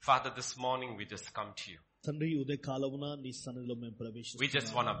Father, this morning we just come to you. తండ్రి ఉదయ కాలమున నీ సన్నిధిలో మేము We ప్రవేశిస్తున్నాము. just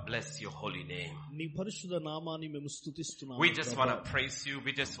want to bless your holy name. నీ పరిశుద్ధ నామాన్ని మేము స్తుతిస్తున్నాము. We just want to praise you.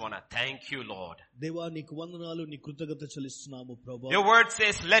 We just want to thank you, Lord. దేవా నీకు వందనాలు, నీ కృతజ్ఞత చెల్లిస్తున్నాము ప్రభా. Your word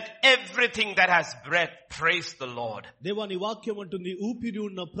says, let everything that has breath praise the Lord. దేవా నీ వాక్యం అంటుంది ఊపిరి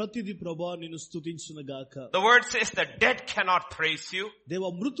ఉన్న ప్రతిది ప్రభా నిన్ను స్తుతించును గాక. The word says the dead cannot praise you.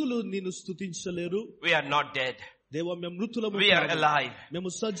 దేవా మృతులు నిన్ను స్తుతించలేరు. We are not dead. దేవా మేము మృతులము, We are alive. మేము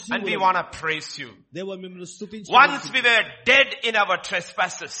And we సజీవులము. want to praise you. దేవా మేము స్తుతించు. Once we were dead in our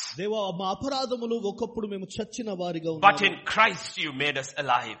trespasses, దేవా మా అపరాధములు ఒకప్పుడు మేము చచ్చిన వారిగా but ఉన్నాము. in Christ you made us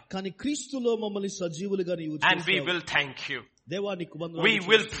alive. కానీ క్రీస్తులో మమ్మల్ని సజీవులుగా నీవు And we చేశావు. will thank you. దేవా నీకు వందనాలు We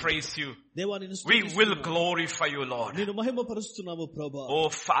will చెల్లిస్తున్నాము. praise you. దేవా నిన్ను We will స్తుతిస్తున్నాము. glorify you, Lord. నిన్ను మహిమపరుస్తున్నాము ప్రభా. Oh,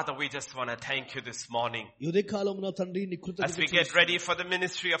 Father, we just want to thank you this morning. ఈ ఉదయ కాలమున తండ్రి నీ As కృతజ్ఞత we get ready for the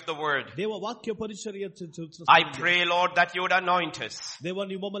ministry of the word, దేవ వాక్య పరిచర్య I pray, Lord, that you would anoint us. దేవా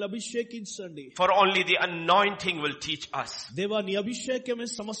నీ మమ్మల్ని అభిషేకించండి. For only the anointing will teach us. దేవా నీ అభిషేకమే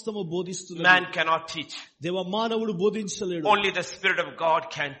సమస్తము బోధిస్తుంది. Man cannot teach. దేవా మానవుడు బోధించలేడు. Only the Spirit of God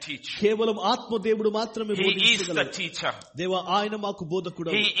can teach. కేవలం ఆత్మ దేవుడు మాత్రమే He is the బోధించగలడు. teacher. దేవా ఆయన మాకు బోధకుడు.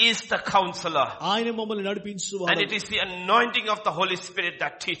 He is the counselor. ఆయన మమ్మల్ని నడిపించు. And it is the anointing of the Holy Spirit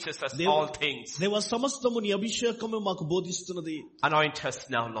that teaches us all things. దేవా సమస్తము నీ అభిషేకమే మాకు బోధిస్తున్నది. Anoint us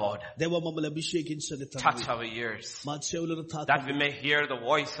now, Lord. దేవా మమ్మల్ని అభిషేకించండి Touch తండ్రి. our ears, మా చెవులను that we తాకండి. may hear the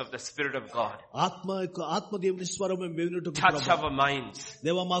voice of the Spirit of God. ఆత్మ దేవుని స్వరం మేము వినుటకు Touch ప్రభా. our minds.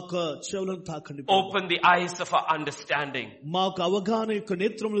 దేవా మాకు చెవులను తాకండి ప్రభా. Open the eyes of our understanding. మాకు అవగాహన యొక్క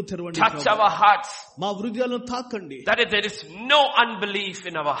నేత్రములు తెరవండి Touch ప్రభా. our hearts, మా హృదయాలను తాకండి. that there is no unbelief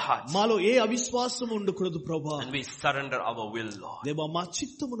in our hearts. మాలో ఏ అవిశ్వాసం ఉండకూడదు ప్రభా. And we surrender our will, Lord. దేవా మా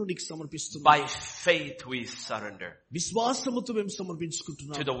చిత్తమును నీకు సమర్పిస్తున్నాం. By faith we surrender విశ్వాసముతో మేము to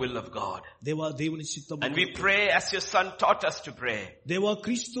సమర్పించుకుంటున్నాం. the will of God. దేవా దేవుని చిత్తము. And we pray as your Son taught us to pray. దేవా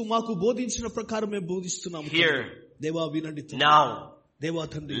క్రీస్తు మాకు బోధించిన ప్రకారం మేము బోధిస్తున్నాము. Here, దేవా వినండి తండ్రి. now, దేవా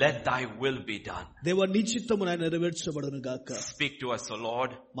తండ్రి. let thy will be done. దేవా నీ చిత్తము నాయన నెరవేర్చబడును గాక. Speak to us, O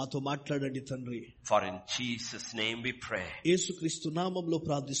Lord, మాతో మాట్లాడండి తండ్రి. for in Jesus' name we pray. యేసుక్రీస్తు నామములో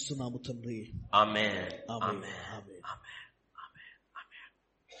ప్రార్థిస్తున్నాము తండ్రి. Amen. Amen. Amen. Amen. Amen. Amen. Amen.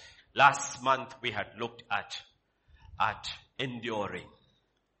 Last month we had looked at enduring.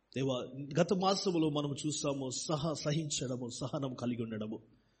 దేవా గత మాసములో మనం చూసాము సహించడము, సహనం కలిగి ఉండడము.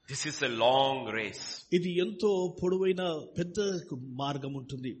 This is a long race. ఇది ఎంతో పొడవైన పెద్ద మార్గం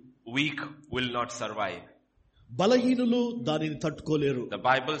ఉంటుంది. Weak will not survive. బలహీనులు దానిని తట్టుకోలేరు. The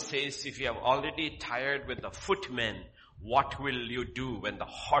Bible says if you have already tired with the footmen, what will you do when the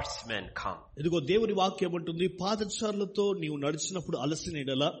horsemen come? ఇదిగో దేవుని వాక్యం ఉంటుంది, పాదచారులతో నీవు నడిచినప్పుడు అలసిన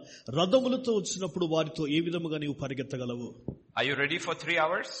ఎడల రథములతో వచ్చినప్పుడు వారితో ఏ విధముగా నీవు పరిగెత్తగలవు? Are you ready for 3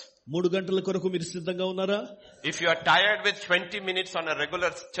 hours? 3 గంటల కొరకు మీరు సిద్ధంగా ఉన్నారా? If you are tired with 20 minutes on a regular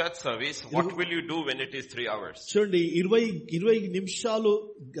church service, what will you do when it is 3 hours? చూడండి, 20 నిమిషాలు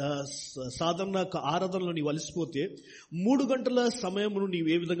సాధారణ ఆరాధనలో నీవు అలసిపోతే 3 గంటల సమయమును నీవు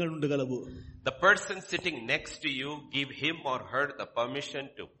ఏ విధంగా ఉండగలవు? The person sitting next to you, give him or her the permission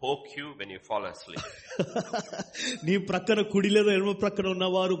to poke you when you fall asleep. నీ ప్రక్కన కుడి లేదా ఎడమ ప్రక్కన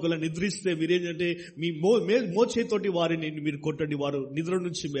ఉన్నవారు ఒకవేళ నిద్రిస్తే మీరేంటంటే మీ మోచేతోటి వారిని మీరు కొట్టండి, వారు నిద్ర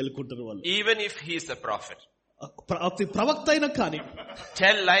నుంచి మేలుకుంటారు వాళ్ళు. Even if he is a prophet. ప్రవక్త అయినా కానీ.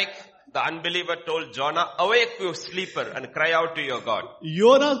 Tell like the unbeliever told Jonah, awake you sleeper and cry out to your God.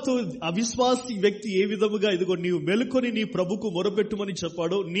 యోనాతో అవిశ్వాసి వ్యక్తి ఏ విధముగా ఇదిగో నీవు మెలుకొని నీ ప్రభుకు మొరపెట్టుమని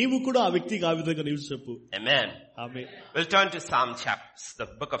చెప్పాడో నీవు కూడా ఆ వ్యక్తికి ఆ విధంగా నీవు చెప్పు. Amen. Amen. We'll turn to the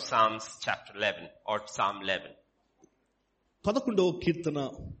book of Psalms chapter 11 or Psalm 11. 11వ కీర్తన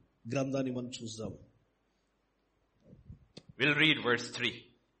గ్రంథాన్ని మనం చూద్దాం. We'll read verse 3.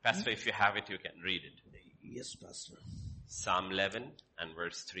 Pastor, if you have it, you can read it. Yes, Pastor. Psalm 11 and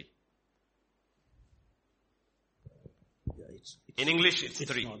verse 3. Yeah, In English, it's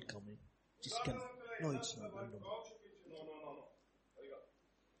 3. Not coming. No, it's not.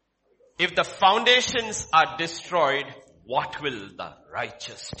 If the foundations are destroyed, what will the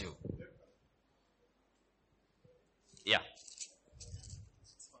righteous do? Yeah.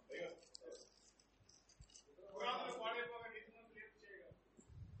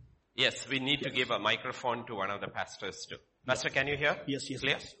 Yes, we need to give a microphone to one of the pastors too. Pastor, can you hear? Yes.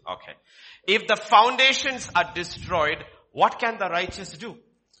 Clear? Okay. If the foundations are destroyed, what can the righteous do?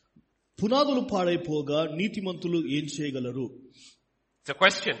 పునాదులు పాడైపోగా నీతిమంతులు ఏం చేయగలరు? It's a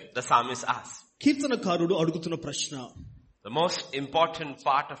question the psalmist asks. కీర్తనకారుడు అడుగుతున్న ప్రశ్న. The most important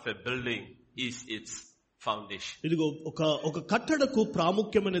part of a building is its foundation. ఇదిగో ఒక కట్టడకు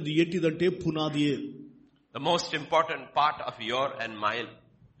ప్రాముఖ్యమైనది ఏంటిదంటే పునాదియే. The most important part of your and my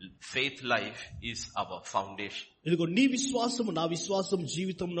faith life is our foundation. ఇదిగో నీ విశ్వాసము నా విశ్వాసం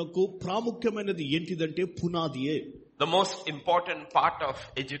జీవితంలో ప్రాముఖ్యమైనది ఏంటిదంటే పునాదియే. The most important part of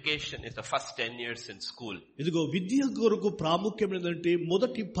education is the first 10 years in school. ఇదిగో విద్య కొరకు ప్రాముఖ్యమైనదంటే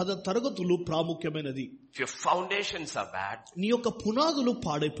మొదటి 10 తరగతులు ప్రాముఖ్యమైనది. If your foundations are bad, నీ యొక్క పునాదులు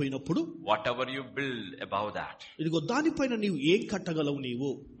పాడైపోయినప్పుడు whatever you build above that, ఇదిగో దానిపైన నీవు ఏం కట్టగలవు, నీవు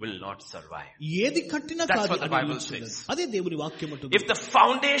will not survive. ఏది కట్టినా That's కాదు what the Bible says. అదే దేవుని వాక్యం అంటుంది. If the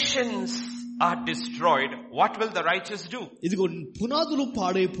foundations are destroyed, what will the righteous do? ఇదిగో పునాదులు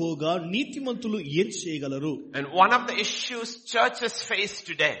పాడైపోగా నీతిమంతులు ఏం చేయగలరు? And one of the issues churches face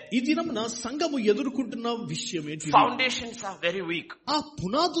today, ఈ దినమున సంఘము ఎదుర్కొంటున్న విషయం ఏంటి? foundations are very weak. ఆ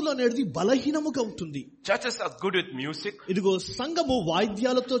పునాదులు అనేది బలహీనముగా ఉంటుంది. Churches are good with music. ఇదిగో సంఘము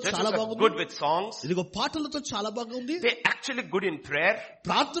వాయిద్యాలతో Churches చాలా are బాగుంది. good with songs. ఇదిగో పాటలతో చాలా బాగుంది. They're actually good in prayer,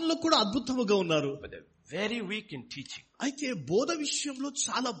 ప్రార్థనలో కూడా అద్భుతముగా ఉన్నారు. but they're very weak in teaching. అయితే బోధ విషయంలో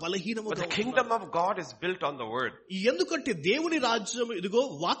చాలా But బలహీనముగా the ఉన్నారు. kingdom of God is built on the word. ఎందుకంటే దేవుని రాజ్యం ఇదిగో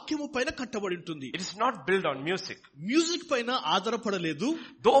వాక్యము పైన కట్టబడి ఉంటుంది. It is not built on music. Music పైన ఆధారపడలేదు.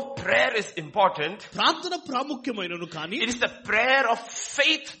 Though prayer is important, ప్రార్థన ప్రాముఖ్యమైనను కానీ it is the prayer of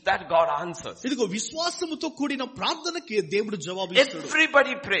faith that God answers. ఇదిగో విశ్వాసముతో కూడిన ప్రార్థనకి దేవుడు జవాబు ఇస్తాడు.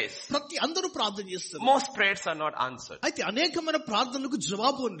 Everybody prays. ప్రతి అందరూ ప్రార్థన చేస్తారు. Most prayers are not answered అయితే అనేకమైన ప్రార్థనలకు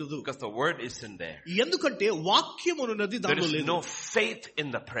జవాబు ఉండదు. because the word isn't there. ఎందుకంటే వాక్యం ఉన్నది There దానిలో is లేదు. no faith in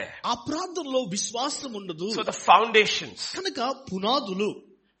the prayer. ఆ ప్రార్థనలో విశ్వాసం ఉండదు. So the foundations కనుక పునాదులు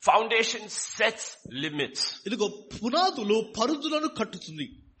sets limits. ఇదిగో పునాదులు పరుదులను కట్టుతుంది.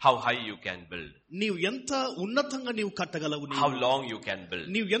 How high you can build, నీవు ఎంత ఉన్నతంగా నీవు కట్టగలవు, how long you can build.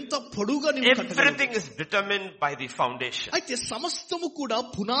 నీవు ఎంత పొడుగా నీవు కట్టగలవు. Everything is determined by the foundation. అయితే సమస్తము కూడా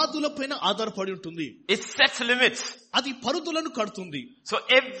పునాదులపైన ఆధారపడి ఉంటుంది. It sets limits. అది పరుదులను కడుతుంది. So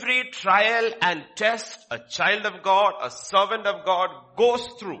every trial and test a child of God, a servant of God goes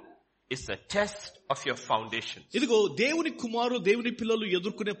through is a test of your foundation. ఇదిగో దేవుని కుమారు దేవుని పిల్లలు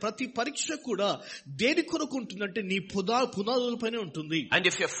ఎదుర్కొనే ప్రతి పరీక్ష కూడా దేని కొరకు ఉంటుందంటే నీ పునాదులపైనే ఉంటుంది. And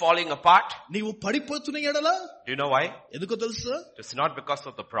if you're falling apart, నీవు పడిపోతున్న ఎడలా do you know why? ఎందుకో తెలుసా? It's not because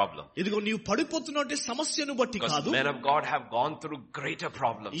of the problem. ఇదిగో నీవు పడిపోతున్నావు అంటే సమస్యను బట్టి Because కాదు. men of God have gone through greater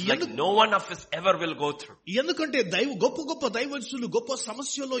problems like no one of us ever will go through. ఎందుకంటే గొప్ప దైవజనులు గొప్ప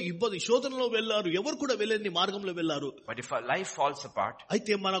సమస్యలో ఇబ్బంది శోధనలో వెళ్లారు. ఎవరు కూడా వెళ్ళని మార్గంలో వెళ్లారు. But if our life falls apart,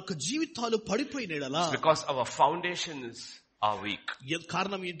 అయితే మన యొక్క జీవితాలు పడిపోయిన it's because our foundations are weak.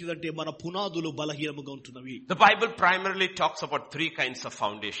 కారణం ఏంటిదంటే మన పునాదులు బలహీనముగా ఉంటున్నవి. The Bible primarily talks about 3 kinds of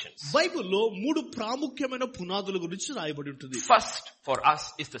foundations. బైబిల్లో 3 ప్రాముఖ్యమైన పునాదుల గురించి రాయబడి ఉంటుంది. First for us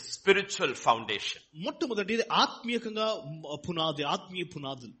is the spiritual foundation. మొట్టమొదటిది ఆత్మీయంగా పునాది, ఆత్మీయ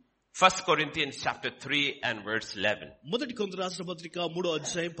పునాదులు. 1 Corinthians chapter 3 and verse 11. మొదటి కొరింథీ రాసిన పత్రిక 3వ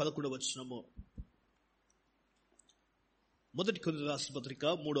అధ్యాయం 11వ వచనము. మొదటి కొరింథీ రాసిన పత్రిక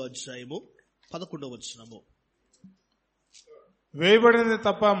 3వ అధ్యాయము 11వ వచనము. వేయబడినది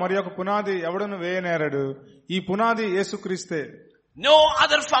తప్ప మరి ఒక పునాది ఎవడను వేయనేరడు, ఈ పునాది యేసుక్రీస్తే. No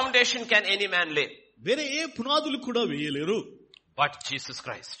other foundation can any man lay వేరే ఏ పునాదులు కూడా వేయలేరు but Jesus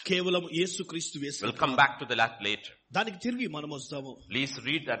Christ. కేవలం యేసుక్రీస్తు వేశాడు. We'll come back to the that later. దానికి తిరిగి మనం వస్తాము. Please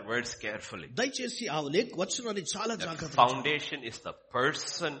read that verse carefully. దయచేసి ఆ వచనాన్ని చాలా జాగ్రత్తగా. Foundation is the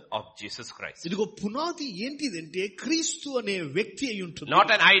person of Jesus Christ. ఇదిగో పునాది ఏంటిదంటే క్రీస్తు అనే వ్యక్తి అయి ఉంటుంది.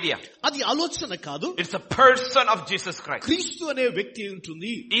 Not an idea. అది ఆలోచన కాదు. It's the person of Jesus Christ. క్రీస్తు అనే వ్యక్తి అయి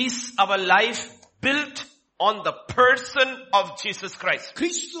ఉంటుంది. Is our life built on the person of Jesus Christ?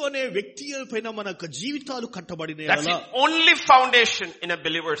 క్రీస్తు అనే వ్యక్తి పైన మన యొక్క జీవితాలు కట్టబడిన That's the only foundation in a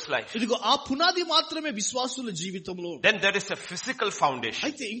believer's life. ఇదిగో ఆ పునాది మాత్రమే విశ్వాసుల జీవితంలో. Then there is a physical foundation.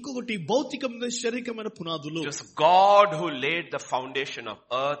 అయితే ఇంకొకటి భౌతికమైన శారీరకమైన పునాదులు. It was God who laid the foundation of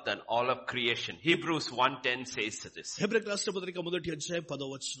earth and all of creation. Hebrews 1:10 says this. Hebrew రాష్ట్ర పత్రిక 1వ అధ్యాయం 10వ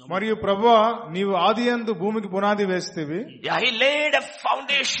వచనం. మరియు ప్రభువా నీవు ఆదియందు భూమికి పునాది వేస్తేవి. Yeah, he laid a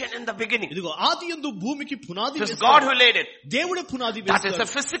foundation in the beginning. ఇదిగో ఆదియందు భూమికి పునాది It was God who laid it. దేవుడే పునాది That is వేశాడు. a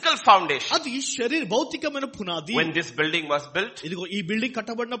physical foundation. అది భౌతికమైన పునాది. When this building was built, ఇదిగో ఈ బిల్డింగ్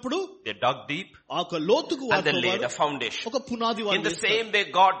కట్టబడినప్పుడు they dug deep ఆ ఒక లోతుకు and they laid a foundation. ఒక పునాది In the same way,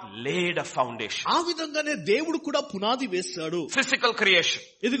 God laid a foundation. ఆ విధంగానే దేవుడు కూడా పునాది వేశాడు. Physical creation.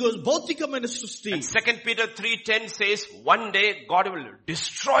 ఇదిగో భౌతికమైన సృష్టి. And 2 Peter 3:10 says, one day God will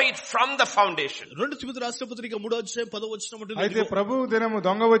destroy it from the foundation. 2 Timothy రాష్ట్ర పత్రిక 3వ అధ్యాయం 10వ వచనం అయితే ఉంటుంది. ప్రభు దినము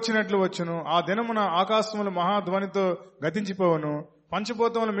దొంగ వచ్చినట్లు వచ్చును, ఆ దినమున ఆకాశములు మహాధ్వనితో గతించిపోవును,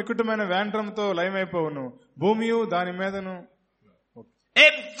 పంచభూతములు మికుటమైన వేండ్రంతో లయమైపోవును, భూమియు దాని మీదను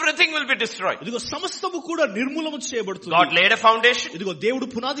Everything will be destroyed. ఇదిగో సమస్తము కూడా నిర్మూలన చేయబడుతుంది. God laid a foundation. ఇదిగో దేవుడు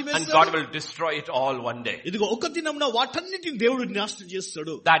పునాది And వేశాడు. God will destroy it all one day. ఇదిగో ఒక దినమున వాటన్నిటిని దేవుడు నాశనం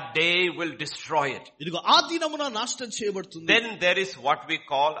చేస్తాడు. That day will destroy it. ఇదిగో ఆ దినమున నాశనం చేయబడుతుంది. Then there is what we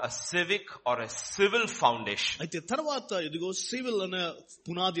call a civic or a civil foundation. అయితే తర్వాత ఇదిగో సివిల్ అనే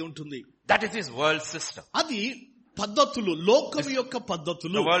పునాది ఉంటుంది. That is his world system. అది పద్ధతులు, లోకం యొక్క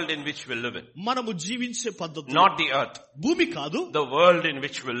పద్ధతులు, The world in which we live in. మనము జీవించే పద్ధతులు. Not the earth. భూమి కాదు, The world in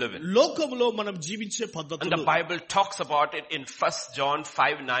which we live in. లోకంలో మనం జీవించే And పద్ధతులు. the Bible talks about it in 1 John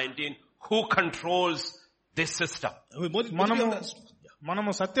 5:19. Who controls this system?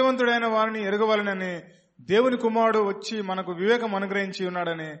 మనము సత్యవంతుడైన వారిని ఎరుగవలనని దేవుని కుమారుడు వచ్చి మనకు వివేకం అనుగ్రహించి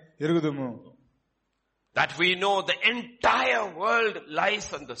ఉన్నాడని ఎరుగుదుము. That we know the entire world lies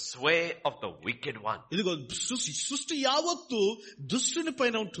on the sway of the wicked one. ఇదిగో సృష్టి యావత్తు దుష్టుని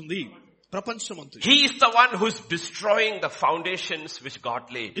పైన ఉంటుంది, ప్రపంచమంతా. He is the one who is destroying the foundations which God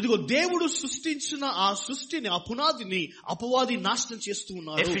laid. ఇదిగో దేవుడు సృష్టించిన ఆ సృష్టిని, ఆ పునాదిని అపవాది నాశనం చేస్తూ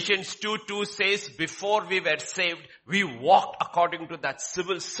ఉన్నారు. Ephesians 2:2 says, before we were saved, we walked according to that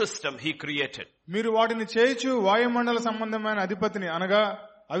civil system he created. మీరు వాటిని చేయుచు వాయుమండల సంబంధమైన అధిపతిని అనగా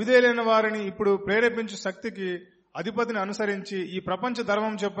అవిధేయులైన వారిని ఇప్పుడు ప్రేరేపించు శక్తికి అధిపతిని అనుసరించి ఈ ప్రపంచ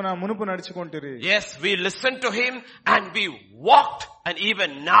ధర్మం చొప్పున మునుపు నడుచుకుంటారు. Yes, we listened to him and we walked, and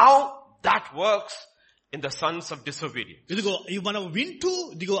even now that works in the sons of disobedience. ఇదిగో మనం వింటూ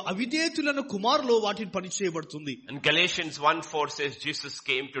ఇదిగో అవిధేయులైన కుమారులు వాటిని పని చేయబడుతుంది. And Galatians 1:4 says Jesus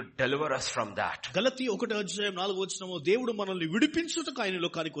came to deliver us from that. గలతీ 1:4 దేవుడు మనల్ని విడిపించుటకు ఆయన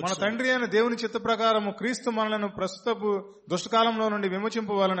లోకానికి మన వచ్చాడు. తండ్రి అయిన దేవుని చిత్త ప్రకారము క్రీస్తు మనలను ప్రస్తుతపు దుష్టకాలంలో నుండి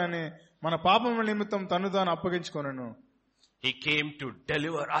విమోచింపవాలనని మన పాపముల నిమిత్తం తన్ను తాను అప్పగించుకొనెను. He came to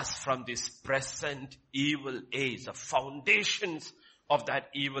deliver us from this present evil age. The foundations of that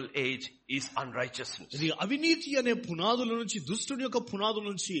evil age is unrighteousness. ఇది అవినీతి అనే పునాదుల నుంచి, దుష్టుని యొక్క పునాదుల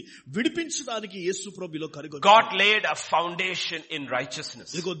నుంచి విడిపించడానికి యేసు ప్రభువులో కనుగొన్నాడు. God laid a foundation in righteousness.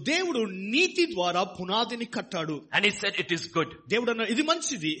 ఇదిగో దేవుడు నీతి ద్వారా పునాదిని కట్టాడు. And he said it is good. దేవుడు అన్నాడు ఇది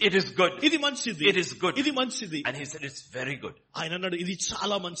మంచిది, It is good. ఇది మంచిది, It is good. ఇది మంచిది. And he said it's very good. ఆయన అన్నాడు ఇది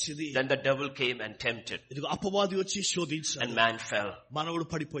చాలా మంచిది. Then the devil came and tempted. ఇదిగో అపవాది వచ్చి శోధించాడు. And man fell. మానవుడు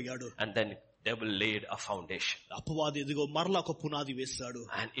పడిపోయాడు. And then devil laid a foundation. అపవాది ఇదిగో మరలా ఒక పునాది వేశాడు.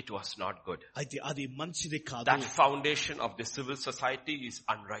 And it was not good. అయితే అది మంచిది కాదు. That foundation of the civil society is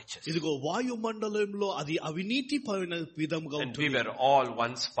unrighteous. ఇదిగో వాయుమండలంలో అది అవినీతి పైన విధముగా And we ఉంటుంది. were all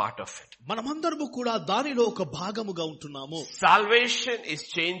once part of it. మనమందరము కూడా దానిలో ఒక భాగముగా ఉంటున్నాము. Salvation is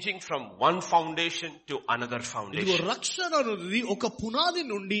changing from one foundation to another ఇదిగో foundation. రక్షణ అనేది ఒక పునాది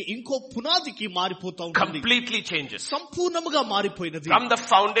నుండి ఇంకో పునాదికి మారిపోతా ఉంటుంది. Completely changes. సంపూర్ణముగా మారిపోయినది. From the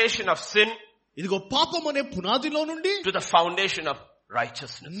foundation of sin ఇదిగో పాపం అనే పునాదిలో నుండి to the foundation of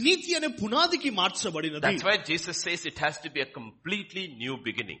righteousness. నీతి అనే పునాదికి మార్చబడినది. That's why Jesus says it has to be a completely new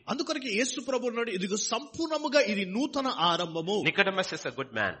beginning. అందుకొరకు యేసు ప్రభువు అన్నాడు ఇదిగో సంపూర్ణముగా ఇది నూతన ఆరంభము. Nicodemus is a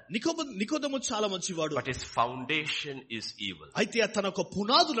good man, నికోదెము చాలా మంచివాడు, but his foundation is evil. అయితే తన యొక్క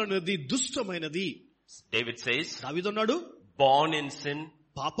పునాదులు అనేది దుష్టమైనది. David says, దావీదన్నాడు born in sin,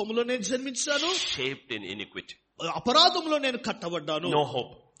 పాపములో నేను జన్మించాను, shaped in iniquity. అపరాధంలో నేను కట్టబడ్డాను. No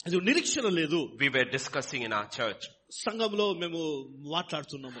hope. అది నిరీక్షణ లేదు. We were discussing in our church. సంఘంలో మేము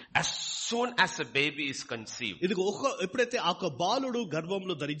మాట్లాడుతున్నాము. As soon as a baby is conceived, ఇదిగో ఎప్పుడైతే ఆ బాలుడు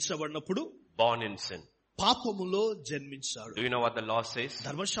గర్భంలో ధరించబడినప్పుడు born in sin, పాపములో జన్మించాడు. do you know what the law says?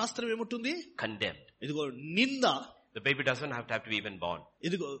 ధర్మశాస్త్రం ఏముంటుంది? Condemned. ఇదిగో నింద. The baby doesn't have to be even born.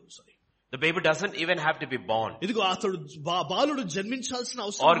 ఇదిగో The baby doesn't even have to be born ఇదిగో అతడు బాలుడు జన్మించాల్సిన or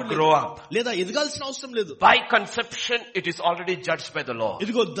అవసరం grow లేదు, up. లేదా ఎదగాల్సిన అవసరం లేదు. By conception, it is already judged by the law.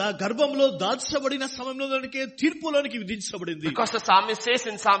 ఇదిగో గర్భంలో దాల్చబడిన సమయంలోనికే తీర్పులోనికి విధించబడింది. Because the psalmist says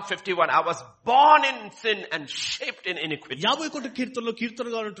in Psalm 51, I was born in sin and shaped in iniquity. 51 కీర్తనలో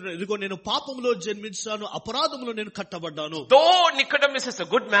కీర్తనగా ఉంటున్నాడు ఇదిగో నేను పాపములో జన్మించాను, అపరాధములో నేను కట్టబడ్డాను. Though Nicodemus is a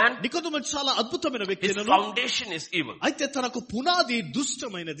good man, నికోదేము చాలా అద్భుతమైన his వ్యక్తి, foundation is evil. అయితే తనకు పునాది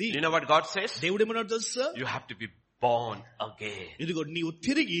దుష్టమైనది. You know what God says? దేవుడు ఏమన్నాడు తెలుసా? You have to be born again. ఇదిగో నీవు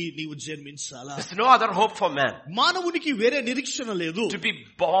తిరిగి నీవు జన్మించాలా. There's no other hope for man. మానవునికి వేరే నిరీక్షణ లేదు. To be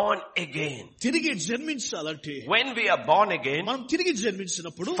born again. తిరిగి జన్మించాలంటే When we are born again, మనం తిరిగి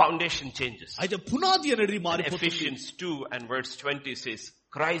జన్మించినప్పుడు foundation changes. అయితే పునాది అనేది And మారిపోతుంది. Ephesians 2 and verse 20 says,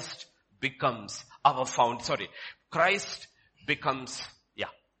 Christ becomes our Christ becomes,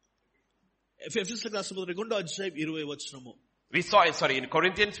 ఎఫెసీయులకు రాసిన పత్రిక 2:20 We saw it, in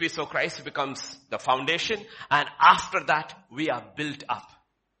Corinthians we saw Christ becomes the foundation, and after that we are built up.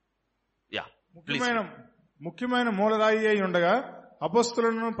 ముఖ్యమైన మూలరాయి అయి ఉండగా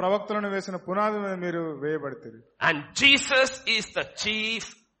అపొస్తలులను ప్రవక్తలను వేసిన పునాది మీద మీరు వేయబడతారు. And Jesus is the chief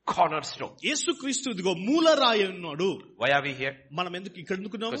cornerstone. యేసుక్రీస్తు ఇదిగో మూలరాయి అన్నాడు. Why are we here? మనం ఎందుకు ఇక్కడ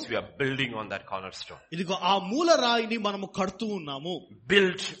ఎందుకున్నాము? Because we are building on that cornerstone. ఇదిగో ఆ మూలరాయిని మనము కడుతూ ఉన్నాము.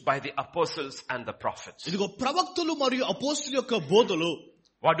 Built by the apostles and the prophets. ఇదిగో ప్రవక్తలు మరియు అపోస్తుల యొక్క బోధలు.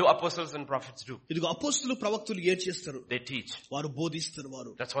 What do apostles and prophets do? ఇదిగో అపోస్తులు ప్రవక్తలు ఏం చేస్తారు? They teach. వారు బోధిస్తారు.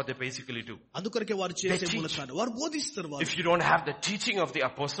 వారు That's what they basically do. అందుకొరకే వారు చేసే మూలకాన్ని వారు బోధిస్తారు. వారు If you don't have the teaching of the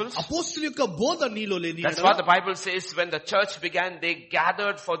apostles, అపోస్తుల యొక్క బోధ నీలో లేని, that's what the Bible says, when the church began, they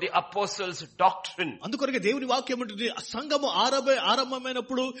gathered for the apostles' doctrine. అందుకొరకే దేవుని వాక్యం ఏంటంటే సంఘము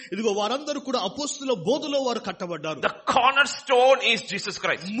ఆరంభమైనప్పుడు ఇదిగో వారందరూ కూడా అపోస్తుల బోధలో వారు కట్టబడ్డారు. The cornerstone is Jesus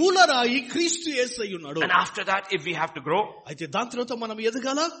Christ. మూలరాయి క్రీస్తు యేసయ్య ఉన్నాడు. And after that, if we have to grow, అయితే దాని తర్వాత మనం ఎదగాల,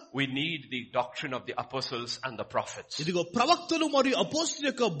 we need the doctrine of the apostles and the prophets. ఇదిగో ప్రవక్తలు మరియు అపోస్తుల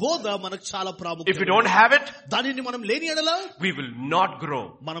యొక్క బోధ మనకు చాలా ప్రాముఖ్యం. If we don't have it, దానిని మనం లేని ఎడల we will not grow.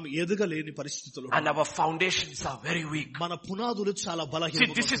 మనం ఎదగలేని పరిస్థితులు. And our foundations are very weak. మన పునాదులు చాలా See,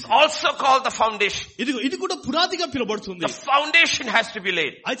 బలహీనంగా. this is also called the foundation. ఇదిగో ఇది కూడా పునాదిగా పిలువబడుతుంది. The foundation has to be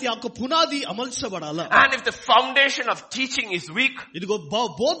laid. అయితే ఆ యొక్క పునాది అమల్చబడాలా. And if the foundation of teaching is weak, ఇదిగో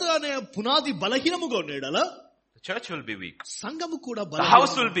బోధ అనే పునాది బలహీనముగా ఉండేలా, the church will be weak. సంఘము కూడా The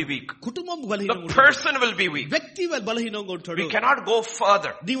house will be weak. కుటుంబం The బలహీనంగా ఉంటుంది. person will be weak. వ్యక్తి బలహీనంగా ఉంటాడు. We cannot go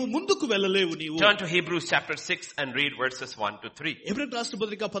further. నీవు ముందుకు వెళ్ళలేవు. నీవు Turn to Hebrews chapter 6 and read verses 1 to 3. Hebrew రాష్ట్ర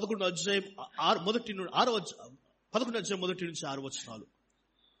పత్రిక 11వ అధ్యాయం 11వ అధ్యాయం 1 నుంచి 6 వచనాలు.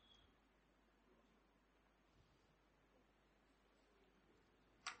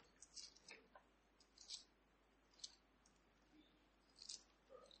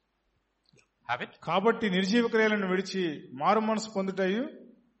 Have it? కాబట్టి నిర్జీవ క్రియలను విడిచి మారు మనసు పొందుటయు.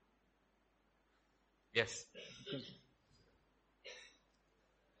 Yes.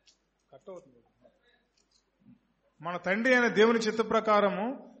 మన తండ్రి అయిన దేవుని చిత్త ప్రకారము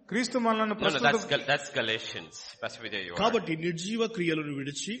క్రీస్తు మనలను That's Galatians. Pastor Vijay, you are. కాబట్టి నిర్జీవ క్రియలను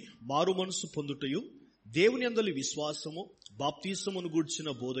విడిచి మారు మనసు పొందుటయు, దేవుని యందలి విశ్వాసము, బాప్తిసమును గూర్చిన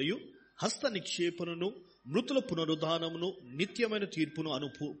బోధయు, హస్త నిక్షేపణను, మృతుల పునరుద్ధానమును, నిత్యమైన తీర్పును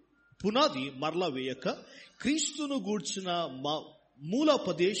పునాది మరలా వేయక క్రీస్తును గూర్చిన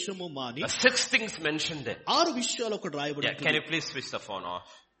మూలోపదేశము మాని. 6 things mentioned there. 6 విషయాలు ఒకటి రాయబడి. Can you please switch the phone off?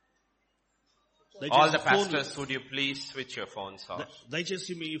 All the pastors, would you please switch your phones off?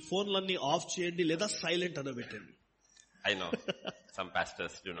 దయచేసి మీ ఫోన్లన్నీ ఆఫ్ చేయండి లేదా సైలెంట్ అని పెట్టండి. I know some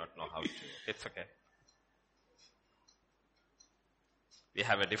pastors do not know how to. It's okay. We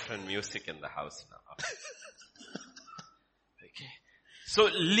have a different music in the house now. Okay. So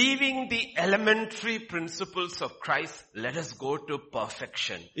leaving the elementary principles of Christ, let us go to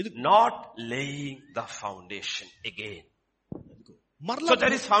perfection, not laying the foundation again. So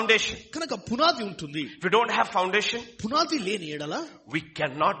there is foundation. కనుక పునాది ఉంటుంది. If we don't have foundation, పునాది లేని ఎడల we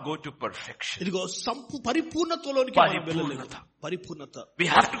cannot go to perfection. ఇదిగో పరిపూర్ణతలోనికి మనం వెళ్ళలేము. పరిపూర్ణత. We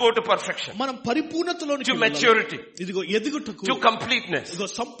have to go to perfection. మనం పరిపూర్ణతలోనికి to maturity. ఇదిగో ఎదుగుటకు. to completeness. ఇదిగో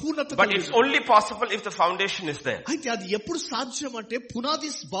సంపూర్ణత. But it's only possible if the foundation is there. అయితే అది ఎప్పుడు సాధ్యం అంటే పునాది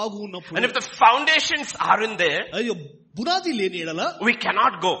బాగు ఉన్నప్పుడు. And if the foundations aren't there, అయ్యో పునాది లేని ఎడల we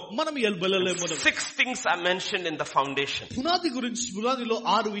cannot go. మనం వెళ్ళలేము. 6 things are mentioned in the foundation. పునాది గురించి పునాదిలో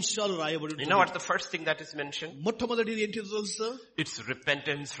 6 విషయాలు రాయబడి ఉన్నాయి. You know what's the first thing that is mentioned? మొట్టమొదటిది ఏంటిదో తెలుసా? It's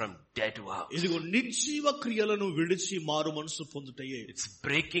repentance from dead works. ఇదిగో నిర్జీవ క్రియలను విడిచి మారు మనసు పొందుటయే. It's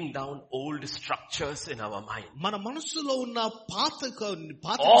breaking down old structures in our mind. మన మనసులో ఉన్న పాత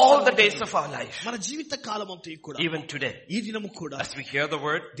all the days of our life. మన జీవిత కాలం అంతా కూడా. Even today. ఈ దినము కూడా. As we hear the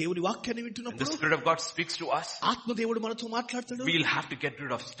word, దేవుని వాక్యాన్ని వింటున్నప్పుడు, the Spirit of God speaks to us. ఆత్మదేవుడు మనతో మాట్లాడతాడు. We'll have to get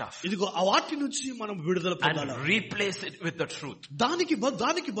rid of stuff. ఇదిగో ఆ వాటి నుంచి మనం విడుదల పొందాలి. And replace it with the truth. దానికి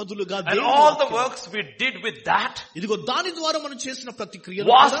బదులుగా and all the works we did with that, ఇదిగో దాని ద్వారా మనం చేసిన ప్రతి క్రియ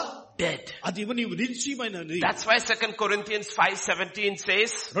was dead. అది నిర్జీవమైనది. That's why 2 Corinthians 5:17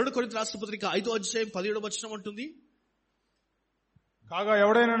 says, 2 కొరింథీ రాష్ట్ర పత్రిక 5వ అధ్యాయం 17వ వచనం అంటుంది, కాగా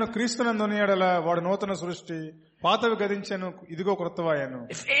ఎవడైనా క్రీస్తునందు ఎడల వాడు నూతన సృష్టి, పాతవి గతించెను, ఇదిగో క్రొత్తవాయెను.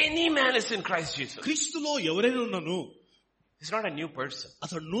 If any man is in Christ Jesus, క్రీస్తులో ఎవరైనా ఉన్నాను, he's not a new person.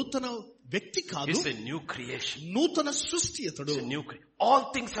 అతడు నూతన వ్యక్తి కాదు. He's a new creation. నూతన సృష్టి అతడు. He's a new creation. All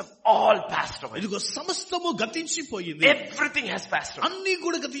things have all passed away. ఇదిగో సమస్తము గతించిపోయింది. Everything has passed away. అన్ని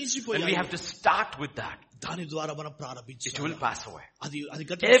కూడా గతించిపోయాయి. And we have to start with that. దాని ద్వారా మనం ప్రారంభించాలి. It will pass away. అది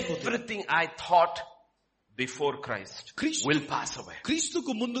గతించిపోతుంది. Everything I thought before Christ will pass away.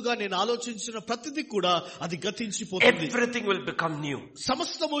 క్రీస్తుకు ముందుగా నేను ఆలోచించిన ప్రతిదీ కూడా అది గతించిపోతుంది. Everything will become new.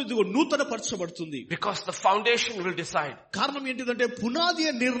 సమస్తము ఇదిగో నూతన పరచబడుతుంది. Because the foundation will decide. కారణం ఏంటిదంటే పునాది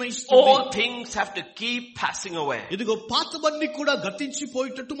నిర్ణయిస్తుంది. All things have to keep passing away. ఇదిగో పాతవన్నీ కూడా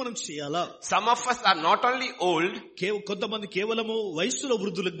గతించిపోయేటట్టు మనం చేయాలా? Some of us are not only old, కొంతమంది కేవలము వయసులో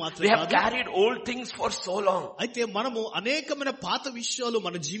వృద్ధులకు మాత్రమే we have carried old things for so long. అయితే మనము అనేకమైన పాత విషయాలు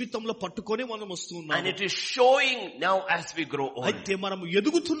మన జీవితంలో పట్టుకొని మనం వస్తున్నాము. And it is showing now as we grow old. అయితే మనము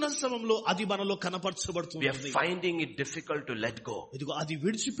ఎదుగుతున్న సమయంలో అది మనలో కనపరచబడుతుంది. We are finding it difficult to let go. ఇదిగో అది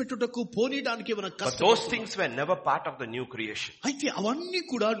విడిచిపెట్టుటకు పోనీయడానికి మనకు కష్టం. But those things were never part of the new creation. అయితే అవన్నీ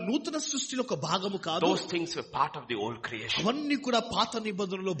కూడా నూతన సృష్టిలో ఒక భాగము కాదు. Those things were part of the old creation. అవన్నీ కూడా పాత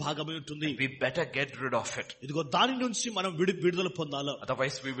నిబంధనలో భాగమై ఉంటుంది. We better get rid of it. ఇదిగో దాని నుంచి మనం విడుదల పొందాలి.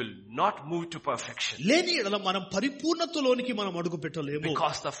 Otherwise we will not move to perfection. లేని ఎడల మనం పరిపూర్ణతలోనికి మనం అడుగు పెట్టలేము.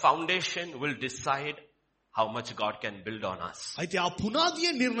 Because the foundation will decide how much God can build on us. అయితే ఆ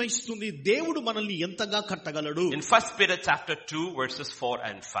పునాదియే నిర్ణయిస్తుంది దేవుడు మనల్ని ఎంతగా కట్టగలడు. In 1 Peter chapter 2 verses 4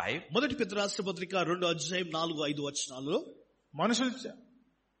 and 5. మొదటి పేతురు రాసిన పత్రిక 2వ అధ్యాయం 4-5 వచనాలలో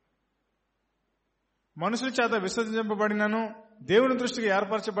మనుషుల చేత విసర్జింపబడినను దేవుని దృష్టికి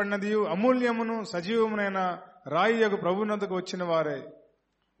ఏర్పరచబడినది అమూల్యమును సజీవమునైన రాయియగు ప్రభువునొద్దకు వచ్చిన వారే.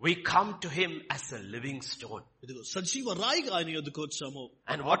 We come to him as a living stone. ఇదిగో సజీవ రాయిగా ఆయన యొద్దకు వచ్చాము.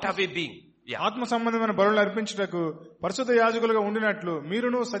 And what are we being? ఆత్మ సంబంధమైన బలులు అర్పించుటకు పరిశుద్ధ యాజకులుగా ఉండినట్లు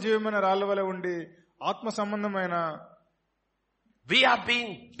మీరును సజీవమైన రాళ్ల వలె ఉండి ఆత్మ సంబంధమైన we are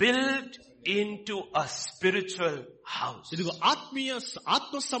being built into a spiritual house. ఇదిగో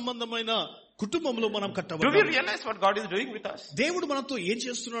ఆత్మ సంబంధమైన కుటుంబంలో మనం కట్టబడ్డాము. Do we realize what God is doing with us? దేవుడు మనతో ఏం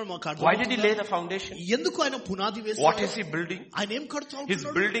చేస్తున్నాడు మాకు అర్థం. Why did he lay the foundation? ఎందుకు ఆయన పునాది వేశాడు? What is he building? ఆయన ఏం కడతా ఉన్నాడు? He's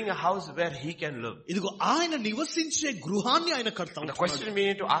building a house where he can live. ఇదిగో ఆయన నివసించే గృహాన్ని ఆయన కడతా ఉన్నాడు. The question we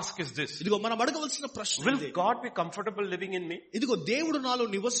need to ask is this. ఇదిగో మనం అడగవలసిన ప్రశ్న will God be comfortable living in me? ఇదిగో దేవుడు నాలో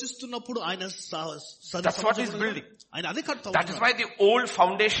నివసిస్తున్నప్పుడు ఆయన that's what he's building. ఆయన అదే కడతా ఉన్నాడు. That is why the old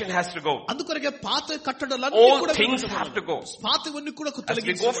foundation has to go. అందుకొరకే పాత కట్టడాలన్నీ కూడా all things have to go. పాతవన్నీ కూడా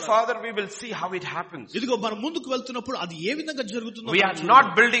తొలగించాలి. As we go further we will see how it happens. ఇదిగో మనం ముందుకు వెళ్తున్నప్పుడు అది ఏ విధంగా జరుగుతుందో. We are not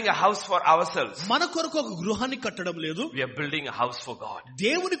building a house for ourselves. మన కొరకు ఒక గృహాన్ని కట్టడం లేదు. We are building a house for God.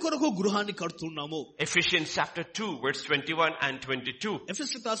 దేవుని కొరకు గృహాన్ని కడుతున్నాము. Ephesians chapter 2 verse 21 and 22.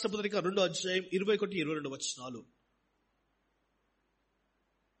 ఎఫెసీయులకు రాసిన పత్రిక 2వ అధ్యాయం 21-22 వచనాలు.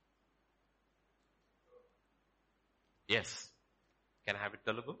 Yes. Can I have it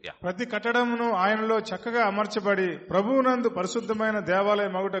Telugu? Yeah. ప్రతి కట్టడమును ఆయనలో చక్కగా అమర్చబడి ప్రభువునందు పరిశుద్ధమైన దేవాలయ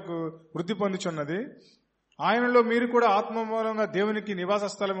మగుటకు వృద్ధి పొందుచున్నది. ఆయనలో మీరు కూడా ఆత్మ మూలంగా దేవునికి నివాస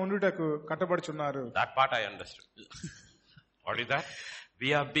స్థలం ఉండుటకు కట్టబడుచున్నారు. That part I understood. What is that?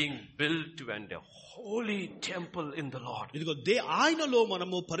 We are being built to a holy temple in the Lord. ఇదిగో ఆయనలో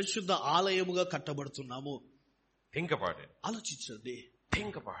మనము పరిశుద్ధ ఆలయముగా కట్టబడుతున్నాము. Think about it. ఆలోచించండి.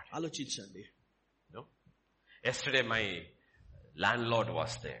 Think about it. ఆలోచించండి. No? Yesterday my landlord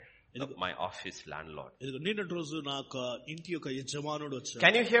was there. My office landlord. ఇదిగో నిన్నటి రోజు నాకు ఇంటి యొక్క యజమానుడు వచ్చాడు.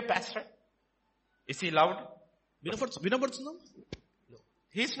 Can you hear pastor? Is he loud? వినపడుతుందా? No.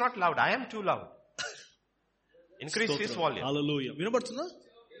 He is not loud. I am too loud. Increase his volume. Hallelujah. వినపడుతుందా?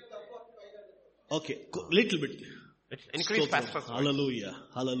 Okay, little bit. Increase pastor's voice. Hallelujah.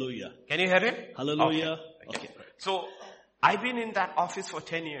 Hallelujah. Can you hear him? Hallelujah. Okay. So I've been in that office for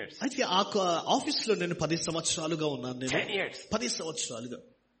 10 years. అయితే ఆ office లో నేను 10 సంవత్సరాలుగా ఉన్నాను. నేను 10 years. 10 సంవత్సరాలుగా.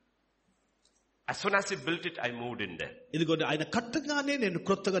 As soon as he built it, I moved in there. ఇదిగో ఆయన కట్టగానే నేను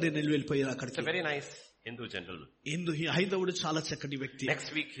కొత్తగా వెళ్ళిపోయాను అక్కడికి. It's a very nice Hindu gentleman. హైందవుడు చాలా చక్కటి వ్యక్తి. Next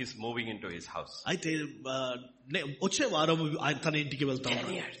week he's moving into his house. అయితే వచ్చే వారం ఆయన తన ఇంటికి వెళ్తాను.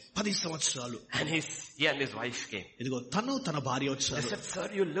 10 సంవత్సరాలు. And he and his wife came. ఇదిగో తను తన భార్య వచ్చారు. I said, sir,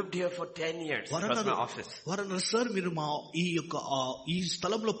 you lived here for 10 years. That's my office. వారన్నారు, sir మీరు మా ఈ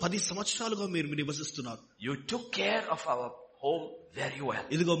స్థలంలో 10 సంవత్సరాలుగా మీరు నివసిస్తున్నారు. You took care of our home very well.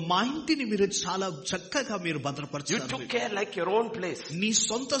 ఇదిగో మా ఇంటిని మీరు చాలా చక్కగా మీరు భద్రపరిచారు. You took care like your own place. నీ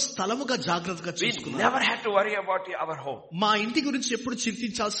సొంత స్థలముగా జాగ్రత్తగా చూసుకున్నారు. We never had to worry about our home. మా ఇంటి గురించి ఎప్పుడు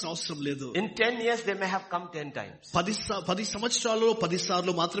చింతించాల్సిన అవసరం లేదు. In 10 years they may have come 10 times. 10 సంవత్సరాల్లో 10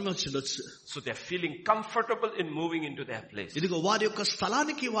 సార్లు మాత్రమే వచ్చిండొచ్చు. So they are feeling comfortable in moving into their place. ఇదిగో వారి యొక్క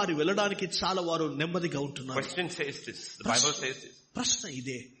స్థలానికి వారు వెళ్ళడానికి చాలా వారు నెమ్మదిగా ఉంటున్నారు. Question says this. The Bible says this. ప్రశ్న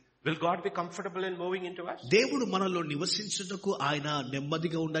ఇదే. Will God be comfortable in moving into us? దేవుడు మనలో నివసించుటకు ఆయన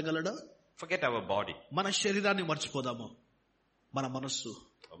నెమ్మదిగా ఉండగలడా? Forget our body. మన శరీరాన్ని మర్చిపోదాము. మన మనస్సు,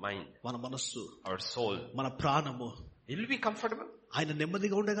 our mind, మన మనస్సు, our soul, మన ప్రాణము. Will be comfortable? ఆయన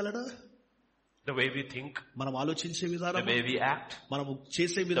నెమ్మదిగా ఉండగలడా? the way we think, మనం ఆలోచించే the విధానం, way we act, మనము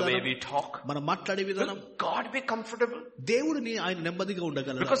చేసే the way విధానం, we talk. మనం మాట్లాడే విధానం, Will God be comfortable? దేవుడిని ఆయన నెమ్మదిగా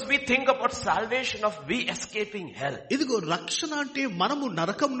ఉండగలరా? Because we think about salvation of we escaping hell. ఇదిగో రక్షణ అంటే మనము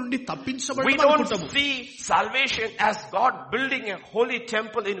నరకం నుండి We తప్పించబడడం don't అనుకుంటాము. see salvation as God building a holy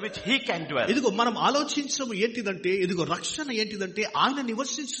temple in which He can dwell. ఇదిగో మనం ఆలోచించము ఏంటిదంటే, ఇదిగో రక్షణ ఏంటిదంటే ఆయన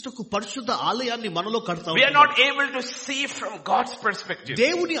నివసించుటకు పరిశుద్ధ ఆలయాన్ని మనలో కడతాం. We are not able to see from God's perspective.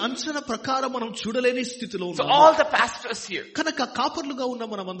 దేవుని అంచనా ప్రకారం మనం చూడలేని స్థితిలో So ఉన్నాము. all the pastors here, కనుక కాపర్లుగా ఉన్న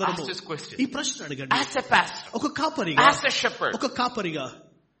మనమందరము ask this question. ఈ ప్రశ్న అడగండి. As a pastor, ఒక కాపరిగా, as a shepherd, ఒక కాపరిగా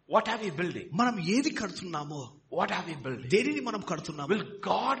what are we building? మనం ఏది కడుతున్నామో, What are we building? దేనిని మనం కడుతున్నాము? Will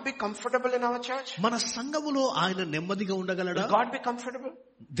God be comfortable in our church? మన సంఘములో ఆయన నెమ్మదిగా ఉండగలడా? Will God be comfortable?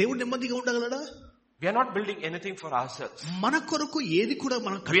 దేవుడు నెమ్మదిగా ఉండగలడా? We are not building anything for ourselves. మన కొరకు ఏది కూడా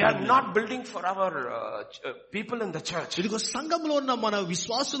మనం We are కట్టలేదు. not building for our people in the church. ఇదిగో సంఘంలో ఉన్న మన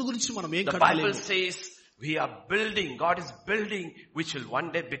విశ్వాసుల గురించి మనం ఏం The Bible కట్టలేదు. says we are building, God is building, which will one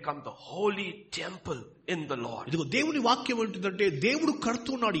day become the holy temple in the Lord. ఇదిగో దేవుని వాక్యం ఏంటిదంటే, దేవుడు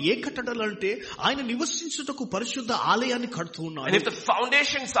కడుతున్నాడు. ఏ కట్టడాలంటే ఆయన నివసించుటకు పరిశుద్ధ ఆలయాన్ని And కడుతున్నాడు. if the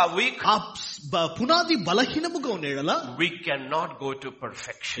foundations are weak, ఆ పునాది బలహీనముగా ఉండేలా we cannot go to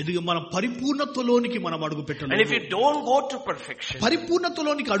perfection. ఇదిగో మన పరిపూర్ణతలోనికి మనం అడుగు And if పెట్టలేము. we don't go to perfection,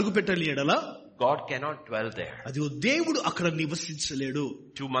 పరిపూర్ణతలోనికి అడుగు పెట్టని ఎడలా God cannot dwell there. అదిగో దేవుడు అక్కడ నివసించలేడు.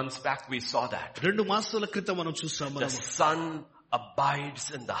 2 months back we saw that. 2 మాసాల క్రితం మనం చూసాం. The son abides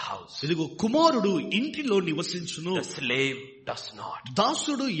in the house. ఇదిగో కుమారుడు ఇంటిలో నివసించును, The slave does not.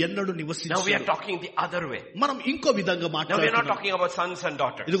 దాసుడు ఎన్నడు Now we are నివసించు. talking the other way. మనం ఇంకో విధంగా Now we are not మాట్లాడుతున్నాం. talking about sons and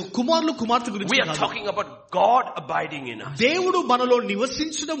daughters. ఇదిగో కుమారులు కుమార్తె గురించి We are కాదు. talking about God abiding in us. దేవుడు మనలో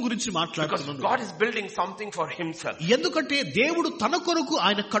నివసించడం గురించి Because మాట్లాడుతున్నాడు. God is building something for Himself. ఎందుకంటే దేవుడు తన కొరకు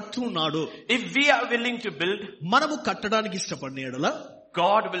ఆయన కట్టున్నాడు. If we are willing to build, మనము కట్టడానికి ఇష్టపడిన ఎడల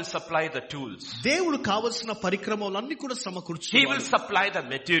God will supply the tools. దేవుడు కావలసిన పరిక్రమలన్నీ కూడా He will సమకూర్చువాడు. supply the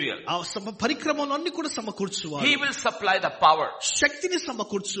material. ఆ పరిక్రమలన్నీ కూడా సమకూర్చువాడు. He will supply the power. శక్తిని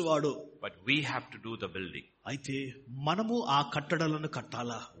సమకూర్చువాడు. But we have to do the building. అయితే మనము ఆ కట్టడాలను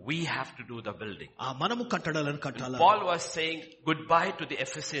కట్టాలా? We have to do the building. ఆ మనము కట్టడాలను కట్టాలా? Paul was saying goodbye to the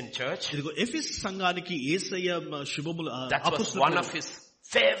Ephesian church. ఇదిగో ఎఫెసు సంఘానికి యేసయ్య శుభములు That was one of his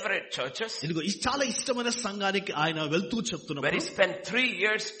favorite churches, ఇదిగో ఈ చాలా ఇష్టమైన సంఘానికి ఆయన వెళ్తూ where he చెప్తున్నారు. spent 3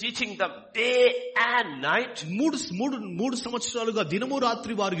 years teaching them day and night. మూడు సంవత్సరాలుగా దినము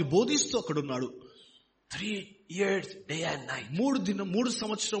రాత్రి వారికి బోధిస్తూ అక్కడున్నాడు. 3 years day and night. 3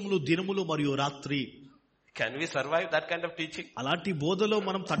 సంవత్సరములు దినములు మరియు రాత్రి. Can we survive that kind of teaching? అలాంటి బోధలో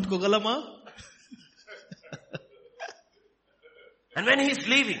మనం తట్టుకోగలమా? And when he's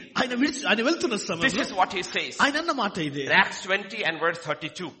leaving, ఆయన వెళ్తున్న this సమయంలో is what he says. ఆయన అన్న మాట ఇదే. In Acts 20 and verse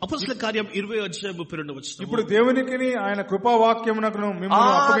 32. అపొస్తలుల కార్యం 20:32 వచనం. ఇప్పుడు దేవునికి ఆయన కృపావాక్యమునకు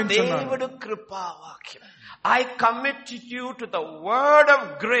మిమ్మల్ని అప్పగించున్నాను. దేవుడు కృపావాక్యం. I commit you to the word of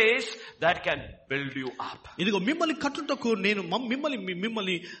grace that can build you up. ఇదిగో మిమ్మల్ని కట్టుటకు నేను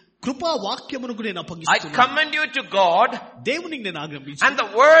మిమ్మల్ని కృపా వాక్యమునకు నేను I అప్పగిస్తున్నాను. commend you to God దేవునికి నేను ఆజ్ఞాపించాను. and the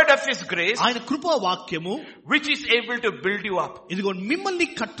word of His grace, ఆయన కృపా వాక్యము which is able to build you up ఇదిగో మిమ్మల్ని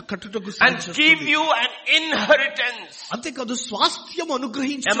కట్టుటకు and give you an inheritance అంతేకాదు స్వాస్థ్యం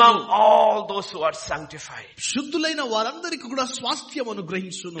అనుగ్రహించును. among all those who are sanctified. శుద్ధులైన వారందరికీ కూడా స్వాస్థ్యం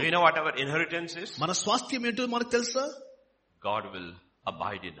అనుగ్రహించును. Do you know what our inheritance is? మన స్వాస్థ్యం ఏంటో మనకు తెలుసా? God will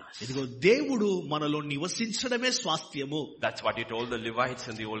abide in us. ఇదిగో దేవుడు మనలో నివసించడమే స్వాస్థ్యము. That's what He told the Levites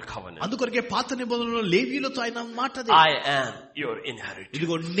in the old covenant. అందుకొరకే పాత నిబంధనలో లేవీయులతో ఆయన మాటది. I am your inheritance.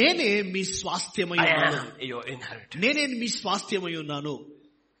 ఇదిగో నేనే మీ స్వాస్థ్యమై I ఉన్నాను. am your inheritance. నేనే మీ స్వాస్థ్యమై ఉన్నాను.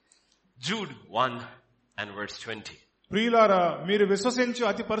 Jude 1 and verse 20. ప్రియులారా, మీరు విశ్వసించు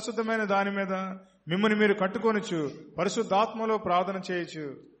అతి పరిశుద్ధమైన దాని మీద మిమ్మల్ని మీరు కట్టుకొనుచు పరిశుద్ధాత్మలో ప్రార్థన చేయొచ్చు.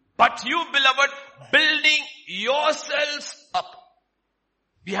 But you, beloved, building yourselves up.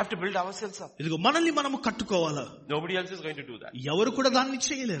 We have to build ourselves up. ఇదిగో మనల్ని మనము కట్టుకోవాలా. Nobody else is going to do that. ఎవరు కూడా దాన్ని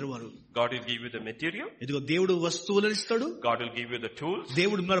చేయలేరు వారు. God will give you the material. ఇదిగో దేవుడు వస్తువులను ఇస్తాడు. God will give you the tools.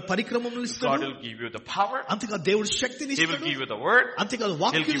 దేవుడు మన పరిక్రమములను God ఇస్తాడు. will give you the power. అంతేకాదు దేవుడు శక్తిని He will ఇస్తాడు. give you the word. అంతేకాదు He'll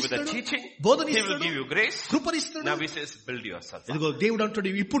వాక్యం give you the ఇస్తాడు. teaching. బోధన He will ఇస్తాడు. give you grace. కృపనిస్తాడు. Now He says, build yourself up. ఇదిగో దేవుడు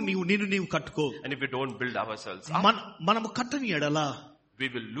అంటాడు, ఇప్పుడు నీవు కట్టుకో. And if we don't build ourselves up, మనము కట్టని ఎడలా we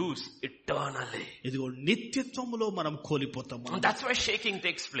will lose eternally. ఇదిగో నిత్యత్వములో మనం కోల్పోతాము. And that's why shaking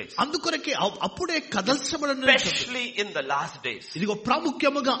takes place. అందుకొరకే అప్పుడే కదల్చబడను. Especially in the last days. ఇదిగో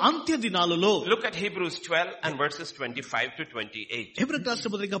ప్రాముఖ్యముగా అంత్య దినాలలో. Look at Hebrews 12 and verses 25 to 28. Hebrew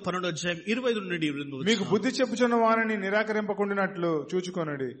రాష్ట్రపతిగా 12:25 నుండి 28 మీకు బుద్ధి చెప్పుచున్న వారిని నిరాకరింపకుండినట్లు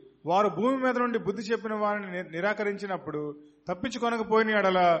చూచుకొనుడి. వారు భూమి మీద నుండి బుద్ధి చెప్పిన వారిని నిరాకరించినప్పుడు తప్పించుకొనకపోయిన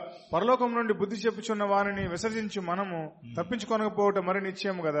ఎడల పరలోకం నుండి బుద్ధి చెప్పుచున్న వారిని విసర్జించి మనము తప్పించుకొనకపోవటం మరి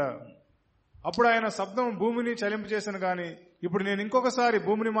నిశ్చయము కదా. అప్పుడు ఆయన శబ్దం భూమిని చలింపచేశాను గాని ఇప్పుడు నేను ఇంకొకసారి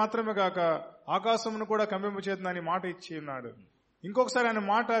భూమిని మాత్రమే కాక ఆకాశమును కూడా కంపింపచేతునని మాట ఇచ్చి ఉన్నాడు. ఇంకొకసారి ఆయన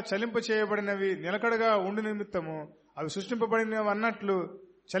మాట చలింప చేయబడినవి నిలకడగా ఉండి నిమిత్తము అవి సృష్టింపబడినవి అన్నట్లు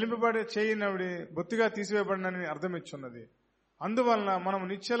చలింపబడి చేయనవి బొత్తిగా తీసివేయబడినని అర్థం ఇచ్చున్నది. అందువలన మనం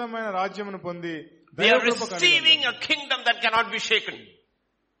నిశ్చలమైన రాజ్యమును పొంది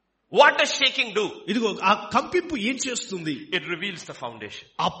What does shaking do? ఇదిగో ఆ కంపింపు ఏం చేస్తుంది? It reveals the foundation.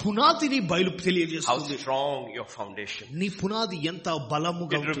 ఆ పునాదిని బయలు తెలియజేస్తుంది. How strong your foundation. నీ పునాది ఎంత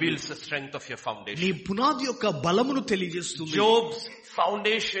బలముగా ఉంటుంది. It reveals the strength of your foundation. నీ పునాది యొక్క బలమును తెలియజేస్తుంది. Job's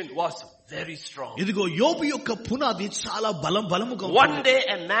foundation was very strong. ఇదిగో యోబు యొక్క పునాది చాలా బలముగా ఉంది. One day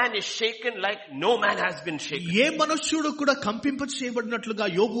a man is shaken like no man has been shaken. ఏ మనుష్యుడు కూడా కంపింప చేయబడినట్లుగా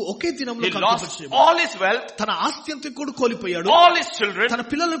యోబు ఒకే దినంలో కంపింప చేయబడ్డాడు. All his wealth, తన ఆస్తి అంతా కూడా కోల్పోయాడు. all his children, తన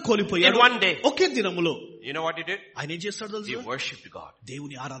పిల్లలను కోల్పోయాడు. in one day, ఒకే దినములో. You know what he did? ఆయన ఏం చేస్తాడు తెలుసా? He worshipped God.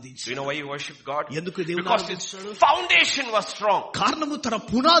 దేవుని ఆరాధించాడు. You know why he worshipped God? ఎందుకు దేవుని ఆరాధించాడు? Because his foundation was strong. కారణము తన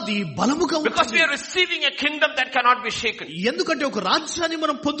పునాది బలముగా ఉంది. Because we are receiving a kingdom that cannot be shaken. ఎందుకంటే ఒక రాజ్యాన్ని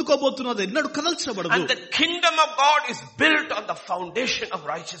మనం పొందుకోబోతున్నది ఎన్నడూ కదల్చబడదు. And the kingdom of God is built on the foundation of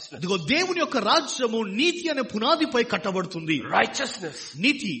righteousness. ఇదిగో దేవుని యొక్క రాజ్యము నీతి అనే పునాదిపై కట్టబడుతుంది. Righteousness,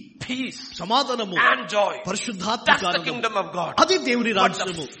 నీతి, peace, సమాధానము and joy. పరిశుద్ధాత్మ That's the కారణము. kingdom of God. అది దేవుని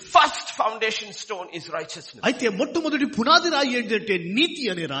రాజ్యము. But the first foundation stone is righteousness. అయితే మొట్టమొదటి పునాది రాయి ఏంటంటే నీతి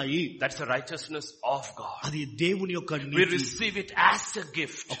అనే రాయి. That's the righteousness of God. అది దేవుని యొక్క నీతి. We receive it as a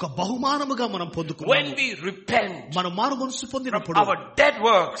gift. ఒక బహుమానముగా మనం పొందుకుంటాము. When we repent, మనం మారుమనసు పొందినప్పుడు our dead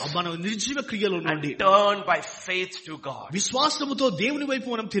works, మన నిర్జీవ క్రియల నుండి and turn by faith to God. విశ్వాసముతో దేవుని వైపు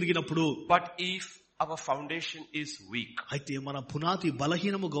మనం తిరిగినప్పుడు. But if our foundation is weak, అయితే మన పునాది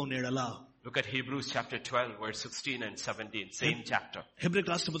బలహీనముగా ఉన్నేడలా. Look at Hebrews chapter 12 verse 16 and 17, same chapter. Hebrew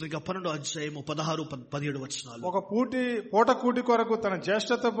రాష్ట్ర పత్రిక 12వ అధ్యాయము 16-17 వచనాలు. ఒక పూటకూటి కొరకు తన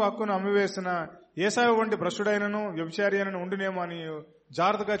జ్యేష్ఠత్వపు హక్కును అమ్మివేసిన ఏసావు వంటి భ్రష్టుడైనను వ్యభిచారి అయినను ఉండునేమో అని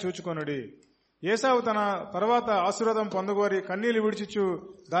జాగ్రత్తగా చూచుకొనుడి. ఏసావు తన తర్వాత ఆశీర్వాదం పొందగోరి కన్నీళ్లు విడిచిచ్చు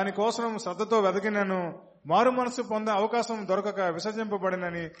దానికోసం శ్రద్ధతో వెదకినను మారు మనసు పొంద అవకాశం దొరకక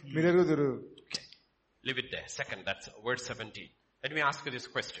విసర్జింపబడినని మీరు ఎరుగుదురు. Leave it there. Second, that's verse 17. Let me ask you this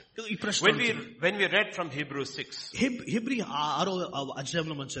question. When we read from Hebrews 6, Hebrew 6వ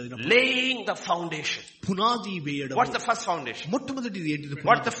అధ్యాయంలో మనం చదివినప్పుడు laying the foundation, పునాది వేయడం. What's the first foundation? మొట్టమొదటిది ఏంటిది?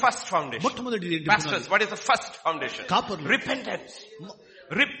 What's the first foundation? మొట్టమొదటిది ఏంటి? Pastors, what is the first foundation? కాపర్లు. Repentance.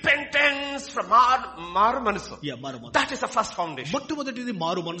 Repentance from మారు మనసు. That is the first foundation. మొట్టమొదటిది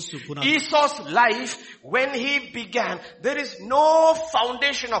మారు మనసు పునాది. Esau's life, when he began, there is no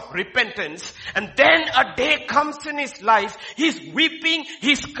foundation of repentance, and then a day comes in his life, he's weeping,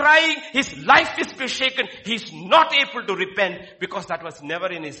 he's crying, his life is being shaken, he's not able to repent because that was never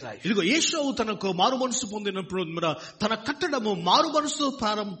in his life. ఇదిగో యేషోవు తనకు మారు మనసు పొందినప్పుడు తన కట్టడము మారు మనసు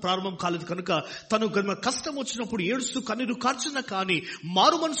ప్రారంభం కాలేదు కనుక తను కష్టం వచ్చినప్పుడు ఏడుస్తూ కన్నీరు కార్చిన కానీ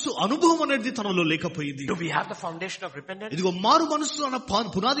మారు మనసు అనుభవం అనేది తనలో లేకపోయింది. Do we have the foundation of repentance? ఇదిగో మారు మనసు అన్న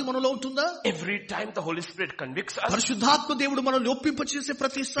పునాది మనలో ఉంటుందా? Every time the Holy Spirit convicts us, పరిశుద్ధాత్మ దేవుడు మనల్ని ఒప్పింపచేసే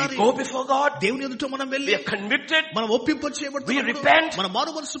ప్రతిసారి we go before God, దేవుని ఎదుట మనం వెళ్ళి we are convicted, మనం ఒప్పింపచేయబడుతున్నాము, we repent, మనం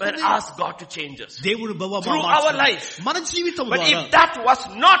మారు మనసు పొంది ask God to change us దేవుడు through our life, మన జీవితం but ద్వారా. if that was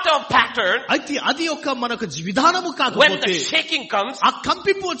not our pattern, అయితే అది ఒక మనకు విధానము when కాకపోతే the shaking comes, ఆ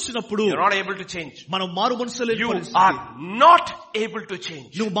కంపింపు వచ్చినప్పుడు you're not able to change. మనం మారు మనసు లేని You పరిస్థితి. are not able to change.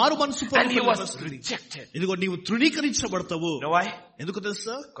 నువ్వు మారు మనసు And he was rejected. ఇదిగో నీవు తృణీకరించబడతావు. Know why? ఎందుకు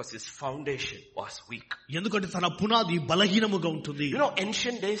తెలుసా? Because his foundation was weak. ఎందుకంటే తన పునాది బలహీనముగా ఉంటుంది. You know,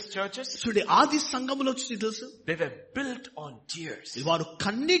 ancient days churches, చూడండి ఆది సంఘములో తెలుసు, they were built on tears. వారు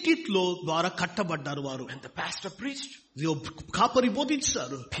కన్నీటిలో ద్వారా కట్టబడ్డారు. వారు When the pastor preached, కాపరి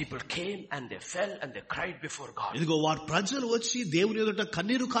బోధించారు, people came and they fell and they cried before God. ఇదిగో వారు ప్రజలు వచ్చి దేవుని ఎదుట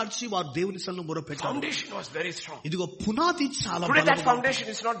కన్నీరు కార్చి వారు దేవుని సన్నిధిలో మొరపెట్టారు. Foundation was very strong. ఇదిగో పునాది చాలా Today that foundation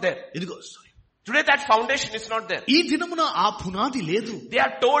is not there. ఇదిగో Today that foundation is not there. ఈ దినమున ఆ పునాది లేదు. They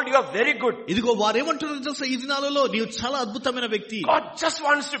are told you are very good. ఇదిగో వారేమంటున్నారు తెలుసా? ఈ దినాలలో నీవు చాలా అద్భుతమైన వ్యక్తి. God just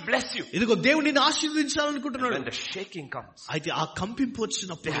wants to bless you. ఇదిగో దేవుడు నిన్ను ఆశీర్వదించాలనుకుంటున్నాడు. When the shaking comes, అయితే ఆ కంపింపు they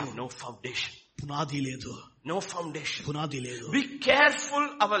వచ్చినప్పుడు have no foundation. పునాది లేదు. No foundation. పునాది లేదు. Be careful,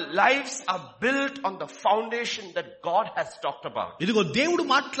 our lives are built on the foundation that God has talked about. ఇదిగో దేవుడు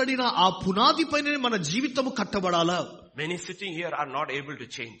మాట్లాడిన ఆ పునాది పైన మన జీవితము కట్టబడాలా. Many sitting here are not able to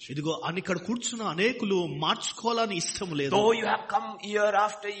change. ఇదిగో ఇక్కడ కూర్చున్న అనేకులు మార్చుకోవాలని ఇష్టం లేదు. Though you have come year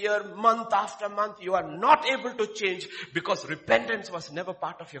after year, month after month, you are not able to change because repentance was never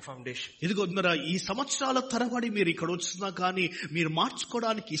part of your foundation. ఇదిగో ఈ సంవత్సరాల తరబడి మీరు ఇక్కడ వచ్చినా కానీ మీరు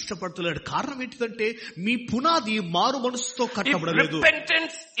మార్చుకోవడానికి ఇష్టపడతలేరు. కారణం ఏంటంటే మీ పునాది మారు మనసుతో కట్టబడలేదు. If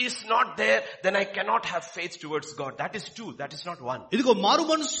repentance is not there, then I cannot have faith towards God. That is two. That is not one. ఇదిగో మారు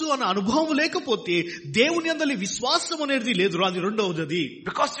మనసు అనే అనుభవం లేకపోతే దేవుని యందలి విశ్వాసం అనేది లేదు. అది రెండవది.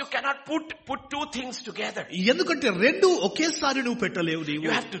 Because you cannot put two things together. ఎందుకంటే రెండు ఒకేసారి నువ్వు పెట్టలేవు.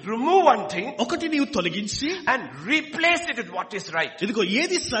 You have to remove one thing. ఒకటి నీవు తొలగించి and replace it with what is right. ఇదిగో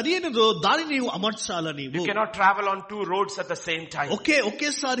ఏది సరైనదో దాన్ని నీవు అమర్చాలని. You cannot travel on two roads at the same time.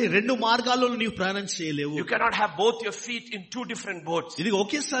 ఒకేసారి రెండు మార్గాల్లో నీవు ప్రయాణం చేయలేవు. You cannot have both your feet in two different boats. ఇదిగో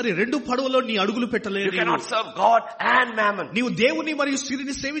ఒకేసారి రెండు పడవలో నీ అడుగులు పెట్టలేవు. You cannot serve God and mammon. నీవు దేవుని మరియు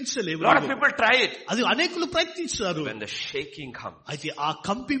సిరిని సేవించలేవు. lot of people try it. అది అనేకులు ప్రయత్నించారు. When the shaking comes, అయితే ఆ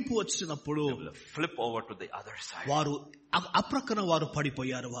కంపింపు వచ్చినప్పుడు they will flip over to the other side. వారు అప్రక్కన వారు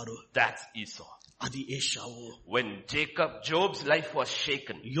పడిపోయారు. వారు that's Esau. అది ఏశావు. When Job's life was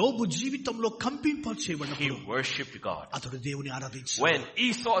shaken, యోబు జీవితంలో కంపింప చేయబడినప్పుడు he worshipped God. అతడు దేవుని ఆరాధించాడు. When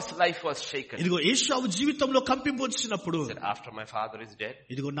Esau's life was shaken, ఇదిగో ఏశావు జీవితంలో కంపింపు వచ్చినప్పుడు he said, after my father is dead,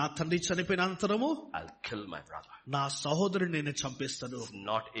 ఇదిగో నా తండ్రి చనిపోయిన అనంతరము I'll kill my brother. నా సహోదరుని నేను చంపేస్తాను.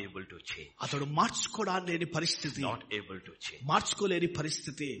 Not able to change. అతడు మార్చుకోవడానికి పరిస్థితి. Not able to change. మార్చుకోలేని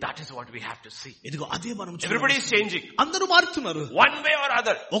పరిస్థితి. That is what we have to see. ఇదిగో అదే మనం everybody is changing. అందరూ మారుతున్నారు. one way or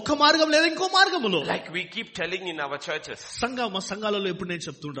other. ఒక మార్గం లేదా ఇంకో మార్గములో. like we keep telling in our churches. సంఘాలలో ఎప్పుడు నేను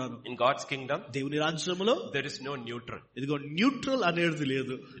చెప్తుంటాను. in God's kingdom, దేవుని రాజ్యములో there is no neutral. ఇదిగో న్యూట్రల్ అనేది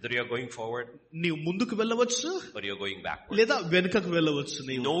లేదు. either you are going forward, నీవు ముందుకు వెళ్ళవచ్చు, or you are going backward. లేదా వెనుకకు వెళ్ళవచ్చు.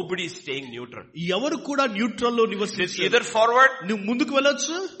 nobody is staying neutral. ఎవరు కూడా న్యూట్రల్ లో నివసించరు. either forward, నువ్వు ముందుకు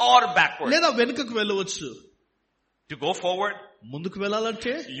వెళ్ళవచ్చు, or backward. లేదా వెనుకకు వెళ్ళవచ్చు. to go forward, ముందుకు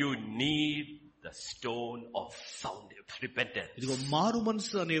వెళ్ళాలంటే you need the stone of repentance. ఇదిగో మారు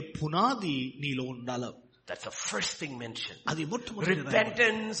మనసు అనే పునాది నీలో ఉండాలి. that's the first thing mentioned. అది మొట్టమొదటి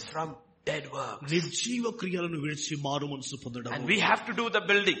repentance from dead works. నిర్జీవ క్రియలను విడిచి మారు మనసు పొందడం. and we have to do the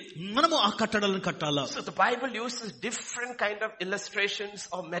building. మనము ఆ కట్టడాలను కట్టాలా. so the Bible uses different kind of illustrations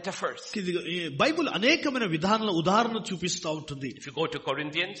or metaphors. Bible అనేకమైన విధానాల ఉదాహరణ చూపిస్తూ ఉంటుంది. if you go to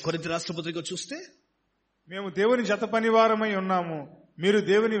Corinthians, కొరింథీ రాష్ట్ర పత్రిక చూస్తే, మేము దేవుని జత పనివారమై ఉన్నాము, మీరు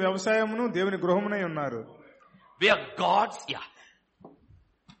దేవుని వ్యవసాయమును దేవుని గృహమునై ఉన్నారు. we are God's,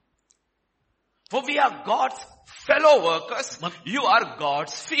 for we are God's fellow workers. you are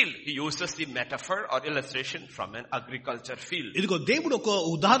God's field. He uses the metaphor or illustration from an agriculture field. ఇదిగో దేవుడు ఒక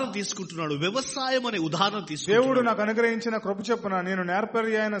ఉదాహరణ తీసుకుంటున్నాడు. వ్యవసాయం అనే ఉదాహరణ తీసుకుంటున్నాడు. దేవుడు నాకు అనుగ్రహించిన కృప చొప్పున నేను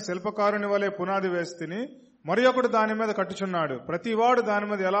నేర్పర్యాయన శిల్పకారుని వలె పునాది వేస్తిని, మరి ఒకడు దాని మీద కట్టుచున్నాడు. ప్రతివాడు దాని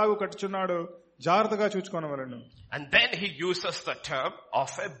మీద ఎలాగూ కట్టుచున్నాడు జాగ్రత్తగా చూచుకోనవలెను. and then he uses the term of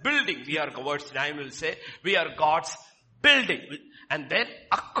a building. we are God's, I will say we are God's building. and then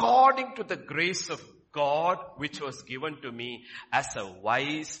according to the grace of God which was given to me as a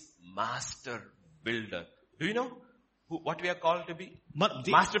wise master builder. do you know what we are called to be?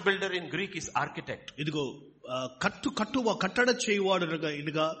 master builder in Greek is architect. ఇదిగో కట్టడ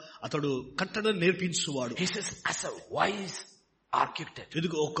చేయువాడుగా అతడు కట్టడ నేర్పించువాడు. he says as a wise architect.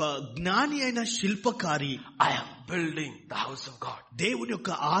 ఇదిగో ఒక జ్ఞాని అయిన శిల్పకారి, I am building the house of God. దేవుని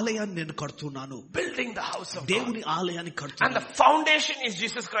యొక్క ఆలయాన్ని నేను కడుతున్నాను. building the house of దేవుని God. ఆలయాన్ని and కడుతున్నాను. the foundation is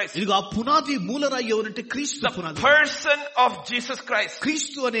Jesus Christ. ఇదిగో ఆ పునాది మూలరాయి ఎవరంటే క్రీస్తు the పునాది. person of Jesus Christ.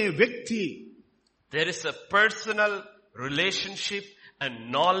 క్రీస్తు అనే వ్యక్తి. there is a personal relationship and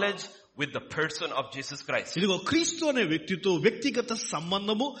knowledge with the person of Jesus Christ. ఇదిగో క్రీస్తు అనే వ్యక్తితో వ్యక్తిగత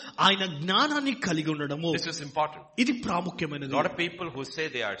సంబంధము, ఆయన జ్ఞానాన్ని కలిగి ఉండడము. this is important. ఇది ప్రాముఖ్యమైనది. a lot of people who say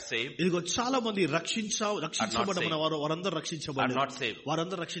they are saved, ఇదిగో చాలా మంది రక్షించబడిన వారందరూ రక్షించబడలేదు. are not saved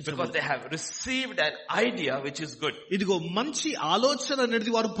వారందరూ because రక్షించబడలేదు. they have received an idea which is good. ఇదిగో మంచి ఆలోచన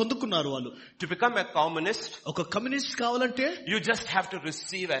అనేది వారు పొందుకున్నారు. వాళ్ళు to become a communist, ఒక కమ్యూనిస్ట్ కావాలంటే you just have to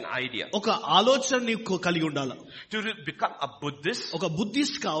receive an idea. ఒక ఆలోచన నీకు కలిగి ఉండాలి. to become a Buddhist, ఒక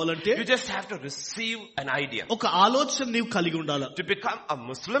బుద్ధిస్ట్ కావాలంటే you just have to receive an idea. ఒక ఆలోచన నీవు కలిగి ఉండాలి. to become a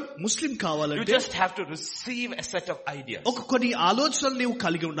Muslim, Muslim you కావాలంటే just have to receive a set of ideas. ఒక కొన్ని ఆలోచనలు నీవు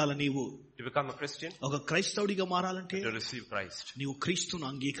కలిగి ఉండాలి. నీవు to become a Christian, ఒక క్రైస్తవుడిగా మారాలంటే to receive Christ, నీవు క్రీస్తును not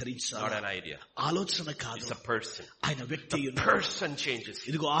అంగీకరించాలి. an idea. ఆలోచన కాదు, It's a person. ఆయన వ్యక్తి. The person changes.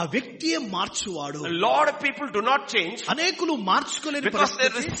 ఇదిగో ఆ వ్యక్తియే మార్చువాడు. a lot of people do not change అనేకులు మార్చుకోలేని because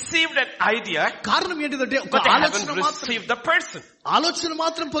they పరిస్థితి. received an idea కారణం ఏంటిదంటే ఒక but they ఆలోచన haven't మాత్రం, received the person. ఆలోచన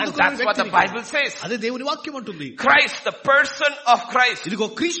మాత్రం and పొందుకునే that's what the వ్యక్తి. Bible says. అదే దేవుని వాక్యం అంటుంది. Christ, the person of Christ. ఇదిగో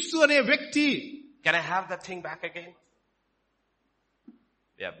క్రీస్తు అనే వ్యక్తి. Can I have that thing back again?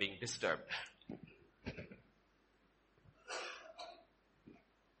 We are being disturbed.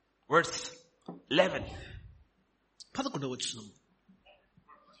 verse 11. 11వ వచనం.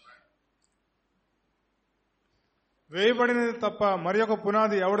 వేయబడినది తప్ప మరి ఒక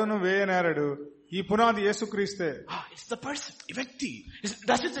పునాది ఎవడను వేయనేరడు, ఈ పునాది యేసుక్రీస్తే. It's the person. వ్యక్తి.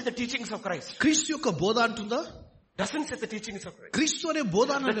 Doesn't say the teachings of Christ. క్రీస్తు యొక్క బోధ అంటుందా? Doesn't say the teachings of Christ. క్రీస్తు అనే బోధ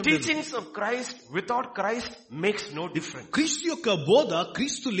The అన్నది teachings of Christ without Christ makes no difference. క్రీస్తు యొక్క బోధ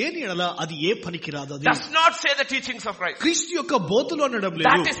క్రీస్తు లేని ఎడల అది ఏ పనికి రాదు. అది Does not say the teachings of Christ. క్రీస్తు యొక్క బోధలు అనడం లేదు.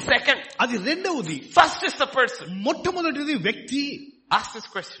 That is second. అది రెండవది. First is the person. మొట్టమొదటిది వ్యక్తి. Ask this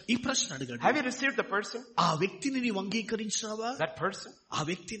question. ఈ ప్రశ్న అడగండి. Have you received the person? ఆ వ్యక్తిని నీవు అంగీకరించావా? That person? ఆ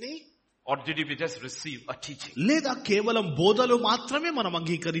వ్యక్తిని? Or did you just receive a teaching? లేదా కేవలం బోధలు మాత్రమే మనం In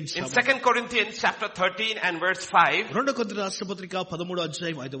అంగీకరించామా? 2 Corinthians chapter 13 and verse 5. 2 కొరింథీయుల రాసిన పత్రిక 13వ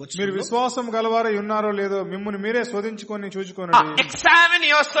అధ్యాయం 5వ మీరు వచనం. విశ్వాసం గలవారై ఉన్నారో లేదో మిమ్మును మీరే శోధించుకొని చూచుకొనుడి. Examine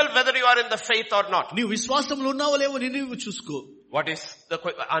yourself whether you are in the faith or not. నీవు విశ్వాసంలో ఉన్నావో లేవో నీవు చూసుకో. What is the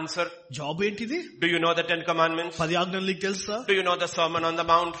answer? Job ఏంటిది? Do you know the 10 commandments? 10 ఆజ్ఞలు నీకు తెలుసా? Do you know the sermon on the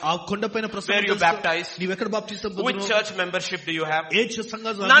mount? ఆ కొండపైన Where ప్రసంగం you తెలుసా? baptized? నీవు ఎక్కడ బాప్టిజం Which పొందావు? church membership do you have? ఏ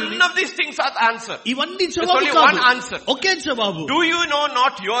సంఘాలు? None of these things are the answer. ఇవన్నీ There's జవాబు only కాదు. one answer. ఒకే జవాబు. Do you know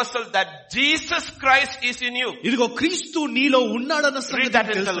not yourself that Jesus Christ is in you? ఇదిగో క్రీస్తు నీలో ఉన్నాడన్న Read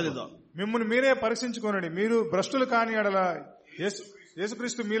that సంగతి in తెలుసలేదా? మిమ్మును మీరే పరీక్షించుకొనుడి, మీరు భ్రష్టులు కాని ఎడల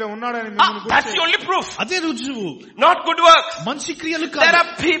యేసుక్రీస్తు మీలో ఉన్నాడని మిమ్మును That's the గురించి. only proof. అదే రుజువు. Not good works. మంచి క్రియలు There కాదు.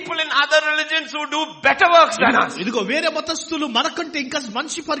 are people in other religions who do better works than us. ఇదిగో వేరే మతస్థులు మనకంటే ఇంకా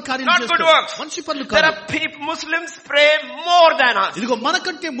మంచి కార్యాలు Not good చేస్తారు. works. మంచి పనులు There కాదు. are people, Muslims pray more than us. ఇదిగో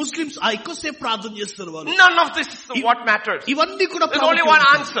మనకంటే ముస్లిమ్స్ ఎక్కువసేపు ప్రార్థన చేస్తారు వాళ్ళు. None of this is what matters. ఇవన్నీ కూడా There's only one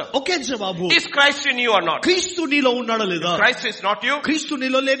answer. ఒకే జవాబు. Is Christ in you or not? క్రీస్తు నీలో ఉన్నాడా లేదా? Christ is not you. క్రీస్తు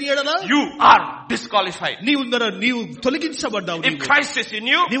నీలో లేని ఎడలా You are disqualified. నీవు తొలగించబడ్డావు. If Christ is in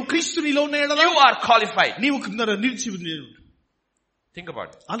you, నీవు క్రీస్తు నీలో ఉన్న ఎడలా you are qualified. నీవు నిలిచి. Think about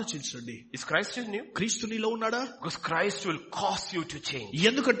it. ఆలోచించండి. Is Christ in you? క్రీస్తు నీలో ఉన్నాడా? Because Christ will cause you to change.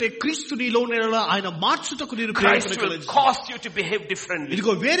 ఎందుకంటే క్రీస్తు నీలో ఉన్న ఎడలా ఆయన మార్చుటకు నేను Christ ప్రేరేపణ will కలిగిస్తాడు. cause you to behave differently.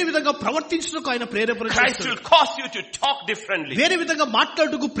 ఇదిగో వేరే విధంగా ప్రవర్తించుటకు ఆయన ప్రేరేపణ Christ చేస్తాడు. will cause you to talk differently. వేరే విధంగా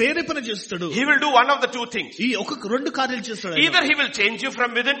మాట్లాడుటకు ప్రేరేపణ చేస్తాడు. He will do one of the two things. ఈ రెండు కార్యాలు చేస్తాడు ఆయన. Either he will change you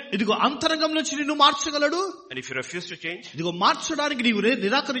from within. ఇదిగో అంతరంగం నుంచి నిన్ను మార్చగలడు. And if you refuse to change, ఇదిగో మార్చడానికి నీవు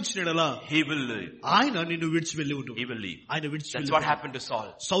నిరాకరించిన ఎడలా he will leave. ఆయన నిన్ను విడిచి వెళ్ళి ఉండు. He will leave. ఆయన విడిచి That's వెళ్ళి what happened to Saul.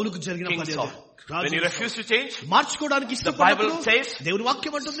 సౌలుకు జరిగిన King పని Saul. అది. When he refused to change, మార్చుకోవడానికి the Bible ఇష్టపడప్పుడు says, దేవుని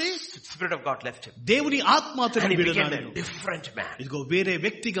వాక్యం అంటుంది the Spirit of God left him. దేవుని ఆత్మ And అతన్ని he became విడనాడాడు. a different man. ఇదిగో వేరే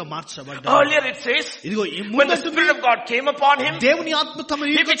వ్యక్తిగా మార్చబడ్డాడు. Earlier it says, ఇదిగో when the Spirit of God came upon him, దేవుని ఆత్మ తమ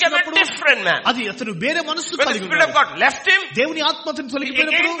he became a వచ్చినప్పుడు different man. అది అతను వేరే మనస్సు When the కలిగి Spirit of ఉన్నాడు. God left him, దేవుని ఆత్మ అతను he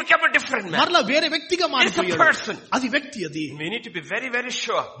తొలగిపోయినప్పుడు again became a different man. మరలా వేరే వ్యక్తిగా It's a మారిపోయాడు. person. అది వ్యక్తి. అది We need to be very, very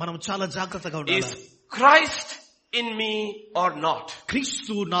sure. మనం చాలా జాగ్రత్తగా Is ఉండాలి. Christ in me or not?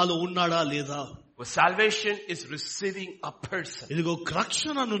 క్రీస్తు నాలో ఉన్నాడా లేదా? Salvation is receiving a person. ఇదిగో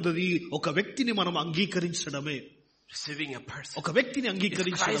రక్షణ అన్నది ఒక వ్యక్తిని మనం అంగీకరించడమే. Receiving a person. ఒక వ్యక్తిని Is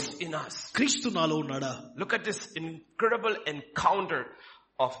అంగీకరించడం. Christ in us? క్రీస్తు నాలో ఉన్నాడా? Look at this incredible encounter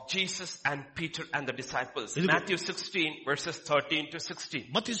of Jesus and Peter and the disciples. Matthew 16 verses 13 to 16.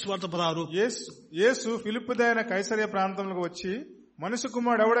 మత్తయి సువార్త 16. యేసు ఫిలిప్పుదైన కైసరియా ప్రాంతంలోకి వచ్చి మనుష్య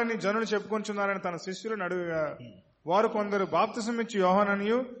కుమారుడు ఎవడని జనులు చెప్పుకొంచున్నారని తన శిష్యులను అడుగగా వారు కొందరు బాప్తిసం ఇచ్చి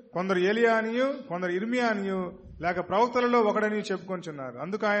యోహాననియు, కొందరు ఏలియా అనియు, కొందరు ఇర్మియా అనియు, లేక ప్రవక్తలలో ఒకడని చెప్పుకొంచున్నారు.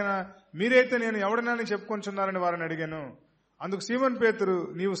 అందుకు ఆయన మీరైతే నేను ఎవడనని చెప్పుకొంచున్నారని వారిని అడిగాను. అందుకు సీమోను పేతురు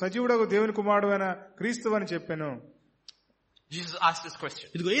నీవు సజీవుడగు దేవుని కుమారుడు అయిన క్రీస్తు అని చెప్పాను. Jesus asked this question.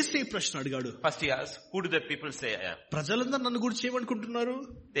 ఇదిగో యేసయ్య ప్రశ్న అడిగాడు. First he asked, who do the people say I am? ప్రజలందరూ నన్ను గురించి ఏమనుకుంటున్నారు?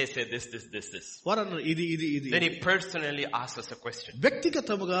 They say this. వారు అన్నారు ఇది. Then he personally asked us a question.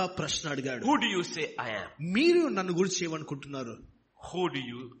 వ్యక్తిగతంగా ప్రశ్న అడిగాడు. Who do you say I am? మీరు నన్ను గురించి ఏమనుకుంటున్నారు? Who do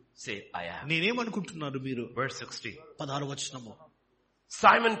you say I am? నేనేమనుకుంటున్నారు మీరు? Verse 16. 16వ వచనము.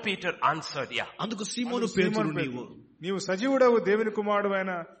 Simon Peter answered, yeah. అందుకు సీమోను పేతురు నీవు సజీవుడవు దేవుని కుమారుడు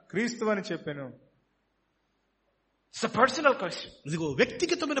అయిన క్రీస్తు అని చెప్పాను. It's a personal question. ఇదిగో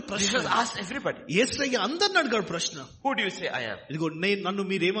వ్యక్తిగతమైన ప్రశ్న. Jesus asked everybody. యేసయ్య అందరిని అడిగాడు ప్రశ్న. Who do you say I am? ఇదిగో నన్ను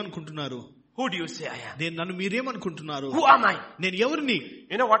మీరేమనుకుంటున్నారు? Who do you say I am? నన్ను మీరేమనుకుంటున్నారు? Who am I? నేను ఎవరిని?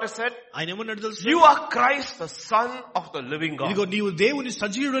 You know what I said? ఆయన ఏమన్నాడు తెలుసా? You are Christ, the Son of the living God. ఇదిగో నీవు దేవుని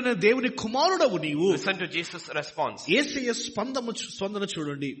సజీవుడైన దేవుని కుమారుడవు నీవు. Listen to Jesus' response. యేసయ్య స్పందన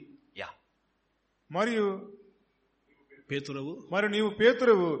చూడండి. Yeah. మరియు నీవు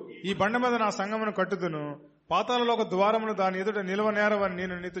పేతురువు, ఈ బండ మీద నా సంగమును కట్టుదును, పాతాళంలో ఒక ద్వారమును దాని ఎదుట నిలవనేరవని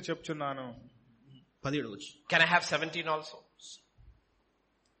నేను నీతో చెప్తున్నాను. 17. Can I have 17 also?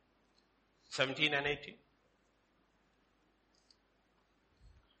 17 and 18.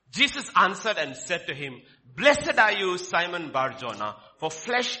 Jesus answered and said to him, "Blessed are you, Simon Bar-Jonah, for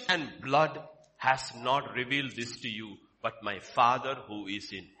flesh and blood has not revealed this to you, but my Father who is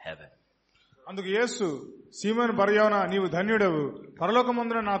in heaven." అందుకు యేసు, సీమోను బర్యోనా, నీవు ధన్యుడవు,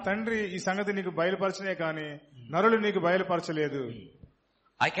 పరలోకమందున నా తండ్రి ఈ సంగతి నీకు బయలుపరచనే కాని నరులు నీకు బయలుపరచలేదు.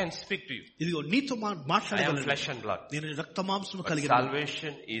 I can speak to you. ఇదిగో నీతో I am మాట్లాడగలను. flesh and blood. నేను రక్తమాంసము కలిగిన.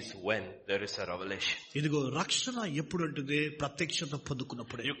 Salvation is when there is a revelation. ఇదిగో రక్షణ ఎప్పుడు అంటే ప్రత్యక్షత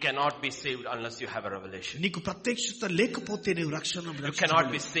పొందుకున్నప్పుడే. You cannot be saved unless you have a revelation. నీకు ప్రత్యక్షత లేకపోతే నీవు రక్షణ. You cannot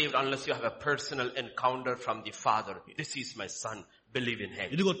be saved unless you have a personal encounter from the Father. This is my son. Believe in him.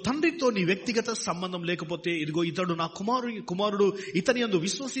 ఇదిగో తండ్రితో నీ వ్యక్తిగత సంబంధం లేకపోతే, ఇదిగో ఇతడు నా కుమారుడు ఇతని యందు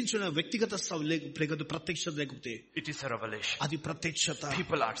విశ్వసించిన వ్యక్తిగత ప్రత్యక్షత లేకపోతే, it is a revelation. అది ప్రత్యక్షత.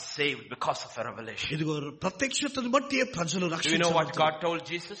 People are saved because of a revelation. ఇదిగో ప్రత్యక్షతను బట్టి ప్రజలు Do రక్షణ. you know what God told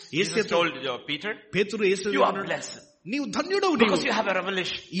Jesus? Jesus told Peter, పేతురు యేసు, "You are blessed నీవు ధన్యుడవు because you have a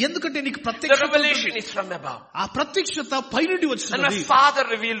revelation." ఎందుకంటే నీకు The ప్రత్యక్షత. revelation is from above. ఆ ప్రత్యక్షత పైనుండి And వచ్చినది. my Father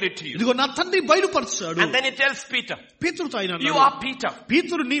revealed it to you. ఇదిగో నా తండ్రి బయలుపరచాడు. And then he tells Peter, పేతురుతో ఆయన "You అన్నాడు, are Peter."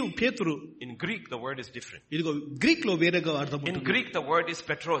 పేతురు నీవు పేతురు. In Greek, the word is different. ఇదిగో గ్రీక్ లో వేరేగా అర్థం In ఉంటుంది. Greek, the word is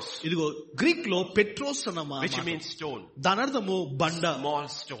Petros, ఇదిగో గ్రీక్ లో పెట్రోస్ అన్న which means stone, దాని అర్థము బండ, small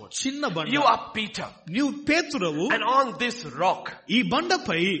stone. చిన్న బండ. You are Peter. నీవు పేతురవు. And on this rock, ఈ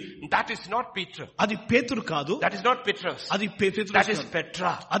బండపై, that is not Peter. అది పేతురు కాదు, That is not Petros. అది పేతురు That is కాదు.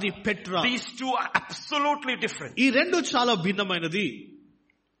 Petra. అది Petra. These two are absolutely different. ఈ రెండు చాలా భిన్నమైనది.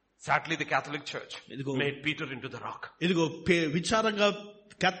 Sadly, the Catholic Church ఇదిగో made Peter into the rock. ఇదిగో విచారంగా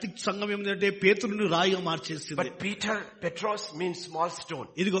క్యాథలిక్ సంఘం ఏమిటంటే పేతురుని రాయిగా మార్చేసింది. But Petros means small stone.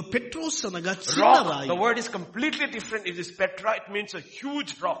 ఇదిగో పెట్రోస్ అనగా చిన్న Rock, రాయి. the word is completely different. It is Petra, it means a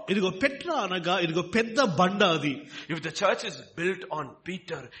huge rock. ఇదిగో పెట్రా అనగా ఇదిగో పెద్ద బండ అది. If the church is built on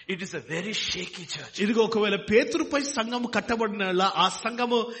Peter, it is a very shaky church. ఇదిగో ఒకవేళ పేతురుపై సంఘము కట్టబడిన ఆ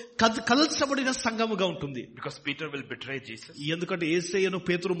సంఘము కదల్చబడిన సంఘముగా ఉంటుంది. Because Peter will betray Jesus. ఎందుకంటే యేసయ్యను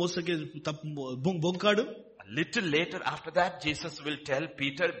పేతురు మోసకి బొంకాడు. A little later after that, Jesus will tell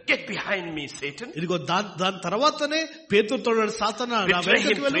Peter, "Get behind me, Satan." ఇదిగో దాని తర్వాతనే పేతురుతో సాతానా నా Betray him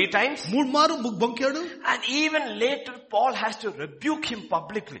వెనకకి వెళ్ళు. 3 times. 3 మారు బొంకాడు. And even later, Paul has to rebuke him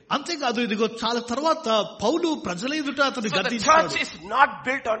publicly. అంతేకాదు ఇదిగో చాలా తర్వాత పౌలు ప్రజల ఎదుట అతను So the గద్దించాడు. church is not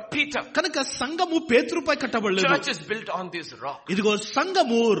built on Peter. కనుక సంఘము పేతురుపై కట్టబడలేదు. Church is built on this rock. ఇదిగో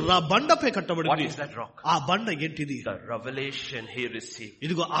సంఘము బండపై What కట్టబడింది. is that rock? ఆ బండ ఏంటిది? The revelation he received.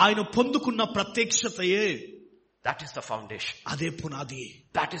 ఇదిగో ఆయన పొందుకున్న ప్రత్యక్షతయే. That is the foundation. అదే పునాది.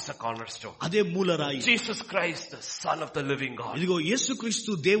 That is the cornerstone. అదే మూలరాయి. Jesus Christ, the Son of the living God. ఇదిగో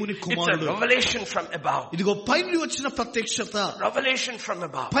యేసుక్రీస్తు దేవుని It's a కుమారుడు. revelation from above. ఇదిగో పైనుండి వచ్చిన ప్రత్యక్షత. Revelation from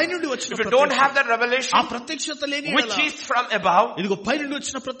above. పైనుండి వచ్చిన If you don't have ప్రత్యక్షత. that revelation, ఆ ప్రత్యక్షత లేని which ఎడల, is from above, ఇదిగో పైనుండి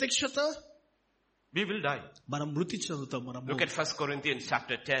వచ్చిన ప్రత్యక్షత, we will die. మనం మృతి చెందుతాం. మనం Look at 1 Corinthians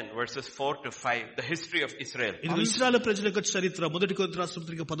chapter 10 verses 4 to 5, the history of Israel. ఇదిగో ఇశ్రాయేలు ప్రజల యొక్క చరిత్ర. మొదటి కొరింథీ రాసిన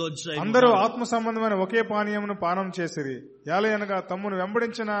పత్రిక 10వ అధ్యాయం. అందరూ ఆత్మ సంబంధమైన ఒకే పానీయమును పానం చేసిరి. ఏలయనగా తమ్మును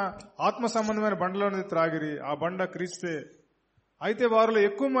వెంబడించిన ఆత్మ సంబంధమైన బండలోని త్రాగిరి. ఆ బండ క్రీస్తే. అయితే వారిలో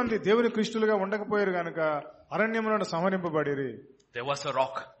ఎక్కువ మంది దేవుని క్రీస్తులుగా ఉండకపోయారు గనుక అరణ్యములను సంహరింపబడిరి. There was a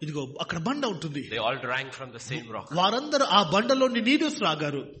rock. ఇదిగో అక్కడ బండ ఉంటుంది. They all drank from the same rock. వారందరూ ఆ బండలోని నీరు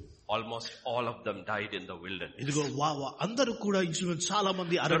త్రాగారు. Almost all of them died in the wilderness. ఇదిగో అందరూ కూడా ఇంచుమించు చాలా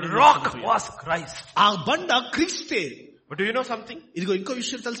మంది The అరణ్యంలో rock చనిపోయారు. was Christ. ఆ బండ క్రీస్తే. But do you know something? ఇదిగో ఇంకో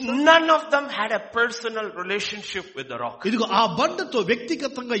విషయం తెలుసా? None of them had a personal relationship with the rock. ఇదిగో ఆ బండతో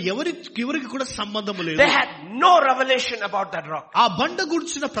వ్యక్తిగతంగా ఎవరికి కూడా సంబంధం లేదు. They had no revelation about that rock. ఆ బండ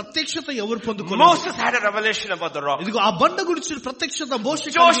గురించిన ప్రత్యక్షత ఎవరు పొందుకోలేదు. Moses had a revelation about the rock. ఇదిగో ఆ బండ గురించిన ప్రత్యక్షత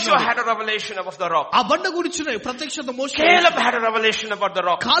మోషే Joshua had a revelation about the rock. ఆ బండ గురించిన ప్రత్యక్షత మోషే. Caleb had a revelation about the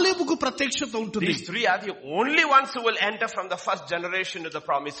rock. కాలేబుకు ప్రత్యక్షత ఉంటుంది. These three are the only ones who will enter from the first generation to the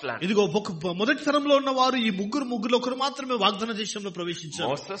promised land. ఇదిగో మొదటి తరంలో ఉన్న వారు ఈ ముగ్గురు ఒకరు మాత్రమే వాగ్దాన దేశంలో ప్రవేశించారు.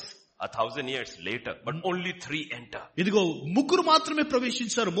 Moses 1000 years later, but only 3 enter. ఇదిగో ముగ్గురు మాత్రమే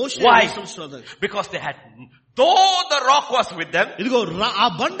ప్రవేశించారు. మోషే Why? 5 సంవత్సరాలు. Because they had, though the rock was with them, ఇదిగో ఆ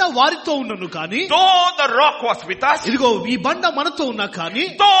బండ వారితో ఉన్నను కానీ, though the rock was with us, ఇదిగో ఈ బండ మనతో ఉన్నా కానీ,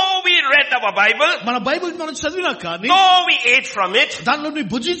 though we read our Bible, మన బైబిల్ మనం చదివినా కానీ, though we ate from it, దానిలో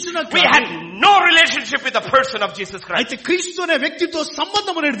భుజించినా we had కానీ, no relationship with the person of Jesus Christ. అయితే క్రీస్తు అనే వ్యక్తితో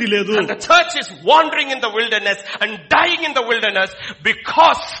సంబంధం అనేది లేదు. And the church is wandering in the wilderness and dying in the wilderness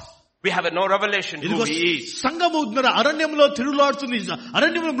because We have no revelation who he is. సంఘము అరణ్యంలో తిరుగులాడుతుంది,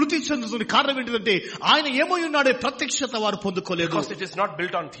 అరణ్యంలో మృతి చెందుతుంది. కారణం ఏంటంటే ఆయన ఏమై ఉన్నాడే ప్రత్యక్షత వారు పొందుకోలేదు. Because it is not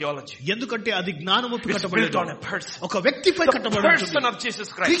built on theology. ఎందుకంటే అది జ్ఞానముపై It's built on కట్టబడలేదు, a person. ఒక వ్యక్తిపై The కట్టబడుతుంది. person of Jesus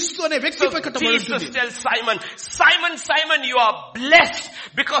Christ. క్రీస్తు అనే వ్యక్తిపై So కట్టబడుతుంది. Jesus tells Simon, Simon, Simon, you are blessed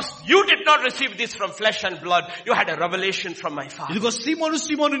because you did not receive this from flesh and blood. You had a revelation from my Father. ఇదిగో సీమోను,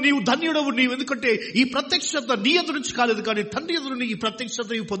 సీమోను, నీవు ధన్యుడవు, నీవు ఎందుకంటే ఈ ప్రత్యక్షత నీ ఎదురు నుంచి కాలేదు, కానీ తండ్రి ఎదురు నీ ఈ ప్రత్యక్షత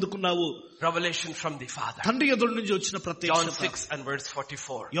నీవు పొందుకున్నావు. Revelation from the Father. తండ్రి ఎదురు నుంచి వచ్చిన John ప్రత్యక్షత. 6 and verse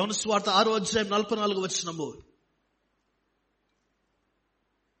 44. యోహాను సువార్త 6:44.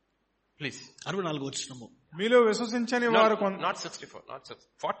 Please. 44. మీలో విశ్వసించని వారు Not 64, not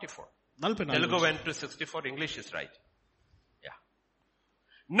 44. 44. Telugu went to 64, English is right. Yeah.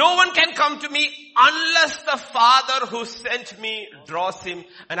 No one can come to me unless the Father who sent me draws him,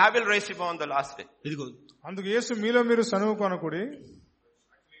 and I will raise him on the last day. ఇదిగో అందుకు యేసు మీలో మీరు సనువు కొనకుడి,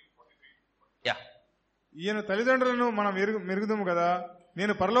 Yeah. ఈయన తల్లిదండ్రులను మనం మెరుగుదుము కదా,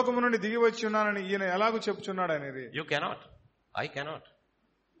 నేను పరలోకము నుండి దిగి వచ్చి ఉన్నానని ఈయన ఎలాగూ చెప్పుచున్నాడు అనేది. You cannot. I cannot.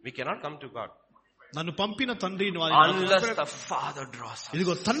 We cannot come to God నన్ను పంపిన తండ్రి unless the Father draws us.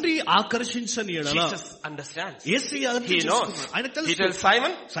 ఇదిగో తండ్రి ఆకర్షించని ఎడల Jesus understands. యేసయ్య అర్థం He knows. చేసుకున్నాడు. ఆయనకు He తెలుసు. tells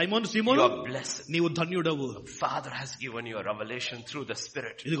Simon, సైమోను, you Simon, are blessed. నీవు ధన్యుడవు. Father has given you a revelation through the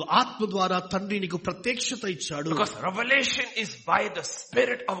Spirit. ఇదిగో ఆత్మ ద్వారా తండ్రి నీకు ప్రత్యక్షత ఇచ్చాడు. Because revelation is by the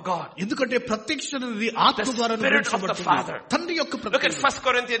Spirit of God. ఎందుకంటే ప్రత్యక్షత అనేది ఆత్మ The ద్వారా Spirit of the నిర్మించబడుతుంది. Father. తండ్రి యొక్క Look at ప్రత్యక్షత. 1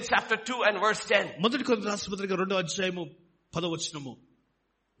 Corinthians chapter 2 and verse 10. మొదటి కొరింథీ రాసిన పత్రిక 2:10.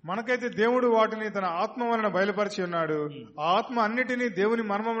 మనకైతే దేవుడు వాటిని తన ఆత్మ వలన బయలుపరిచి ఉన్నాడు. ఆ ఆత్మ అన్నిటినీ దేవుని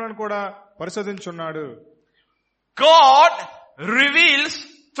మర్మములను కూడా పరిశోధించున్నాడు. God reveals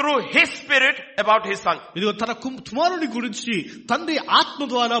through His Spirit about His Son. ఇదిగో తన కుమారుని గురించి తండ్రి ఆత్మ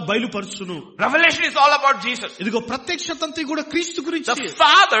ద్వారా బయలుపరచును. Revelation is all about Jesus. ఇదిగో ప్రత్యక్షత అంతా కూడా క్రీస్తు గురించి. The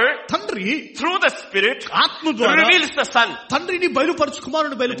Father తండ్రి through the Spirit ఆత్మ ద్వారా reveals the Son. తండ్రిని బయలుపరచు, కుమారుని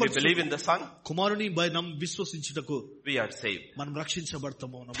When we బయలుపరచు. believe in the Son, కుమారుని విశ్వసించుటకు we are saved. మనం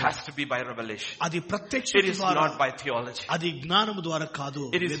రక్షించబడతాము. It has to be by revelation. అది It ప్రత్యక్షత is ద్వారా, not by theology. అది జ్ఞానము ద్వారా కాదు,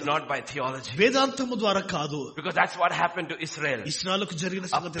 It is not by theology. వేదాంతము ద్వారా కాదు. Because that's what happened to Israel. ఇశ్రాయేలుకు జరిగిన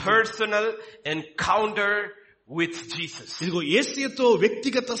A సంగతి personal encounter with Jesus. ఇదిగో యేసుతో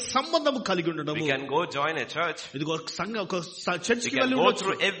వ్యక్తిగత సంబంధం కలిగి ఉండడం. We can go join a church. ఇదిగో సంఘ ఒక చర్చ్ We కి can వెళ్ళి go ఉండొచ్చు.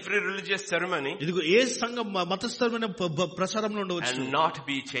 through every religious ceremony ఇదిగో ఏ సంఘం మతస్థరమైన ప్రచారంలో ఉండవచ్చు, and not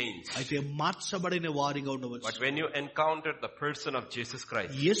be changed. అయితే మార్చబడిన వారిగా ఉండవచ్చు. But when you encounter the person of Jesus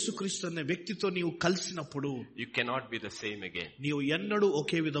Christ, యేసుక్రీస్తు అనే వ్యక్తితో నీవు కలిసినప్పుడు you cannot be the same again. నీవు ఎన్నడూ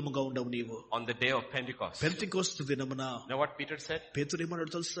ఒకే విధముగా ఉండవు. నీవు On the day of Pentecost, Pentecost దినమున know what Peter said? పేతురు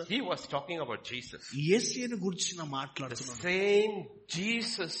ఏమన్నాడు తెలుసా? He was talking about Jesus. యేసుని గురించి The మాట్లాడుతున్నాడు. same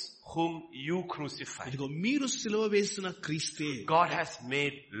Jesus whom you crucified. ఇదిగో మీరు సిలువ వేసిన క్రీస్తే God has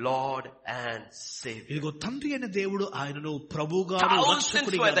made Lord and Savior. ఇదిగో తండ్రి అయిన దేవుడు ఆయనను ప్రభువుగాను Thousands were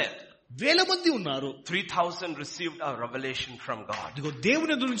రక్షకుడిగా. there. వేల మంది ఉన్నారు. 3,000 received a revelation from God. ఇదిగో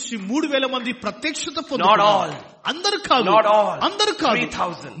దేవుని ఎదురు నుంచి 3,000 మంది ప్రత్యక్షత Not పొందుకున్నారు. all. అందరు కాదు, Not all. అందరు కాదు,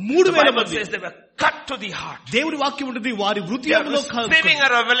 3,000. The 3,000 Bible మంది. says they were cut to the heart. దేవుని వాక్యం ఉంటుంది వారి They are హృదయంలో receiving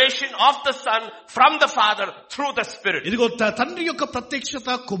a revelation of the Son from the Father through the Spirit. ఇదిగో తండ్రి యొక్క ప్రత్యక్షత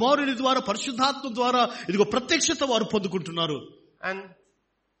కుమారుని ద్వారా పరిశుద్ధాత్మ ద్వారా ఇదిగో ప్రత్యక్షత వారు పొందుకుంటున్నారు. And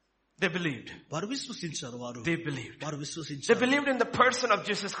they believed. వారు విశ్వసించారు. They believed. వారు They విశ్వసించారు. believed in the person of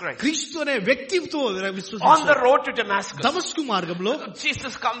Jesus Christ. క్రీస్తు అనే వ్యక్తితో On the విశ్వసించారు. road to Damascus, దమస్కు మార్గంలో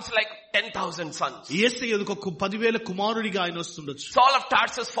Jesus comes like 10,000 sons. యేసయ్య ఎదుగు 10,000 కుమారుడిగా ఆయన వస్తుండొచ్చు. Saul of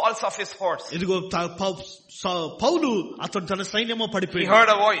Tarsus falls off his horse. ఇదిగో పౌలు అతను తన సైన్యమో He పడిపోయాడు. heard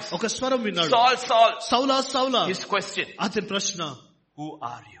a voice. ఒక స్వరం విన్నాడు. Saul, Saul. సౌలా, సౌలా. His question, అతని ప్రశ్న, who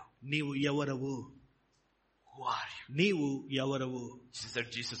are you? నీవు ఎవరవు? Who are you? నీవు ఎవరవు? He said,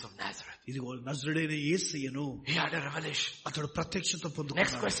 Jesus of Nazareth. ఇదిగో నజరుడైన యేసయ్యను. He had a revelation. అతడు ప్రత్యక్షత Next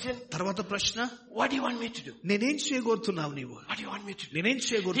పొందుకున్నాడు. question, తర్వాత ప్రశ్న, what do you want me to do? నేనేం చేయగోరుతున్నావు నీవు? What do you want me to do? నేనేం He's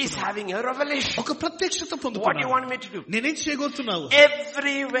చేయగోరుతున్నావు? having a revelation. ఒక ప్రత్యక్షత What do you పొందుకున్నాడు. want me to do? నేనేం చేయగోరుతున్నావు?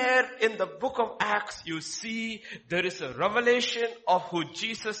 Everywhere in the book of Acts, you see there is a revelation of who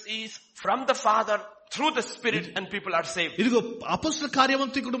Jesus is from the Father through the Spirit, and people are saved. ఇదిగో అపొస్తల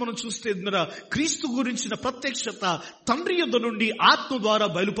కార్యవంతికుడు మనం చూస్తే క్రీస్తు గురించిన ప్రత్యక్షత తండ్రి యొద్ద నుండి ఆత్మ ద్వారా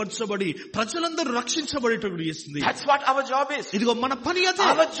బయలుపరచబడి ప్రజలందరూ రక్షించబడేటప్పుడు చేస్తుంది. That's what our job is. ఇదిగో మన పని అదే.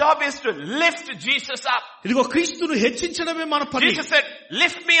 Our job is to lift Jesus up. ఇదిగో క్రీస్తును హెచ్చించడమే మన పని. Jesus said,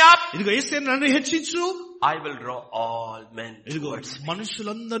 lift me up. ఇదిగో యేసయ్య నన్ను హెచ్చించు, I will draw all men ఇదిగో towards me.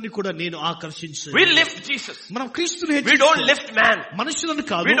 మనుషులందరినీ కూడా నేను ఆకర్షించు. We lift Jesus. మనం క్రీస్తుని We don't హెచ్చించు. lift man. మనుషులను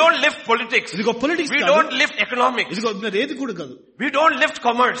కాదు. We don't lift politics. ఇదిగో పొలిటిక్స్ We కాదు. don't lift economics. ఇదిగో ఏది కూడా కాదు. We don't lift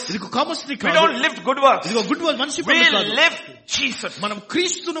commerce. ఇదిగో కామర్స్ ని We కాదు. don't lift good works. ఇదిగో గుడ్ మనిషి We పనులు కాదు. lift Jesus. మనం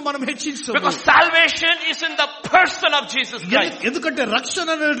క్రీస్తును మనం హెచ్చించము. Because salvation is in the person of Jesus Christ. ఎందుకంటే రక్షణ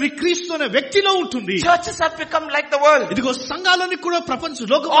అనేది క్రీస్తు అనే వ్యక్తిలో ఉంటుంది. Churches have become like the world. ఇదిగో సంఘాలని కూడా ప్రపంచ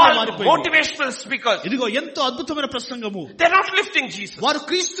లోకంలో మారిపోయింది. Motivational speakers. ఇదిగో ఎంతో అద్భుతమైన ప్రసంగము. They're not lifting Jesus. వారు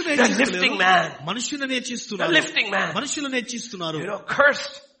క్రీస్తుని హెచ్చిస్తున్నారు. Lifting man. మనుషులను హెచ్చిస్తున్నారు. Lifting man. మనుషులను హెచ్చిస్తున్నారు. You know,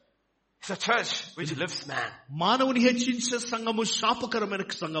 cursed is a church which lifts man. మానవుని హెచ్చించే సంఘము శాపకరమైన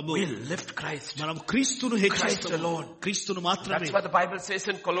సంఘము. We lift Christ. మనం క్రీస్తును హెచ్చిస్తాము. క్రీస్తును మాత్రమే. That's what the Bible says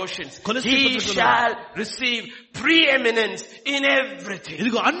in Colossians. He shall receive preeminence in everything.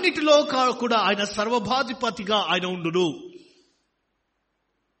 ఇదిగో అన్నిటిలో కూడా ఆయన సర్వభాధిపతిగా ఆయన ఉండును.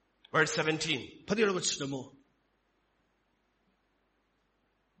 Verse 17. 17వ వచనము.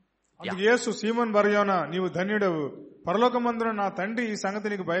 అందుకు యేసు సీమోను బరయోనా నీవు ధన్యుడవు, పరలోకమందున నా తండ్రి ఈ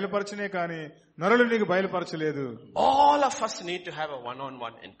సంగతి నీకు బయలుపరచనే కాని నరులు నీకు బయలుపరచలేదు. All of us need to have a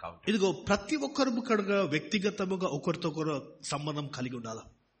one-on-one encounter. ఇదిగో ప్రతి ఒక్కరు కనుక వ్యక్తిగతముగా ఒకరితో ఒకరు సంబంధం కలిగి ఉండాలి.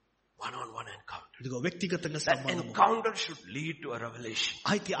 One-on-one encounter. ఇదిగో వ్యక్తిగతంగా That సంబంధం. encounter should lead to a revelation.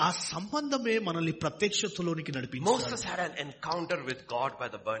 అయితే ఆ సంబంధమే మనల్ని ప్రత్యక్షతలోనికి నడిపించాలి. Moses had an encounter with God by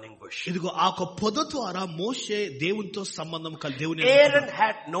the burning bush. ఇదిగో ఆ పొద ద్వారా మోషే దేవునితో సంబంధం కలిగి. Aaron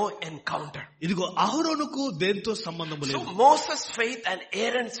had no encounter. ఇదిగో అహరోనుకు దేనితో సంబంధం లేదు. So Moses' faith and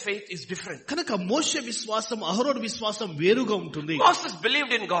Aaron's faith is different. కనుక మోషే విశ్వాసం అహరోను విశ్వాసం వేరుగా ఉంటుంది. Moses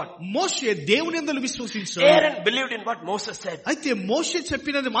believed in God. మోషే దేవుని యందు విశ్వసించాడు. Aaron believed in what Moses said. అయితే మోషే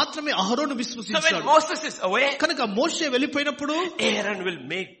చెప్పినది మాత్రమే అహరోను విశ్వసించాడు. So when Moses is away, కనుక మోషే వెళ్ళిపోయినప్పుడు Aaron will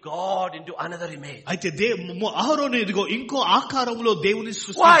make God into another image. అయితే అహరోను ఇదిగో ఇంకో ఆకారంలో దేవుని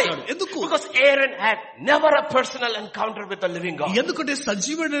సృష్టించాడు. ఎందుకు? Because Aaron had never a personal encounter with the living God. ఎందుకంటే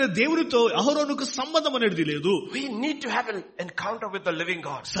సజీవుడైన దేవునితో అహరోనుకు సంబంధం అనేది లేదు. We need to have an encounter with the living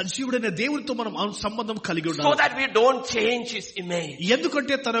God. సజీవుడైన దేవునితో మనం సంబంధం కలిగి ఉండాలి. So that we don't change his image.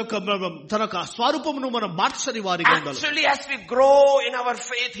 ఎందుకంటే తన యొక్క స్వరూపమును మనం మార్చని వారిగా ఉండాలి. Actually, as we grow in our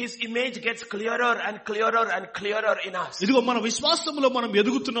faith, his image gets clearer and clearer and clearer in us. ఇదిగో మన విశ్వాసంలో మనం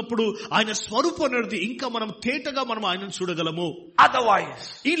ఎదుగుతున్నప్పుడు ఆయన స్వరూపం అనేది ఇంకా మనం తేటగా మనం ఆయనను చూడగలము. Otherwise,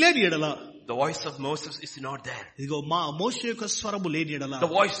 ఈ లేని ఎడల the voice of Moses is not there. ఇదిగో మోషే యొక్క స్వరము లేని ఎడల,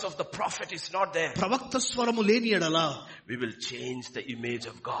 the voice of the prophet is not there. ప్రవక్త స్వరము లేని ఎడల we will change the image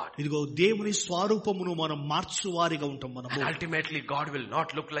of God. ఇదిగో దేవుని స్వరూపమును మనం మార్చువారిగా ఉంటాం మనము. And ultimately God will not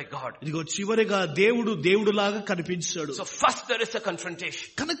look like God. ఇదిగో చివరిగా దేవుడులాగా కనిపించాడు. So first there is a confrontation.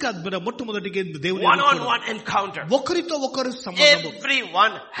 కనుక మొట్టమొదటిగా దేవుని one-on-one encounter. ఒకరితో ఒకరు సంబంధము.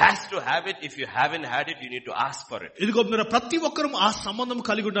 Everyone has to have it. If you haven't had it, you need to ask for it. ఇదిగో మీరు ప్రతి ఒక్కరు ఆ సంబంధం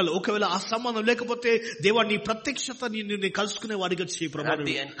కలిగి ఉండాలి. ఒకవేళ ఆ సంబంధం లేకపోతే దేవా నీ ప్రత్యక్షత నిన్ను కలుసుకునే వాడిగా చేయి ప్రభువా. At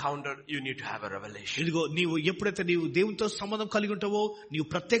the encounter you need to have a revelation. ఇదిగో నీవు ఎప్పుడైతే నీవు దేవునితో సంబంధం కలిగి ఉంటావో నీవు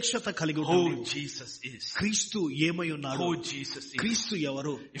ప్రత్యక్షత కలిగి ఉంటావు. Who Jesus is. క్రీస్తు ఏమై ఉన్నాడు. Who Jesus is. క్రీస్తు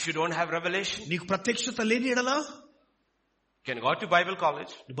ఎవరు. If you don't have revelation, నీకు ప్రత్యక్షత లేని ఎడలా you can go to Bible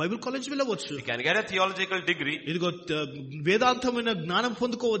college. Bible college వెళ్ళవచ్చు. You can get a theological degree. ఇదిగో వేదాంతమైన జ్ఞానం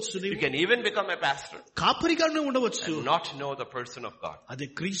పొందుకోవచ్చు. You can even become a pastor. కాపరిగానే ఉండవచ్చు. And not know the person of God. అదే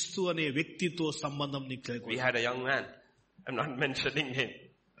క్రీస్తు అనే వ్యక్తితో సంబంధం నీకు లేదు. We had a young man. I'm not mentioning him.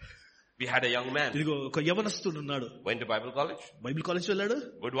 We had a young man. ఇదిగో ఒక యవనస్తుడు ఉన్నాడు. Went to Bible college. Bible college వెళ్ళాడు.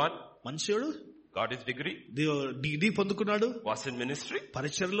 Good one. మంచివాడు. Got his degree. డిగ్రీ పొందుకున్నాడు. Was in ministry.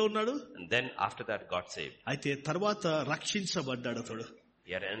 పరిచర్యలో ఉన్నాడు. And then after that got saved. అయితే తర్వాత రక్షించబడ్డాడు అతడు.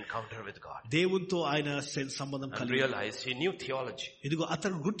 He had an encounter with God. దేవునితో ఆయన సంబంధం కలిగి realized he knew theology. ఇదిగో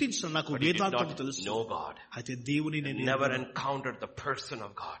అతను గుర్తించిన నాకు వేదాంతం తెలుసు. No God. అయితే దేవుని నేను never encountered the person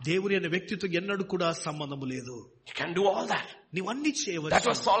of God. దేవుని అనే వ్యక్తితో ఎన్నడూ కూడా సంబంధం లేదు. You can do all that. నీవు అన్ని చేయవచ్చు. That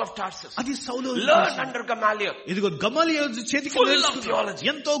was Saul of Tarsus. అది సౌలు. Learn under Gamaliel. ఇదిగో గమలీయేలు చేతికి నేర్చుకున్నాడు.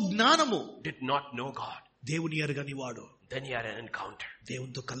 ఎంతో జ్ఞానము. Did not know God. దేవుని ఎరుగని వాడు. Then he had an encounter.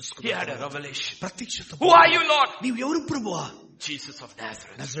 దేవునితో కలుసుకున్నాడు. He had a revelation. ప్రత్యక్షత. Who are you, Lord? నీవు ఎవరు ప్రభువా? Jesus of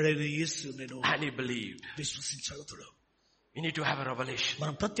Nazareth. నజరేయుడైన యేసు నేను. And he believed. విశ్వసించాడు అతడు. We need to have a revelation.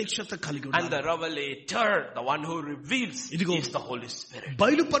 మనం ప్రత్యక్షత కలిగి ఉండాలి. And the revelator, the one who reveals, is the Holy Spirit.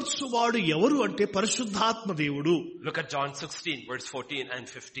 బయలుపరచువాడు ఎవరు అంటే పరిశుద్ధాత్మ దేవుడు. Look at John 16 verse 14 and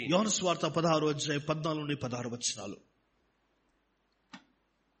 15. యోహాను సువార్త 16:14-16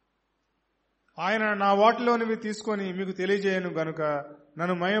 ఆయన నా వాటిలోనివి తీసుకొని మీకు తెలియజేయను గనుక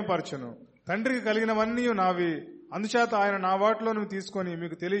నన్ను మహిమపరచును. తండ్రికి కలిగినవన్నీ నావి, అందుచేత ఆయన నా వాటిలోనివి తీసుకొని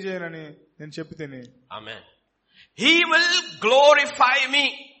మీకు తెలియజేయనని నేను చెప్పితిని. Amen. He will glorify me.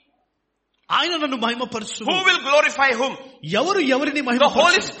 ఆయన నన్ను మహిమపరచును. Who will glorify whom? ఎవరు ఎవరిని మహిమపరచును? The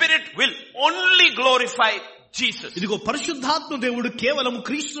Holy Spirit will only glorify Jesus. ఇదిగో పరిశుద్ధాత్మ దేవుడు కేవలం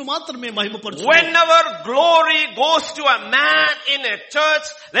క్రీస్తును మాత్రమే మహిమపరచు. Whenever glory goes to a man in a church,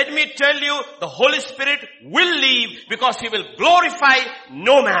 let me tell you, the Holy Spirit will leave because he will glorify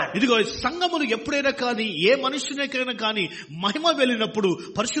no man. ఇదిగో సంఘమును ఎప్పుడైనా కానీ ఏ మనుషునికైనా కానీ మహిమ వెళ్ళినప్పుడు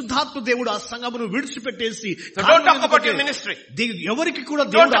పరిశుద్ధాత్మ దేవుడు ఆ సంఘమును విడిచిపెట్టేసి, So don't talk about your ministry. ఎవరికి కూడా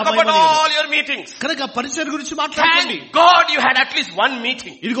Don't దేవుడు talk about all your meetings. కనుక పరిచర్య గురించి మాట్లాడండి. Thank God you had at least one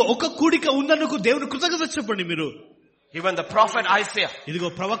meeting. ఇదిగో ఒక కూడిక ఉన్నందుకు దేవుని కృతజ్ఞత చెప్పండి మీరు. Even the prophet Isaiah, ఇదిగో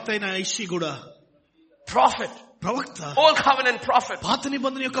ప్రవక్త అయిన ఐషి కూడా, prophet, ప్రవక్త, old covenant prophet, పాత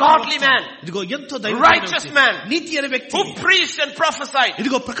నిబంధన యొక్క godly man, ఇదిగో ఎంతో righteous man, నీతి అనే వ్యక్తి, who preached and prophesied.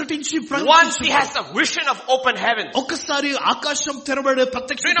 ఇదిగో ప్రకటించి Once he has a vision of open heavens. ఒక్కసారి ఆకాశం తెరబడే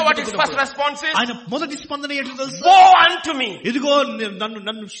ప్రత్యక్ష. Do you know what his first response is? ఆయన మొదటి స్పందన ఏంటో తెలుసా? Woe unto me, ఇదిగో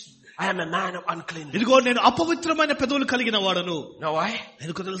నన్ను I am a man of uncleanness. ఇదిగో నేను అపవిత్రమైన పెదవులు కలిగిన వాడను. Know why?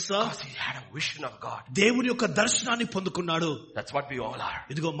 ఎందుకు తెలుసా? Because he had a vision of God. దేవుని యొక్క దర్శనాన్ని పొందుకున్నాడు. That's what we all are.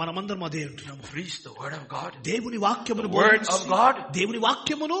 ఇదిగో మనమందరం అదే అంటున్నాము. Preach the word of God. దేవుని వాక్యమును, Word of God. దేవుని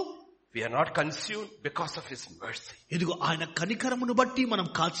వాక్యమును. We are not consumed because of his mercy. ఇదిగో ఆయన కనికరమును బట్టి మనం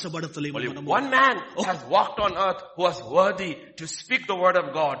కాల్చబడతలేము. Only one man has walked on earth who was worthy to speak the word of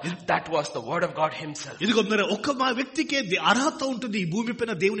God. That was the word of God himself. ఇదిగో మరి ఒక్క వ్యక్తికే అర్హత ఉంటుంది ఈ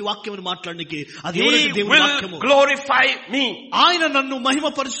భూమిపైన దేవుని వాక్యమును మాట్లాడడానికి. అది He ఎవరైతే దేవుని will వాక్యము. glorify me. ఆయన నన్ను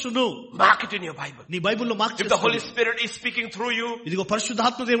మహిమపరచును. Mark it in your Bible. నీ బైబిల్లో Mark If the Holy Spirit is speaking through you, ఇదిగో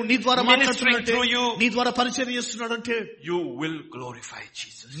పరిశుద్ధాత్మ దేవుడు నీ ద్వారా మాట్లాడుతున్నాడంటే, through you, నీ ద్వారా పరిచర్య చేస్తున్నాడంటే, you will glorify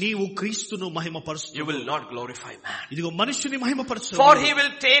Jesus. నీవు క్రీస్తును You మహిమపరచు. will not glorify man. ఇదిగో మనుషుని మహిమపరచు. For he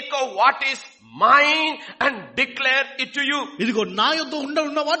will take what is mine and declare it to you. ఇదిగో నా యొద్ద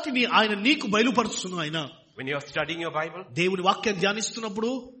ఉన్న వాటిని ఆయన నీకు బయలుపరుచును. ఆయన When you are studying your Bible, దేవుని వాక్యాన్ని ధ్యానిస్తున్నప్పుడు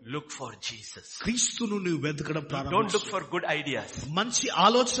look for Jesus. క్రీస్తును నువ్వు వెతకడం Don't ప్రారంభించు. look for good ideas. మంచి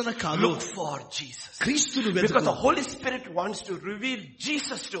ఆలోచన కాదు, Look for Jesus. క్రీస్తును Because the వెతుకు. Holy Spirit wants to reveal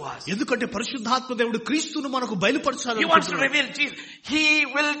Jesus to us. ఎందుకంటే పరిశుద్ధాత్మ దేవుడు క్రీస్తును మనకు బయలుపరచాలి. He wants to reveal Jesus. He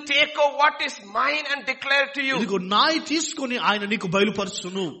will take what is mine and declare to you. ఇదిగో నాయి తీసుకొని ఆయన నీకు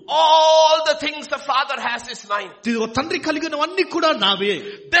బయలుపరచును. All the things the Father has is mine. ఇదిగో తండ్రి కలిగినవన్నీ కూడా నావే.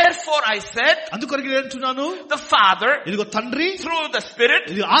 Therefore I said, అందుకొరకు నేను అంటున్నాను, the Father ఇదిగో తండ్రి through the Spirit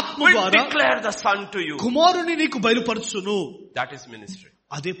ఇది ఆత్మ will ద్వారా declare the Son to you. కుమారుని నీకు బయలుపరచును. That is ministry.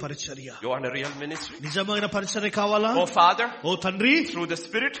 అదే పరిచర్య. You want a real ministry? నిజమైన పరిచర్య కావాలా? Oh Father, ఓ తండ్రి, through the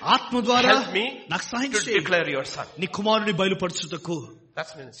Spirit, ఆత్మ ద్వారా help me నాకు సహాయం to చేయి. declare your Son. నీ కుమారుని బయలుపరచుటకు.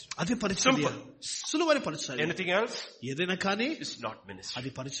 That's ministry. అదే పరిచర్య. Simple. సులువైన పరిచర్య. Anything else ఏదైనా కానీ is not ministry.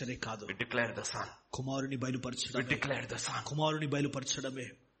 అది పరిచర్య కాదు. We declare the Son. కుమారుని We బయలుపరచడమే. declare the Son. కుమారుని బయలుపరచడమే.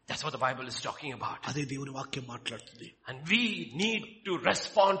 That's what the Bible is talking about. అదే దేవుని వాక్యం మాట్లాడుతుంది. And we need to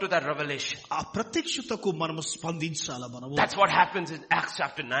respond to that revelation. ఆ ప్రత్యక్షతకు మనము స్పందించాలా మనము. That's what happens in Acts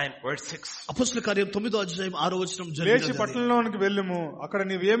chapter 9 verse 6. అపొస్తలుల కార్యం 9వ అధ్యాయం 6వ వచనం లేచి జరిగింది. పట్టణంలోనికి వెళ్ళుము, అక్కడ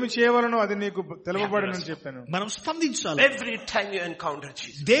నీవేమి చేయవలనో అది నీకు తెలుపబడునని చెప్పాను. మనం స్పందించాలి. Every time you encounter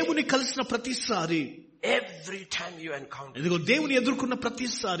Jesus, దేవుని కలిసిన ప్రతిసారి, every time you encounter, ఇదిగో దేవుని ఎదుర్కొన్న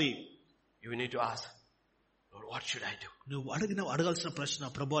ప్రతిసారి you need to ask, Lord, what should I do? నువ్వు అడగాల్సిన ప్రశ్న,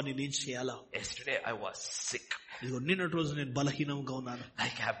 ప్రభువా నేనేం చేయాలా? Yesterday I was sick. ఇదిగో నిన్నటి రోజు నేను బలహీనంగా ఉన్నాను.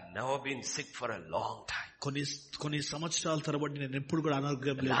 Like I have never been sick for a long time. కొన్ని సంవత్సరాల తరబడి నేను ఎప్పుడు కూడా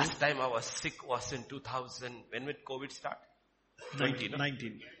అనారోగ్యం The లేదు. last time I was sick was in 2000. When did COVID start? 20, no?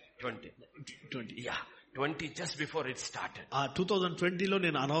 20. Yeah. 20, just before it started. ఆ 2020లో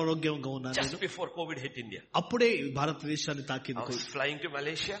నేను అనారోగ్యంగా ఉన్నాను. Just before COVID hit India. అప్పుడే భారతదేశాన్ని I తాకింది. was flying to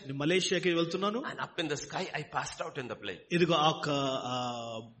Malaysia. నేను మలేషియాకి వెళ్తున్నాను. And up in the sky, I passed out in the plane. ఇదిగో ఆ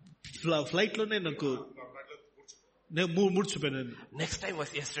ఫ్లైట్ లోనే నాకు నేను మూర్చిపోయాను. Next time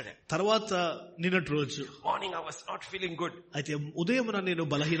was yesterday. తర్వాత నిన్నటి రోజు Morning, I was not feeling good. అయితే ఉదయం నేను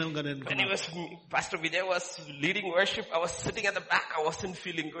బలహీనంగా When Pastor Vijay was leading worship, I was sitting at the back. I wasn't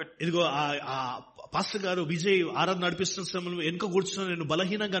feeling good. ఇదిగో ఆ పాస్టర్ గారు విజయ్ ఆరాధన నడిపిస్తున్న సమయంలో వెనుక కూర్చున్నా నేను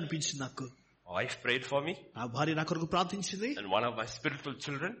బలహీనంగా అనిపించింది నాకు. My wife prayed for me. నా భార్య నా కొరకు ప్రార్థించింది. And one of my spiritual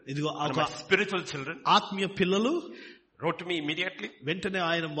children, ఇదిగో my spiritual children, ఆత్మీయ పిల్లలు wrote to me immediately. వెంటనే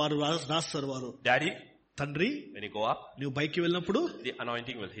వారు రాస్తారు, వారు, Daddy, తండ్రి, when you go up, నువ్వు పైకి వెళ్ళినప్పుడు the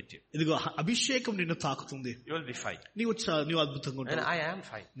anointing will hit you. ఇదిగో అభిషేకం నిన్ను తాకుతుంది. You will be fine. నీవు అద్భుతంగా And ఉంటావు. I am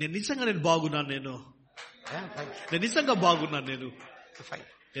fine. నేను బాగున్నాను. నేను I am fine. నిజంగా బాగున్నాను. నేను Fine.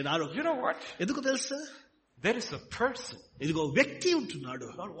 నేను ఆరోగ్యం. You know what? ఎందుకు తెలుసా? There is a person. ఇదిగో వ్యక్తి ఉంటున్నాడు.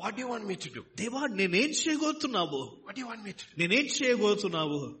 Lord, what do you want me to do? దేవా నేనేం చేయబోతున్నావు? What do you want me to do? నేనేం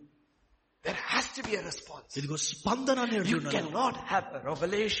చేయబోతున్నావు? There has to be a response. ఇదిగో స్పందన You cannot have a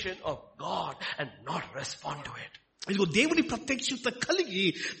revelation of God and not respond to it. ఇదిగో దేవుని ప్రత్యక్షత కలిగి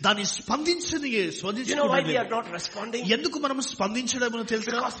దాన్ని స్పందించని You know why we are not responding? ఎందుకు మనం స్పందించడం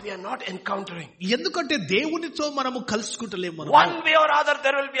తెలుసా? Because we are not encountering. ఎందుకంటే దేవునితో మనము కలుసుకుంటలేము. మనం One way or other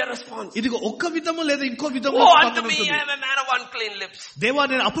there will be a response. ఇదిగో ఒక్క విధము లేదా ఇంకో విధము Oh, స్పందన unto me ఉంటుంది. I am a man of unclean lips. దేవా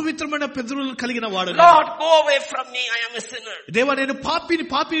నేను అపవిత్రమైన పెదవులు కలిగిన వాడు. Lord, go away from me, I am a sinner. దేవా నేను పాపిని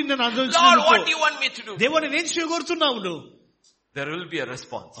నేను Lord, అనుభవించను. what do you want me to do? దేవా నేను ఏం చేయగోరుతున్నావు? There will be a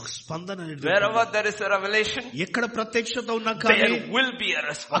response. స్పందన. Wherever there is a revelation, ఎక్కడ ప్రత్యక్షత ఉన్నా కానీ there will be a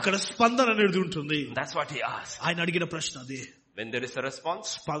response. అక్కడ స్పందన అనేది ఉంటుంది. That's what he asked. ఆయన అడిగిన ప్రశ్న అదే. When there is a response,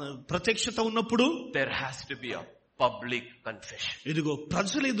 ప్రత్యక్షత ఉన్నప్పుడు there has to be a public confession. ఇదిగో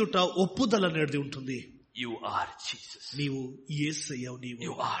ప్రజల ఎదుట ఒప్పుదల అనేది ఉంటుంది. You are Jesus. నీవు యేసయ్యవు.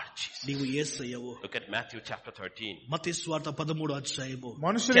 You are Jesus. నీవు యేసయ్యవు. Look at Matthew chapter 13. మత్తయి సువార్త 13వ అధ్యాయము.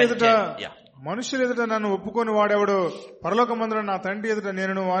 మనుషుల ఎదుట నన్ను ఒప్పుకొని వాడెవడు పరలోకమందున నా తండ్రి ఎదుట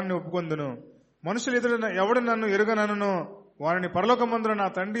నేను వారిని ఒప్పుకొందును. మనుషుల ఎదుట ఎవడు నన్ను ఎరుగనను వారిని పరలోకమందున నా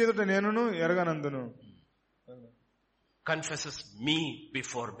తండ్రి ఎదుట నేనును ఎరగనందును. Confesses me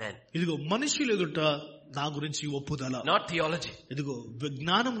before men. ఇదిగో మనుషుల ఎదుట నా గురించి ఒప్పుదల. Not theology. ఇదిగో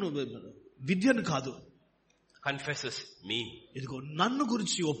జ్ఞానమును విద్యను కాదు. Confesses me. ఇదిగో నన్ను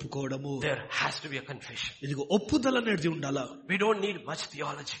గురించి ఒప్పుకోవడము. There has to be a confession. ఇదిగో ఒప్పుదల అనేది ఉండాలా. We don't need much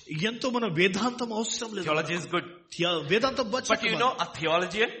theology. ఎంతో మన వేదాంతం అవసరం లేదు. Theology is good. Vedantam But you know a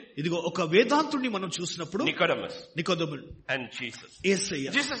theologian? ఇదిగో ఒక వేదాంతుడిని మనం చూసినప్పుడు నికోదేము and Jesus. Yesayya.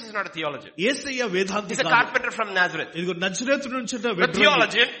 Jesus is not a theologian. యేసయ్య వేదాంతి కాదు. He's a carpenter from Nazareth. ఇదిగో నజరేతు నుంచి the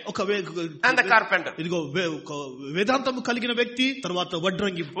theologian ఒక and the carpenter. ఇదిగో వేదాంతం కలిగిన వ్యక్తి తర్వాత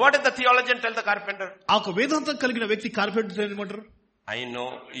వడ్రంగి. What did the theologian tell the carpenter? ఆ ఒక వేదాంతం కలిగిన వ్యక్తి కార్పెంటర్ ఏమంటారు? I know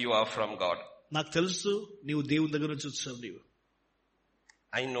you are from God. నాకు తెలుసు నీవు దేవుని దగ్గర నుంచి వచ్చావు. నీవు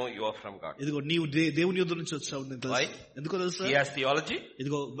I know you are from God. ఇదిగో నీవు దేవుని యొద్ద నుంచి వచ్చావు. Why? ఎందుకో తెలుసా? He has theology.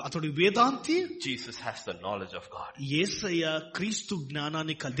 ఇదిగో అతడు వేదాంతి. Jesus has the knowledge of God. యేసయ్య క్రీస్తు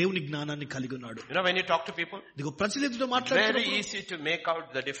జ్ఞానాన్ని దేవుని జ్ఞానాన్ని కలిగి ఉన్నాడు. You know when you talk to people, ఇదిగో ప్రజల ఎదుట మాట్లాడుతున్నప్పుడు very easy to make out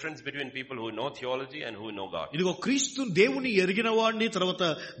the difference between people who know theology and who know God. ఇదిగో క్రీస్తు దేవుని ఎరిగిన వాడిని తర్వాత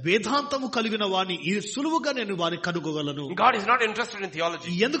వేదాంతము కలిగిన వాడిని ఈ సులువుగా నేను వారిని కనుగొగలను. God is not interested in theology.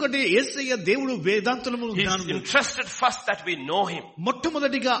 ఎందుకంటే యేసయ్య దేవుడు వేదాంతమును జ్ఞానం. He is interested first that we know him. మొట్టమొదటిగా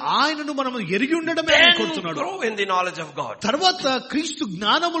ఆయనను మనం ఎరిగి ఉండడమే కోరుతున్నాడు. Grow in the knowledge of God. తర్వాత క్రీస్తు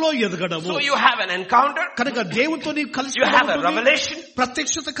జ్ఞానములో ఎదగడము. So you have an encounter. కనుక దేవునితో నీవు కలిసి you have a revelation.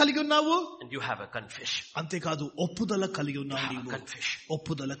 ప్రత్యక్షత కలిగి ఉన్నావు. and you have a confession. అంతేకాదు ఒప్పుదల కలిగి ఉన్నావు. నీవు confession.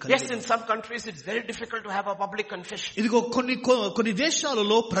 ఒప్పుదల కలిగి. Yes, in some countries it's very difficult to have a public confession. ఇదిగో కొన్ని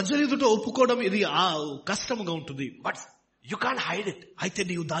దేశాలలో ప్రజల ఎదుట ఒప్పుకోవడం ఇది కష్టంగా ఉంటుంది. But you can't hide it. అయితే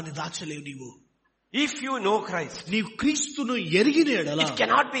నీవు దాన్ని దాచలేవు. నీవు if you know Christ, నీవు క్రీస్తును ఎరిగిన ఎడల it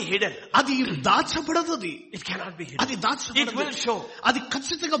cannot be hidden. అది దాచబడదు. it cannot be hidden. అది దాచబడదు. it will show. అది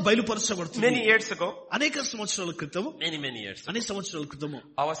ఖచ్చితంగా బయలుపరచబడుతుంది. many years ago, అనేక సంవత్సరాల క్రితం, many years అనేక సంవత్సరాల క్రితం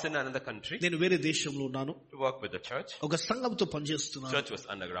I was in another country. నేను వేరే దేశంలో ఉన్నాను. to work with the church. ఒక సంఘంతో పనిచేస్తున్నాను. church was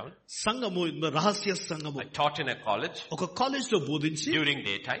underground. సంఘము రహస్య సంఘము. I taught in a college. ఒక కాలేజ్ లో బోధించి during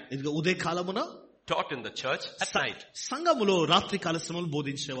daytime. ఇదిగో ఉదయ కాలమున taught in the church at night. సంఘములో రాత్రి కాల సమయంలో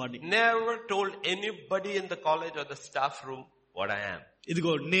బోధించేవాడిని. never told anybody in the college or the staff room what I am.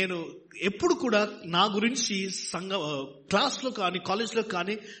 ఇదిగో నేను ఎప్పుడు కూడా నా గురించి సంఘ క్లాస్ లో కానీ కాలేజ్ లో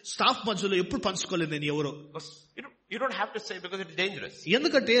కానీ స్టాఫ్ మధ్యలో ఎప్పుడు పంచుకోలేదు నేను ఎవరో. you don't have to say because it's dangerous.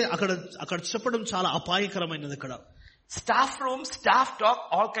 ఎందుకంటే అక్కడ చెప్పడం చాలా అపాయకరమైనది. అక్కడ staff room, staff talk,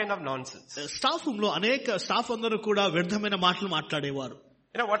 all kind of nonsense. Staff room లో అనేక స్టాఫ్ అందరూ కూడా వ్యర్థమైన మాటలు మాట్లాడేవారు.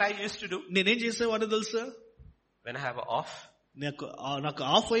 you know what I used to do? నేనేం చేసేవాడిని తెలుసా? when I have off, నాకు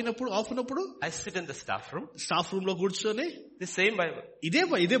ఆఫ్ ఉన్నప్పుడు I sit in the staff room. Staff room లో కూర్చొని the same Bible. ఇదే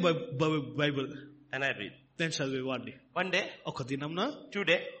బైబిల్ and I read. నేను చదివేవాడిని. one day, ఒక దినంన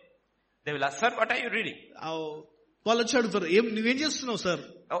today, they will ask, sir, what are you reading? వాళ్ళు వచ్చి అడుగుతారు, నువ్వేం చేస్తున్నావు sir?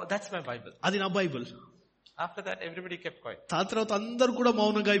 oh, that's my Bible. అది నా Bible. after that everybody kept quiet. ఆ తర్వాత అందరు కూడా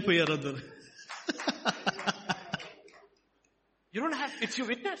మౌనంగా అయిపోయారు. అందరు you don't have, it's your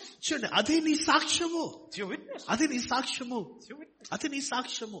witness. చూడండి, అదే నీ సాక్ష్యము. it's your witness. అదే నీ సాక్ష్యము. it's your witness. అదే నీ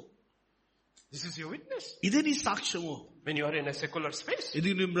సాక్ష్యము. this is your witness. ఇదే నీ సాక్ష్యము. when you are in a secular space, ఇది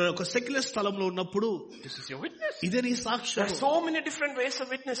ఒక సెక్యులర్ స్థలంలో ఉన్నప్పుడు this is your witness. ఇదే నీ there సాక్ష్యం. are so many different ways of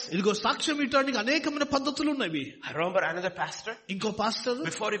witnessing. ఇదిగో సాక్ష్యం ఇవ్వడానికి అనేకమైన పద్ధతులు ఉన్నవి. I remember another pastor. ఇంకో pastor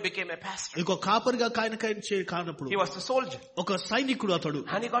before he became a pastor, ఇంకో కాపరిగా కానప్పుడు he was a soldier. ఒక సైనికుడు అతడు.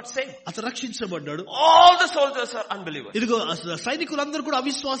 and he got saved. అతను రక్షించబడ్డాడు. all the soldiers are unbelievers. ఇదిగో సైనికులందరూ కూడా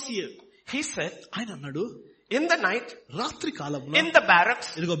అవిశ్వాసీయే. he said, ఆయన అన్నాడు, in the night, రాత్రి కాలంలో in the barracks,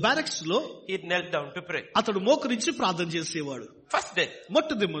 ఇదిగో బ్యారక్స్ లో he knelt down to pray. అతడు మోకరించి ప్రార్థన చేసేవాడు. first day,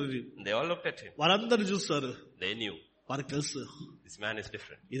 మొట్టమొదటి they all looked at him. వారందరూ చూస్తారు. they knew. వారికి తెలుసు this man is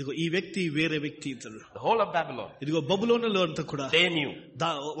different. ఇదిగో ఈ వ్యక్తి వేరే వ్యక్తి ఇతడు. The whole of Babylon, ఇదిగో బబులోనులో అంతా కూడా they knew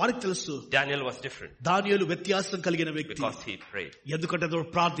వారికి తెలుసు Daniel was different దానియేలు వ్యత్యాసం కలిగిన వ్యక్తి. because he prayed. ఎందుకంటే అతడు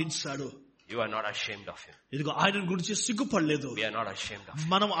ప్రార్థించాడు. You are not ashamed of him. ఇదిగో ఆయన గురించి సిగ్గుపడలేదు. We are not ashamed of him.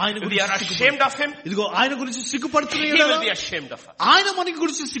 మనం ఆయన We are ashamed of him. ఇదిగో ఆయన గురించి సిగ్గుపడుతున్నాడు. He will be ashamed of us. ఆయన మన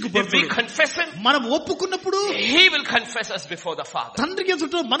గురించి If we సిగ్గుపడుతున్నాడు. confess him, మనం ఒప్పుకున్నప్పుడు he will confess us before the Father. తండ్రికి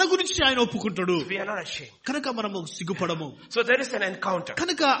ఎదుట మన గురించి ఆయన ఒప్పుకుంటాడు. We are not ashamed. కనుక మనము సిగ్గుపడము. So there is an encounter.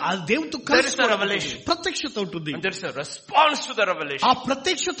 కనుక ఆ దేవునితో There is a revelation. ప్రత్యక్షత ఉంటుంది. And there is a response to the revelation. ఆ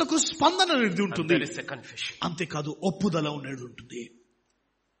ప్రత్యక్షతకు స్పందన అనేది And ఉంటుంది. there is a confession. అంతేకాదు ఒప్పుదల అనేది ఉంటుంది.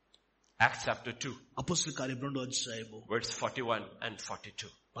 Acts chapter 2, అపోస్తలుల కార్యం 2వ అధ్యాయము verse 41 and 42.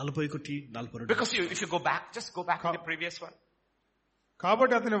 41-42. Because if you go back, just go back to the previous one.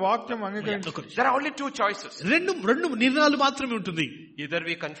 కాబట్టి అతని వాక్యం అంగీకరించి There are only two choices. రెండు నిర్ణయాలు మాత్రమే ఉంటుంది. Either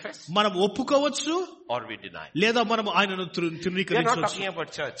we confess మనం ఒప్పుకోవచ్చు or we deny. లేదా మనం ఆయనను We are not తృణీకరించవచ్చు. talking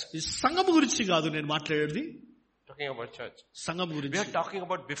about church. ఈ సంఘం గురించి కాదు నేను మాట్లాడేది. Talking about church. సంఘం We గురించి. are talking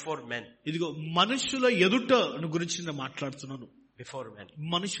about before men. ఇదిగో మనుషుల ఎదుట గురించి నేను మాట్లాడుతున్నాను. Before men.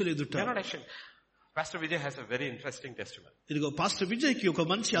 మనుషుల ఎదుట. We are not ashamed. Pastor Vijay has a very interesting testimony. ఇదిగో పాస్టర్ విజయ్ కి ఒక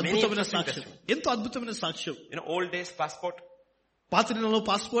మంచి అద్భుతమైన సాక్ష్యం. ఎంతో అద్భుతమైన సాక్ష్యం. Old days passport. పాత దినాల్లో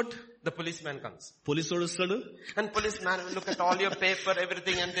పాస్పోర్ట్. The policeman comes. పోలీసుడు వస్తాడు. And policeman will look at all your paper,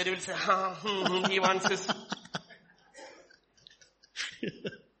 everything, and they will say, he wants his.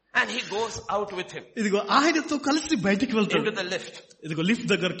 And he goes out with him. ఇదిగో ఆయనతో కలిసి బయటికి వెళ్తాడు. Into the lift. ఇదిగో lift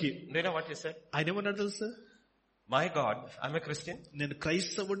దగ్గరికి. Do you know what he said? ఆయన ఏమన్నాడు తెలుసా? My God, I'm a Christian. నేను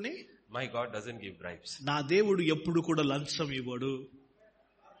క్రైస్తవుడిని. My God doesn't give bribes. నా దేవుడు ఎప్పుడు కూడా లంచం ఇవ్వడు.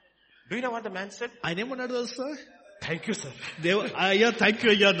 Do you know what the man said? ఆయన ఏమన్నాడు తెలుసా? Thank you, sir. అయ్యా థ్యాంక్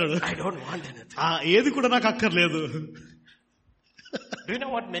యూ అయ్యా అన్నాడు. I don't want anything. ఏది కూడా నాకు అక్కర్లేదు. Do you know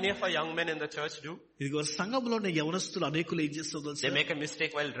what many of our young men in the church do? ఇదిగో సంఘంలోనే యవనస్తులు అనేకులు ఏం చేస్తారు తెలుసా? They make a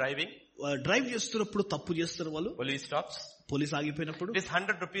mistake while driving. Drive చేస్తున్నప్పుడు తప్పు చేస్తారు వాళ్ళు. Police stops. Police ఆగిపోయినప్పుడు This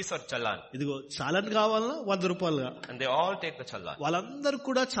 100 rupees or challan. ఇదిగో చాలన్ కావాలన్నా 100 రూపాయలుగా. And they all take the challan. వాళ్ళందరూ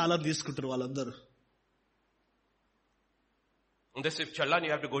కూడా చాలన్ తీసుకుంటారు వాళ్ళందరూ. And this if challan,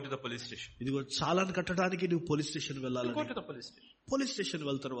 you have to go to the police station. ఇదిగో చాలన్ కట్టడానికి నువ్వు పోలీస్ స్టేషన్ వెళ్ళాలి. Go to the police station. Police station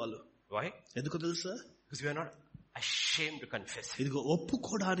వెళ్తారు వాళ్ళు. Why? ఎందుకు తెలుసా? Because we are not ashamed to confess. ఇదిగో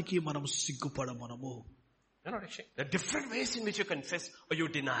ఒప్పుకోవడానికి మనం సిగ్గుపడం. మనము You're not ashamed. There are different ways in which you confess or you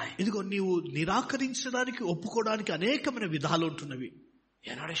deny. ఇదిగో నీవు నిరాకరించడానికి ఒప్పుకోవడానికి అనేకమైన విధాలు ఉంటున్నవి.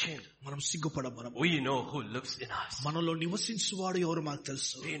 You're not ashamed. మనం సిగ్గుపడం. మనం We know who lives in us. మనలో నివసించువాడు ఎవరు మాకు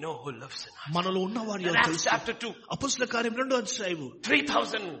తెలుసు. We know who lives in us. మనలో ఉన్నవాడు In ఎవరు Acts తెలుసు. chapter 2, అపోస్తలుల కార్యం 2వ అధ్యాయము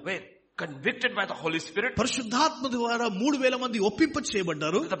 3,000 were convicted by the Holy Spirit. పరిశుద్ధాత్మ ద్వారా 3,000 మంది ఒప్పింప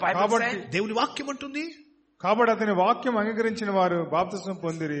చేయబడ్డారు. The Bible says, దేవుని వాక్యం అంటుంది. కాబట్టి అతని వాక్యం అంగీకరించిన వారు బాప్తిసం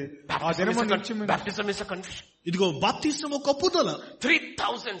పొందిరి. ఆ దినము నుంచి baptism is a confession. ఇదిగో బాప్తిసం ఒక ఒప్పుదల.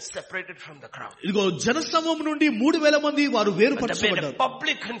 3,000 separated from the crowd. ఇదిగో జనసమూహం నుండి 3,000 మంది వారు వేరుపరచబడ్డారు.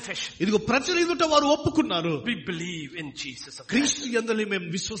 Public confession. ఇదిగో ప్రజల ఎదుట వారు ఒప్పుకున్నారు. We believe in Jesus. క్రీస్తు యందు మేము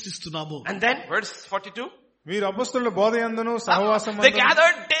విశ్వసిస్తున్నాము. And then verse 42. మీరు అపొస్తలుల బోధ యందును సహవాసం They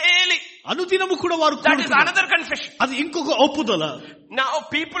gathered daily. అనుదినము కూడా వారు That is another confession. అది ఇంకొక ఒప్పుదల. Now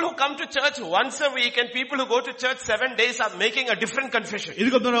people who come to church once a week and people who go to church 7 days are making a different confession.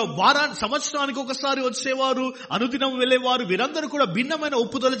 ఇదిగో సంవత్సరానికి ఒకసారి వచ్చేవారు, అనుదినం వెళ్ళేవారు, వీరందరూ కూడా భిన్నమైన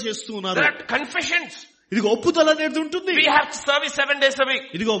ఒప్పుదల చేస్తూ ఉన్నారు. There are confessions. ఇదిగో ఒప్పుదల అనేది ఉంటుంది. We have service 7 days a week.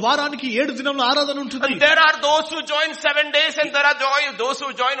 ఇదిగో వారానికి 7 దినముల ఆరాధన ఉంటుంది. And there are those who join 7 days and there are those who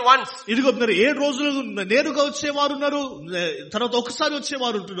join once. ఇదిగో మరి 7 రోజులు నేరుగా వచ్చేవారు ఉన్నారు, తర్వాత ఒకసారి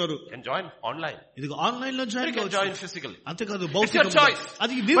వచ్చేవారు ఉంటున్నారు. Can join online. ఇదిగో ఆన్లైన్ లో You can join physically. అంతేకాదు It's your భౌతికంగా. choice.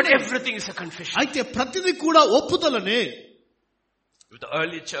 అది But everything is a confession. అయితే ప్రతిదీ కూడా ఒప్పుదలనే. The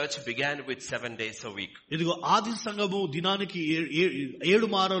early church began with 7 days a week. ఇదిగో ఆది సంఘము దినానికి 7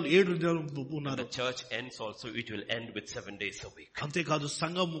 మారాలు 7 దినాలు ఉన్నారు. The church ends also, it will end with 7 days a week. అంతేకాదు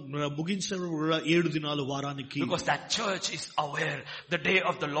సంఘం ముగించిన 7 దినాలు వారానికి. Because that church is aware the day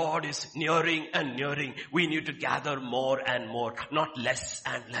of the Lord is nearing and nearing. We need to gather more and more, not less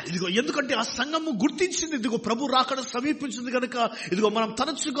and less. ఇదిగో ఎందుకంటే ఆ సంఘము గుర్తించింది, ఇదిగో ప్రభు రాకడ సమీపించింది కనుక ఇదిగో మనం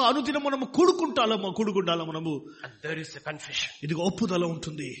తరచుగా అనుదినం మనము కూడుకుంటాము మనము. And there is a confession. ఇదిగో ఒప్పుదల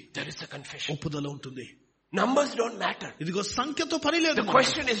ఉంటుంది. There is a confession. ఒప్పుదల ఉంటుంది. Numbers don't matter. ఇదిగో సంఖ్యతో పని లేదు. The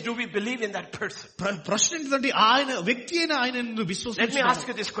question is, do we believe in that person? ప్రశ్న ఏంటంటే ఆయన వ్యక్తి అయిన ఆయనను విశ్వసిస్తాము. Let me ask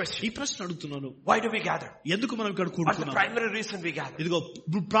you this question. ఈ ప్రశ్న అడుగుతున్నాను. Why do we gather? ఎందుకు మనం ఇక్కడ What's the కూడుకున్నాము? primary reason we gather? ఇదిగో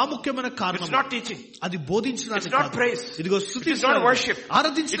ప్రాముఖ్యమైన కారణం. It's not teaching. అది బోధించడానికి It's not కాదు. praise. ఇదిగో It స్తుతి is not worship.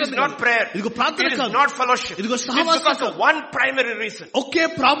 ఆరాధించడానికి It is not prayer. ఇదిగో ప్రార్థన It is కాదు. not fellowship. ఇదిగో It's సహవాసం because of one primary reason. ఒకే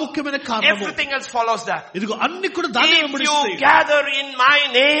ప్రాముఖ్యమైన కారణము. Everything else follows that. ఇదిగో అన్ని కూడా దాన్ని If you వెంబడిస్తాయి. gather in my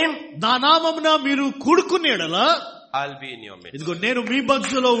name, నా నామమున మీరు కూడుకునేడలా I'll be in your midst. ఇదిగో నేను మీ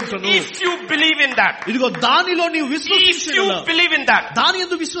మధ్యలో ఉంటాను. If you believe in that. ఇదిగో దానిలో నీవు If విశ్వసించు. you believe in that. దాని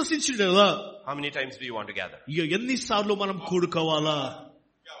యందు విశ్వసించుడలా. How many times do you want to gather? ఎన్నిసార్లు మనం కూడుకోవాలా?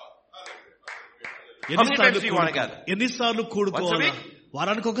 ఎన్నిసార్లు కూడుకోవాలా?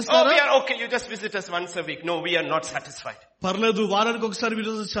 వారానికి ఒకసారి? Oh, we are okay. You just visit us once a week. No, we are not satisfied. పర్లేదు, వారానికి ఒకసారి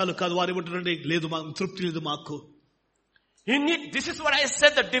విశ్వసించాలి కాదు. వారు ఏమంటారండి, లేదు మాకు తృప్తి లేదు మాకు. This is what I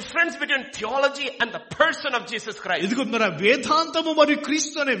said, the difference between theology and the person of Jesus Christ. ఇదిగో మన వేదాంతము మరియు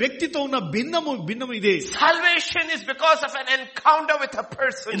క్రీస్తు అనే వ్యక్తితో ఉన్న భిన్నము ఇదే. Salvation is because of an encounter with a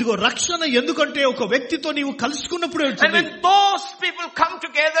person. ఇదిగో రక్షణ ఎందుకంటే ఒక వ్యక్తితో నీవు కలుసుకున్నప్పుడు. And when those people come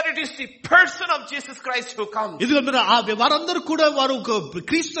together, it is the person of Jesus Christ who comes. ఇదిగో వారందరూ కూడా వారు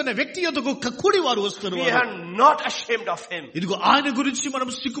క్రీస్తు అనే వ్యక్తి యొద్దకు కూడి వారు వస్తారు. We are not ashamed of him. ఇదిగో ఆయన గురించి మనం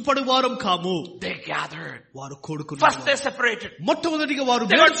సిగ్గుపడే వారం కాము. They gathered. వారు కూడుకున్నారు. First they separated. మొట్టమొదటిగా వారు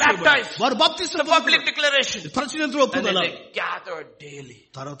baptized. వారు బాప్తిస్మం public declaration. ప్రచురణలో ఒప్పుదల. They gathered daily.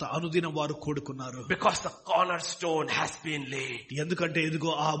 తర్వాత అనుదినం వారు కూడుకున్నారు. Because the cornerstone has been laid. ఎందుకంటే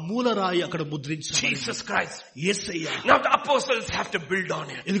ఇదిగో ఆ మూలరాయి అక్కడ ముద్రించబడింది. Jesus Christ. Yesayya. Now the apostles have to build on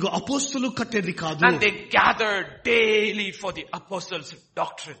it. ఇదిగో అపోస్తలులు కట్టేది కాదు. And they gathered daily for the apostles'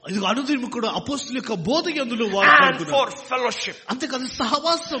 doctrine. ఇదిగో అనుదినం కూడా అపోస్తలుల యొక్క బోధ యందులు వారు and for fellowship. అంతేకాదు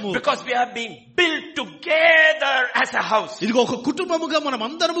సహవాసము. Because we are being built together as a house. ఇదిగో ఒక కుటుంబముగా మనం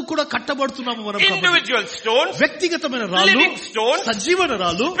అందరము కూడా కట్టబడుతున్నాము. మనం individual stones, వ్యక్తిగతమైన రాళ్ళు, living stones, సజీవన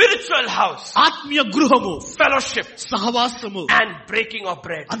రాళ్ళు, spiritual house, ఆత్మీయ గృహము, fellowship, సహవాసము, and breaking of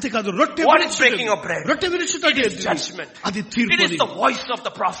bread. అంతేకాదు రొట్టె. What is breaking of bread? రొట్టె విరుచుట అంటే judgment. అది తీర్పు. It is the voice of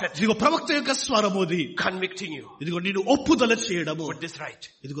the prophet. ఇదిగో ప్రవక్త యొక్క స్వరముది convicting you. ఇదిగో నేను ఒప్పుదల చేయడము. Put this right.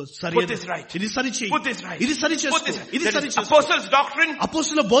 ఇదిగో సరి. Put this right. ఇది సరి చేయి. Put this right. ఇది సరి చేసుకో. ఇది సరి చేసుకో. apostles' doctrine,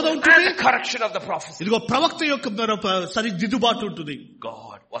 అపోస్తలుల బోధ ఉంటుంది. and the correction of the prophets. ఇదిగో ప్రవక్త యొక్క సరి దిద్దుబాటు ఉంటుంది.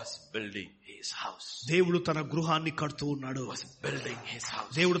 God was building his house. దేవుడు తన గృహాన్ని కడుతూ ఉన్నాడు. Was building his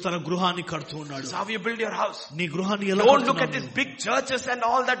house. దేవుడు తన గృహాన్ని కడుతూ ఉన్నాడు. So how you build your house? నీ గృహాన్ని ఎలా Don't look at these big churches and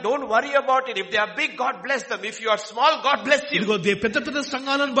all that. Don't worry about it. If they are big, God bless them. If you are small, God bless you. ఇదిగో పెద్ద పెద్ద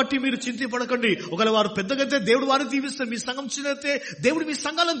సంఘాలను బట్టి మీరు చింతపడకండి. ఒకవేళ వారు పెద్దగా అయితే దేవుడు వారిని దీవిస్తాడు. మీ సంఘం చిన్నైతే దేవుడు మీ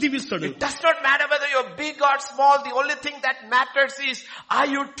సంఘాలను దీవిస్తాడు. It does not matter whether you are big or small. The only thing that matters is, are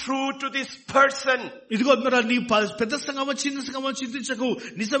you true to this person? ఇదిగో నీ పెద్ద సంఘమో చిన్న సంఘమో చింతించకు.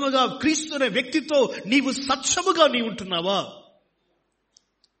 నిజముగా క్రీస్తు అనే వ్యక్తితో నీవు సత్యముగా నీ ఉంటున్నావా?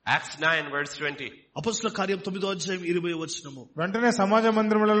 Acts 9 verse 20. అపొస్తలుల కార్యం 9వ అధ్యాయం 20వ వచనము. వెంటనే సమాజ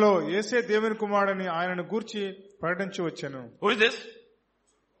మందిరములలో యేసే దేవుని కుమారుడని ఆయనను గూర్చి ప్రకటించి వచ్చెను. Who is this?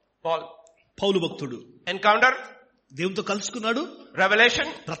 Paul. పౌలు భక్తుడు. Encounter. దేవునితో కలుసుకున్నాడు. Revelation.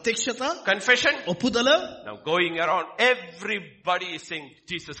 ప్రత్యక్షత. Confession. ఒప్పుదల. Now going around, everybody is saying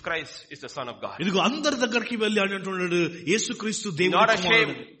Jesus Christ is the Son of God. ఇదిగో అందరి దగ్గరికి వెళ్ళి అంటున్నాడు యేసుక్రీస్తు దేవుని Not కుమారుడు.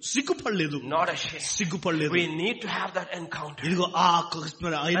 ashamed. సిగ్గుపడలేదు. Not ashamed. సిగ్గుపడలేదు. We need to have that encounter. ఇదిగో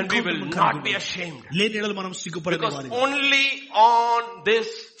and we will not be ashamed. లేని ఎడల మనం సిగ్గుపడేది. Because only on this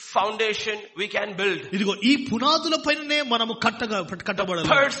foundation we can build. ఇదిగో ఈ పునాదుల పైననే మనము కట్టబడాలి.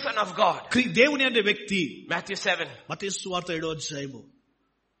 Person of God. దేవుని అనే వ్యక్తి. Matthew 7. మత్తయి సువార్త 7వ అధ్యాయము.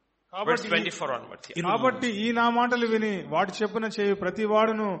 Verse 24 onwards. కాబట్టి ఈ నా మాటలు విని వాటి చెప్పున చేయు ప్రతి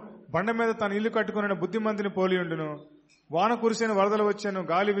వాడును బండ మీద తన ఇల్లు కట్టుకున్న బుద్ధిమంతుని పోలి ఉండును. వాన కురిసిన వరదలు వచ్చాను,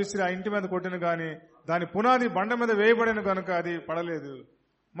 గాలి విసిరి ఆ ఇంటి మీద కొట్టిన గాని దాని పునాది బండ మీద వేయబడిన కనుక అది పడలేదు.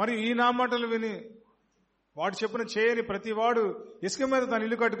 మరి ఈ నా మాటలు విని వాడు చెప్పున చేయని ప్రతి వాడు ఇసుక మీద తన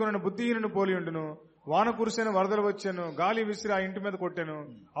ఇల్లు కట్టుకున్న బుద్ధిహీనుని పోలి ఉండును. వాన కురిసిన వరదలు వచ్చాను, గాలి విసిరి ఆ ఇంటి మీద కొట్టాను,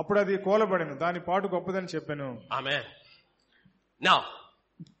 అప్పుడు అది కూలబడెను, దాని పాటు గొప్పదని చెప్పాను. Amen. Now,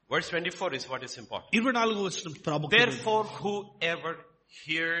 verse 24 is what is important. 24వ వచనం ప్రాముఖ్యత. Therefore, whoever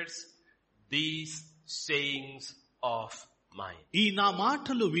hears these sayings of mine. ఈ నా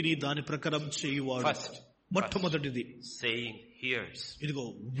మాటలు విని దాని ప్రకారం చేయువాడు. First, మొట్టమొదటిది saying hears. ఇదిగో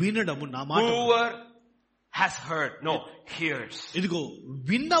వినడము నా మాట. Whoever has heard, no, hears. ఇదిగో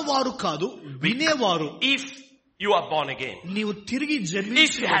విన్నవారు కాదు వినేవారు. If you are born again, నీవు తిరిగి if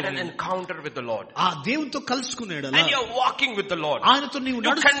జన్మించి you had an encounter with the Lord, ఆ దేవునితో కలుసుకునేడలా, and you are walking with the Lord, ఆయనతో నీవు you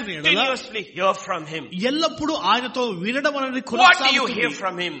నడుస్తునేడలా, continuously hear from Him. ఎల్లప్పుడూ ఆయనతో వినడం అనేది What do you hear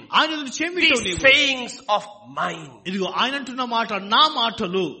from Him? ఆయన చెవితో These నీవు sayings of mine. ఇదిగో ఆయన అంటున్న మాట నా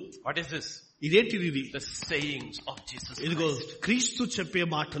మాటలు. What is this? ఇదేంటిది? ఇది The sayings of Jesus ఇదిగో Christ. క్రీస్తు చెప్పే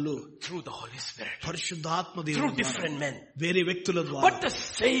మాటలు Through the Holy Spirit. పరిశుద్ధాత్మ Through దేవుని different men. వేరే వ్యక్తుల ద్వారా. But the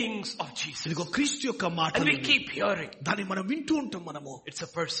sayings of Jesus. ఇదిగో క్రీస్తు యొక్క And మాటలు we keep hearing. దాన్ని మనం వింటూ ఉంటాం. మనము It's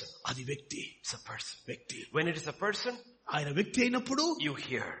a person. అది వ్యక్తి. It's a person. వ్యక్తి. When it is a person, ఆయన వ్యక్తి అయినప్పుడు you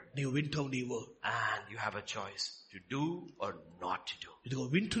hear. నీవు వింటావు. నీవు And you have a choice to do or not to do. ఇదిగో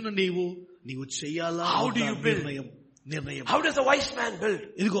వింటున్న నీవు చెయ్యాలా? How do you build? నిర్ణయం. నిర్ణయం. How does a wise man build?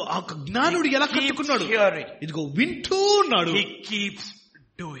 ఇదిగో ఆ జ్ఞానుడు ఎలా కట్టుకున్నాడు? Hearing. ఇదిగో వింటూ ఉన్నాడు. He keeps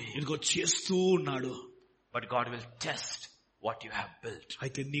doing. ఇదిగో చేస్తూ ఉన్నాడు. But God will test what you have built.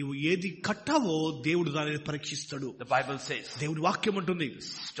 అయితే నీవు ఏది కట్టావో దేవుడు దానిని పరీక్షిస్తాడు. The Bible says, దేవుడి వాక్యం అంటుంది,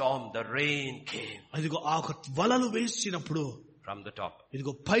 storm, the rain came. ఇదిగో ఆ వలలు వేసినప్పుడు from the top.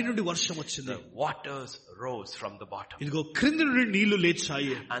 ఇదిగో పైనుండి వర్షం వచ్చింది. The waters rose from the bottom. ఇదిగో క్రింది నుండి నీళ్లు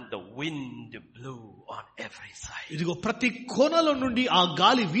లేచాయి. And the wind blew on every side. ఇదిగో ప్రతి కోణలో నుండి ఆ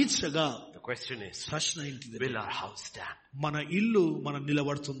గాలి వీచగా. The question is, ప్రశ్న ఏంటిది? will our house stand? మన ఇల్లు మనం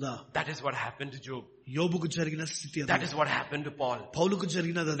నిలబడుతుందా? That is what happened to Job. యోబుకు జరిగిన స్థితి అది. That is what happened to Paul. పౌలుకు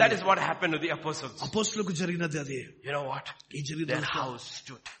జరిగినది అది. That is what happened to the apostles. అపోస్తలులకు జరిగినది అది. You know what? Their house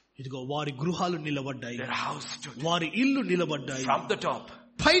stood. ఇదిగో వారి గృహాలు నిలబడ్డాయి. Their house stood. వారి ఇల్లు నిలబడ్డాయి. From the top.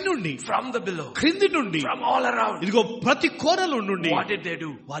 పైనుండి, from the below, క్రింది నుండి, from all around. ఇదిగో ప్రతి కోణలో నుండి. What did they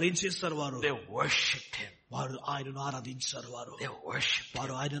do? వారు ఏం చేస్తారు? వారు they worshipped him. వారు ఆయనను ఆరాధించారు. they worshipped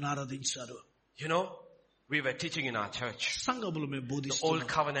వారు ఆయనను ఆరాధించారు. You know, we were teaching in our church. సంఘములో మేము the బోధిస్తున్నాం. old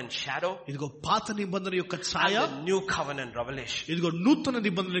covenant shadow, ఇదిగో పాత నిబంధన యొక్క ఛాయ, and the new covenant revelation. ఇదిగో నూతన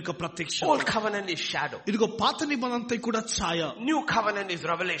నిబంధన యొక్క ప్రత్యక్షత. old covenant is shadow. ఇదిగో పాత నిబంధన అంతా కూడా ఛాయ. new covenant is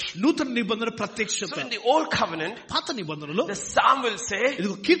revelation. నూతన నిబంధన ప్రత్యక్షత. so in the old covenant, పాత నిబంధనలో the psalm will say,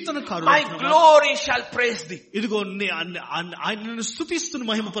 ఇదిగో కీర్తనకారుడు, my glory shall praise thee. ఇదిగో ఆయనను స్తుతిస్తూ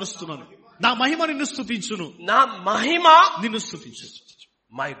మహిమపరుస్తున్నాను. నా మహిమ నిన్ను స్తుతించును. నా మహిమ నిన్ను స్తుతించు.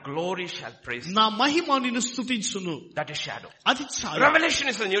 my glory shall praise thee. నా మహిమ నిన్ను స్తుతించును. that is shadow. అది ఛాయ. revelation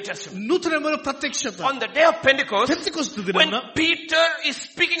is the New Testament. నూతన ప్రత్యక్షత. on the day of Pentecost, Pentecost when దినాన Peter is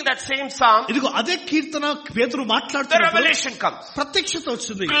speaking that same psalm, ఇదిగో అదే కీర్తన పేతురు the మాట్లాడుతున్నప్పుడు revelation comes. ప్రత్యక్షత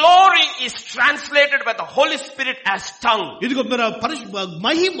వచ్చింది. glory is translated by the Holy Spirit as tongue. ఇదిగో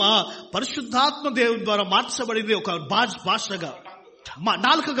మహిమ పరిశుద్ధాత్మ దేవుని ద్వారా మార్చబడింది. ఒక భాషగా,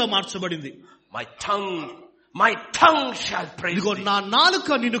 నాలుకగా మార్చబడింది. my tongue shall praise ఇదిగో thee. నా నాలుక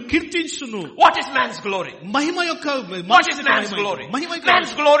నిన్ను కీర్తించును. what is man's glory? మహిమ యొక్క what is man's glory?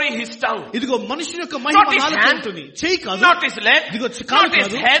 man's glory his tongue. ఇదిగో మనుషుని యొక్క మహిమ నాలుక ఉంటుంది. చెయ్యి కాదు, not his leg, ఇదిగో not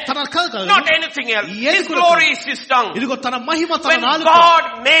his head, తన కాదు, not anything else. his glory is his tongue. ఇదిగో తన మహిమ తన when నాలుక. God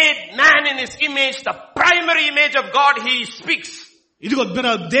made man in his image, the primary image of God, he speaks. ఇదిగో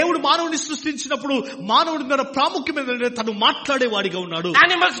దేవుడు మానవుని సృష్టించినప్పుడు మానవుడి మీద ప్రాముఖ్యమైన తను మాట్లాడేవాడిగా ఉన్నాడు.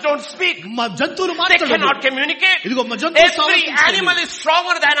 animals don't speak. మా జంతువులు they cannot communicate. ఇదిగో మా జంతువులు every animal is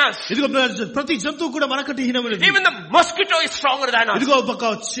stronger than us. ఇదిగో ప్రతి జంతువు కూడా మనకంటే హీనమైనది. even the mosquito is stronger than us. ఇదిగో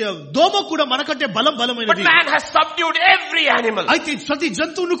ఒక దోమ కూడా మనకంటే బలమైనది. but man has subdued every animal. అయితే ప్రతి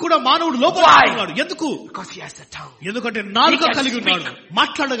జంతువును కూడా మానవుడు లోపలిస్తున్నాడు. ఎందుకు? because he has the tongue. ఎందుకంటే నాలుక కలిగి ఉన్నాడు,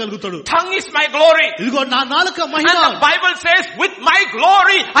 మాట్లాడగలుగుతాడు. tongue is my glory. ఇదిగో నా నాలుక మహిమ. and the Bible says, with my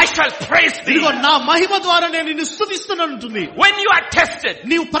glory I shall praise thee. ఇదిగో నా మహిమ ద్వారా నేను నిన్ను స్తుతిస్తున్నాను అంటుంది. when you are tested,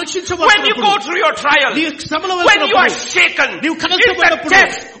 నీవు పరీక్షించబడినప్పుడు, when you go through your trial, నీ శ్రమల when you are shaken, నీవు in కనెక్టబడినప్పుడు, the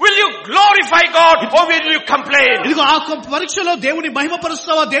test, will you glorify God or will you complain? ఇదిగో ఆ పరీక్షలో దేవుని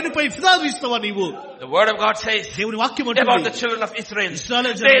మహిమపరుస్తావా, దేనిపై ఫిర్యాదు ఇస్తావా నీవు? the word of God says దేవుని వాక్యం about అంటుంది, the children of Israel, ఇశ్రాయేలు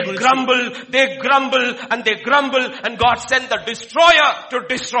they జనాల గురించి, grumble and they grumble and God sent the destroyer to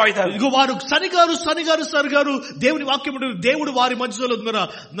destroy them. ఇదిగో వారు సరిగారు దేవుని వాక్యం అంటుంది, దేవుడు వారి మధ్యలో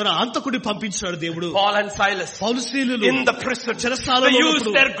అంతకుడి పంపించాడు దేవుడు. Paul and Silas, Paul శీలులు in the prison, చెరసాలలో they used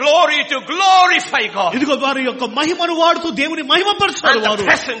ఉన్నప్పుడు, their glory to glorify God. ఇదిగో వారి యొక్క మహిమను వాడుతూ దేవుని మహిమపరచారు. and the వారు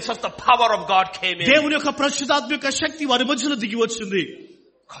presence of the power of God came in. దేవుని యొక్క పరిశుద్ధాత్మిక శక్తి వారి మధ్యలో దిగి వచ్చింది.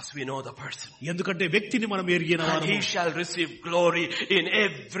 because we know the person. ఎందుకంటే వ్యక్తిని మనం ఎరిగిన and వారము. he shall receive glory in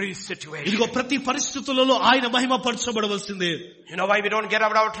every situation. ఇదిగో ప్రతి పరిస్థితులలో ఆయన మహిమ పరచబడవలసిందే. you know why we don't get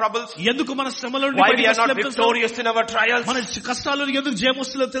out of our troubles? ఎందుకు మన శ్రమల నుండి why we బయటకు are not వస్తలేం తెలుసా? victorious in our trials? మన కష్టాలను ఎందుకు జయం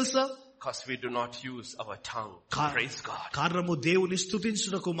వస్తుందో తెలుసా? because we do not use our tongue to praise God. కారణము దేవుని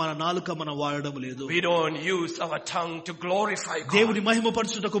స్తుతించుటకు మన నాలుక మనం వాడడం లేదు. we don't use our tongue to glorify God. దేవుని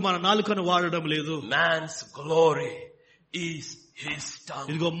మహిమపరచుటకు మన నాలుకను వాడడం లేదు. man's glory is his tongue.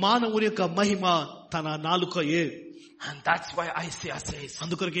 ఇదిగో మానవుని యొక్క మహిమ తన నాలుకయే. and that's why Isaiah says,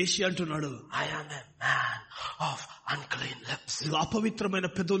 అందుకొరకు యేషయా అంటున్నాడు, I am a man of unclean lips. ఇదిగో అపవిత్రమైన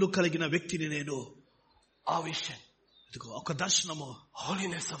పెదవులు కలిగిన వ్యక్తిని నేను. our vision, ఇదిగో ఒక దర్శనము,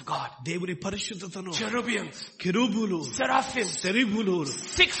 holiness of God, దేవుని పరిశుద్ధతను, cherubims, కెరూబులు, seraphims, సెరూబులు,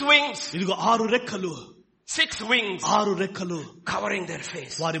 6 wings, ఇదిగో 6 రెక్కలు, 6 wings, 6 రెక్కలు covering their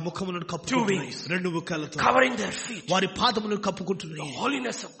face, వారి ముఖములను కప్పుకుంటున్నాయి. 2 ముక్కలతో covering their feet, వారి పాదములను కప్పుకుంటున్నాయి.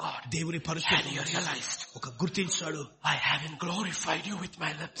 holiness of God. దేవుని and you పరిశుద్ధత realized, ఒక గుర్తించాడు, I haven't glorified you with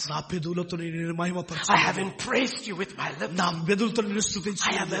my lips. నా పెదవులతో నేను I మహిమపరచాను, haven't praised you with my lips. నా పెదవులతో నేను I am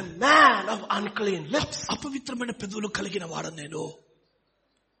స్తుతించాను. a man of unclean lips. అపవిత్రమైన పెదవులు కలిగిన వాడను నేను.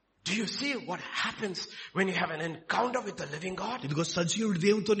 Do you see what happens when you have an encounter with the living God? ఇదిగో సజీవుడి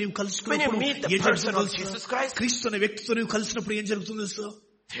దేవునితో నీవు కలుసుకున్నప్పుడు When you meet the person of Jesus Christ, క్రీస్తు అనే వ్యక్తితో నీవు కలిసినప్పుడు ఏం జరుగుతుందో తెలుసా?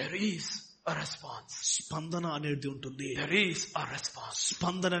 there is a response. స్పందన అనేది ఉంటుంది. There is a response.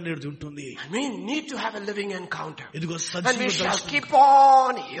 స్పందన అనేది ఉంటుంది. And we need to have a living encounter. ఇదిగో And we shall సజీవుడు keep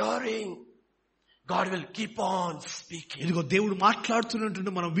on hearing. God will keep on speaking. ఇదిగో దేవుడు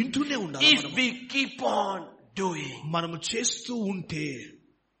మాట్లాడుతున్నట్టు మనం వింటూనే ఉండాలి. If we keep on doing. మనం చేస్తూ ఉంటే,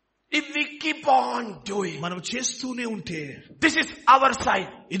 if we keep on doing. మనం చేస్తూనే ఉంటే, this is our side.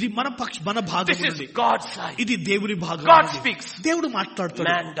 ఇది మన భాగం. This is God's side. ఇది దేవుని భాగం. God speaks. దేవుడు మాట్లాడతాడు.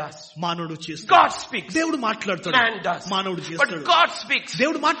 Man does. మానవుడు చేస్తాడు. God speaks. దేవుడు మాట్లాడతాడు. Man does. మానవుడు చేస్తాడు. But God speaks.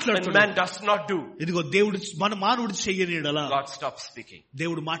 దేవుడు మాట్లాడతాడు. And man does not do. ఇదిగో దేవుడు మానవుడు చేయనీడలా. God stops speaking.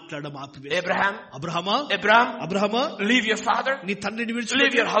 దేవుడు మాట్లాడడం ఆపివేస్తాడు. Abraham, leave your father, నీ తండ్రిని విడిచి,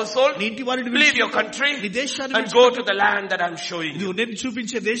 leave your household, నీ ఇంటి వారిని leave విడిచి, your country, నీ దేశాన్ని and go to the land that I'm showing you. నేను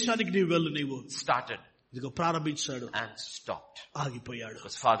చూపించే దేశానికి నీవు వెళ్ళు. నీవు started. ఇదిగో ప్రారంభించాడు. And stopped. ఆగిపోయాడు.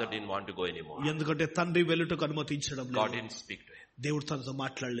 Because father didn't want to go anymore. ఎందుకంటే తండ్రి వెళ్ళుటకు అనుమతించడం లేదు. God didn't speak to him. దేవుడు తనతో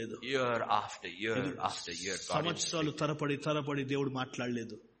మాట్లాడలేదు. Year after year after year. సంవత్సరాలు తరబడి దేవుడు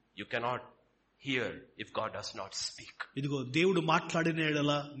మాట్లాడలేదు. You cannot hear if God does not speak. ఇదిగో దేవుడు మాట్లాడిన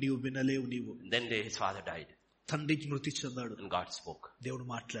ఎడల నీవు వినలేవు. నీవు. Then his father died. తండ్రి మృతి చెందాడు. And God spoke. దేవుడు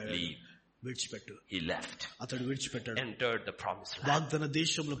మాట్లాడాడు. Leave. విడిచిపెట్టు. He left. అతడు విడిచిపెట్టాడు. Entered the promised land. వాగ్దాన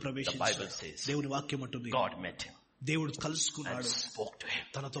దేశంలో ప్రవేశించాడు. The Bible says. దేవుని వాక్యం అంటుంది. God met him. దేవుడు కలుసుకున్నాడు. And spoke to him.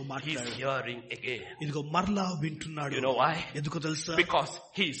 తనతో He's మాట్లాడాడు. hearing again. ఇదిగో మరలా వింటున్నాడు. You know why? ఎందుకో తెలుసా? Because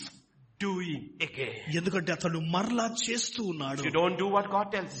he's doing again. ఎందుకంటే అతడు మరలా చేస్తూ ఉన్నాడు. If you don't do what God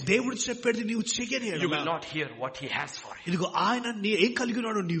tells you, దేవుడు చెప్పేది నీవు చెయ్యని you will not hear what he has for you. ఇదిగో ఆయన నీ ఏం కలిగి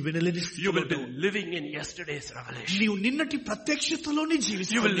ఉన్నాడో నీవు వినలేని స్థితిలో You will be living in yesterday's revelation. నీవు నిన్నటి ప్రత్యక్షతలోనే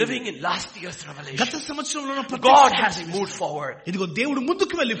జీవిస్తావు. You will be living in last year's revelation. గత సంవత్సరంలో God has moved forward. ఇదిగో దేవుడు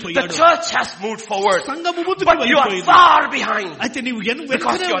ముందుకు The వెళ్ళిపోయాడు. church has moved forward. సంఘము ముందుకు But you are వెళ్ళిపోయింది. far behind. అయితే నీవు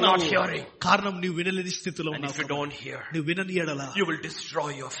Because you are not hearing. కారణం నీవు వినలేని స్థితిలో And if you ఉన్నావు. don't hear, నువ్వు వినని ఎడల you will destroy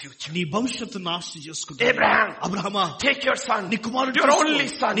your future. నీ భవిష్యత్తు నాశనం చేసుకుంటావు. అబ్రహామా, take your son, నీ కుమారుడు, your only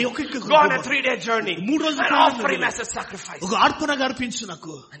son, go on a 3-day journey and offer him as a sacrifice. ఒక అర్పణగా అర్పించు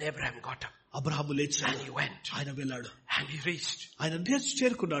నాకు. And Abraham got up. Abraham లేచాడు. And he went. ఆయన వెళ్ళాడు. And he reached. ఆయన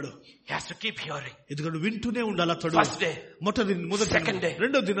చేరుకున్నాడు. He has to keep hearing. ఎందుకంటే వింటూనే ఉండాలి అతడు. First day, మొదటి second day,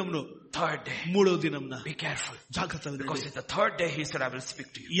 రెండో దినమును, third day. మూడో దినమున. Be careful. జాగ్రత్తగా. Because it's the third day he said, I will speak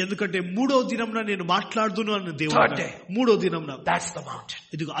to you. ఎందుకంటే మూడో దినమున నేను మాట్లాడుదును అన్న దేవుడు. Third day. మూడో దినమున. That's the mountain.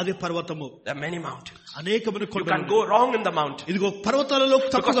 ఇదిగో అదే పర్వతము. There are many mountains. అనేకమైన You కొండలు. can go wrong in the mountain. ఇదిగో పర్వతాలలో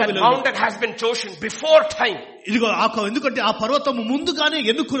Because తప్పుగా that వెళ్ళాలి. mountain has been chosen before time. ఇదిగో ఎందుకంటే ఆ పర్వతము ముందుగానే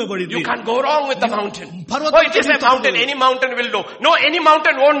ఎన్నుకోబడింది. You can't go wrong with the mountain. పర్వతం Oh, it is a mountain. Any mountain will do. No, any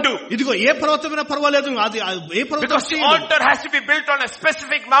mountain won't do. ఇదిగో ఏ పర్వతమైనా పర్వాలేదు. అది ఏ పర్వతం Because the altar has to be built on a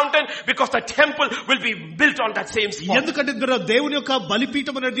specific mountain, because the temple will be built on that same spot. ఎందుకంటే దేవుని యొక్క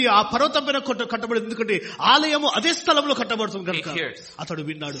బలిపీఠం అనేది ఆ పర్వతం పైన కట్టబడింది. ఎందుకంటే ఆలయము అదే స్థలంలో కట్టబడుతుంది కనుక. అతడు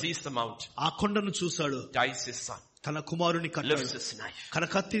విన్నాడు. Sees the mountain. ఆ కొండను చూశాడు. Dies his son. తన కుమారుని కట్టాడు. Lifts his knife.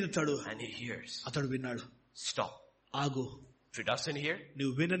 కత్తిస్తాడు. And he hears. అతడు విన్నాడు. Stop. ఆగు. If he doesn't hear,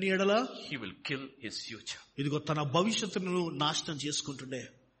 నువ్వు వినని ఎడల he will kill his future. ఇదిగో తన భవిష్యత్తును నాశనం చేసుకుంటుండే.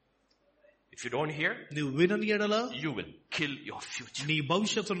 If you don't hear, నువ్వు వినని ఎడల you will kill your future. నీ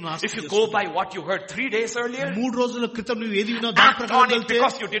భవిష్యత్తును నాశనం If you go by what you heard 3 days earlier, 3 రోజుల క్రితం నువ్వు ఏది విన్నావు దాని act ప్రకారం on it వెళ్తే,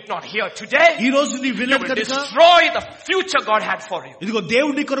 because you did not hear today, ఈ రోజు నీ you వినలేదు will కనుక destroy the future God had for you. ఇదిగో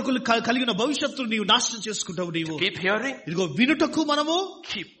దేవుడి కొరకు కలిగిన భవిష్యత్తును నీవు నాశనం చేసుకుంటావు. నీవు Keep hearing, ఇదిగో వినుటకు మనము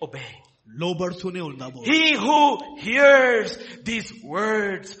keep obeying. లోబడుతూనే ఉన్నాము. He who hears these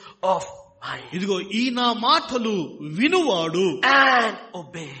words of mine ఇదిగో ఈ నా మాటలు వినువాడు and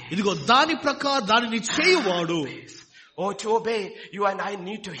obey. ఇదిగో దాని ప్రకారం దానిని చేయువాడు. Oh, to obey, you and I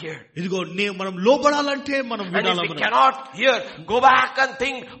need to hear. ఇదిగో మనం లోబడాలంటే మనం And if వినాలి. we cannot hear, go back and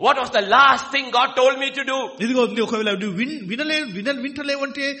think, what was the last thing God told me to do? ఇదిగో ఒకవేళ నువ్వు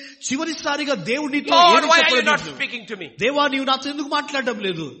వింటలేవంటే చివరిసారిగా దేవుడు నీతో Lord, why are you not speaking to me? దేవా నీవు నాతో ఎందుకు మాట్లాడడం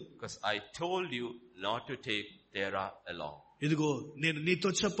లేదు? Because I told you not to take Terah along. ఇదిగో నేను నీతో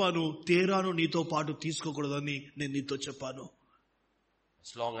చెప్పాను, తేరాను నీతో పాటు తీసుకోకూడదని నేను నీతో చెప్పాను.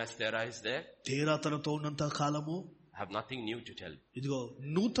 As long as Terah is there, తేరా తనతో ఉన్నంత కాలము I have nothing new to tell you. ఇదిగో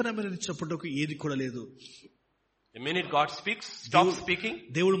నూతనమైనది చెప్పటకు ఏది కూడా లేదు. The minute God speaks, stop speaking.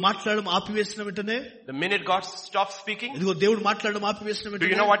 దేవుడు మాట్లాడడం ఆపివేసిన వెంటనే, The minute God stops speaking, ఇదిగో దేవుడు మాట్లాడడం ఆపివేసిన do you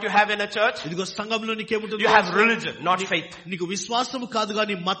వెంటనే, know what you have in a church? ఇదిగో సంఘంలో నీకేముంటుంది? You have religion, not faith. నీకు విశ్వాసము కాదు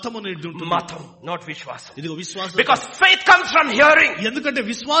కానీ మతం అనేది ఉంటుంది. Matam, not vishwasam. ఇదిగో విశ్వాసం. Because faith comes from hearing. ఎందుకంటే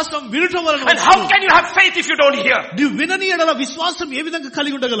విశ్వాసం వినటం వలన. And how can you have faith if you don't hear? నీవు వినని ఎడల విశ్వాసం ఏ విధంగా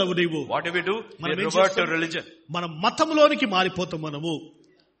కలిగి ఉండగలవు నీవు? What do? We revert to religion. మనం మతంలోనికి మారిపోతాం. మనము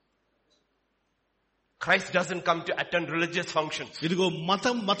Christ doesn't come to attend religious functions. ఇదిగో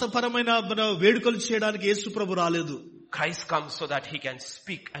మతపరమైన వేడుకలు చేయడానికి యేసు ప్రభు రాలేదు. Christ comes so that he can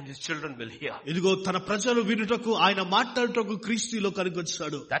speak and his children will hear. ఇదిగో తన ప్రజలు వినుటకు ఆయన మాట్లాడుటకు క్రీస్తులో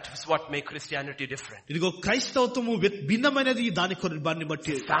కనుగొచ్చాడు. That is what makes Christianity different. ఇదిగో క్రైస్తవత్వము భిన్నమైనది దాన్ని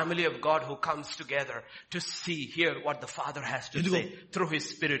బట్టి. Family of God who comes together to see, hear what the Father has to say through his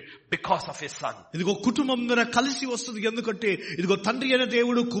Spirit because of his Son. ఇదిగో కుటుంబం కలిసి వస్తుంది. ఎందుకంటే ఇదిగో తండ్రి అయిన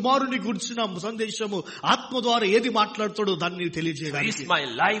దేవుడు కుమారుని గురించిన సందేశము ఆత్మ ద్వారా ఏది మాట్లాడుతాడో దాన్ని తెలియజేయడానికి. Is my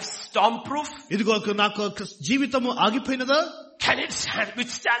life storm proof? ఇదిగో నాకు జీవితము ఆగిపోయినదా? Can it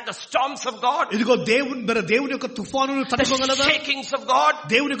withstand the storms of God? ఇదిగో దేవుని యొక్క తుఫానును తట్టుకోగలదా? The shakings of God?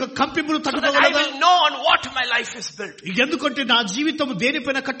 దేవుని యొక్క కంపింపును So that I తట్టుకోగలదా? will know on what my life is built. ఎందుకంటే నా జీవితం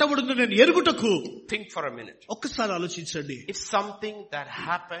దేనిపైన కట్టబడిందో నేను ఎరుగుటకు. Think for a minute. ఒక్కసారి ఆలోచించండి. If something that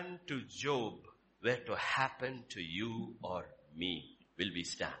happened to Job were to happen to you or me, will we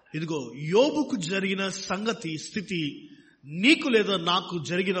stand? ఇదిగో యోబుకు జరిగిన స్థితి నీకు లేదా నాకు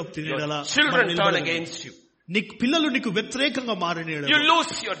జరిగిన Children turn against you. నీకు పిల్లలు నీకు వ్యతిరేకంగా మారినేడు. You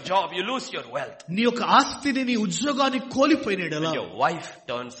lose your job, you lose your wealth. నీ యొక్క ఆస్తిని నీ ఉద్యోగాన్ని కోల్పోయినేడలా. Your wife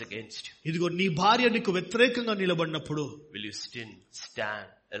turns against you. ఇదిగో నీ భార్య నీకు వ్యతిరేకంగా నిలబడినప్పుడు will you still stand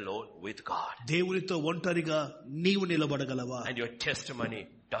alone with God? దేవునితో ఒంటరిగా నీవు నిలబడగలవా? And your testimony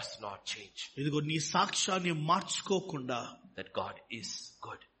does not change. ఇదిగో నీ సాక్ష్యాన్ని మార్చుకోకుండా that God is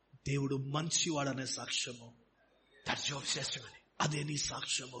good. దేవుడు మంచివాడనే సాక్ష్యము. That's Job's testimony. అదే నీ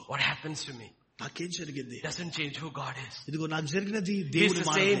సాక్ష్యము. What happens to me? నాకేం జరిగింది? Doesn't change who God is. ఇదిగో నాకు జరిగినది దేవుడు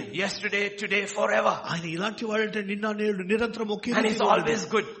దేవుడు same yesterday, today, forever. ఆయన ఇలాంటి వాడంటే నిన్న నేడు నిరంతరం ఒకే. And he's always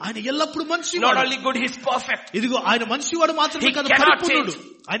good. ఆయన ఎల్లప్పుడు మంచివాడు. Not only good, he's perfect. ఇదిగో ఆయన మంచివాడు మాత్రమే కాదు, పరిపూర్ణుడు.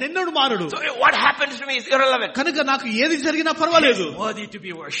 ఆయన ఎన్నడూ మారడు. So what happens to me is irrelevant. కనుక నాకు ఏది జరిగినా పర్వాలేదు. Worthy to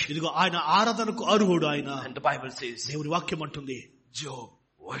be worshipped. ఇదిగో ఆయన ఆరాధనకు అర్హుడు ఆయన. And the Bible says, దేవుని వాక్యం అంటుంది, Job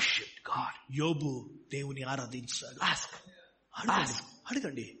worshipped God. యోబు దేవుని ఆరాధించాడు.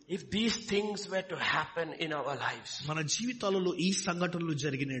 అడగండి. If these things were to happen in our lives, మన జీవితాలలో ఈ సంఘటనలు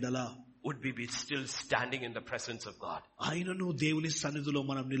జరిగినడలా would we be still standing in the presence of God? ఆయనను దేవుని సన్నిధిలో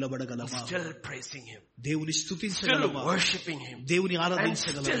మనం నిలబడగలమా? Still praising him, దేవుని స్తుతించగలమా? still worshiping him, దేవుని and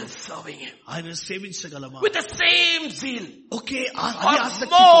ఆరాధించగలమా? still serving him ఆయన సేవించగలమా? with the same zeal, okay or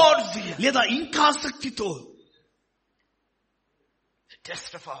ఆసక్తితో more zeal. లేదా ఇంకా ఆసక్తితో. The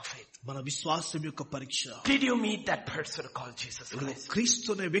test of our faith. మన విశ్వాసం యొక్క పరీక్ష. Did you meet that person called Jesus Christ? క్రీస్తు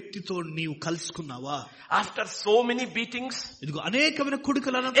అనే వ్యక్తితో నీవు కలుసుకున్నావా? After so many beatings, ఇదిగో అనేకమైన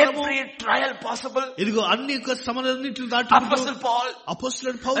కుడుకుల అనంతరము, every trial possible, ఇదిగో అన్ని సమస్యలన్నిటిని దాటి Apostle Paul,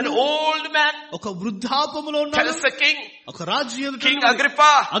 అపోస్తలుడు an Paul old man, ఒక వృద్ధాపములో ఉన్నాడు. tells the king, ఒక రాజు King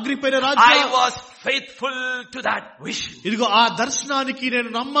Agrippa, అగ్రిపైన Raju, I was faithful to that vision. ఇదిగో ఆ దర్శనానికి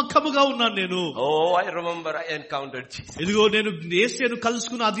నేను నమ్మకముగా ఉన్నాను. నేను I remember I encountered Jesus. ఇదిగో నేను యేసును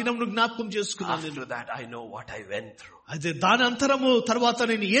కలుసుకున్న ఆ దినమును జ్ఞాపకం చేసుకున్నాను. After that I know what I went through. అయితే దాని అంతరము తర్వాత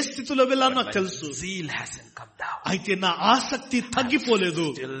నేను ఏ స్థితిలో వెళ్ళాను నాకు తెలుసు. Zeal hasn't come down. అయితే నా ఆసక్తి తగ్గిపోలేదు.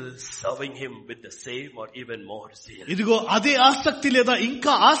 Still serving him with the same or even more zeal. ఇదిగో అదే ఆసక్తి లేదా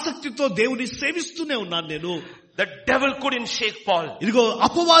ఇంకా ఆసక్తితో దేవుని సేవిస్తూనే ఉన్నాను నేను. The devil couldn't shake Paul. ఇదిగో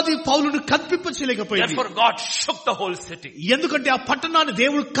అపవాది పౌలును కల్పింపచేయలేకపోయింది. Therefore God shook the whole city. ఎందుకంటే ఆ పట్టణాన్ని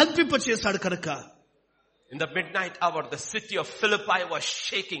దేవుడు కల్పింపచేశాడు కనుక. In the midnight hour, the city of Philippi was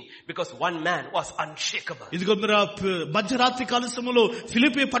shaking because one man was unshakable. ఇదిగో మీరు మధ్యరాత్రి కాల సమయంలో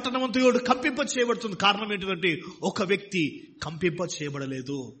ఫిలిప్పీ పట్టణమంతయుడు కంపింప చేయబడుతుంది. కారణం ఏంటంటే ఒక వ్యక్తి కంపింప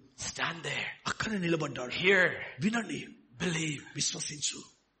చేయబడలేదు. Stand there. అక్కడ నిలబడ్డాడు. Hear. వినండి. Believe. విశ్వసించు.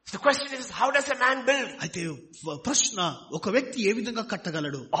 The question is, how does a man build? అయితే ప్రశ్న, ఒక వ్యక్తి ఏ విధంగా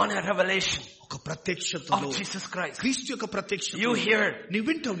కట్టగలడు? On a revelation. ఒక ప్రత్యక్షతలో of Jesus Christ. క్రీస్తు యొక్క ప్రత్యక్షత. You hear. నీవు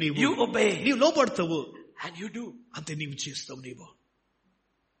వింటావు, నీవు You obey. నీవు లోబడతావు. And you do. అంతే నీవు చేస్తావు. నీవు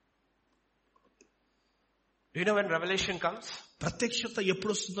Do you know when revelation comes? ప్రత్యక్షత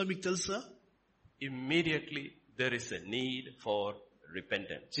ఎప్పుడు వస్తుందో మీకు తెలుసా? Immediately there is a need for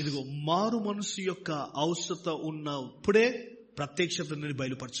repentance. ఇదిగో మారు మనసు యొక్క అవసరత ఉన్నప్పుడే ప్రత్యక్షత అనేది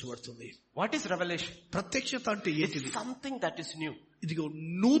బయలుపరచబడుతుంది. What is revelation? ప్రత్యక్షత అంటే ఏంటిది? It's something that is new. ఇదిగో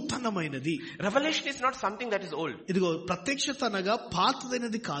నూతనమైనది. Revelation is not something that is old. ఇదిగో ప్రత్యక్షత అనగా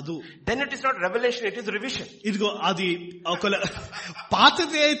పాతదైనది కాదు. Then it is not revelation, it is revision. ఇదిగో అది ఒక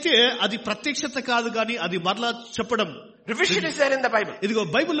పాతది అయితే అది ప్రత్యక్షత కాదు, కానీ అది మరలా చెప్పడం. Revision is there in the Bible. ఇదిగో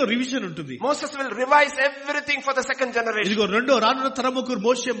బైబిల్లో రివిజన్ ఉంటుంది. Moses will revise everything for the second generation. ఇదిగో రెండో రానున్న తరముకు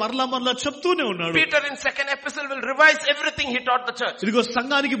మోషే మరలా చెప్తూనే ఉన్నాడు. Peter in second epistle will revise everything he taught the church. ఇదిగో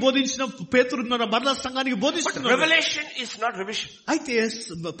సంఘానికి బోధించిన పేతురు మరలా సంఘానికి బోధిస్తున్నాడు. Revelation is not revision. అయితే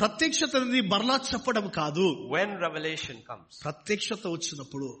ప్రత్యక్షత అనేది మరలా చెప్పడం కాదు. When revelation comes, ప్రత్యక్షత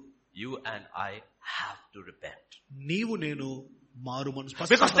వచ్చినప్పుడు you and I have to repent. నీవు నేను మారు మనసు.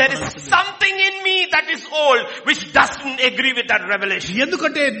 Because there is something in me that is old which doesn't agree with that revelation.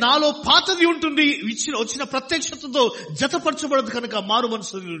 ఎందుకంటే నాలో పాతది ఉంటుంది, వచ్చిన ప్రత్యక్షతతో జతపరచబడదు కనుక మారు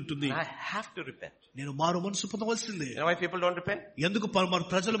మనసు ఉంటుంది. I have to repent. నేను మారు మనసు పొందవలసిందే. You know why people don't repent? ఎందుకు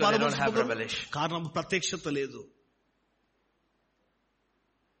ప్రజలు మారు మనసు పొందరు? కారణం ప్రత్యక్షత లేదు.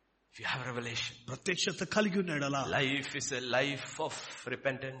 If you have revelation, ప్రత్యక్షత కలిగి ఉన్నాడు అలా, life is a life of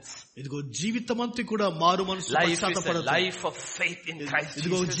repentance. ఇదిగో జీవితమంతా కూడా మారు మనసు, life is a life of faith in Christ.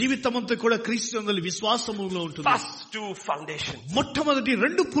 ఇదిగో జీవితమంతా కూడా క్రీస్తునందు విశ్వాసములో ఉంటుంది. First two foundations. మొట్టమొదటి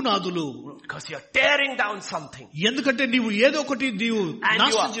రెండు పునాదులు. Because you are tearing down something. ఎందుకంటే నీవు ఏదో ఒకటి నీవు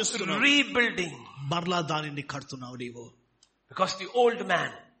నాశనం చేస్తున్నావు, rebuilding. మరలా దానిని కడుతున్నావు నీవు. Because the old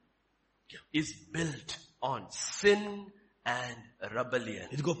man is built on sin and rebellion.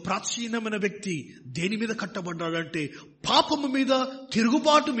 ఇదిగో ప్రాచీనమైన వ్యక్తి దేని మీద కట్టబడ్డాడంటే పాపము మీద,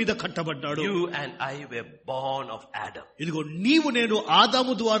 తిరుగుబాటు మీద కట్టబడ్డాడు. You and I were born of Adam. ఇదిగో నీవు నేను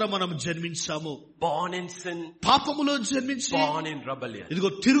ఆదాము ద్వారా మనం జన్మించాము. Born in sin, పాపములో జన్మించి, born in rebellion. ఇదిగో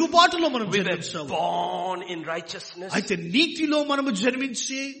తిరుగుబాటులో మనం We were జన్మించాము. born in righteousness, అయితే నీతిలో మనము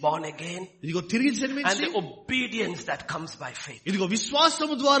జన్మించి, born again, ఇదిగో తిరిగి and జన్మించి, the obedience that comes by faith. ఇదిగో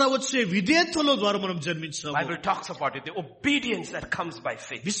విశ్వాసము ద్వారా వచ్చే విధేయతలో ద్వారా మనం జన్మించాము. Bible talks about it, the obedience that comes by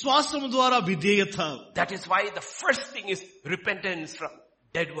faith. విశ్వాసము ద్వారా విధేయత. That is why the first thing is repentance from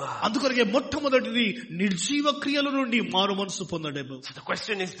dead work. అందుకొరకే మొట్టమొదటిది నిర్జీవ క్రియల నుండి మారు మనసు పొందడము. So the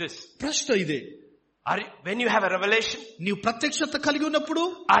question is this. ప్రశ్న ఇదే. When you have a revelation, నీవు ప్రత్యక్షత కలిగి ఉన్నప్పుడు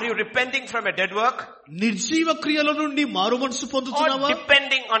are you repenting from a dead work? నిర్జీవ క్రియల నుండి మారు మనసు పొందుతున్నావా? Or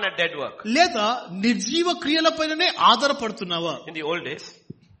depending on a dead work? లేదా నిర్జీవ క్రియలపైననే ఆధారపడుతున్నావా? In the old days,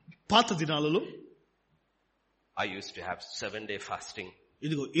 పాత దినాలలో I used to have 7-day fasting.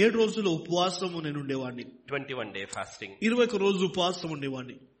 ఇదిగో 7 రోజులు ఉపవాసము నేను ఉండేవాడిని. 21-day fasting. 21 రోజులు ఉపవాసం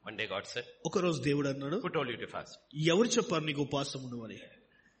ఉండేవాడిని. One day God said, ఒక రోజు దేవుడు అన్నాడు, who told you to fast? ఎవరు చెప్పారు నీకు ఉపవాసం ఉండవని?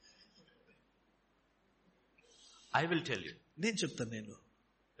 I will tell you. నేను చెప్తాను. నేను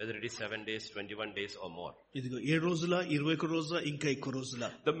whether it is 7 days, 21 days or more. ఇదిగో 7 రోజుల, 21 రోజుల, ఇంకా ఎక్కువ రోజుల.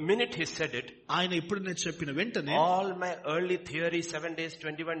 The minute he said it, ఆయన ఇప్పుడు నేను చెప్పిన వెంటనే all my early theory 7 days,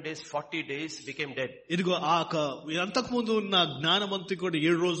 21 days, 40 days became dead. ఇదిగో అంతకు ముందు ఉన్న జ్ఞానం అంతా కూడా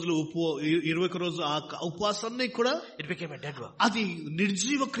 7 రోజులు 21 రోజులు ఆ ఉపవాసాన్ని కూడా it became a dead work. అది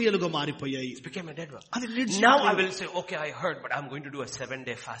నిర్జీవ క్రియలుగా మారిపోయాయి. It became a dead work. అది నిర్జీవ. Now I will say, okay, I heard, but I'm going to do a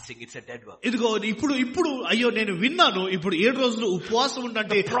 7-day fasting. It's a dead work. ఇదిగో ఇప్పుడు అయ్యో నేను విన్నాను, ఇప్పుడు 7 రోజులు ఉపవాసం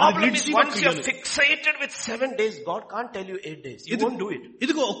ఉండంటే problem is once you're fixated with 7 days, God can't tell you 8 days. You won't do it.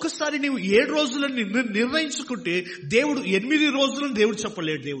 ఇదిగో ఒక్కసారి నీవు 7 రోజులని నిర్ణయించుకుంటే దేవుడు 8 రోజులను దేవుడు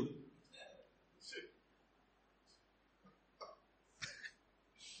చెప్పలేడు. దేవుడు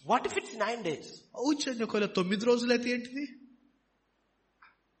what if it's 9 days? అవునండి, ఒకవేళ 9 రోజులు అయితే ఏంటిది?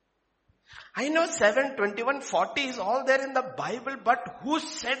 I know 7, 21, 40 is all there in the Bible, but who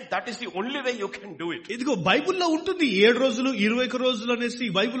said that is the only way you can do it? ఇదిగో బైబిల్లో ఉంటుంది 7 రోజులు 21 రోజులు అనేసి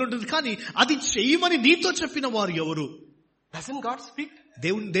బైబిల్ ఉంటుంది, కానీ అది చేయమని నీతో చెప్పిన వారు ఎవరు? Doesn't God speak?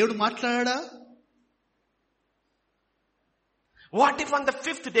 దేవుడు మాట్లాడా? What if on the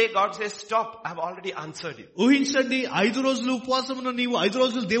 5th day God says stop, I've already answered you? ఊహించండి, 5 రోజులు ఉపవాసం ఉన్న నీవు 5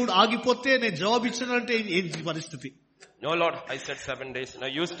 రోజులు దేవుడు ఆగిపోతే నేను జవాబు ఇచ్చానంటే ఏంటి పరిస్థితి? No Lord, I said 7 days. Now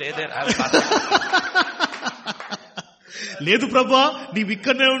you stay there. I'll fast. లేదు ప్రభా, నీవు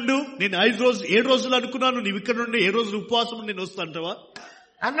ఇక్కడనే ఉండు, నేను 7 రోజులు అనుకున్నాను, నీవు ఇక్కడ నుండి 7 రోజులు ఉపవాసం నేను వస్తాంటావా?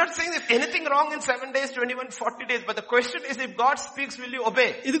 I'm not saying there's anything wrong in 7 days, 21, 40 days, but the question is if God speaks, will you obey?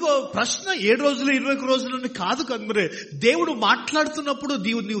 ఇదిగో ప్రశ్న 7 రోజులు 21 రోజులని కాదు కనుమరే, దేవుడు మాట్లాడుతున్నప్పుడు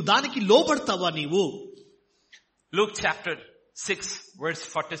నీవు దానికి లోబడతావా నీవు? Luke chapter 6 verse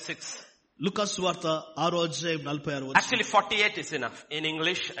 46. లూకా సువార్త 6వ అధ్యాయం 46. Actually 48 is enough. In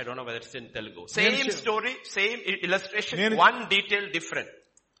English, I don't know whether it's in Telugu. Same story, same illustration, one detail different.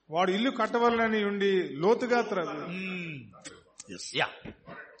 వాడు ఇల్లు కట్టవాలని ఉండి లోతుగా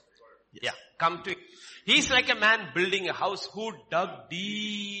Yeah. Come to it. He's like a man building a house who dug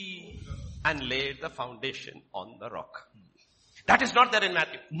deep and laid the foundation on the rock. That is not there in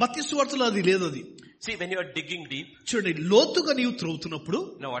Matthew. మత్తయి సువార్తలో అది లేదు. అది See, when you are digging deep, చూడండి, లోతుగా నీవు త్రవ్వుతున్నప్పుడు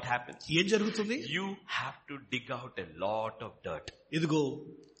know what happens? ఏం జరుగుతుంది? You have to dig out a lot of dirt. ఇదిగో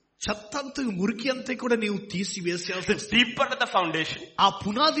చెత్తంత మురికి అంతా కూడా నీవు తీసివేసాల్సి. The deeper the foundation, ఆ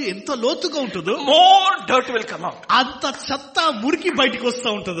పునాది ఎంత లోతుగా ఉంటుందో more dirt will come out. అంత చెత్త మురికి బయటికి వస్తా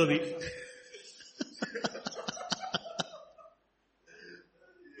ఉంటది. అది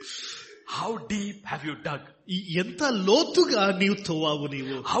How deep have you dug? ఎంత లోతుగా నీవు తవ్వావు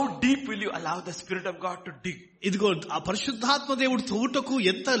నీవు? How deep will you allow the Spirit of God to dig? ఇదిగో ఆ పరిశుద్ధాత్మ దేవుడు తవ్వుటకు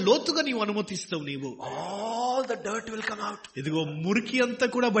ఎంత లోతుగా నీవు అనుమతిస్తావు నీవు? All the dirt will come out. ఇదిగో మురికి అంతా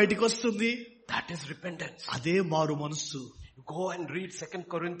కూడా బయటికి వస్తుంది. That is repentance. అదే మారు మనస్సు. Go and read 2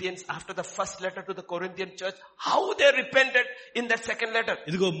 Corinthians after the first letter to the Corinthian church, how they repented in that second letter.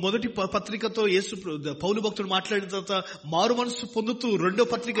 ఇదిగో మొదటి పత్రికతో యేసు పౌలు భక్తుడు మాట్లాడిన తర్వాత మారు మనసు పొందుతూ రెండో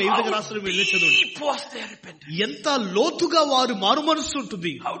పత్రిక ఏ విధంగా రాస్తారో మీరు చదవండి. Deep was their repentance. ఎంత లోతుగా వారు మారు మనసు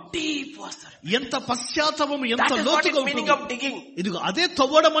ఉంటుంది. How deep was their repentance. ఎంత పశ్చాత్తాపం ఎంత That is what లోతుగా is meaning ఉంటుంది. of digging. ఇదిగో అదే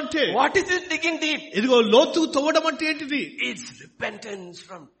తవ్వడం అంటే. What is this digging deep? ఇదిగో లోతు తవ్వడం అంటే ఏంటిది? It's repentance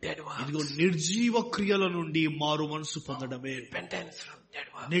from dead works. ఇదిగో నిర్జీవ క్రియల నుండి మారు మనసు పొందడమే. Repentance from dead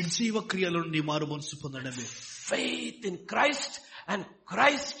works. నిర్జీవ క్రియల నుండి మారు మనసు పొందడమే. Faith in Christ and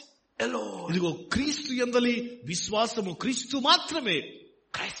Christ alone. ఇదిగో క్రీస్తు యందలి విశ్వాసము క్రీస్తు మాత్రమే.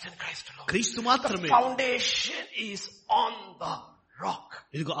 Christ and Christ alone. క్రీస్తు మాత్రమే. The foundation is on the rock.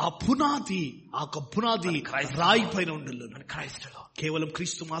 ఇదిగో ఆ పునాది రాయి పైన ఉండాలి. And Christ alone. కేవలం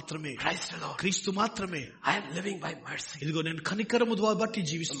క్రీస్తు మాత్రమే. Christ alone. క్రీస్తు మాత్రమే. I am living by mercy. ఇదిగో నేను కనికరము ద్వారా బట్టి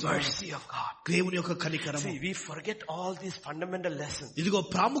జీవిస్తున్నాను. Mercy of God. దేవుని యొక్క కనికరము. See, we forget all these fundamental lessons. ఇదిగో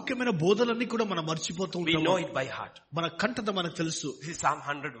ప్రాముఖ్యమైన బోధలన్నీ కూడా మనం మర్చిపోతూ We ఉంటాము. know it by heart. మన కంటత మనకు తెలుసు. This is Psalm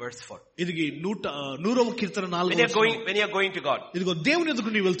 100 verse 4. ఇది 100వ కీర్తన 4వ When you are going to God, ఇదిగో దేవుని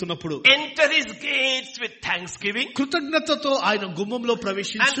ఎదుగు నీవు వెళ్తున్నప్పుడు enter his gates with thanksgiving, కృతజ్ఞతతో ఆయన గుమ్మంలో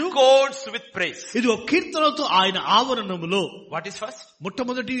ప్రవేశించు, and courts with praise. ఇదిగో కీర్తనతో ఆయన ఆవరణములో. What is first?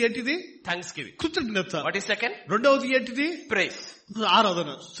 మొట్టమొదటి ఏంటిది? Thanksgiving. కృతజ్ఞత. What is second? రెండవది ఏంటిది? Praise. ఆరాధన,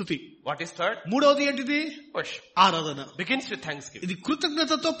 స్తుతి. What is third? మూడవది ఏంటిది? Worship. ఆరాధన. Begins with thanksgiving. ఇది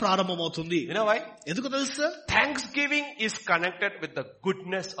కృతజ్ఞతతో ప్రారంభమవుతుంది. You know why? ఎందుకు తెలుసా? Thanksgiving is connected with the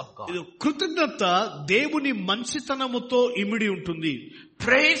goodness of God. ఇది కృతజ్ఞత దేవుని మంచితనముతో ఇమిడి ఉంటుంది.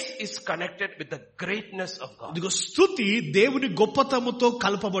 Praise is connected with the greatness of God. ఇదిగో స్తుతి దేవుని గొప్పతనముతో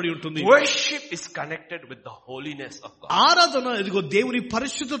కలపబడి ఉంటుంది. Worship is connected with the holiness of God. ఆరాధన ఇదిగో దేవుని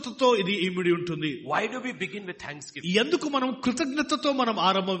పరిశుద్ధతతో ఇది ఇమిడి ఉంటుంది. Why do we begin with thanksgiving? ఎందుకు మనం కృతజ్ఞతతో మనం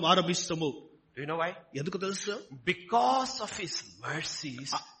ఆరంభిస్తాము? Do you know why? ఎందుకు తెలుసా? Because of his mercies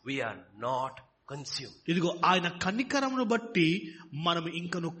we are not consumed. ఇదిగో ఆయన కనికరమును బట్టి మనం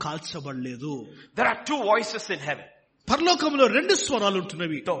ఇంకను కాల్చబడలేదు. There are two voices in heaven. పరలోకంలో రెండు స్వరాలు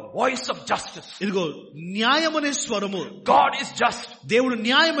ఉంటున్నవి. The voice of justice. ఇదిగో న్యాయమనే స్వరము. God is just. దేవుడు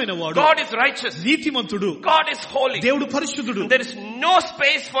న్యాయమైన వాడు. God is righteous. నీతిమంతుడు. God is holy. దేవుడు పరిశుద్ధుడు. There is no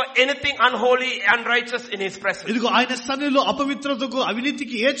space for anything unholy and unrighteous in his presence. ఇదిగో ఆయన సన్నిధిలో అపవిత్రతకు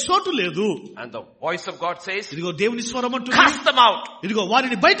అవినీతికి ఏ చోటు లేదు. And the voice of God says, ఇదిగో దేవుని స్వరం అంటుంది, cast them out. ఇదిగో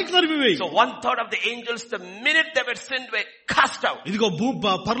వారిని బయటికి తరిమివేయి. So 1/3 of the angels, the minute they were sinned, were cast out. ఇదిగో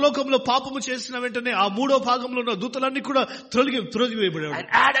పరలోకంలో పాపము చేసిన వెంటనే ఆ మూడో భాగంలో ఉన్న దూతలన్నీ కూడా త్రొలివేయబడారు. And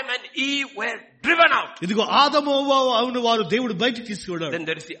Adam and Eve were driven out. ఇదిగో ఆదము అవును వారు దేవుడు బయటికి తీసుకువెళ్ళాడు. Then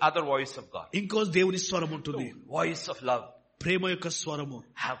there is the other voice of God. ఇంకో దేవుని స్వరం ఉంటుంది, Voice of love. ప్రేమ యొక్క స్వరము.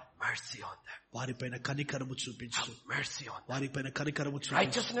 Have mercy on them. వారిపైన కనికరము చూపించు. Have mercy on them. వారిపైన కనికరము చూపించు.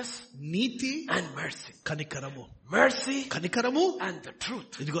 Righteousness NITI and mercy. కనికరము. Mercy కనికరము and the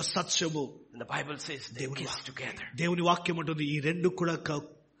truth. ఇదిగో సత్యము. And the Bible says they kiss together. దేవుని వాక్యం ఉంటుంది ఈ రెండు కూడా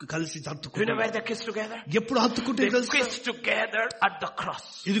కలిసి Do you know హత్తుకుంటారు. where they kiss together? ఎప్పుడు హత్తుకుంటే They kiss together at the cross.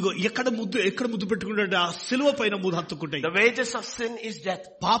 ఇదిగో ఎక్కడ ముద్దు పెట్టుకుంటే ఆ సిలువ పైన ముద్దు హత్తుకుంటాయి. The wages of sin is death.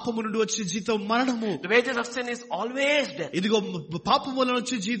 పాపము నుండి వచ్చే జీతం మరణము. The wages of sin is always death. ఇదిగో పాపము వలన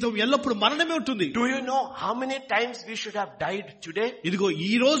వచ్చే జీతం ఎల్లప్పుడు మరణమే ఉంటుంది. Do you know how many times we should have died today? ఇదిగో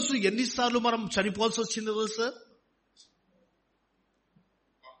ఈ రోజు ఎన్నిసార్లు మనం చనిపోవాల్సి వచ్చిందో తెలుసా?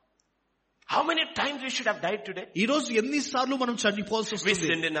 How many times we should have died today? ఈ రోజు ఎన్నిసార్లు మనం చనిపోవాల్సి We వస్తుంది?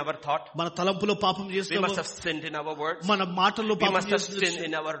 sinned in our thought. మన తలంపులో పాపం We చేస్తాము, must have sinned in our words. మన మాటల్లో We పాపం must have sinned చేస్తుండొచ్చు,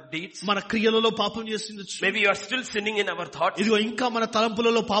 in our deeds. మన క్రియలలో పాపం చేస్తుండొచ్చు. Maybe you are still sinning in our thoughts. ఇదిగో ఇంకా మన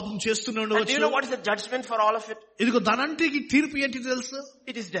తలంపులలో పాపం చేస్తూనే And do you ఉండవచ్చు. know what is the judgment for all of it? ఇదిగో దానంటికి తీర్పు ఏంటి తెలుసా?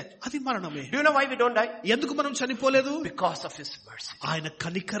 It is death. అది మరణమే. Do you know why we don't die? ఎందుకు మనం చనిపోలేదు? Because of his mercy. ఆయన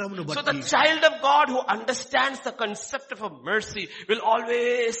కనికరమును So the బట్టి. child of God who understands the concept of a mercy will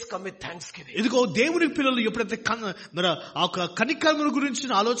always come with thanksgiving. ఇదిగో దేవుని పిల్లలు ఎప్పుడైతే మరి ఆ కనికరముల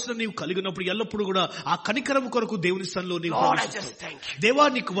గురించిన ఆలోచన నీవు కలిగినప్పుడు ఎల్లప్పుడు కూడా ఆ కనికరము కొరకు దేవుని సన్నిధిలో నీవు Lord, I ప్రవేశిస్తావు. just thank you. దేవా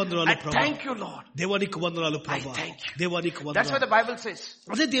నీకు వందనాలు I ప్రభువా. thank you, Lord. దేవా నీకు వందనాలు ప్రభువా. I thank you. దేవా నీకు That's what వందనాలు. the Bible says.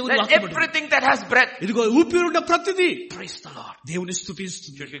 అదే దేవుని Let వాక్యం అంటుంది. everything that has breath ఇదిగో ఊపిరున్న ప్రతిదీ praise the Lord. దేవుని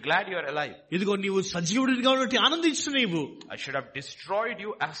స్తుతిస్తుంది. You should be glad you are alive. ఇదిగో నీవు సజీవుడిగా ఉన్నట్టు ఆనందించు. నీవు I should have destroyed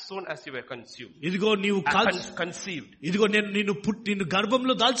you as soon as you were consumed. ఇదిగో నీవు Conceived. ఇదిగో నిన్ను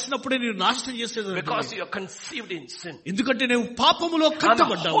గర్భంలో దాల్చినప్పుడే నేను నాశనం చేసేది. Because you are conceived in sin. ఎందుకంటే నేను పాపములో I'm a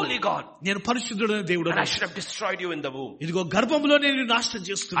కట్టబడ్డాను. holy God. నేను పరిశుద్ధుడైన దేవుడు. And I should have destroyed you in the womb. ఇదిగో గర్భంలో నేను నాశనం I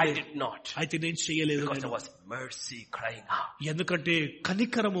చేస్తున్నాను. did not. అయితే నేను చేయలేదు. Because there was mercy crying out. ఎందుకంటే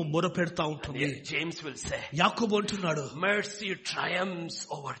కనికరము మొరపెడతా ఉంటుంది. James will say, యాకోబు అంటున్నాడు, mercy triumphs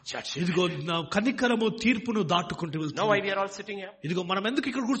over judgment. ఇదిగో నా కనికరము తీర్పును దాటుకుంటూ Know వెళ్తుంది. why we are all sitting here? ఇదిగో మనం ఎందుకు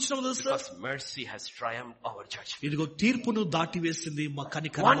ఇక్కడ కూర్చున్నామో తెలుసా? Because mercy has triumphed over judgment. ఇదిగో తీర్పును దాటి వేసింది మా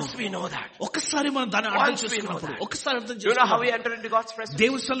కనికరము. Once we know that. ఒక్కసారి మనం దాన్ని అర్థం Once we know చేసుకున్నప్పుడు, that. ఒక్కసారి అర్థం You know how we చేసుకున్నప్పుడు enter into God's presence?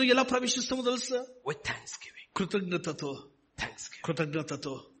 దేవుని సన్నిధిలో ఎలా ప్రవేశిస్తామో తెలుసా? With thanksgiving. కృతజ్ఞతతో. Thanksgiving.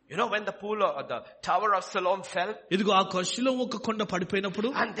 కృతజ్ఞతతో. You know when the pool or the tower of Siloam fell? ఇదిగో ఆ శిలోం ఒక కొండ పడిపోయినప్పుడు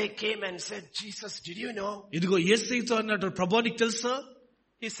And they came and said, Jesus, did you know? ఇదిగో యేసయ్యతో అన్నాడు, ప్రభువా నీకు తెలుసా?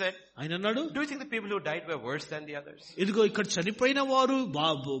 He said, ఆయన అన్నాడు, do you think the people who died were worse than the others? ఇదిగో ఇక్కడ చనిపోయిన వారు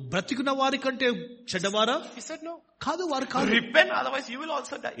బ్రతికిన వారి కంటే చెడ్డవారా? He said, no. కాదు, వారు కాదు. Repent, otherwise you will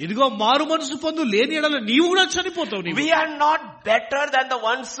also die. ఇదిగో మారు మనసు పొందు, లేని ఎడల నీవు కూడా చనిపోతావు. నీవు We are not better than the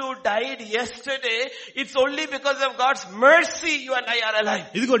ones who died yesterday. It's only because of God's mercy you and I are alive.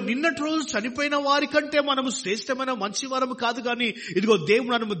 ఇదిగో నిన్నటి రోజు చనిపోయిన వారి కంటే మనము శ్రేష్టమైన మంచి వారము కాదు కానీ ఇదిగో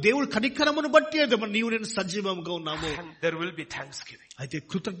దేవుడు కనికరమును బట్టి అయితే నీవు నేను సజీవంగా ఉన్నాము. And there will be thanksgiving. అయితే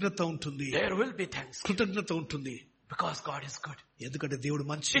కృతజ్ఞత ఉంటుంది. There will be thanksgiving. కృతజ్ఞత ఉంటుంది. Because God is good. ఎందుకంటే దేవుడు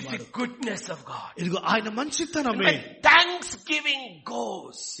It's మంచివాడు. the goodness of God. ఇదిగో ఆయన మంచితనమే. When thanksgiving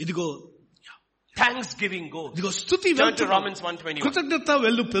goes. ఇదిగో Thanksgiving goes. ఇదిగో స్తుతి Turn to Romans 1:21. కృతజ్ఞత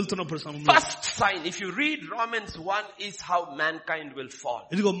వెళ్తున్నప్పుడు సమయంలో First sign, if you read Romans 1, is how mankind will fall.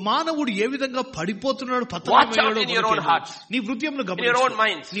 ఇదిగో మానవుడు ఏ విధంగా పడిపోతున్నాడు, Watch out in your own hearts. నీ హృదయంలో In your own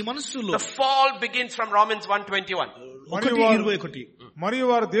minds. నీ మనస్సులో. The fall begins from Romans 1:21. 1:21. మరియు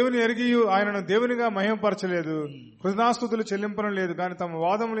వారు దేవుని ఎరిగి ఆయనను దేవునిగా మహిమపరచలేదు, కృతజ్ఞతాస్తుతులు చెల్లింపడం లేదు, కానీ తమ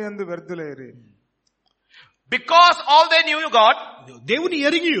వాదములు యందు వ్యర్థులైరి. Because all they knew God, దేవుని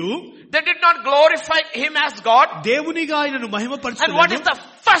ఎరిగి they did not glorify him as God. దేవునిగా ఆయనను And what మహిమపరచలేదు. is the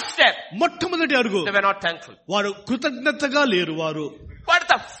first step? మొట్టమొదటి అడుగు, They were not thankful. వారు కృతజ్ఞతగా లేరు. వారు What is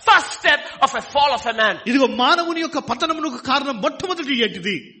the first step of a fall of a man? ఇదిగో మానవుని యొక్క పతనమునకు కారణం మొట్టమొదటి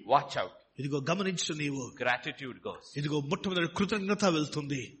ఏంటిది? Watch out. ఇదిగో గమనించు నీవు. Gratitude goes. ఇదిగో మొట్టమొదటి కృతజ్ఞత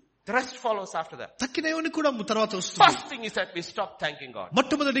వెళ్తుంది. The rest follows after that. తక్కినవన్నీ కూడా తర్వాత వస్తుంది. First thing is that we stop thanking God.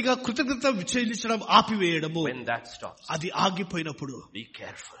 మొట్టమొదటిగా కృతజ్ఞత చెల్లించడం ఆపివేయడము. When that stops, అది ఆగిపోయినప్పుడు be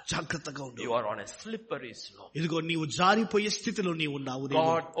careful. జాగ్రత్తగా ఉండు. You are on a slippery slope. ఇదిగో నీవు జారిపోయే స్థితిలో నీవు ఉన్నావు.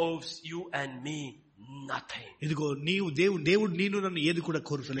 God owes you and me nothing. ఇదిగో దేవుడు నేను నన్ను ఏది కూడా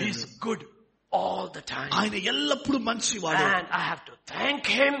కోరుతలేదు. He is good all the time. ఆయన ఎల్లప్పుడూ మంచివాడు. And I have to thank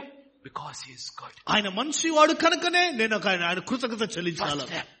him because he is good. ఆయన మంచివాడు కనుకనే నేను ఆయన కృతజ్ఞత చెల్లించాలి.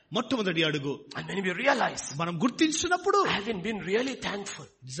 మొట్టమొదటి అడుగు. And when we realize, మనం గుర్తించినప్పుడు I haven't been really thankful.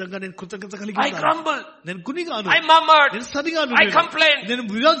 నిజంగా నేను కృతజ్ఞత కలిగి I grumbled. నేను కునిగాను, I murmured. నేను సరిగాను, I complained. నేను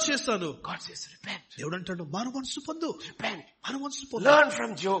వివాదం చేస్తాను. God says, repent. దేవుడు అంటాడు, మారు మనసు పొందు. Repent. మారు మనసు పొందు. Learn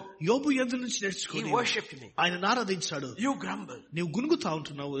from Job. యోబు యందు నుంచి He నేర్చుకో. worshipped me. ఆయన ఆరాధించాడు. You grumble. నీవు గునుగుతా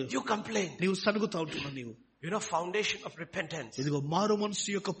ఉంటున్నావు. You complain. నీవు సనుగుతా ఉంటున్నావు. నీవు You know, foundation of repentance. ఇదిగో మారు మనసు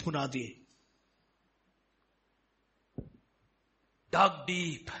యొక్క పునాది. Dug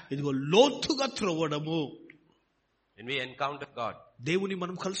deep. ఇదిగో లోతుగా త్రవ్వడము. When we encounter God, దేవుని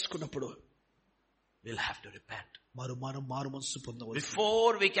మనం కలుసుకున్నప్పుడు we'll have to repent. మనం మారు మనసు పొందవచ్చు.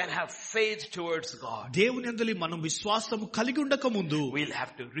 Before we can have faith towards God, దేవుని యందు మనం విశ్వాసము కలిగి ఉండక ముందు we'll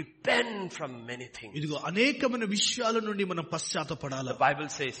have to repent from many things. ఇదిగో అనేకమైన విషయాల నుండి మనం పశ్చాత్తపడాలి. The Bible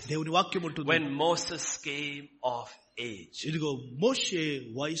says, దేవుని వాక్యం ఉంటుంది, when Moses came of age, ఇదిగో మోషే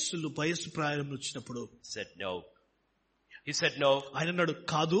వయస్సు ప్రాయం వచ్చినప్పుడు said no. He said no. ఆయన అన్నాడు,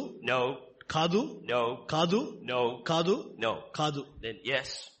 కాదు, No. కాదు, No. కాదు, No. కాదు, No. కాదు. Then yes.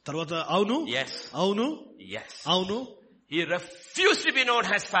 తర్వాత అవును, Yes. అవును, Yes. అవును. He refused to be known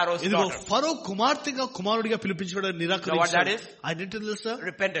as Pharaoh's ఇదిగో daughter. ఫరో కుమారుడిగా పిలిపించడం Know what that నిరాకరించాడు. is? ఆయన ఏంటో తెలుసా?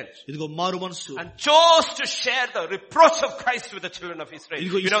 Repentance. ఇదిగో మారు మనసు. And chose to share the reproach of Christ with the children of Israel.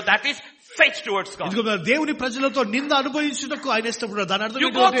 ఇదిగో You know, that is faith towards God. ఇదిగో దేవుని ప్రజలతో నింద అనుభవించుటకు ఆయన ఇష్టపడ్డాడు. దాని అర్థం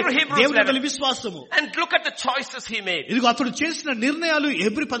You go ఏంటంటే through Hebrews దేవుని 11. యందు విశ్వాసము. And look at the choices he made. ఇదిగో అతడు చేసిన నిర్ణయాలు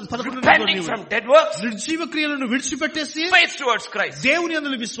Hebrew 11 Repenting from dead works. నిర్జీవ క్రియలను విడిచిపెట్టేసి Faith towards Christ. దేవుని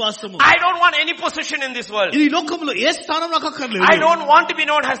యందు విశ్వాసము. I don't want any position in this world. ఈ లోకంలో ఏ స్థానం నాకు అక్కర్లేదు. I don't want to be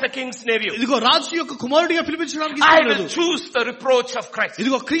known as the king's nephew. ఇదిగో రాజు యొక్క కుమారుడిగా పిలిపించడానికి I ఇష్టం will లేదు. choose the reproach of Christ.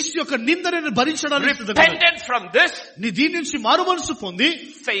 ఇదిగో క్రీస్తు యొక్క నిందను భరించడానికి సిద్ధంగా ఉన్నాను. Repentant from this, నీ దీని నుంచి మారు మనసు పొంది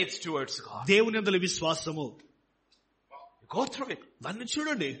faith towards God. దేవుని యందు విశ్వాసము. Go through it. దాన్ని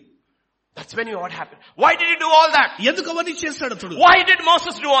చూడండి. That's when what happened. Why did he do all that? ఎందుకు అవన్నీ చేశాడు అతడు? Why did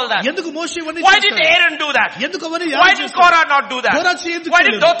Moses do all that? ఎందుకు మోషే ఇవన్నీ Why did చేశాడు? Aaron do that? ఎందుకు అవన్నీ Why did Korah not do that? కోరా ఎందుకు Why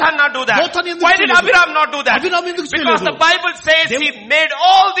did చేయలేదు? Dathan not do that? దోతాను ఎందుకు Why did చేయలేదు? Abiram not do that? అబిరాము ఎందుకు Because చేయలేదు? the Bible says he made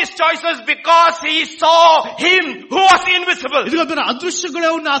all these choices because he saw him who was invisible. ఇదిగో మీరు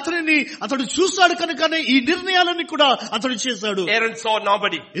అదృశ్యంగా ఉన్న అతనిని అతడు చూశాడు కనుకనే ఈ నిర్ణయాలన్నీ కూడా అతడు చేశాడు. Aaron saw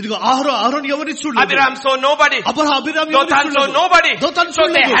nobody. ఇదిగో అహరోను ఎవరిని చూడలేదు. Abiram saw nobody. అబిరాము Dathan saw nobody. దోతాను So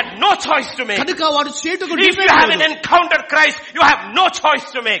they చూడలేదు. had no choice to make. కనుక వాడు చేటుకు If you haven't encountered Christ, you have no choice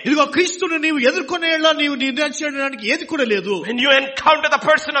to make. ఇదిగో క్రీస్తును నీవు ఎదుర్కొనేలా నీవు నిర్ణయం చేయడానికి ఏది కూడా లేదు. When you encounter the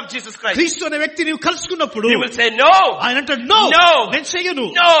person of Jesus Christ, క్రీస్తు అనే వ్యక్తి నీవు కలుసుకున్నప్పుడు you will say no. ఆయన అంటాడు నో, No. నేను చెయ్యను,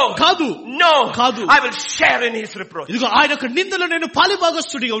 No. కాదు, No. కాదు. I will share in his reproach. ఇదిగో ఆయన యొక్క నిందలో నేను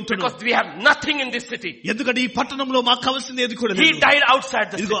పాలిభాగస్తుడిగా ఉంటున్నాను. Because we have nothing in this city. ఎందుకంటే ఈ పట్టణంలో మాకు కావాల్సింది ఏది కూడా He లేదు. died outside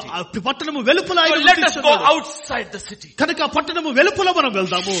the ఇదిగో city. ఆ పట్టణము వెలుపల So ఆయన let us go మృతించున్నాడు. outside the city. కనుక ఆ పట్టణము వెలుపల మనం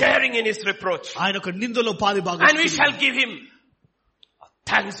వెళ్దాము. Sharing in his reproach. ఆయన యొక్క నిందలో And we పాలిభాగస్తుడు. shall give him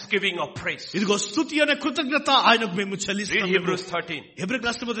thanksgiving or praise. ఇదిగో స్తుతి అనే కృతజ్ఞత ఆయనకు మేము Read చెల్లిస్తాము. Hebrews 13. హెబ్రీ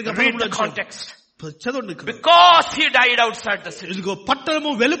రాష్ట్రపతిగా Read the context. చదవండి. Because he died outside the city, ఇదిగో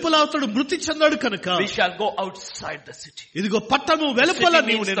పట్టణము వెలుపల అతడు మృతి చెందాడు కనుక we shall go outside the city. ఇదిగో పట్టణము వెలుపల City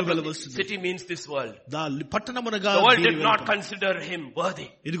నీవు means, నేను వెళ్ళవలసింది. city means this world. పట్టణమునగా The world దీని did not వెలుపల. consider him worthy.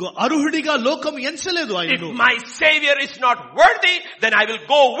 ఇదిగో అర్హుడిగా లోకం ఎంచలేదు If ఆయనను. my Savior is not worthy, then I will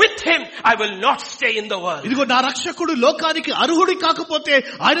go with him. I will not stay in the world. ఇదిగో నా రక్షకుడు లోకానికి అర్హుడి కాకపోతే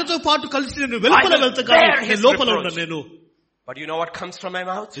ఆయనతో పాటు కలిసి నేను వెలుపల I will వెళ్తా కానీ bear his నేను లోపల reproach. ఉన్నాను నేను. But you know what comes from my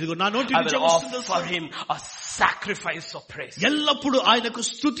mouth? ఇదిగో నా నోటి I నుంచి will వస్తుంది offer him a sacrifice of praise. ఎల్లప్పుడు ఆయనకు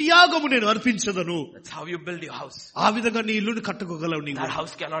స్తుతియాగము నేను అర్పించదను. That's how you build your house. ఆ విధంగా నీ ఇల్లుని కట్టుకోగలవు నీవు. That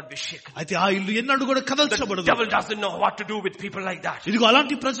house cannot be shaken. అయితే ఆ ఇల్లు ఎన్నడూ కూడా The కదల్చబడదు. devil doesn't know what to do with people like that. ఇదిగో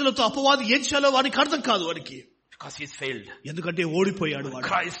అలాంటి ప్రజలతో అపవాది ఏం చేయాలో వానికి అర్థం కాదు వానికి. Because he's failed. ఎందుకంటే ఓడిపోయాడు వాడు.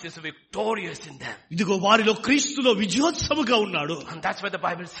 Christ is victorious in them. ఇదిగో వారిలో క్రీస్తులో విజయోత్సవముగా ఉన్నాడు. And that's what the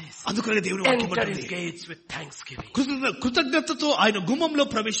Bible says. అందుకనే దేవుని వాక్యం Enter his అంటుంది, gates with thanksgiving. కృతజ్ఞతతో ఆయన గుమ్మంలో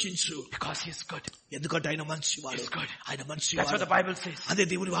ప్రవేశించు. Because he's good. ఎందుకంటే ఆయన మంచివాడు. He's good. ఆయన That's what మంచివాడు. the Bible says. అదే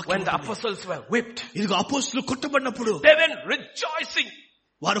దేవుని When వాక్యం the అంటుంది. apostles were whipped, ఇదిగో అపోస్తులు కొట్టబడినప్పుడు they were rejoicing.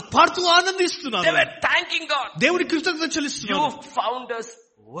 వారు పాడుతూ They ఆనందిస్తున్నారు. were thanking God. దేవుని కృతజ్ఞత You చెల్లిస్తున్నారు. found us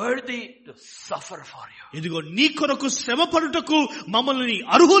worthy to suffer for you. ఇదిగో నీ కొరకు శ్రమ పడుటకు మమ్మల్ని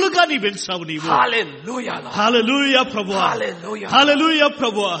అర్హులుగా నీ పెంచావు నీవు. Hallelujah, Lord. హల్లెలూయా ప్రభువా. Hallelujah. హల్లెలూయా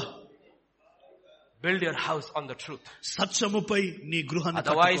ప్రభువా. Build your house on the truth. సత్యముపై నీ గృహాన్ని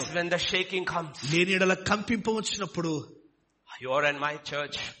Otherwise, కట్టుకో. when the shaking comes, లేని ఎడల కంపింప వచ్చినప్పుడు your and my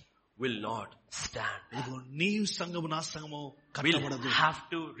church will not stand. ఇదిగో నీ సంఘము నా సంఘము We'll కట్టబడదు. have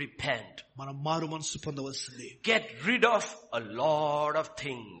to repent. మనం మారు మనసు పొందవలసింది. Get rid of a lot of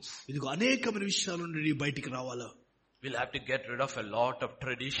things. ఇదిగో అనేకమైన విషయాల నుండి బయటికి రావాలా. We'll have to get rid of a lot of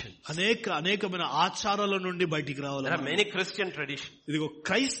traditions. అనేకమైన ఆచారాల నుండి బయటికి There రావాలా. are many Christian traditions. ఇదిగో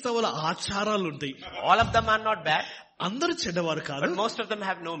క్రైస్తవుల ఆచారాలు ఉంటాయి. All of them are not bad, అందరూ చెడ్డవారు కాదు. but most of them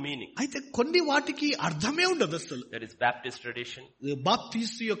have no meaning. అయితే కొన్ని వాటికి అర్థమే ఉండదు అసలు. There is Baptist tradition,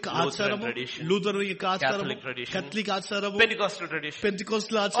 Baptist యొక్క Lutheran ఆచారము, tradition, లూథరన్ యొక్క ఆచారము, Catholic tradition, కథలిక్ ఆచారము, Pentecostal tradition,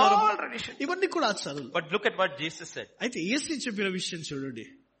 పెంతికోస్తల ఆచారము, all tradition. ఇవన్నీ కూడా ఆచారాలు. But look at what Jesus said. అయితే యేసు చెప్పిన విషయం చూడండి.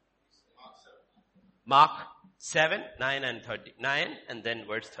 Mark 7, 9 and 30. 9 and then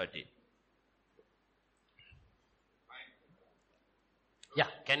verse 30. Yeah,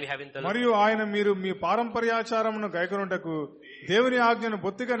 can we have in the మరియు ఆయన మీరు మీ పారంపర్యాచారమును గైకొనుటకు దేవుని ఆజ్ఞను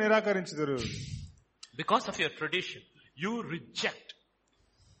బొత్తిగా నిరాకరించుదురు. Because of your tradition, you reject.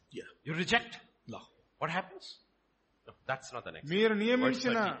 Yeah. You reject. No. What happens? No, that's not the next. మీరు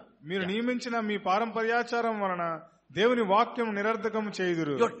నియమించిన మీ పారంపర్యాచారం వలన దేవుని వాక్యం నిరర్ధకం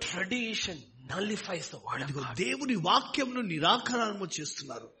చేయుదురు. Your tradition nullifies the word of ఇదిగో God. దేవుని వాక్యంను నిరాకరణము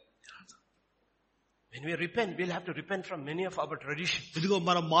చేస్తున్నారు. When we repent, we'll have to repent from many of our traditions. ఇదిగో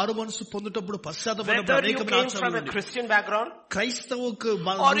మనం మారు మనసు పొందుటప్పుడు పశ్చాత్తాపడినప్పుడు Whether you అనేకమైన came ఆచారాలు from a ఉన్నాయి. Christian background క్రైస్తవుకు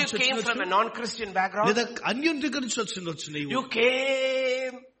or you came from a non-Christian background, లేదా అన్యుని దగ్గర నుంచి వచ్చిండొచ్చు నీవు. you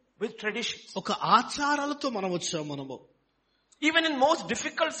came with traditions. ఒక ఆచారాలతో మనం వచ్చాము మనము. Even in most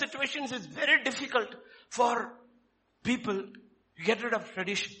difficult situations, it's very difficult for people to get rid of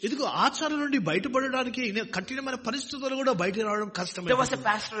traditions. ఇదిగో ఆచారం నుండి బయటపడడానికి కఠినమైన పరిస్థితులు కూడా బయట రావడం కష్టమే. There was a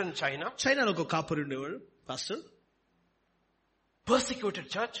pastor in China, చైనాలో ఒక కాపరి ఉండేవాడు పాస్టర్. persecuted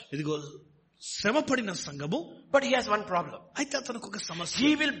church, ఇదిగో శ్రమ పడిన సంఘము. but he has one problem. అయితే అతనికి ఒక సమస్య.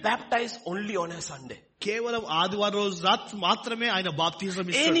 He will baptize only on a Sunday. కేవలం ఆదివారం రోజు రాత్రి మాత్రమే ఆయన బాప్తిజం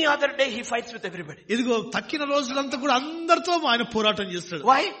ఇస్తాడు. Any other day he fights with everybody. ఇదిగో తక్కిన రోజులంతా కూడా అందరితో ఆయన పోరాటం చేస్తాడు.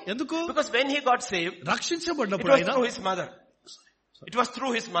 Why? ఎందుకు? Because when he got saved, it రక్షించబడినప్పుడు was ఆయన through his mother. It was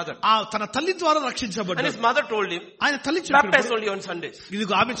through his mother. తన తల్లి ద్వారా And రక్షించబడ్డాడు. his mother told him, ఆయన తల్లి baptize చెప్పినప్పుడు only on Sundays.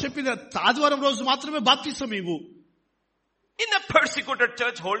 ఇదిగో ఆమె చెప్పింది ఆదివారం రోజు మాత్రమే బాప్తిసం ఇవ్వు. In a persecuted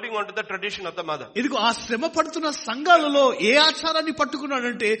church, holding on to the tradition of the mother. ఇదిగో ఆ శ్రమ పడుతున్న సంఘాలలో ఏ ఆచారాన్ని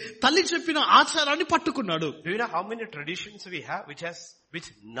పట్టుకున్నాడంటే తల్లి చెప్పిన ఆచారాన్ని పట్టుకున్నాడు. Do you know how many traditions we have which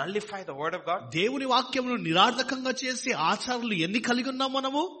nullify the word of God? దేవుని వాక్యమును నిరార్థకంగా చేసే ఆచారాలు ఎన్ని కలిగి ఉన్నాం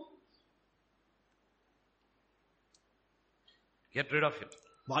మనము? Get rid of it.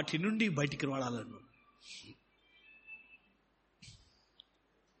 వాటి నుండి బయటికి రావాలను.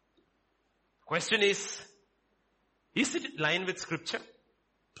 Question is it in line with scripture?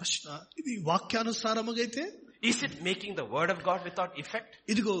 ప్రశ్న, ఇది వాక్యానుసారముగా అయితే? Is it making the word of God without effect?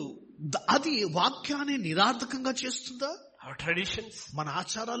 ఇదిగో అది వాక్యాన్ని నిరార్థకంగా చేస్తుందా? Our traditions, మన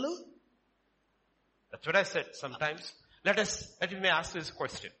ఆచారాలు? That's what I said. Sometimes let me ask you this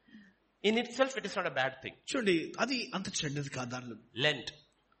question. In itself, it is not a bad thing. చూడండి, అది అంత చెడ్డది కాదు. దానిలో Lent,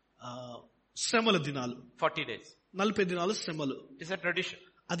 శ్రమల దినాలు 40 days. 40 దినాలు శ్రమలు. It's a tradition.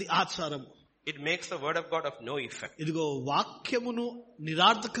 అది ఆచారం. It makes the word of God of no effect. ఇదిగో వాక్యమును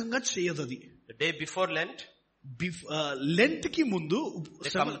నిరార్థకంగా చేయదది. The day before Lent, Lent కి ముందు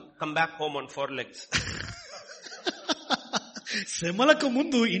they come back home on 4 legs. శ్రమలకు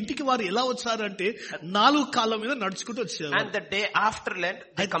ముందు ఇంటికి వారు ఎలా వచ్చారంటే 4 కాళ్ళ మీద నడుచుకుంటూ వచ్చారు. And the day after Lent,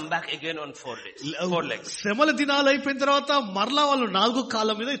 they come back again on 4 legs. శ్రమల దినాలు అయిపోయిన తర్వాత మరలా వాళ్ళు 4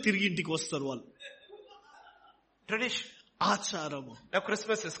 కాళ్ళ మీద తిరిగి ఇంటికి వస్తారు. వాళ్ళు Tradition. ఆచారము. Now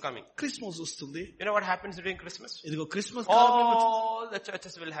Christmas is coming. Christmas వస్తుంది. You know what happens during Christmas? ఇదిగో Christmas all the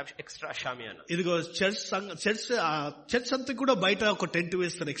churches will have extra shamiana. ఇదిగో చర్చ్ అంతా కూడా బయట ఒక టెంట్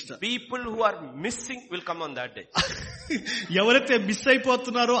వేస్తారు extra. People who are missing will come on that day. ఎవరైతే miss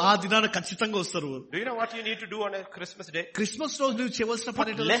అయిపోతున్నారో ఆ దినాన ఖచ్చితంగా వస్తారు. Do you know what you need to do on a Christmas day? Christmas రోజు నువ్వు చేయవలసిన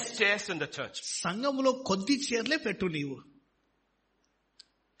పని less chairs in the church. సంఘములో కొద్ది చైర్లే పెట్టు. నీవు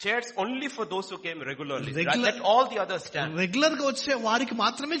chairs only for those who came regularly. Let all the others stand. Regular గా వచ్చే వారికి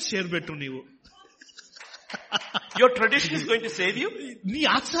మాత్రమే చైర్ పెట్టు. నీవు your tradition is going to save you? నీ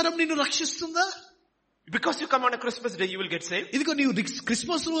ఆచారం నిన్ను రక్షిస్తుందా? Because you come on a Christmas day, you will get saved. ఇదిగో నీవు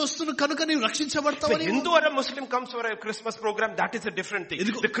క్రిస్మస్ వస్తున్న కనుక నీవు రక్షించబడతావు. If a Hindu or a Muslim comes for a Christmas program, that is a different thing.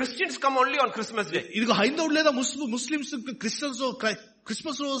 The Christians come only on Christmas day. ఇదిగో హైందవుడు లేదా Muslims Christians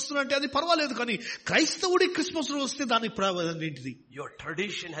Christmas రోజు వస్తున్నట్టే అది పర్వాలేదు, కానీ క్రైస్తవుడి క్రిస్మస్ రోజు వస్తే దాని ఏంటిది? Your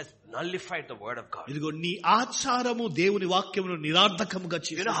tradition has nullified the word of God. ఇదిగో నీ ఆచారము దేవుని వాక్యమును నిరార్థకముగా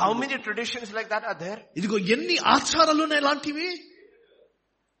చేస్తుంది. You know how many traditions like that are there? ఇదిగో ఎన్ని ఆచారాలు ఉన్నాయి ఇలాంటివి.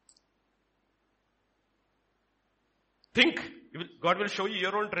 Think. God will show you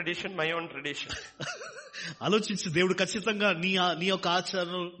your own tradition, my own tradition. ఆలోచించి దేవుడు ఖచ్చితంగా నీ యొక్క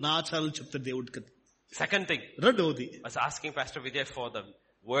ఆచారం నా ఆచారాలు చెప్తాడు దేవుడికి. Second thing. రెండవది, I was asking Pastor Vijay for the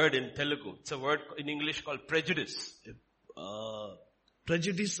word in Telugu. It's a word in English called prejudice.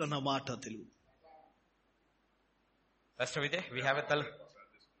 Prejudice అన్న మాట Telugu. Pastor Vijay, we have a Telugu.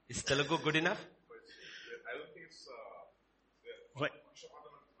 Is Telugu good enough? I don't think it's right.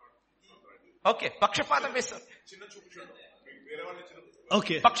 Okay, pakshapatam is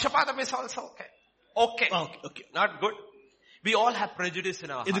okay. Pakshapatam is also okay. Okay. Not good. We all have prejudice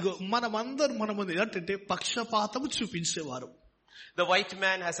in our hearts. ఇదిగో మనమందరం ఏంటంటే పక్షపాతము చూపించేవారు. The white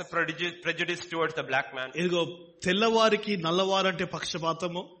man has a prejudice towards the black man. ఇదిగో తెల్లవారికి నల్లవారంటే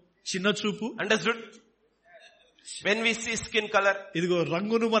పక్షపాతము, చిన్న చూపు. Understood? When we see skin color, ఇదిగో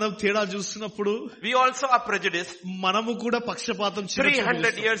రంగును మనం తేడా చూస్తున్నప్పుడు we also are prejudiced. మనము కూడా పక్షపాతం.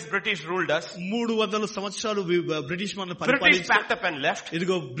 300 years British ruled us. 300 సంవత్సరాలు బ్రిటిష్ మనల్ని British పరిపాలించారు. packed up and left.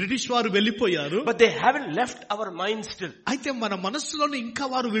 ఇదిగో బ్రిటిష్ వారు వెళ్ళిపోయారు. But they haven't left our mind still. అయితే మన మనస్సులోని ఇంకా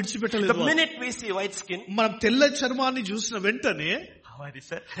వారు విడిచిపెట్టలేదు. The minute we see white skin, మనం తెల్ల చర్మాన్ని చూసిన వెంటనే how are you,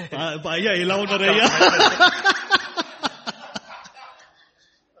 sir? అయ్యా ఎలా ఉన్నారయ్యా,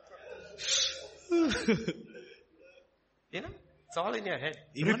 you know, it's all in your head.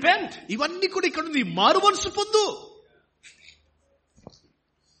 Repent. ఇవన్నీ కూడా ఇక్కడ ఉంది. మారు మనసు పొందు.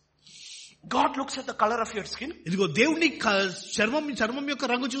 God looks at the color of your skin. ఇదిగో దేవుని చర్మం యొక్క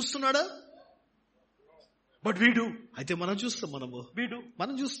రంగు చూస్తున్నాడా? But we do. అయితే మనం చూస్తాము.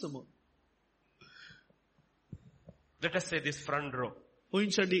 మనం చూస్తాము. Let us say this front row.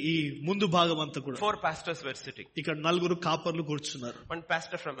 ఊహించండి, ఈ ముందు భాగం అంతా కూడా 4 pastors were sitting. ఇక్కడ 4 కాపర్లు కూర్చున్నారు. One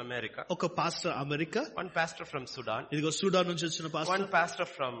pastor from America. ఒక pastor America. One pastor from Sudan. ఇదిగో సూడాన్ నుంచి వచ్చిన pastor. One pastor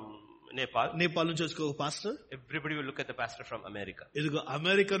from Nepal. Nepal నుంచి వచ్చిన ఒక pastor. Everybody will look at the pastor from America. ఇదిగో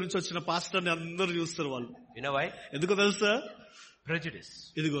అమెరికా నుంచి వచ్చిన పాస్టర్ ని అందరూ చూస్తారు వాళ్ళు. You know why? ఎందుకో తెలుసా? Prejudice.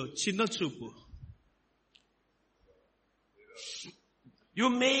 ఇదిగో చిన్న చూపు. You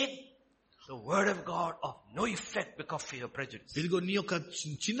made the word of God of no effect because of your prejudice. ఇదిగో నీ యొక్క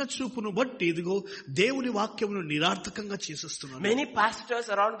చిన్న చూపును బట్టి ఇదిగో దేవుని వాక్యమును నిరర్థకంగా చేసేస్తున్నాను. Many pastors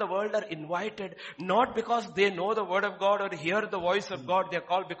around the world are invited not because they know the word of God or hear the voice of God. They are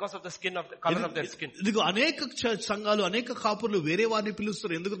called because of the skin of the color of their skin. ఇదిగో అనేక సంఘాలు అనేక కాపురులు వేరే వారిని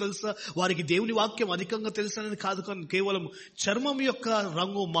పిలుస్తారు. ఎందుకు తెలుసా? వారికి దేవుని వాక్యం అధికంగా తెలుసనేది కాదు, కానీ కేవలం చర్మం యొక్క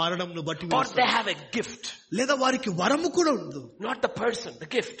రంగు మారడంను బట్టి. Or they have a gift. లేదా వారికి వరము కూడా ఉండదు. Not the person,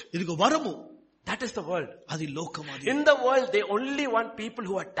 the gift. ఇదిగో వరము. That is the world. అది లోకం. అది in the world they only want people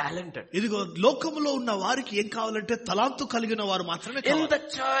who are talented. ఇదిగో లోకములో ఉన్న వారికి ఏం కావాలంటే తలాంతు కలిగిన వారు మాత్రమే కావాలి. In the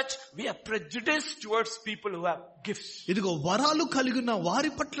church we are prejudiced towards people who have gifts. ఇదిగో వరాలు కలిగిన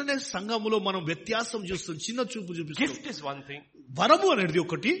వారి పట్లనే సంఘములో మనం వ్యత్యాసం చూస్తాం, చిన్న చూపు చూపిస్తాం. Gift is one thing. వరము అనేది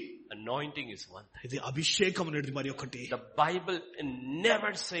ఒకటి, anointing is one thing. ఇది అభిషేకం అనేది మరి ఒకటి. The Bible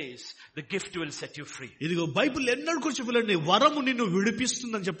never says the gift will set you free. ఇదిగో బైబిల్ ఎన్నడూ కూడా చెప్పలేదు వరము నిన్ను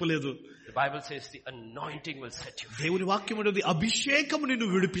విడిపిస్తుందని చెప్పలేదు. The Bible says the anointing will set you free. దేవుని వాక్యం అనేది అభిషేకం నిన్ను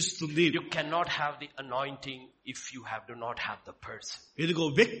విడిపిస్తుంది. You cannot have the anointing if you do not have the person. ఇదిగో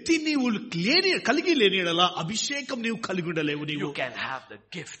వ్యక్తి నీవు కలిగి లేని యెడల అభిషేకం నీవు కలిగి ఉండలేవు. నీవు You can have the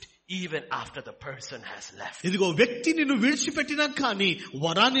gift even after the person has left. ఇదిగో వ్యక్తి నిన్ను విడిచిపెట్టినా కానీ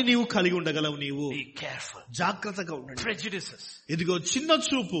వరాన్ని నీవు కలిగి ఉండగలవు. నీవు Be careful. జాగ్రత్తగా ఉండండి. Prejudices. ఇదిగో చిన్న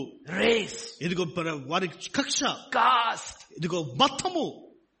చూపు, race, ఇదిగో వారి కక్ష, caste, ఇదిగో మతము.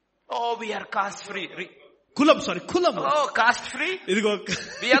 Oh, we are caste free. కులం. Oh, caste free. ఇదిగో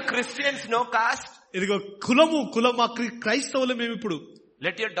we are Christians, no caste. ఇదిగో కులం క్రైస్తవులు మేము. ఇప్పుడు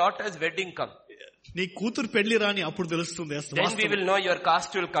let your daughter's wedding come. నీ కూతురు పెళ్లి రాని అప్పుడు తెలుస్తుంది. then we will know your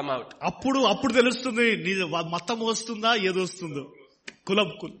caste will come out. అప్పుడు తెలుస్తుంది నీ మతం వస్తుందా ఏదో వస్తుందో. కులం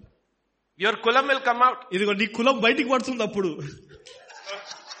your kulam will come out. ఇదిగో నీ కులం బయటికి పడుతుంది అప్పుడు.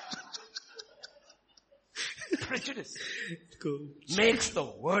 prejudice makes the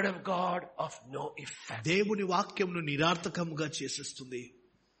word of God of no effect. దేవుని వాక్యమును నిరర్థకముగా చేసేస్తుంది.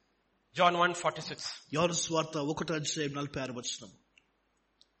 John 1:46. యోహాను సువార్త 1:46.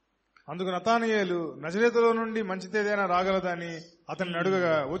 అందుకు నతానయేలు నజరేతులో నుండి మంచిదేదైనా రాగలదని అతన్ని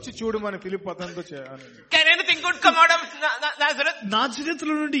అడుగగా వచ్చి చూడమని ఫిలిప్పు అతనితో Can anything good come out of Nazareth?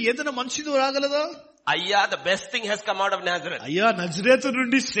 నాజరేతులో నుండి ఏదైనా మంచిది రాగలదా? అయ్యా, the best thing has come out of Nazareth. అయ్యా, నజరేతు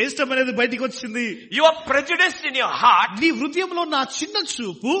నుండి శ్రేష్టమైనది బయటికి వచ్చింది. You are prejudiced in your heart. నీ హృదయంలో నా చిన్న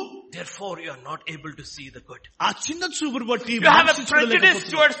చూపు, therefore you are not able to see the good. ఆ చిన్న చూపును బట్టి you have a prejudice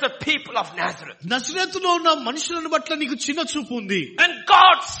towards the people of Nazareth. నజరేతులో ఉన్న మనుషులను బట్టి నీకు చిన్న చూపు ఉంది. and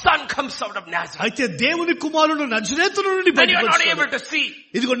God's son comes out of Nazareth. అయితే దేవుని కుమారుడు నజరేతు నుండి బయటికి వచ్చాడు. you are not able to see.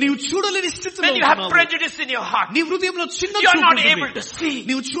 ఇదిగో నీవు చూడలేని స్థితిలో ఉన్నావు. you have prejudice in your heart. నీ హృదయంలో చిన్న చూపు, you are not able to see.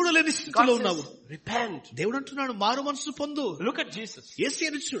 నీవు చూడలేని స్థితిలో ఉన్నావు. repent. దేవుడు అంటున్నాడు మారు మనసు పొందు. look at Jesus.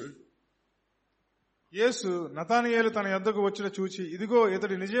 యేసుని చూడు. యేసు నతానయేలు తన యొద్దకు వచ్చిన చూచి ఇదిగో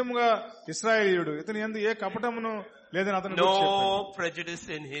ఇతడు నిజముగా ఇశ్రాయేలీయుడు, ఇతని యందు ఏ కపటమును లేదని అతను చెప్పాడు. no prejudice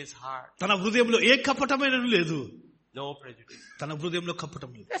in his heart. తన హృదయంలో ఏ కపటమైనది లేదు. no prejudice. తన హృదయంలో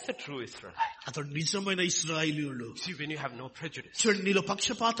కపటం లేదు. that's a true Israelite. అతడు నిజమైన ఇశ్రాయేలీయుడు. see, when you have no prejudice, చూడండి, నీలో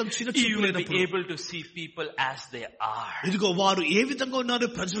పక్షపాతం చిన్న చూపు లేనప్పుడు you will be able to see people as they are. ఇదిగో వారు ఏ విధంగా ఉన్నారో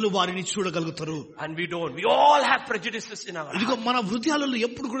ప్రజలు వారిని చూడగలుగుతారు. and we don't. we all have prejudices in our heart. ఇదిగో మన హృదయాలలో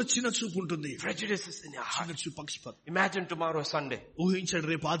ఎప్పుడు కూడా చిన్న చూపు ఉంటుంది. prejudices in your heart. చిన్న చూపు, పక్షపాతం. imagine tomorrow Sunday. ఊహించండి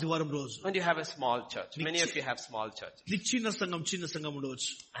రేపు ఆదివారం రోజు. when you have a small church. many of you have small church. నీ చిన్న సంఘం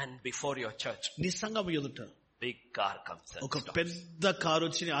ఉండవచ్చు. and before your church, నీ సంఘం ఎదుట big car comes and ఒక stops. పెద్ద కారు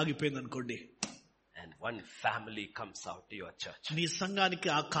వచ్చి ఆగిపోయింది అనుకోండి. and one family comes out to your church. నీ సంఘానికి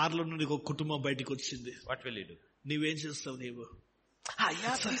ఆ కార్లో నుండి ఒక కుటుంబం బయటికి వచ్చింది. what will you do? నీవేం చేస్తావు? నీవు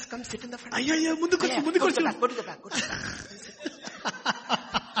yeah, please come sit in the front. అయ్యా ముందుకు వచ్చి go to the back.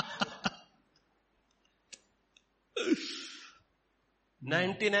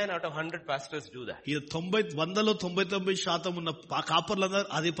 99 out of 100 pastors do that. 99% ఉన్న కాపర్లందరూ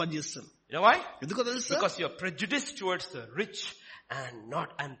అదే పని చేస్తారు. you know why? ఎందుకో తెలుసా? because you are prejudiced towards the rich and not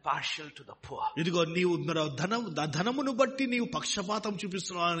partial to the poor. ఇదిగో నీవు ధనమును బట్టి నీవు పక్షపాతం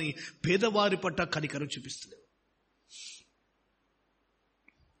చూపిస్తున్నావు అని పేదవారి పట్ల కనికరం చూపిస్తున్నావు.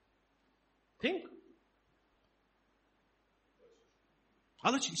 think.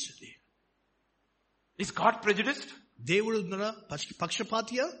 ఆలోచించండి. is God prejudiced? దేవుడు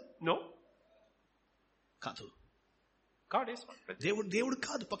పక్షపాతియా? no. కాదు. God is not prejudiced. దేవుడు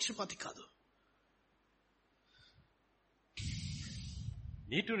కాదు, పక్షపాతి కాదు.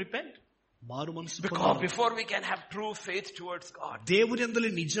 need to repent. మారు మనసు because before we can have true faith towards God, దేవుని యందు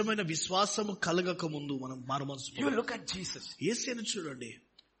నిజమైన విశ్వాసము కలగక ముందు మనం మారు మనసు. you look at Jesus. యేసుని చూడండి.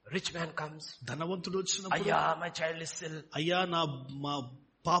 rich man comes. ధనవంతుడు వచ్చినప్పుడు అయ్యా my child is ill. అయ్యా మా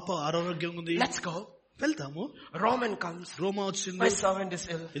పాప అనారోగ్యంగా ఉంది. let's go. వెళ్దాము. Roman comes. రోమా వచ్చింది. My servant is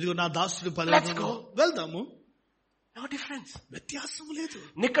ill. ఇదిగో నా దాసుడు Let's go. వెళ్దాము. No difference. వ్యత్యాసం లేదు.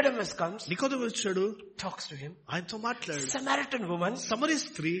 Nicodemus comes. నికోదేము వచ్చాడు, talks to him. ఆయనతో మాట్లాడు. Samaritan woman. సమరీ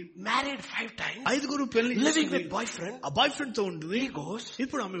స్త్రీ married 5 times. 5 పెళ్లి living with boyfriend. ఆ బాయ్ ఫ్రెండ్ తో ఉంటుంది. He goes.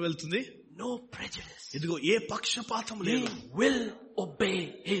 ఇప్పుడు ఆమె వెళ్తుంది. No prejudice. ఇదిగో ఏ పక్షపాతం లేదు. He will obey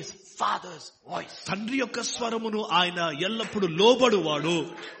his father's voice. తండ్రి యొక్క స్వరమును ఆయన ఎల్లప్పుడూ లోబడువాడు.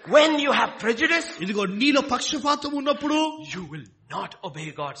 When you have prejudice, ఇదిగో నీలో పక్షపాతం ఉన్నప్పుడు you will not obey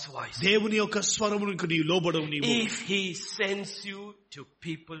God's voice. దేవుని యొక్క స్వరమును నీవు లోబడవు. నీవు if he sends you to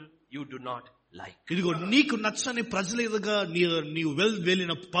people you do not like, ఇదిగో నీకు నచ్చని ప్రజల ఎదుగా నీవు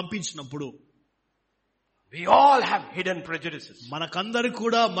వెళ్ళిన పంపించినప్పుడు, we all have hidden prejudices. మనకందరికి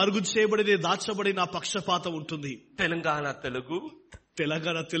కూడా మరుగు చేయబడిన దాచబడిన పక్షపాతం ఉంటుంది. Telangana Telugu,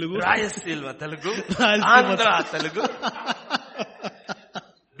 Rayalaseema Telugu, Andhra Telugu.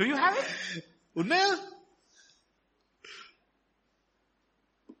 Do you have it? ఉన్నాయా?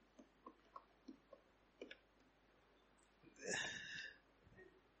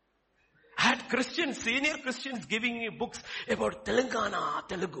 I had senior Christians giving me books about Telangana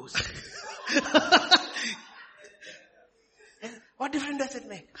Telugus. What difference does it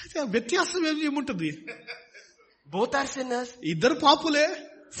make? వ్యత్యాసం ఏముంటుంది? Both are sinners. ఇద్దరు పాపులే.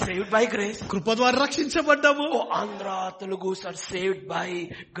 Saved by grace. కృప ద్వారా రక్షించబడ్డాము. Oh, Andhra Telugus are saved by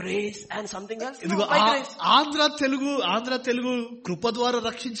grace and something else. ఇదిగో by grace. Andhra Telugu కృప ద్వారా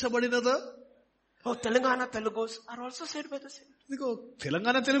రక్షించబడినదా? Oh, Telangana Telugus are also saved by the same. ఇదిగో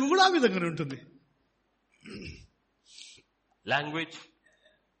తెలంగాణ తెలుగు కూడా ఆ విధంగానే ఉంటుంది. Language.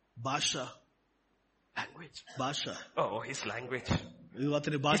 భాష. Oh, his language.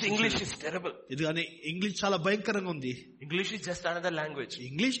 అతని భాష. His English is terrible. ఇది కానీ ఇంగ్లీష్ చాలా భయంకరంగా ఉంది. English is just another language.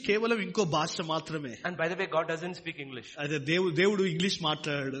 English కేవలం ఇంకో భాష మాత్రమే. And by the way, God doesn't speak English. అదే దేవుడు ఇంగ్లీష్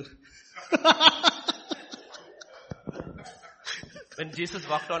మాట్లాడాడు. When Jesus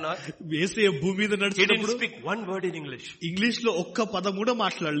walked on earth, యేసయ్య భూమి మీద he didn't నడిచినప్పుడు speak one word in English. English లో ఒక్క పదం కూడా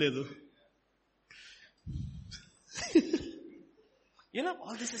మాట్లాడలేదు. You know,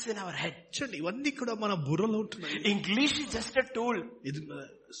 all this is in our head. చూడండి, ఇవన్నీ కూడా మన బుర్రలో ఉంటున్నాయి. English is just a tool.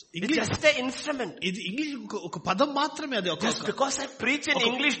 It's just an instrument. ఇది ఇంగ్లీష్ ఒక పదం మాత్రమే. అది just because I preach in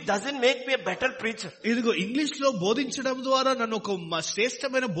English doesn't make me a better preacher. ఇదిగో ఇంగ్లీష్ లో బోధించడం ద్వారా నన్ను ఒక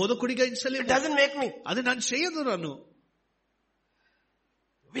శ్రేష్టమైన బోధకుడిగా ఎంచలేదు. It doesn't make me. అది నన్ను చేయదు. నన్ను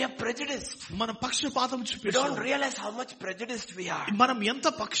we are prejudiced. మన పక్షపాతం we చూపిస్తాం. don't realize how much prejudiced we are. మనం ఎంత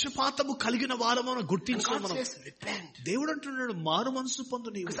పక్షపాతము కలిగిన వారమో గుర్తించాం. మనం repent. దేవుడు అంటున్నాడు, మారు మనసు పొందు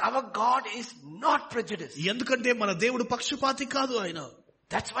నీవు. because our God is not prejudiced. ఎందుకంటే మన దేవుడు పక్షపాతి కాదు ఆయన.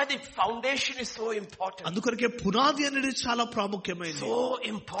 That's why the foundation is so important. అందుకొరకే పునాది అనేది చాలా ప్రాముఖ్యమైనది. So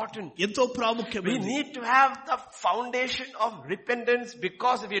important. ఎంతో ప్రాముఖ్యమైనది. we need to have the foundation of repentance,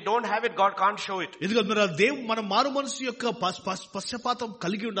 because if you don't have it, God can't show it. ఎందుకంటే దేవుడు మన మారు మనసు యొక్క పశ్చాత్తాపం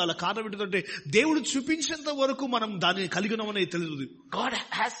కలిగి ఉండాలి. కారణం ఏంటంటే దేవుడు చూపించేంత వరకు మనం దాన్ని కలిగి ఉన్నామని తెలియదు. God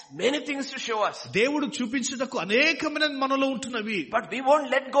has many things to show us. దేవుడు చూపించుటకు అనేకమైన మనలో ఉంటున్నవి. but we won't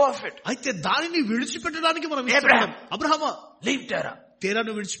let go of it. అయితే దానిని విడిచిపెట్టడానికి మనం అబ్రహామా leave Terah.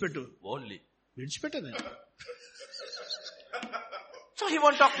 తేరాను విడిచిపెట్టు. only విడిచిపెట్టనే. so he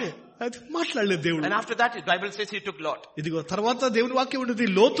won't talk to him. అయితే మాట్లాడలేదు దేవుడు. and after that the Bible says he took Lot. ఇదిగో తర్వాత దేవుని వాక్యం ఉంటుంది,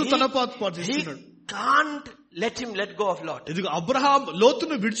 లోతు తన పాటిస్తున్నాడు. can't let him let go of Lot. ఇదిగో అబ్రహాం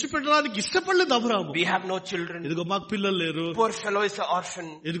లోతును విడిచిపెట్టడానికి ఇష్టపడలేదు. Abraham, we have no children. ఇదిగో మాకు పిల్లలు లేరు. poor fellow is an orphan.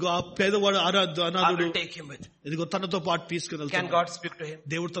 ఇదిగో ఆ పేదవాడు అనాథుడు. I will take him with. ఇదిగో తనతో పాటు తీసుకుని can God speak to him?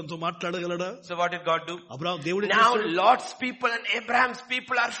 దేవుడు తనతో మాట్లాడగలడా? so what did God do? Abraham దేవుడు now Lot's people and Abraham's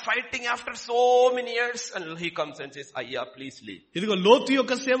people are fighting after so many years, and he comes and says, Ayya, please leave. ఇదిగో లోతు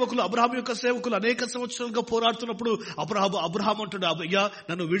యొక్క సేవకులు Abraham యొక్క సేవకులు అనేక సంవత్సరాలుగా పోరాడుతున్నప్పుడు అబ్రహాం అంటాడు, అయ్యా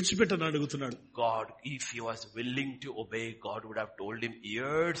నన్ను విడిచిపెట్టని అడుగుతున్నాడు. God, if he was willing to obey, God would have told him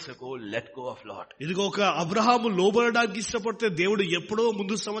years ago, let go of Lot. ఇదిగో ఒక అబ్రహాము లోబడడానికి ఇష్టపడితే దేవుడు ఎప్పుడో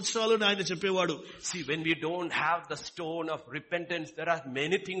ముందు సంవత్సరాలు ఆయన చెప్పేవాడు. see, when we don't have the stone of repentance, there are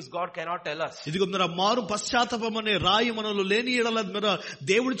many things God cannot tell us. ఇదిగో మారు పశ్చాత్తాపం అనే రాయి మనలో లేని ఎడల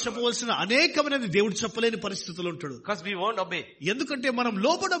దేవుడు చెప్పవలసిన అనేకమైనది దేవుడు చెప్పలేని పరిస్థితులు ఉంటాడు. because we won't obey. ఎందుకంటే మనం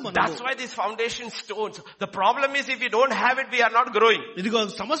లోబడం. that's why these foundation stones, the problem is if we don't have it, we are not growing. ఇదిగో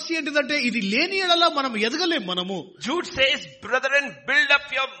సమస్య ఏంటిదంటే ఇది లేని ఎడల మనం ఎదగలేం. మనము Jude says, brethren, build up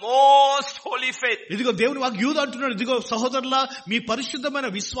your most holy faith. ఇదిగో దేవుని వాక్కు యూదా అంటున్నాడు, ఇదిగో సహోదరులా మీ పరిశుద్ధమైన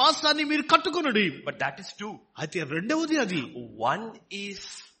విశ్వాసాన్ని మీరు కట్టుకొనుడి. but that is two. అయితే రెండవది అది one is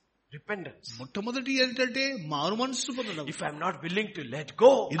Repentance. మొట్టమొదటి ఏంటంటే మారు మనసు పొందడం. If I am not willing to let go,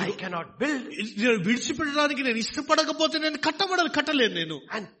 I cannot build. విడిచిపెట్టడానికి నేను ఇష్టపడకపోతే నేను కట్టలేను నేను.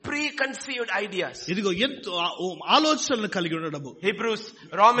 And preconceived ideas. ఇదిగో ఎంతో ఆలోచనలు కలిగి ఉండడము.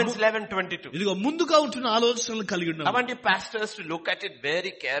 Romans 11:22. ఇదిగో ముందుగా ఉంటున్న ఆలోచనలు కలిగి ఉండడం. I want you pastors to look at it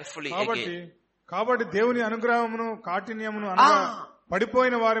very carefully again. కాబట్టి దేవుని అనుగ్రహమును కాఠిన్యమును అనగా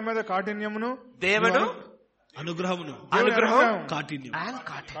పడిపోయిన వారి మీద కాఠిన్యమును, దేవుడు అనుగ్రహమును, కాఠిన్యం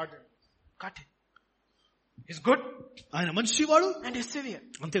కాఠిన్యం. He's good. ఆయన మంచివాడు and he's severe.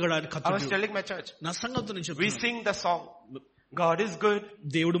 అంతేకాదు ఆయన కఠినుడు. I was telling my church. నా సంగతి నుంచి we sing the song God is good.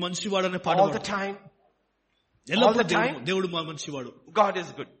 దేవుడు మంచివాడు అనే పాట all the time. ఎల్లప్పుడూ దేవుడు మంచివాడు. God is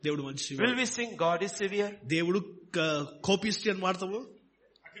good. దేవుడు మంచివాడు. will we sing God is severe? దేవుడు కోపిష్టి అని పాడతాము.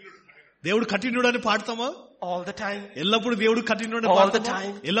 దేవుడు కఠినుడు అని పాడతామా? all the time. ఎల్లప్పుడు దేవుడు కఠినుడు అని పాడతామా?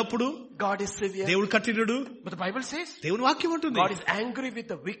 ఎల్లప్పుడు God is severe. దేవుడు కఠినుడు. But the Bible says దేవుని వాక్యం అంటుంది God is angry with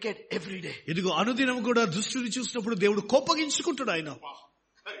the wicked every day. ఇదిగో అనుదినం కూడా దుష్టుని చూసినప్పుడు దేవుడు కోపగించుకుంటాడు ఆయన.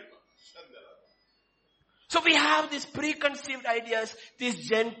 So we have these preconceived ideas, this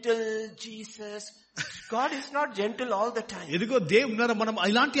gentle Jesus. God is not gentle all the time. ఇదిగో దేవుడు మనం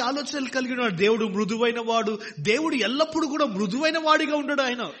ఇలాంటి ఆలోచనలు కలిగి ఉన్నాడు. దేవుడు మృదువైన వాడు. దేవుడు ఎల్లప్పుడూ కూడా మృదువైన వాడిగా ఉన్నాడు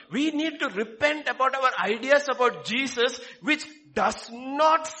ఆయన. We need to repent about our ideas about Jesus which does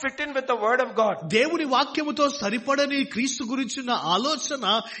not fit in with the word of God. దేవుని వాక్యముతో సరిపడని క్రీస్తు గురించిన ఆలోచన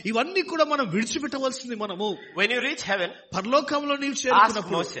ఇవన్నీ కూడా మనం విడిచిపెట్టవలసింది మనము. When you reach heaven, పరలోకంలో నీవు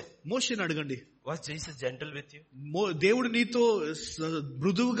చేరుకున్నప్పుడు మోషేని అడగండి, was Jesus gentle with you? దేవుడు నీతో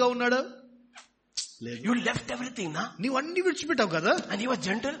మృదువుగా ఉన్నాడా? లేదు. You left everything, na? నీవు అన్ని విడిచిపెట్టావు కదా. And he was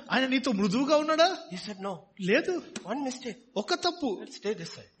gentle? ఆయన నీతో మృదువుగా ఉన్నాడా? He said no. లేదు. One mistake. ఒక తప్పు. Let's stay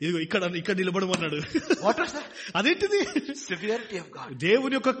this side. ఇదిగో ఇక్కడ నిలబడమన్నాడు. What was that? అదేంటిది? Severity of God.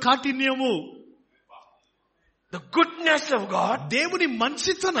 దేవుని యొక్క కాఠిన్యము. The goodness of God. దేవుని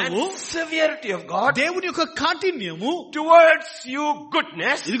మంచితనము. And severity of God. దేవుని యొక్క కాఠిన్యము. Towards you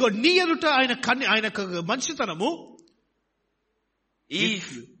goodness. ఇదిగో నీ ఎదుట ఆయన మంచితనము. If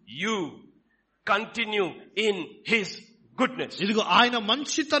you continue in his goodness. ఇదిగో ఆయన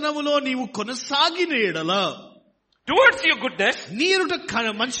మంచితనములో నీవు కొనసాగిన ఎడల, towards your goodness, నీ ఎదుట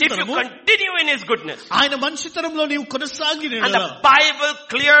మంచితనము, if you continue in his goodness, ఆయన మంచితనంలో నీవు కొనసాగిన ఎడల, and the Bible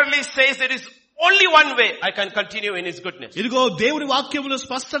clearly says there is only one way I can continue in his goodness. ఇదిగో దేవుని వాక్యములో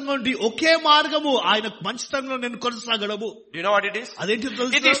స్పష్టంగా ఉంది ఒకే మార్గము ఆయన మంచితనంలో నేను కొనసాగడము. Do you know what it is? అదేంటి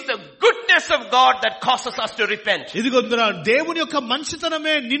తెలుసా? It is the goodness of God that causes us to repent. ఇదిగో దేవుని యొక్క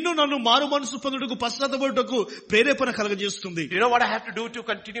మంచితనమే నిన్ను నన్ను మారు మనసు పొందుటకు పశ్చాత్తాపడుటకు ప్రేరేపణ కలగజేస్తుంది. Do you know what I have to do to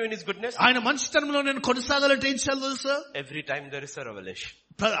continue in his goodness? ఆయన మంచితనంలో నేను కొనసాగాలంటే ఏం చేయాలి తెలుసా? Every time there is a revelation.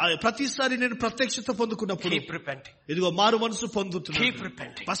 ప్రతిసారి నేను ప్రత్యక్షత పొందుకున్నప్పుడు keep repenting. ఇదిగో మారు మనసు పొందుతున్నాను. keep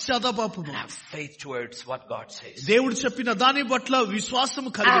repenting. పశ్చాత్తాపము. have faith towards what God says. దేవుడు చెప్పిన దాని పట్ల విశ్వాసము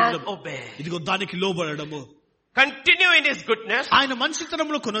కలిగి ఉండడం. obey. ఇదిగో దానికి లోబడడము. continue in his goodness. ఆయన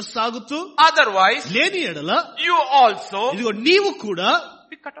మంచితనంలో కొనసాగుతూ, otherwise లేని ఎడల you also ఇదిగో నీవు కూడా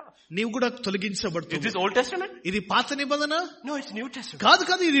be cut off. నీవు కూడా తొలగించబడుతుంది. Is this Old Testament? ఇది పాత నిబంధన? No, it's New Testament.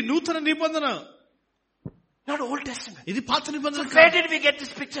 కాదు ఇది నూతన నిబంధన. Not Old Testament. ఇది పాత నిబంధన. So where did we get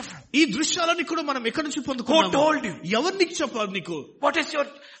this picture from? ఈ దృశ్యాలన్నీ కూడా మనం ఎక్కడి నుంచి పొందుకున్నాము? Who told you? ఎవరు నీకు చెప్పారు నీకు? What is your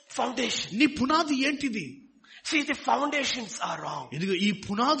foundation? నీ పునాది ఏంటిది? See, the foundations are wrong. ఇదిగో ఈ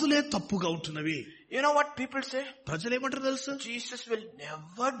పునాదులే తప్పుగా ఉంటున్నవి. You know what people say? ప్రజలు ఏమంటారు తెలుసా? Jesus will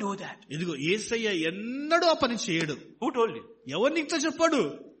never do that. ఇదిగో యేసయ్య ఎన్నడూ ఆ పని చేయడు. Who told you? ఎవరు నీతో చెప్పాడు?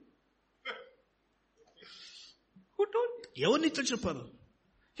 Who told you? ఎవరు నీతో చెప్పారు?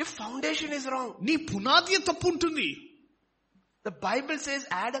 Your foundation is wrong. నీ పునాది తప్పు ఉంటుంది. The Bible says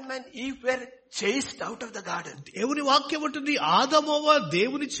Adam and Eve were chased out of the garden. దేవుని వాక్యం ఉంటుంది ఆదామవ్వ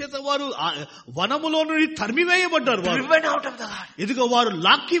దేవుని చేత వారు వనములో నుండి తరిమివేయబడ్డారు. Driven out of the garden. ఇదిగో వారు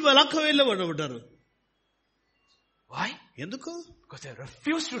లాక్కి వెళ్ళబడ్డారు. Why? ఎందుకు? Because they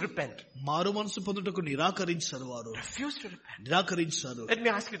refused to repent. మారు మనసు పొందుటకు నిరాకరించారు వారు. Refused to repent. నిరాకరించారు. Let me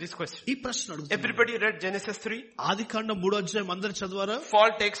ask you this question. ఈ ప్రశ్న అడుగుతాను. Everybody read Genesis 3? ఆదికాండం 3వ అధ్యాయం అందరూ చదివారా?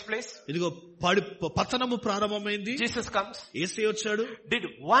 Fall takes place. ఇదిగో పతనము ప్రారంభమైంది. Jesus comes. యేసయ్య వచ్చాడు. Did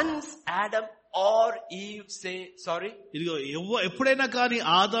once Adam or Eve say sorry? ఇదిగో ఎప్పుడైనా కానీ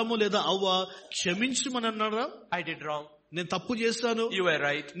ఆదాము లేదా అవ్వ క్షమించమని అన్నారా? I did wrong. నేను తప్పు చేశాను. You were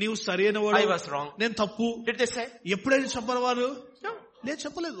right. నీవు సరైన వాడు. I was wrong. నేను తప్పు. Did they say? ఎప్పుడైనా చెప్పరు వారు? No. నేను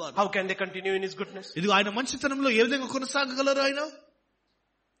చెప్పలేదు వారు. How can they continue in his goodness? ఇది ఆయన మంచితనంలో ఏ విధంగా కొనసాగగలరు ఆయన?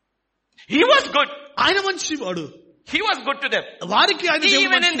 He was good. ఆయన మంచివాడు. He was good to them. వారికి ఆయన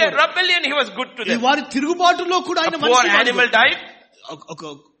even in their rebellion he was good to them. వారి తిరుగుబాటులో కూడా ఆయన మంచివాడు. Poor animal died.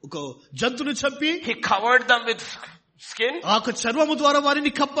 ఒక జంతువును చంపి he covered them with skin, ఆ యొక్క చర్మము ద్వారా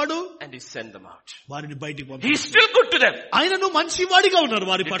వారిని కప్పాడు, and he sent them out. వారిని బయటికి He పంపాడు. is still good to them. ఆయనను మంచివాడిగా ఉన్నారు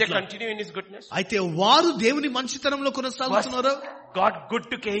వారి Did they పట్ల. continue in his goodness? అయితే వారు దేవుని మంచితనంలో కొనసాగుతున్నారు. God good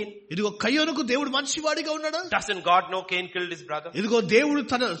to Cain? ఇదిగో కయ్యోనుకు దేవుడు మంచివాడిగా ఉన్నాడా? Doesn't God know Cain killed his brother? ఇదిగో దేవుడు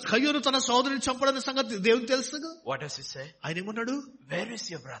కయ్యోను తన సహోదరుని చంపడన్న సంగతి దేవునికి తెలుసుగా. What does he say? ఆయన ఏమన్నాడు? Where is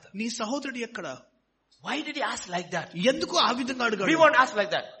your brother? నీ సహోదరుడు ఎక్కడ? Why did he ask like that? ఎందుకు ఆ విధంగా అడిగాడు? We won't ask like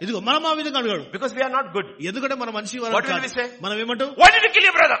that. ఇదిగో మనం ఆ విధంగా అడిగాడు. Because we are not good. ఎందుకంటే మనం మంచి What will we say? మనం ఏమంటాం? Why did you kill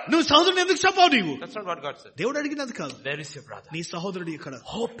your brother? నువ్వు సహోదరుని ఎందుకు చంపావు నీవు? That's not what God said. దేవుడు అడిగినది కాదు. Where is your brother? నీ సహోదరుడు ఎక్కడ?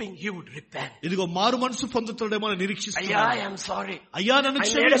 Hoping he would repent. ఇదిగో మారు మనసు పొందుతాడేమో అని Ayya, నిరీక్షిస్తున్నాడు. I am sorry. అయ్యా నన్ను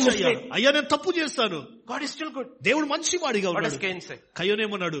క్షమించు అయ్యా, అయ్యా నేను తప్పు చేస్తాను. God is still good. దేవుడు మంచివాడిగా What does ఉన్నాడు. Cain say?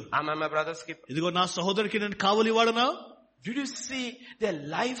 కయ్యోనేమన్నాడు? Am I my brother's keeper? ఇదిగో నా సహోదరుడికి నేను కావలి వాడనా? Did you see their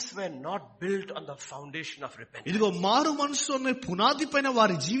lives were not built on the foundation of repentance? ఇదిగో మారు మనసు అనే పునాది పైన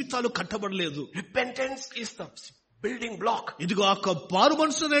వారి జీవితాలు కట్టబడలేదు. Repentance is the building block. ఇదిగో ఆ మారు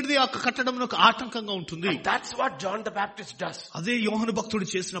మనసు అనేది ఆ కట్టడంలో ఒక ఆటంకంగా ఉంటుంది. And that's what John the Baptist does. అదే యోహాను భక్తుడు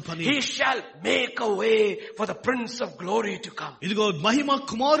చేసిన పని. He shall make a way for the Prince of Glory to come. ఇదిగో మహిమ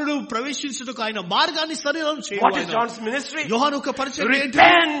కుమారుడు ప్రవేశించుటకు ఆయన మార్గాన్ని సరళం What is చేయాలి. John's ministry? యోహాను యొక్క పరిచయం ఏంటి?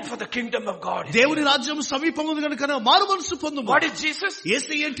 Repent for the kingdom of God. దేవుని రాజ్యం సమీపం ఉంది కనుక మారు మనసు పొందుము. What is Jesus?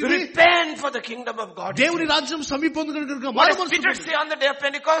 యేసు ఏంటిది? Repent for the kingdom of God. దేవుని రాజ్యం సమీపం ఉంది కనుక What మారు does మనసు Peter say on the day of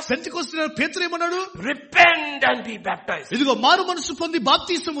Pentecost? Pentecost పేతురు ఏమన్నాడు? Repent and be baptized. ఇదిగో మారు మనసు పొంది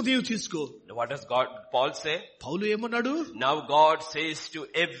బాప్తిసము నీవు తీసుకో. What does Paul say? పౌలు ఏమన్నాడు? Now God says to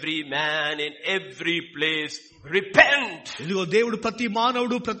every man in every place, repent. ఇదిగో దేవుడు ప్రతి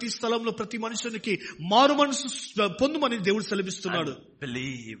మానవుడు ప్రతి స్థలంలో ప్రతి మనుషునికి మారు మనసు పొందుమని దేవుడు సెలవిస్తున్నాడు.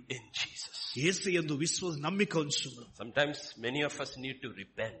 Believe in Jesus. యేసుయందు నమ్మిక ఉంచుము. Sometimes many of us need to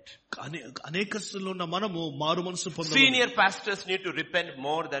repent. అనేక స్థలంలో ఉన్న మనము మారు మనసు పొందాలి. Senior pastors need to repent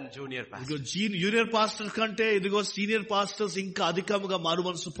more than junior pastors. ఇదిగో జూనియర్ పాస్టర్ కంటే ఇదిగో సీనియర్ పాస్టర్స్ ఇంకా అధికంగా మారు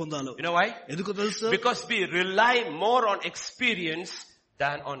మనసు పొందాలి. You know why? ఎందుకు తెలుసు? Because we rely more on experience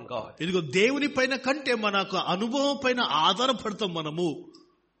than on God. ఇదిగో దేవుని పైన కంటే మనకు అనుభవం పైన ఆధారపడతాం మనము.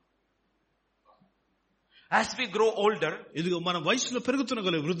 As we grow older, ఇదిగో మన వయసులో పెరుగుతున్న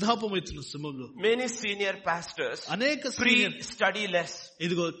కొలది వృద్ధాపమవుతున్న సమయంలో many senior pastors అనేక study less,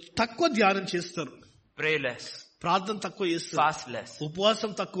 ఇదిగో తక్కువ ధ్యానం చేస్తారు, pray less, ప్రార్థన తక్కువ చేస్తారు, fast less.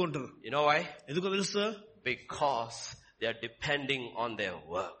 ఉపవాసం తక్కువ ఉంటారు. You know why? ఎందుకో తెలుసా? Because they are depending on their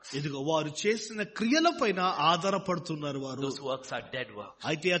works. ఇదిగో వారు చేసిన క్రియల పైన ఆధారపడుతున్నారు వారు. Those works are dead works.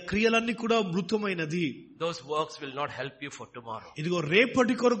 అయితే ఆ క్రియలన్నీ కూడా మృతమైనది. Those works will not help you for tomorrow. ఇదిగో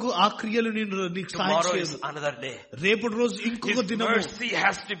రేపటి కొరకు ఆ క్రియలు నీకు సహాయం Tomorrow is చేయదు. another day. రేపటి రోజు ఇంకొక His దినము. mercy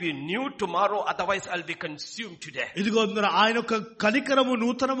has to be new tomorrow, otherwise I'll be consumed today. ఇదిగో ఆయన యొక్క కనికరము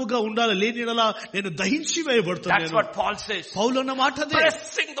నూతనముగా ఉండాలి, లేని యెడల నేను దహించి That's వేయబడతాను. what Paul says. పౌలు అన్న మాట అదే.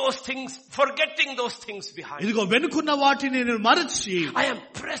 Pressing those things, forgetting those things behind. ఇదిగో వెనుకున్న వాటిని నేను మరచి I am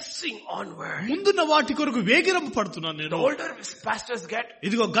pressing onward. ముందున్న వాటి కొరకు వేగిరం పడుతున్నాను The నేను. older pastors get,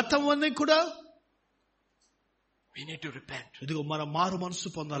 ఇదిగో గతం అన్నీ కూడా we need to repent. ఇదిగో మన మారు మనసు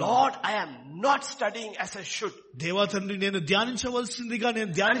పొందాలి. Lord, I am not studying as I should. దేవా తండ్రి నేను ధ్యానించవలసిందిగా నేను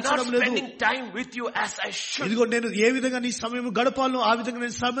I'm not ధ్యానించడం లేదు. spending time with you as I should. ఇదిగో నేను ఏ విధంగా నీ సమయం గడపాలో ఆ విధంగా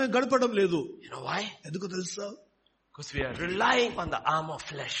నేను సమయం గడపడం లేదు. You know why? ఎందుకు తెలుసా? Because we are relying on the arm of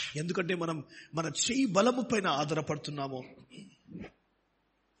flesh. ఎందుకంటే మనం మన చెయ్యి బలము పైన ఆధారపడుతున్నాము.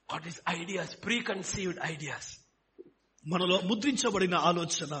 What is ideas? Preconceived ideas. మనలో ముద్రించబడిన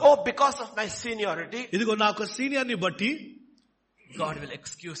ఆలోచన. Oh, because of my seniority, ఇదిగో నాకు సీనియర్ని బట్టి God will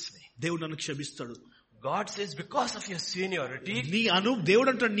excuse me. దేవుడు నన్ను క్షమిస్తాడు. God says, because of your seniority, దేవుడు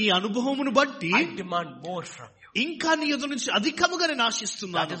అంటాడు నీ అనుభవమును బట్టి I demand more from you. ఇంకా నీ ఎదురు నుంచి అధికముగా నేను That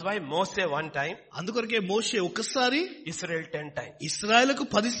ఆశిస్తున్నాను. is why Moses one time, అందుకొరకే మోషే ఒక్కసారి Israel 10 times. ఇశ్రాయేలుకు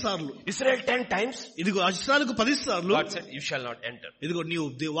 10 సార్లు. Israel 10 times, ఇదిగో ఇశ్రాయేలుకు 10 సార్లు God said, you shall not enter. ఇదిగో నీవు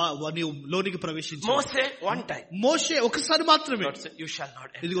లోనికి ప్రవేశించు. Moses one time, మోషే ఒకసారి మాత్రమే. God said, you shall not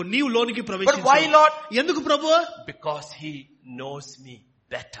enter. ఇదిగో నీవు లోనికి But ప్రవేశించు. why, Lord? ఎందుకు ప్రభువా? Because he knows me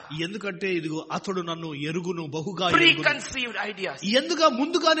better. ఎందుకంటే ఇదిగో అతడు నన్ను ఎరుగును, బహుగా ఎరుగును. Preconceived ideas. ఎందుగా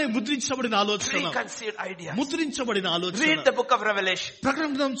ముందుగానే ముద్రించబడిన ఆలోచన, Preconceived ideas. ముద్రించబడిన ఆలోచన. Read the book of Revelation.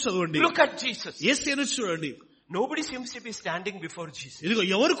 ప్రకటన చదవండి. Look at Jesus. యేసును చూడండి. Nobody seems to be standing before Jesus. ఇదిగో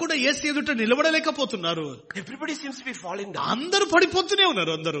ఎవరు కూడా యేసు ఎదుట నిలబడలేకపోతున్నారు. Everybody seems to be falling down. అందరూ పడిపోతూనే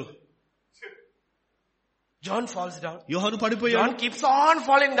ఉన్నారు. అందరూ. John falls down. యోహాను పడిపోయాడు. John keeps on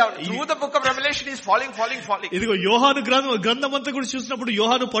falling down. Through the book of Revelation, he's falling. ఇదిగో యోహాను గ్రంథం అంతా కూడా చూసినప్పుడు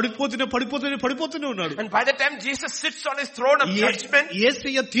యోహాను పడిపోతూనే ఉన్నాడు. And by the time Jesus sits on his throne of judgment,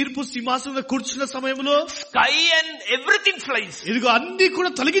 యేసయ్య తీర్పు సింహాసనంలో కూర్చున్న సమయంలో sky and everything flies. ఇదిగో అన్ని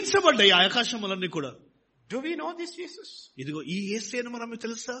కూడా తొలగించబడ్డాయి, ఆకాశములన్నీ కూడా. Do we know this Jesus? ఇదిగో ఈ యేసయ్యను మనకు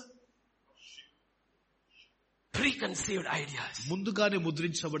తెలుసా? preconceived ideas. ముందుగానే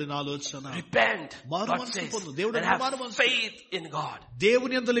ముద్రించబడిన ఆలోచన. Repent. మారు God మనసు says, పొందు. దేవుడు and మారు have మనసు. faith in God.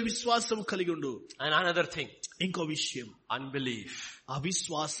 దేవుని యందు విశ్వాసం కలిగి ఉండు. And another thing. ఇంకో విషయం Unbelief.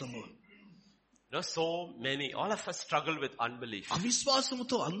 అవిశ్వాసము. So many, all of us struggle with unbelief.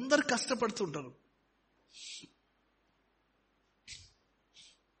 అవిశ్వాసముతో అందరు కష్టపడుతుంటారు.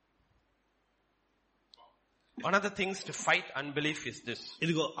 One of the things to fight unbelief is this.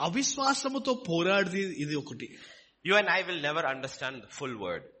 ఇదిగో అవిశ్వాసముతో పోరాడేది ఇది ఒకటి. You and I will never understand the full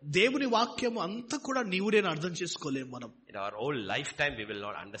word. దేవుని వాక్యం అంతా కూడా నీవుడేని అర్థం చేసుకోలేం మనం. In our whole lifetime we will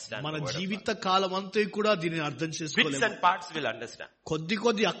not understand మన the word. జీవిత కాలం అంతా కూడా దీనిని అర్థం Bits చేసుకోలేం. and parts will understand.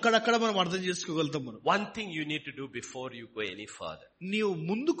 కొద్ది అక్కడక్కడ మనం అర్థం చేసుకోగలుగుతాం మనం. One thing you need to do before you go any further. నీవు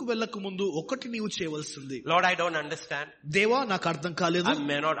ముందుకు వెళ్ళక ముందు ఒకటి నీవు చేయవలసింది. Lord, I don't understand. దేవా నాకు అర్థం కాలేదు. I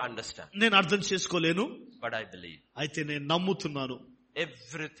may not understand. నేను అర్థం చేసుకోలేను. But I believe. అయితే నేను నమ్ముతున్నాను.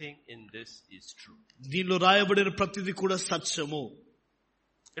 Everything in this is true. దీనిలో రాయబడిన ప్రతిదీ కూడా సత్యము.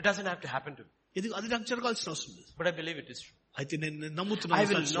 It doesn't have to happen to me. ఇది అది నాకు జరగాల్సిన అవసరం లేదు. But I believe it is true. అయితే నేను I నమ్ముతున్నాను.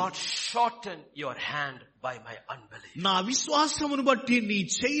 will not shorten your hand by my unbelief. నా విశ్వాసమును బట్టి నీ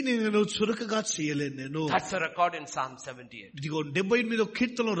చెయ్యిని నేను చురుకగా చేయలేను నేను. That's a record in Psalm 78. ఇదిగో 78వ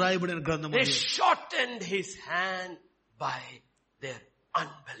కీర్తనలో రాయబడిన గ్రంథం. They shortened his hand by their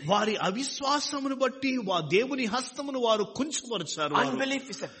unbelief. వారి అవిశ్వాసమును బట్టి దేవుని హస్తమును వారు కుంచుపరిచారు. Unbelief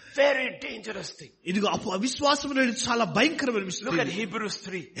is a very dangerous thing. ఇదిగో అవిశ్వాసం అనేది చాలా భయంకరమైన విషయం. Look at Hebrews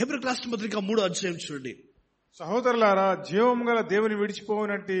 3. హెబ్రీ రాష్ట్ర పత్రిక 3వ అధ్యాయం చూడండి. సహోదరులారా, జీవము గల దేవుని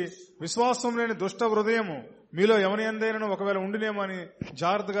విడిచిపోవునట్టి విశ్వాసం లేని దుష్ట హృదయము మీలో ఎవని ఎందైనా ఒకవేళ ఉండినేమో అని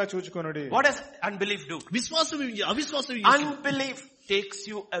జాగ్రత్తగా చూచుకొనుడి. What does unbelief do? అవిశ్వాసం Unbelief takes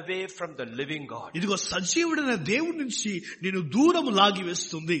you away from the living God. ఇదిగో సజీవుడైన దేవుడి నుంచి నేను దూరం లాగి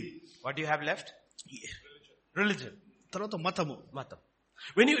వేస్తుంది. What do you have left? Religion. తర్వాత మతము.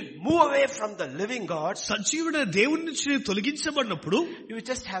 When you move away from the living God, సజీవుడైన దేవుడి నుంచి నేను తొలగించబడినప్పుడు you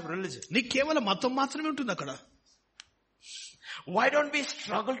just have religion. నీకు కేవలం మతం మాత్రమే ఉంటుంది అక్కడ. Why don't we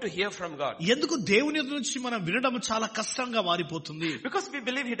struggle to hear from God? ఎందుకు దేవుని యొద్ద నుంచి మనం వినడం చాలా కష్టంగా మారిపోతుంది? Because we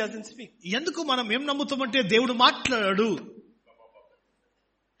believe he doesn't speak. ఎందుకు మనం ఏం నమ్ముతామంటే దేవుడు మాట్లాడాడు.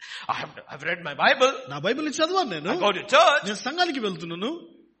 I've read my Bible. నా బైబిల్ చదివాను నేను. I go to church. నేను సంఘానికి వెళ్తున్నాను.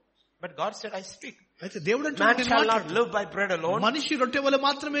 But God said I speak. అయితే దేవుడు Man shall not live by bread alone, మనిషి రొట్టె వలె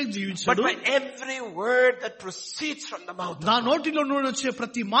మాత్రమే but జీవించడు, by every word that proceeds from the mouth of నా God. నోటిలో నుండి వచ్చే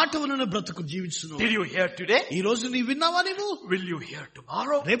ప్రతి మాట వలన బ్రతుకు జీవించును. Did you hear today? ఈ రోజు నీ విన్నావా నీవు? Will you hear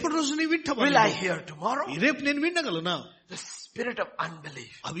tomorrow? రేపటి రోజు నీ వింటావా? Will I hear tomorrow? రేపు నేను వినగలనా? The spirit of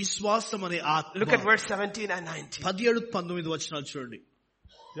unbelief. అవిశ్వాసం అనే ఆత్మ. Look at verse 17 and 19. 17-19 వచనాలు చూడండి.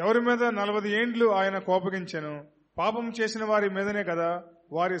 ఎవరి మీద 40 ఏండ్లు ఆయన కోపగించెను, పాపం చేసిన వారి మీదనే కదా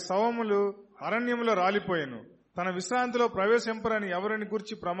వారి శవములు అరణ్యములో రాలిపోయాను. తన విశ్రాంతిలో ప్రవేశింపరని ఎవరిని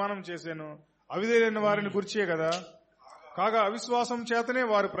గురించి ప్రమాణం చేశాను, అవిధేయులైన వారిని గురించే కదా. కాగా అవిశ్వాసం చేతనే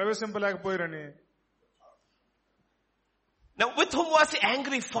వారు ప్రవేశింపలేకపోయారని. Now with whom was he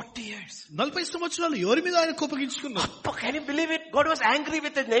angry 40 years? 40 సంవత్సరాలు ఎవరి మీద ఆయన కోపగించుకున్నారు? Can you believe it? God was angry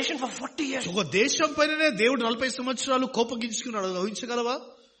with the nation for 40 years. ఒక దేశం పైననే దేవుడు 40 సంవత్సరాలు కోపగించుకున్నాడు. ఊహించగలవా?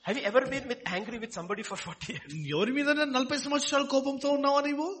 Have you ever been angry with somebody for 40 years? ఎవరి మీద 40 సంవత్సరాలు కోపంతో ఉన్నావా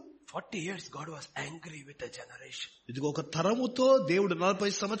నీవు? 40 years God was angry with the generation. ఇదిగో ఒక తరముతో దేవుడు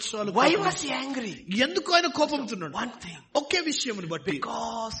 40 సంవత్సరాలు. Why was he angry? ఎందుకు ఆయన కోపంతున్నాడు? One thing. ఒకే విషయమును బట్టి.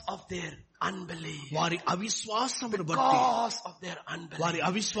 Because of their unbelief. వారి అవిశ్వాసమును బట్టి. Because of their unbelief. వారి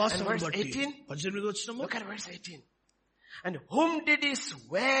అవిశ్వాసమును బట్టి. 18 వచనము. Look at verse 18. And whom did he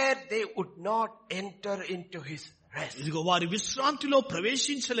swear they would not enter into his rest? ఇదిగో వారి విశ్రాంతిలో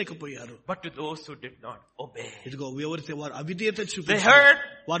ప్రవేశించలేకపోయారు. But to those who did not obey. ఇదిగో ఎవరైతే వారు అవిధేయత They చూపించారు, heard,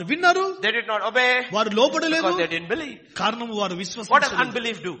 వారు విన్నారు, they did not obey, వారు లోబడలేదు, because they didn't believe. కారణం వారు What does విశ్వాసించలేదు.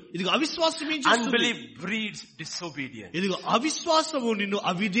 unbelief do? ఇదిగో అవిశ్వాసం ఏం చేస్తుంది? Unbelief breeds disobedience. ఇదిగో అవిశ్వాసము నిన్ను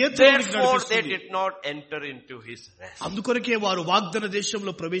అవిధేయతలోనికి Therefore they నడిపిస్తుంది. did not enter into his rest. అందుకొరకే వారు వాగ్దాన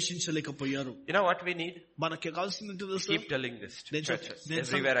దేశంలో ప్రవేశించలేకపోయారు. You know what we need? మనకి కావాల్సింది ఏంటో తెలుసా? Keep telling this to Then churches. then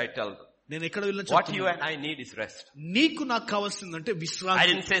Everywhere I tell them. నేను ఎక్కడ వెళ్ళినా What you చెప్తున్నాను. and I need is rest. నీకు నాకు కావాల్సిందంటే I విశ్రాంతి.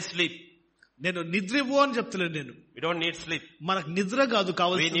 didn't say sleep. నేను నిద్ర ఇవ్వు అని చెప్తలేను నేను. We don't need sleep. మనకు నిద్ర కాదు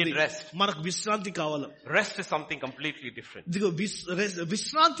కావాల్సింది, We need rest. మనకు విశ్రాంతి కావాలి. Rest is something completely different. ఇదిగో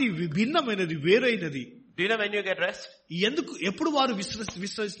విశ్రాంతి భిన్నమైనది, వేరైనది. Do you know when you get rest? ఎందుకు ఎప్పుడు వారు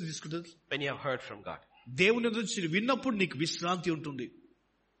విశ్రాంతి తీసుకుంటారు? When you have heard from God. దేవుని నుంచి విన్నప్పుడు నీకు విశ్రాంతి ఉంటుంది.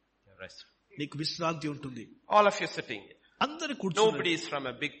 You have rest. నీకు విశ్రాంతి ఉంటుంది. All of you sitting. అందరు కూర్చొని. Nobody is from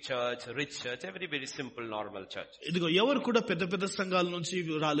a big church, a rich church. Everybody is simple, normal church. ఇదిగో ఎవరు కూడా పెద్ద పెద్ద సంఘాల నుంచి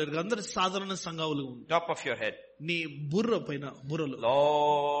రాలేరు. అందరు సాధారణ సంఘాలు. Top of your head. నీ బుర్రలో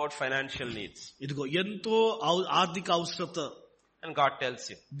Lord, financial needs. ఇదిగో ఎంతో ఆర్థిక అవసరత. And God tells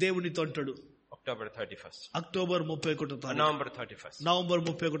you. దేవునితో అంటాడు, October 31st. అక్టోబర్ 31వ తారీఖు, November 31st. నవంబర్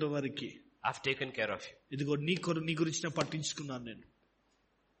 31వ తారీఖుకి I've taken care of you. ఇదిగో నీ గురించి నేను పట్టించుకున్నాను. నేను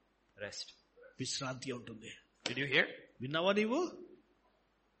Rest. విశ్రాంతి ఉంటుంది. Did you hear? విన్నావా నీవు?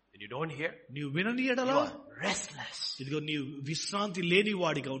 When you don't hear, నీవు వినని you ఎడలా are restless. ఇదిగో నీవు విశ్రాంతి లేని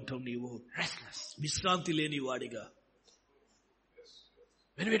వాడిగా ఉంటావు. నీవు Restless. విశ్రాంతి లేని వాడిగా.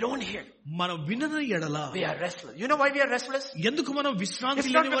 When we don't hear, మనం వినని ఎడలా we are restless. You know why we are restless? ఎందుకు మనం విశ్రాంతి It's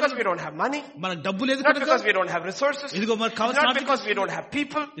not లేని because వారు? we don't have money. మనకు డబ్బు లేదు Not కనుక, because we don't have resources. ఇదిగో మనకు It's కావాల్సిన not because we don't have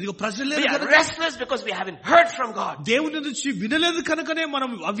people. ఇదిగో ప్రజలు We లేదు are కనుక, restless because we haven't heard from God. దేవుని నుంచి వినలేదు కనుకనే మనం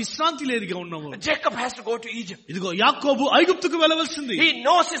విశ్రాంతి లేనిగా ఉన్నాము. Jacob has to go to Egypt. ఇదిగో యాకోబు ఐగుప్తుకు వెళ్ళవలసింది. He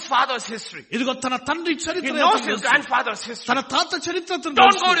knows his father's history. ఇదిగో తన తండ్రి He చరిత్ర knows అతను his తెలుసు. grandfather's history. తన తాత చరిత్ర అతను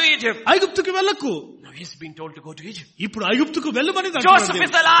Don't తెలుసు. go to Egypt. ఐగుప్తుకు వెళ్ళకు. Now he's being told to go to Egypt. ఇప్పుడు ఐగుప్తుకు వెళ్ళమని Joseph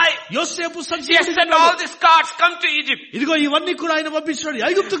is alive. యోసేపు He has సజీవుడిగా sent ఉన్నాడు. all these cards, come to Egypt. ఇదిగో ఇవన్నీ కూడా ఆయన పంపించాడు.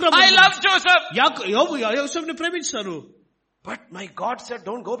 ఐగుప్తుకు I love Joseph. యోసేపుని ప్రేమించారు. But my God said,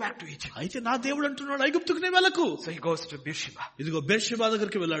 don't go back to Egypt. అయితే నా దేవుడు అంటున్నాడు ఐగుప్తుకు నేను వెళ్ళకు. So he goes to Beersheba. ఇదిగో బెర్షెబా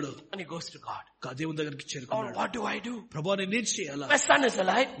దగ్గరికి వెళ్ళాడు. And he goes to God. దేవుని దగ్గరికి Lord, చేరుకున్నాడు. what do I do? ప్రభువా నేనేం చేయాలా? My son is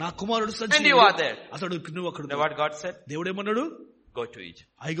alive. నా కుమారుడు And you సజీవుడు. are there. అతడు నువ్వు అక్కడ Now what God said? దేవుడేమన్నాడు? Go to Egypt.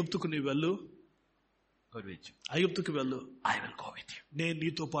 ఐగుప్తుకు నీవు వెళ్ళు. Go to Egypt. ఐగుప్తుకు వెళ్ళు. I will go with you. నేను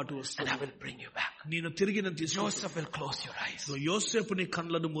నీతో పాటు And వస్తాను. I will bring you back. నేను తిరిగి నన్ను తీసుకు. Joseph will close your eyes. యోసేపు నీ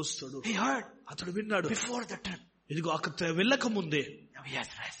కళ్ళను మూస్తాడు. He heard అతడు విన్నాడు. before the trip. ఇదిగో అక్కడ వెళ్ళక ముందే Now he has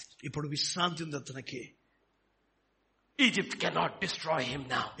rest. ఇప్పుడు విశ్రాంతి ఉంది అతనికి. Egypt cannot destroy him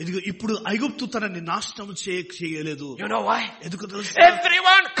now. ఇదిగో ఇప్పుడు ఐగుప్తు తనని నాశనం చేయలేదు. You know why? ఎందుకు తెలుసు?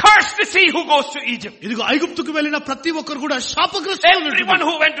 Everyone cursed to see who goes to Egypt. ఇదిగో ఐగుప్తుకు వెళ్ళిన ప్రతి ఒక్కరు కూడా శాపగ్రస్తులు. Everyone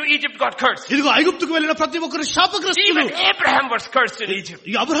who went to Egypt got cursed. ఇదిగో ఐగుప్తుకు వెళ్ళిన ప్రతి ఒక్కరు శాపగ్రస్తులు. Even Abraham was cursed in Egypt.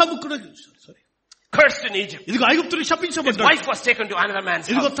 ఈ అబ్రహాము కూడా Cursed in Egypt. ఇదిగో ఐగుప్తుని His శపించబడ్డాడు. wife was taken to another man's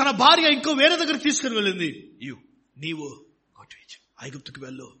ఇదిగో house. తన భార్య ఇంకో వేరే దగ్గరికి తీసుకుని వెళ్ళింది. You నీవు go to Egypt. ఐగుప్తుకు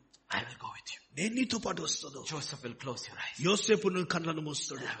వెళ్ళు. I will go with you. నేను నీతో పాటు వస్తాను. Joseph will close your eyes. యోసేపు నువ్వు కళ్ళను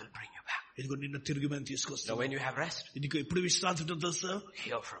మూస్తాడు. And I will bring you back. ఇదిగో నిన్ను తిరిగి మేము Now తీసుకొస్తాను. when you have rest, ఇదిగో ఎప్పుడు విశ్రాంతి ఉంటుందో తెలుసా?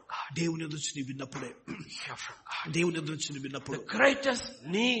 hear from God. దేవుని ఎదురు నుంచి నీ విన్నప్పుడే. Hear from God. దేవుని ఎదురు నుంచి నీ విన్నప్పుడు. The greatest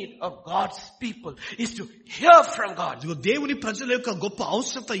need of God's people is to hear from God. ఇదిగో దేవుని ప్రజల యొక్క గొప్ప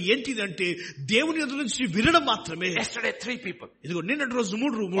అవసరత ఏంటిదంటే దేవుని ఎదురు నుంచి వినడం మాత్రమే. Yesterday 3 people. ఇదిగో నిన్నటి రోజు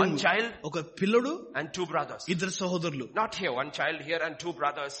మూడు One child ఒక పిల్లడు and 2 brothers. ఇద్దరు సహోదరులు. Not here, one child here and 2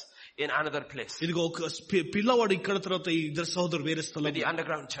 brothers in another place. ఇదిగో ఒక పిల్లవాడు ఇక్కడ, తర్వాత ఈ ఇద్దరు సహోదరులు వేరే In స్థలం the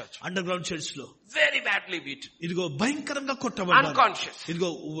underground church. Underground church లో Very badly beaten. ఇదిగో భయంకరంగా కొట్టబడ్డారు. Unconscious. ఇదిగో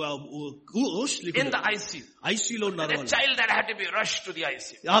In the ICU. ఐసీలో ఉన్నారు A వాళ్ళు. child that had to be rushed to the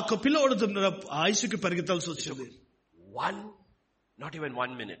ICU. ఆ పిల్లవాడు ఐసీకి పరిగెత్తాల్సి వచ్చింది. Not even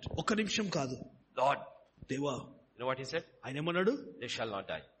 1 minute. ఒక్క నిమిషం కాదు. Lord, దేవా, you know what he said? ఆయన ఏమన్నాడు? They shall not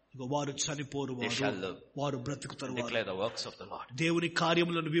die. ఇదిగో వారు చనిపోరు, They shall live. వారు బ్రతుకుతారు. Declare the works of the Lord. దేవుని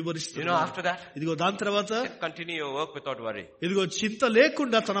కార్యములను You know వివరిస్తున్నారు. after that? ఇదిగో దాని తర్వాత Continue your work without worry. ఇదిగో చింత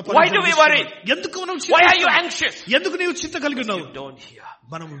లేకుండా తన Why do we worry? ఎందుకు మనం Why are you చింతిస్తాం? anxious? ఎందుకు నీవు చింత కలిగి ఉన్నావు? You don't hear.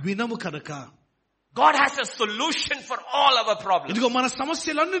 మనం వినము కనుక. God has a solution for all our problems. ఇదిగో మన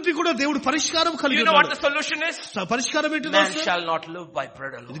సమస్యలన్నిటి కూడా దేవుడు పరిష్కారం కలిగి You know what ఉన్నాడు. the solution is? పరిష్కారం ఏంటో Man తెలుసా? shall not live by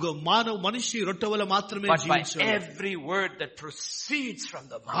bread alone, ఇదిగో మనిషి రొట్టె వల్ల మాత్రమే but by జీవించాడు. every word that proceeds from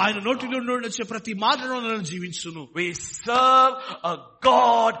the mouth. ఆయన నోటి నుండి వచ్చే ప్రతి మాటను జీవించును. We serve a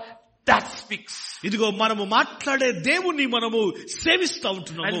God that speaks. ఇదిగో మనము మాట్లాడే దేవుని మనము సేవిస్తా And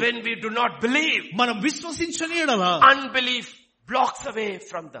ఉంటున్నాము. when we do not believe, మనం విశ్వసించని ఎడలా unbelief blocks away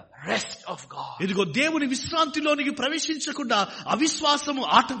from the rest of God. ఇదిగో దేవుని విశ్రాంతిలోనికి ప్రవేశించకుండా అవిశ్వాసము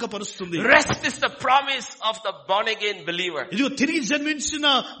ఆటంకపరుస్తుంది. Rest is the promise of the born again believer. ఇదిగో తిరిగి జన్మించిన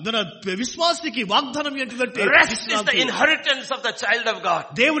మన విశ్వాసికి వాగ్దానం ఏంటంటే Rest is the inheritance of the child of God.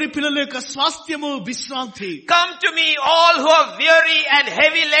 దేవుని పిల్లల యొక్క స్వాస్థ్యము విశ్రాంతి. Come to me all who are weary and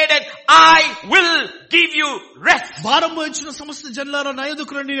heavy laden, I will give you rest. భారం వహించిన సమస్త జనులారా నా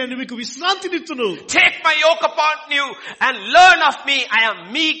యొద్దకు రండి, నేను మీకు విశ్రాంతినిత్తును. Take my yoke upon you and learn of me. I am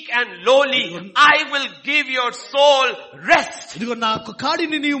meek and lowly. I will give your soul rest. ఇదిగో నా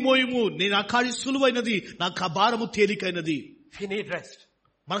కాడిని నీవు మోయము, నేను ఆ కాడి సులువైనది, నా భారము తేలికైనది. We need rest.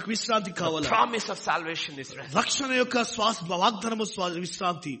 మనకు విశ్రాంతి కావాలి. The promise of salvation is rest. రక్షణ యొక్క వాగ్దానము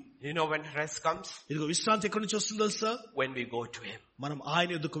విశ్రాంతి. You know when rest comes? ఇదిగో విశ్రాంతి ఎక్కడి నుంచి వస్తుందో తెలుసా? When we go to him. మనం ఆయన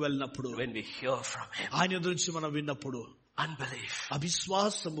యొద్దకు వెళ్ళినప్పుడు, When we hear from him. ఆయన యొద్ద నుంచి మనం విన్నప్పుడు. Unbelief.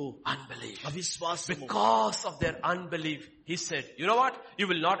 అవిశ్వాసము. Unbelief. అవిశ్వాసము. Because of their unbelief, he said, you know what? You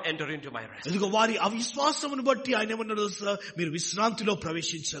will not enter into my rest. ఇదిగో వారి అవిశ్వాసమును బట్టి ఆయన ఏమన్నాడు తెలుసా? మీరు విశ్రాంతిలో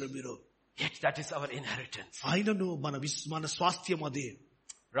ప్రవేశించారు మీరు. Yet that is our inheritance. ఆయనను మన స్వాస్థ్యం అదే.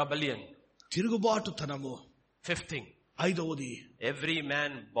 Rebellion. తిరుగుబాటుతనము. 5th thing. ఐదవది, every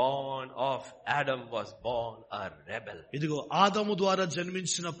man born of Adam was born a rebel. ఇదిగో ఆదాము ద్వారా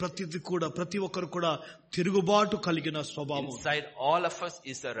జన్మించిన ప్రతి ఒక్కరు కూడా తిరుగుబాటు కలిగిన స్వభావం. Inside all of us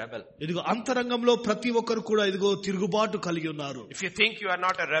is a rebel. ఇదిగో అంతరంగంలో ప్రతి ఒక్కరు కూడా ఇదిగో తిరుగుబాటు కలిగి ఉన్నారు. If you think you are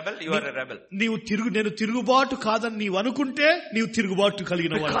not a rebel, you are a rebel. నేను తిరుగుబాటు కాదని నీవు అనుకుంటే నీవు తిరుగుబాటు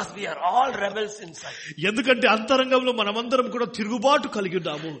కలిగిన వాడు. Because we are all rebels inside. ఎందుకంటే అంతరంగంలో మనమందరం కూడా తిరుగుబాటు కలిగి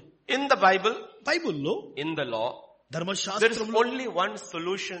ఉన్నాము. In the Bible, బైబిల్లో, in the law, there is ధర్మశాస్త్రంలో only one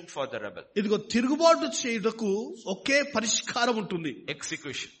solution for the rebel. ఇదిగో తిరుగుబాటు చేయుటకు ఒకే పరిష్కారం ఉంటుంది.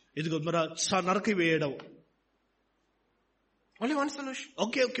 Execution. ఇదిగో నరకి వేయడం. Only one solution.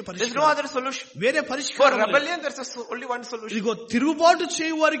 Okay There is no పరిష్కారం. other solution. వేరే For పరిష్కారం లేదు. rebellion, there is only one solution. ఇదిగో తిరుగుబాటు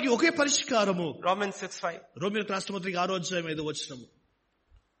చేయు వారికి ఒకే పరిష్కారము. Romans 6:5. రోమియోకు రాసిన పత్రిక 6వ అధ్యాయం 5వ వచనం.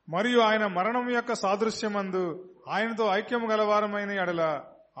 మరియు ఆయన మరణం యొక్క సాదృశ్యమందు ఆయనతో ఐక్యము గలవారమైన ఎడల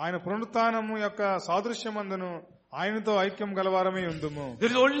ఆయన పునరుత్థానము యొక్క సాదృశ్యమందును ఆయనతో ఐక్యం గలవారమై ఉందుము.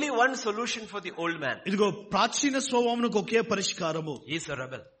 There is only one solution for the old man. ఇదిగో ప్రాచీన స్వభావమునకు ఒకే పరిష్కారము. He is a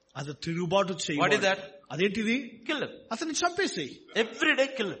rebel. అది తిరుగుబాటు What is చేయు. that? అదేంటిది? Kill him. అతన్ని చంపేసేయి. Every day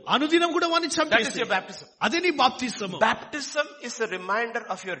kill him. అనుదినం కూడా వాడిని That is చంపేసేయి. your baptism. అదే నీ బాప్తిసము. Baptism is a reminder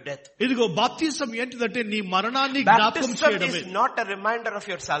of your death. ఇదిగో బాప్తిసం ఏంటిదంటే నీ మరణాన్ని జ్ఞాపకం Baptism చేయడమే. is not a reminder of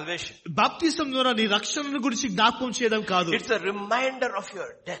your salvation. బాప్తిసం ద్వారా నీ రక్షణను గురించి జ్ఞాపకం చేయడం కాదు, It's a reminder of your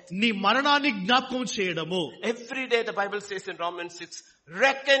death. నీ మరణాన్ని జ్ఞాపకం చేయడము. Every day the Bible says in Romans 6,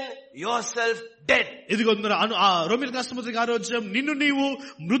 reckon yourself dead. ఇదిగో రోమియోకు రాసిన పత్రిక 6వ అధ్యాయం, నిన్ను నీవు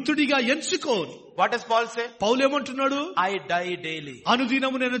మృతుడిగా ఎంచుకో. What does Paul say? పౌలు ఏమంటున్నాడు? I die daily.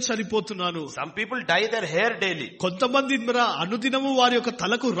 అనుదినము నేను చనిపోతున్నాను. Some people dye their hair daily. కొంతమంది అనుదినము వారి యొక్క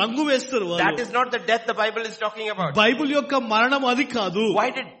తలకు రంగు వేస్తారు. That is not the death the Bible is talking about. Bible యొక్క మరణం అది కాదు. Why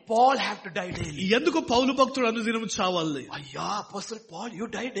did Paul have to die daily? ఎందుకు పౌలు భక్తుడు అనుదినము చావాలి? Ayya, Apostle Paul, you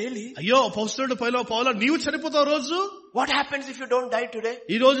die daily. అయ్యో అపోస్తలుడు పౌలు నీవు చనిపోతావు రోజు. What happens if you don't die today?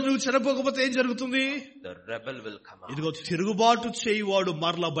 ఈ రోజు నువ్వు చనిపోకపోతే ఏం జరుగుతుంది? The rebel will come out. ఇదిగో తిరుగుబాటు చేయువాడు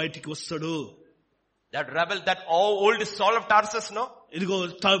మరలా బయటికి వస్తాడు. That rebel, that old Saul of Tarsus, no? ఇదిగో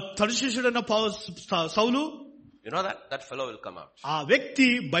తర్షీషుడైన సౌలు, You know that fellow will come out. ఆ వ్యక్తి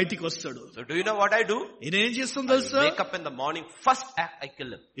బయటికి వస్తాడు. So do you know what I do? నేనేం చేస్తాను తెలుసా? Wake up in the morning, first act I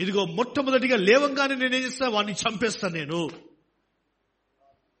kill him. ఇదిగో మొట్టమొదటిగా లేవంగానే నేనేం చేస్తా? వాడిని చంపేస్తాను నేను.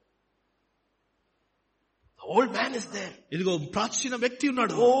 The old man is there. ఇదిగో ప్రాచీన వ్యక్తి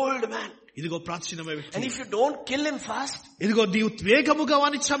ఉన్నాడు. Old man. ఇదిగో ప్రాచీన వ్యక్తి. And if you don't kill him fast, ఇదిగో నీవు వేగముగా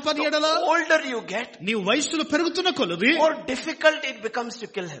వాడిని చంపని ఎడలా, the older you get, నీవు వయసులో పెరుగుతున్న కొలది more difficult it becomes to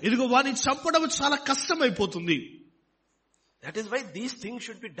kill him. ఇదిగో వాడిని చంపడం చాలా కష్టమైపోతుంది. That is why these things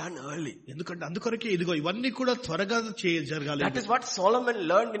should be done early. ఎందుకంటే అందుకొరకే ఇదిగో ఇవన్నీ కూడా త్వరగా జరగాలి. That is what Solomon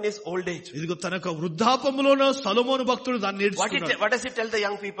learned in his old age. ఇదిగో తన వృద్ధాపములోనో సొలొమోను భక్తుడు దాన్ని నేర్చుకున్నాడు. What does he tell the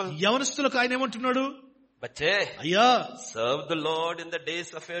young people? యవనస్తులకు ఆయన ఏమంటున్నాడు? Bache, అయ్యా, serve the Lord in the days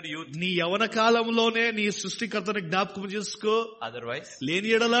of your youth. నీ యవన కాలంలోనే నీ సృష్టికర్తని జ్ఞాపకం చేసుకో. Otherwise, లేని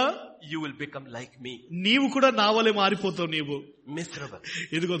ఎడలా you will become like me. నీవు కూడా నా వలె మారిపోతావు. నీవు Miserable.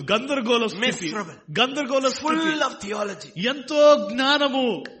 ఇదిగో గందరగోళ స్థితి, గందరగోళ స్థితి, Full of theology. ఎంతో జ్ఞానము,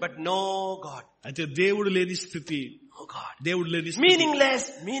 But no God. అయితే దేవుడు లేని స్థితి. Oh God. దేవుడు లేని స్థితి.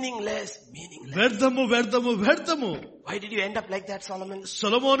 Meaningless. వ్యర్థము. Why did you end up like that, Solomon?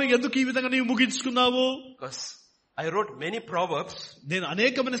 సొలొమోను ఎందుకు ఈ విధంగా నీవు ముగించుకున్నావు? Because I wrote many proverbs. నేను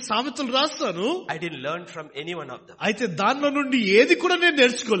అనేకమైన సామెతలు రాస్తాను. I didn't learn from any one of them. అయితే దానిలో నుండి ఏది కూడా నేను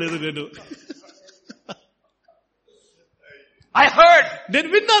నేర్చుకోలేదు. I heard. నేను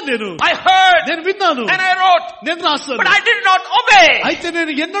విన్నాను. And I wrote. నేను రాస్తాను. But I did not obey. అయితే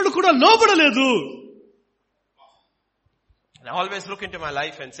నేను ఎన్నడూ కూడా లోబడలేదు. I always look into my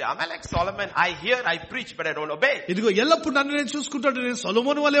life and say, am I like Solomon? I hear, I preach, but I don't obey. ఇదిగో ఎల్లప్పుడు నన్ను నేను చూసుకుంటాను. నేను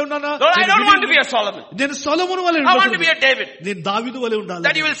సొలొమోను వలె ఉన్నానా? No, I don't want to be a Solomon. నేను సొలొమోను వలె I want to be a David. నేను దావీదు వలె ఉండాలి.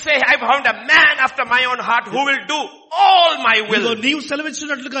 That you will say, I found a man after my own heart who will do all my will. నీవు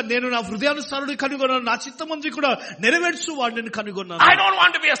సెలవిచ్చినట్లుగా నేను నా హృదయానుసారుడిని కనుగొన్నాను. నా చిత్తమంది కూడా నెరవేర్చు వాడిని నేను కనుగొన్నాను. I don't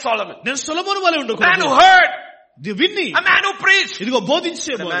want to be a Solomon. నేను సొలొమోను వలె ఉండకూడదు. Man who heard. విన్ని. A man who preached. ఇదిగో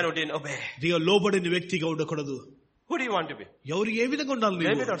బోధించే. A man who didn't obey. ఇదిగో లోబడిన వ్యక్తిగా ఉండకూడదు. Who do you want to be? ఎవరు ఏ విధంగా ఉండాలి?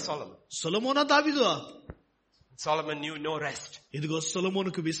 David or Solomon? సొలొమోనా దావీదా? Solomon knew no rest. ఇదిగో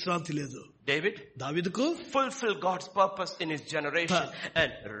సొలొమోనుకు విశ్రాంతి లేదు. దావీదుకు fulfill God's purpose in his generation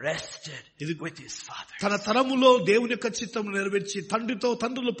and rested with his father. తన తరములో దేవుని యొక్క చిత్తము నెరవేర్చి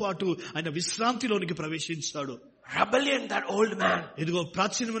తండ్రుల పాటు ఆయన విశ్రాంతిలోనికి ప్రవేశించాడు. Rebellion, that old man. ఇదిగో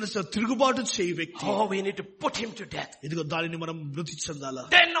ప్రాచీనమైన తిరుగుబాటు చేయి వ్యక్తి. Oh, we need to put him to death. ఇదిగో దానిని మనం మృతి చెందాలా.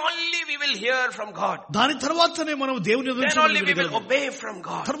 Then only we will hear from God. దాని తర్వాతనే మనం దేవుని నుంచి Then only we will obey from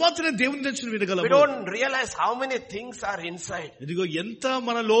God. తర్వాతనే దేవుని నుంచి వినగలము. We don't realize how many things are inside. ఇదిగో ఎంత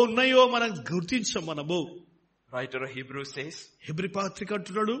మనలో ఉన్నాయో మనం గుర్తించం మనము. Writer of Hebrews says, Hebrew పత్రిక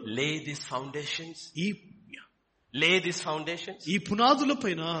అంటున్నాడు, lay these foundations. Lay these foundations. ఈ పునాదుల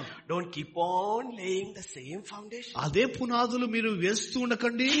పైన don't keep on laying the same foundation. అదే పునాదులు మీరు వేస్తూ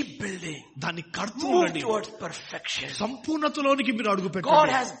ఉండకండి, keep building. దాన్ని కడుతూ move ఉండండి. towards perfection. సంపూర్ణతలోనికి మీరు అడుగు పెట్టండి. God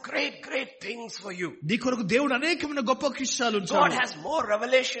has great things for you. నీ కొరకు దేవుడు అనేకమైన గొప్ప విషయాలు ఉంచాడు. God has more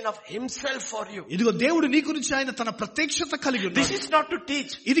revelation of himself for you. ఇదిగో దేవుడు నీ గురించి ఆయన తన ప్రత్యక్షత కలిగి ఉన్నాడు. this is not to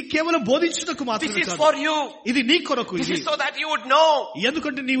teach. ఇది కేవలం బోధించుటకు మాత్రమే కాదు. this is for you. ఇది నీ కొరకు. this is so that you would know.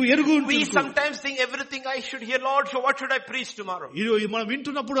 ఎందుకంటే నీవు ఎరుగు ఉంటున్నావు. we sometimes think everything I should hear, Lord, so what should I preach tomorrow? ఇది మనం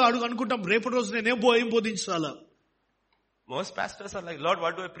వింటున్నప్పుడు అడుగు అనుకుంటాం, రేపటి రోజు నేనేం బోధించాలా. most pastors are like, Lord,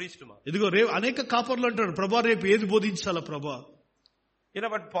 what do I preach tomorrow? ఇదిగో అనేక కాపర్లు అంటారు, ప్రభా రేపు ఏది బోధించాలా ప్రభా. you know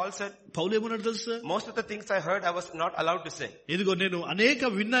what Paul said? పౌలు ఏమన్నాడు తెలుసా? most of the things I heard I was not allowed to say. ఇదిగో నేను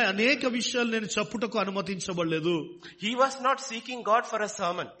అనేక విషయాలు నేను చెప్పుటకు అనుమతించబడలేదు. he was not seeking God for a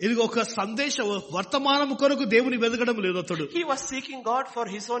sermon. ఇదిగో ఒక సందేశ వర్తమానము కొరకు దేవుని వెదకడం లేదు అతడు. he was seeking God for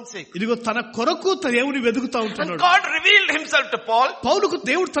his own sake. ఇదిగో తన కొరకు దేవుని వెదుకుతా ఉంటున్నాడు. and God revealed himself to Paul. పౌలుకు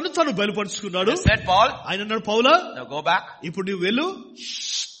దేవుడు తను బయలుపరుచుకున్నాడు. he said, Paul, ఆయన అన్నాడు, పౌలా, now go back. ఇప్పుడు నువ్వు వెళ్ళు,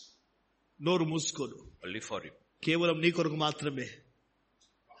 నోరు మూసుకోను, only for you. కేవలం నీ కొరకు మాత్రమే,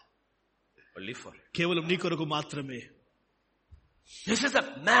 only for you. కేవలం నీ కొరకు మాత్రమే. this is a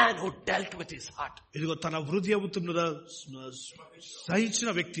man who dealt with his heart. ఇదిగో తన హృదయముతో సహించిన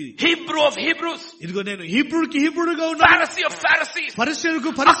వ్యక్తి. Hebrew of Hebrews. ఇదిగో నేను హీబ్రూగా ఉన్నాను. Pharisee of Pharisees. పరిసయ్యులకు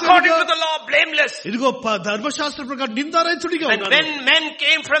according to the law blameless. ఇదిగో ధర్మశాస్త్ర ప్రకారం నిందారహితుడిగా ఉన్నాను. and when men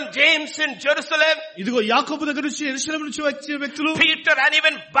came from James in Jerusalem, ఇదిగో యాకోబు దగ్గర నుంచి యెరూషలేము నుంచి వచ్చిన వ్యక్తులు, Peter and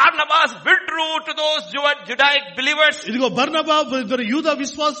even Barnabas withdrew to those Judaic believers. ఇదిగో బర్నబా యూద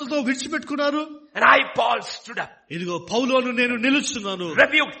విశ్వాసులతో విడిచిపెట్టుకున్నారు. and I, Paul, stood up. ఇదిగో పౌలును నేను నిలుచున్నాను.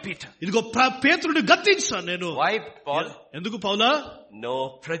 rebuked Peter. ఇదిగో పేతురుని గద్దించాను నేను. why, Paul? ఎందుకు పౌలా? no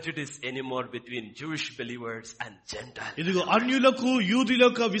prejudice anymore between Jewish believers and Gentiles. ఇదిగో అన్యులకు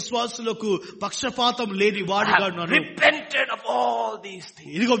యూదులకు విశ్వాసులకు పక్షపాతం లేని వాడిగా ఉన్నాను. repented of all these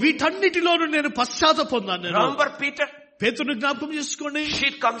things. ఇదిగో వీటన్నిటిలోనూ నేను పశ్చాత్తాపం పొందాను నేను. remember Peter? పేతురుని జ్ఞాపకం చేసుకోండి.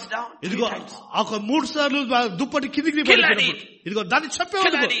 sheet comes down. ఇదిగో ఒక 3 సార్లు దుప్పటి కిందికి పడిపోయినప్పుడు ఇదిగో దాన్ని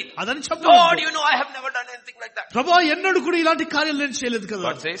చెప్పేవాడు. అదని చెప్పేవాడు. Lord, you know I have never done anything like that. ప్రభువా, ఎన్నడూ కూడా ఇలాంటి కార్యాలు నేను చేయలేదు కదా.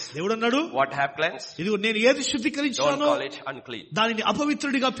 God says, దేవుడు అన్నాడు, what have cleansed? ఇదిగో నేను ఏది శుద్ధీకరించానో don't call it unclean. దానిని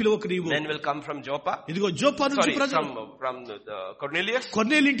అపవిత్రుడిగా పిలువకు నీవు. men will come from Joppa. ఇదిగో జోపా నుంచి from Cornelius.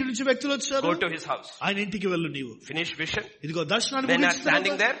 కొర్నేలి ఇంటి నుంచి వ్యక్తులు వచ్చారు. go to his house. ఆయన ఇంటికి వెళ్ళు నీవు. finish vision. ఇదిగో దర్శనాన్ని men are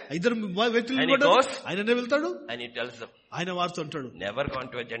standing there. ఇద్దరు వ్యక్తులు ఆయననే వెళ్తాడు. and he tells them, ఆయన వారితో అంటాడు, never gone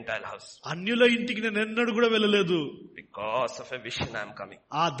to a Gentile house. అన్యుల ఇంటికి నేను ఎన్నడూ కూడా వెళ్ళలేదు. because of a vision I am coming.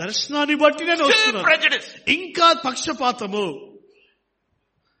 ఆ దర్శనాన్ని బట్టి నేను వస్తున్నాను. prejudice. ఇంకా పక్షపాతము.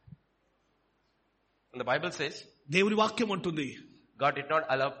 and the Bible says, దేవుని వాక్యం అంటుంది, God did not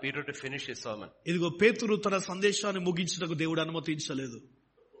allow Peter to finish his sermon. ఇదిగో పేతురు తన సందేశాన్ని ముగించుటకు దేవుడు అనుమతించలేదు.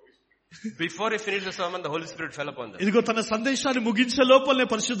 before he finished the sermon, the Holy Spirit fell upon them. ఇదిగో తన సందేశాన్ని ముగించే లోపలనే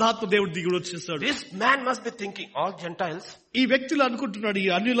పరిశుద్ధాత్మ దేవుడు దిగుడు వచ్చేస్తాడు. this man must be thinking, all Gentiles, ఈ వ్యక్తులు అనుకుంటున్నాడు, ఈ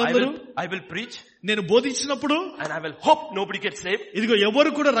అన్యులందరూ I will preach, నేను బోధించినప్పుడు and I will hope nobody gets saved, ఇదిగో ఎవరు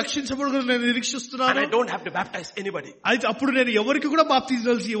కూడా రక్షించబడరు నేను నిరీక్షిస్తున్నాను. and I don't have to baptize anybody. అయితే అప్పుడు నేను ఎవరికి కూడా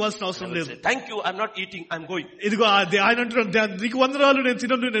బాప్తిజాలు ఇవ్వాల్సిన అవసరం లేదు. thank you, I'm not eating, I'm going. ఇదిగో ఆయన అంటున్నాడు, నీకు వందనాలు, నేను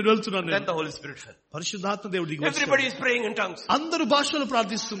తినను, నేను వెళ్తున్నాను. then the Holy Spirit fell. పరిశుద్ధాత్మ దేవుడు దిగి everybody is praying in tongues. అందరూ భాషలు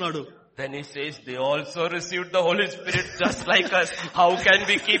ప్రార్థిస్తున్నాడు. then he says, they also received the Holy Spirit just like us. how can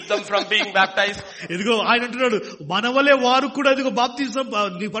we keep them from being baptized? ఇదిగో ఆయన అంటున్నాడు, మనవలే వారు కూడా ఇదిగో బాప్తిజం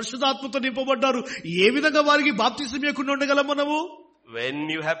నీ పరిశుద్ధాత్మతో నింపబడ్డారు. ఏ విధంగా వారికి బాప్తిజం ఇవ్వకుండా ఉండగలం మనము? when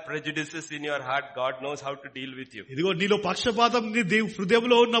you have prejudices in your heart, God knows how to deal with you. ఇదిగో నీలో పక్షపాతం నీ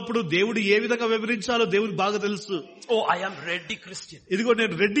హృదయంలో ఉన్నప్పుడు దేవుడు ఏ విధంగా వివరించాలో దేవుడికి బాగా తెలుసు. oh, I am ready Christian. ఇదిగో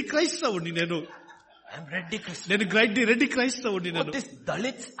నేను రెడ్డి క్రైస్తవుడిని, నేను I'm ready Christian. నేను రెడ్డి క్రైస్తవుడిని. నేను this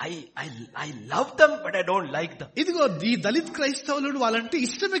Dalits, I love them but I don't like them. ఇదిగో ఈ దళిత్ క్రైస్తవులు వాళ్ళంటే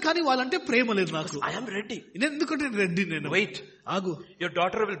ఇష్టమే కానీ వాళ్ళంటే ప్రేమ లేదు నాకు. I am ready. నేను ఎందుకంటే రెడ్డి. నేను wait, ఆగు, your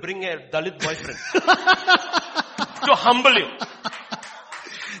daughter will bring a Dalit boyfriend to humble you.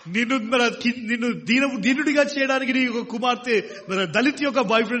 నిన్ను దీనుడిగా చేయడానికి నీ ఒక కుమార్తె దళిత్ యొక్క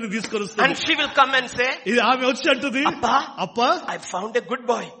బాయ్ ఫ్రెండ్ తీసుకొని వస్తుంది. and she will come and say, ఆమె వచ్చి అంటుంది, అప్పా I found a good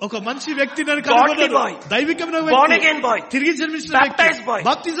boy, ఒక మంచి వ్యక్తి నేను కనుగొన్నాను, దైవికమైన వ్యక్తి, born again boy, తిరిగి జన్మించిన baptized boy,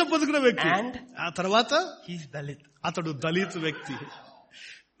 బాప్తిజం పొందుకున్న వ్యక్తి. and ఆ తర్వాత he is Dalit. అతడు దళిత్ వ్యక్తి.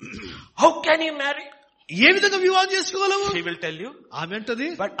 how can you marry? ఏ విధంగా వివాహం చేసుకోగలవు? she will tell you, ఆమె అంటది,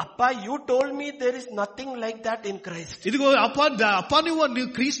 but appa, you told me there is nothing like that in Christ. ఇదిగో అప్పా నువ్వు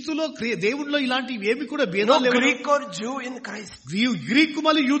క్రీస్తులో దేవుడిలో ఇలాంటి ఏమి కూడా భేదాలు లేవు. Greek or Jew in Christ. Greek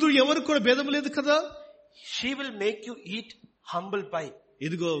మరియు యూదుడు ఎవరు కూడా భేదం లేదు కదా. she will make you eat humble pie.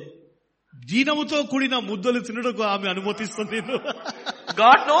 ఇదిగో దీనముతో కూడిన ముద్దలు తినడానికి ఆమె అనుమతిస్తుంది.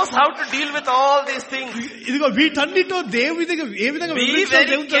 God knows how to deal with all these things. ఇదిగో వీటన్నిటితో దేవుడిగా ఏ విధంగా Be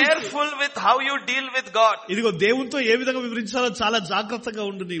very careful with how you deal with God. ఇదిగో దేవునితో ఏ విధంగా వివరించాలో చాలా జాగ్రత్తగా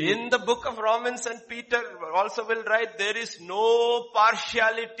ఉండు నీవు. In the book of Romans, and Peter also will write, there is no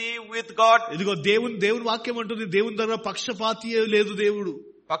partiality with God. ఇదిగో దేవుని వాక్యం అంటుంది, దేవుని దగ్గర పక్షపాతియే లేదు దేవుడు.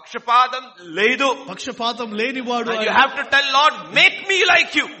 పక్షపాతం లేదు. పక్షపాతం లేనివాడు. You have to tell Lord, make me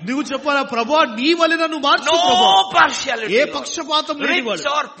like you. నువ్వు చెప్పాలా, ప్రభువా నీ వలె నన్ను మార్చు ప్రభువా. No partiality. ఏ పక్షపాతం లేనివాడు.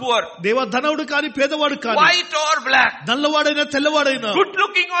 Rich or poor. దేవా ధనవుడు కాని పేదవాడు కాని. White or black. నల్లవాడైనా తెల్లవాడైనా. Good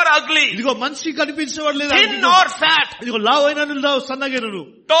looking or ugly. ఇదిగో మంచి కనిపించేవాడు లేదా. Thin or fat. ఇదిగో లావైనను సన్నగైనను.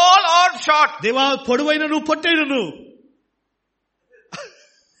 Tall or short. దేవా పొడవైనను పొట్టైనను.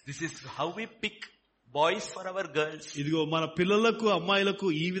 This is how we pick boys for our girls. ఇదిగో మన పిల్లలకు అమ్మాయిలకు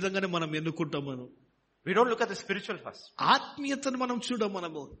ఈ విధంగానే మనం ఎన్నుకుంటాం. మనం we don't look at the spiritual first. ఆత్మీయతను మనం చూడం.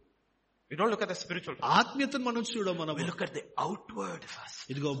 మనము we don't look at the spiritual first. ఆత్మీయతను మనం చూడం. మనం we look at the outward first.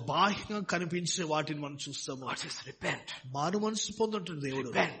 ఇదిగో బాహ్యంగా కనిపించే వాటిని మనం చూస్తాము. what is repent? మారు మనసు పొందుంటుంది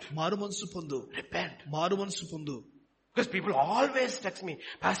దేవుడు. మారు మనసు పొందు. repent. మారు మనసు పొందు. Because people always text me,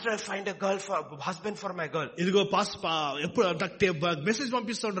 Pastor, I find a husband for my girl. ఇదిగో ఎప్పుడు మెసేజ్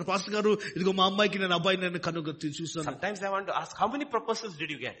పంపిస్తూ ఉంటారు, పాస్టర్ గారు ఇదిగో మా అమ్మాయికి నేను అబ్బాయిని నేను కనుగొత్తి చూస్తాను. Sometimes I want to ask, how many proposals did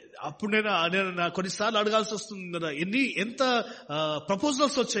you get? అప్పుడు నేను కొన్నిసార్లు అడగాల్సి వస్తుంది, ఎంత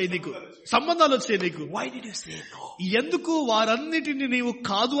ప్రపోజల్స్ వచ్చాయి నీకు, సంబంధాలు వచ్చాయి నీకు. Why did you say no? ఎందుకు వారన్నిటిని నీవు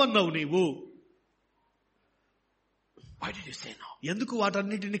కాదు అన్నావు నీవు? Why did you say no? ఎందుకు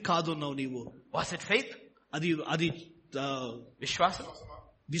వాటన్నిటిని కాదు అన్నావు నీవు? Was it faith? అది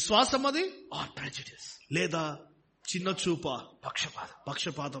విశ్వాసం అది, or prejudice? లేదా చిన్న చూప,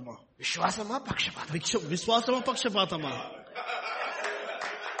 పక్షపాతమా? విశ్వాసమా పక్షపాతమా?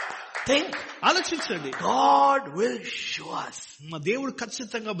 Think. ఆలోచించండి. God will show us. దేవుడు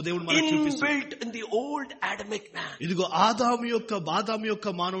ఖచ్చితంగా దేవుడు మనకు చూపిస్తాడు. Inbuilt in the old Adamic man. ఇదిగో ఆదాము యొక్క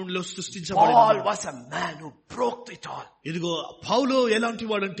మానవునిలో సృష్టించబడిన Paul was a man who broke it all. ఇదిగో పౌలు ఎలాంటి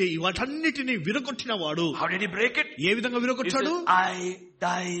వాడంటే వాటన్నిటిని విరగొట్టిన వాడు. How did he break it? ఏ విధంగా విరగొట్టాడు? I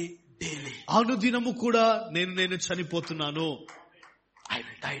die daily. అనుదినము కూడా నేను చనిపోతున్నాను. I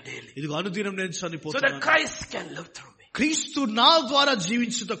will die daily. ఇదిగో అనుదినం నేను చనిపోతున్నాను. So that Christ can live through me. క్రీస్తు నా ద్వారా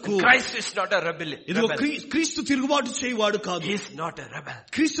జీవించుటకు. Christ is not a rebel. ఇదిగో క్రీస్తు తిరుగుబాటు చేయవాడు కాదు. He is not a rebel.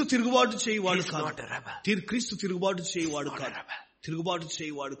 క్రీస్తు తిరుగుబాటు చేయవాడు కాదు. He is not a rebel. క్రీస్తు తిరుగుబాటు చేయవాడు కాదు. తిరుగుబాటు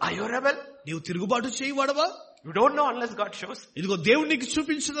చేయవాడు. Are you a rebel? నీవు తిరుగుబాటు చేయవాడవా? You don't know unless God shows. ఇదిగో దేవుడు నీకు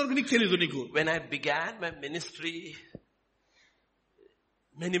చూపించినందుకు నీకు తెలియదు. నీకు when I began my ministry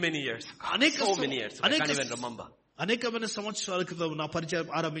many years ago, so many years ago, I can't even remember. అనేకమైన సంవత్సరాల క్రితం నా పరిచయం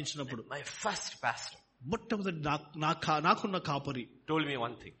ఆరంభించినప్పుడు my first pastor మొట్టమొదటి నాకున్న కాపరి told me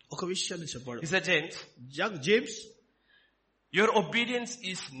one thing. ఒక విషయాన్ని చెప్పాడు. He said, James, your obedience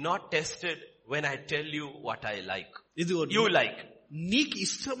is not tested when I tell you what I like. You like. నీకు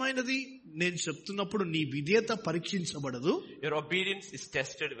ఇష్టమైనది నేను చెప్తున్నప్పుడు నీ విధేయత పరీక్షించబడదు. Your obedience is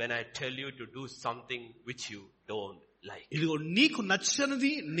tested when I tell you to do something which you don't like. ఇదిగో నీకు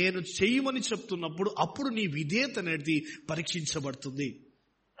నచ్చనిది నేను చేయమని చెప్తున్నప్పుడు అప్పుడు నీ విధేయత అనేది పరీక్షించబడుతుంది.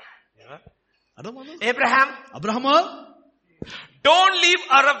 అబ్రహమా, don't leave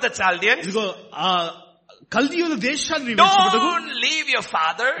Ur of the Chaldeans. ఇదిగో కల్దీయుల దేశాన్ని విడిచిపెట్టకు. Don't leave your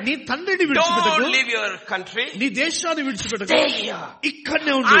father. నీ తండ్రిని విడిచిపెట్టకు. Don't leave your country. నీ దేశాన్ని విడిచిపెట్టకు. Stay here.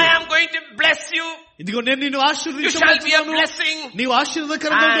 ఇక్కడనే ఉండు. I am going to bless you. ఇదిగో నేను నిన్ను ఆశీర్వదించబోతున్నాను. You shall be a blessing. నీవు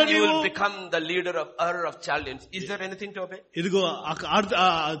ఆశీర్వాదకరంగా ఉంటావు. And you will become the leader of Ur of Chaldeans. Is there anything to obey? ఇదిగో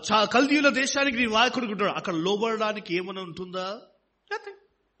కల్దీయుల దేశానికి నీ నాయకుడు ఉంటాడు. అక్కడ లోబడడానికి ఏమైనా ఉంటుందా? Nothing.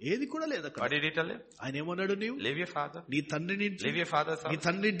 ఏది కూడా లేదు అక్కడ. What did he tell him? ఆయన ఏమన్నాడు? నీవు leave your father, నీ తండ్రిని, leave your father's house, నీ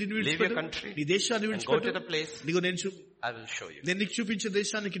తండ్రిని leave your country, నీ దేశాన్ని విడిచిపెట్టు. go to the place I will show you. నేను నీకు చూపించే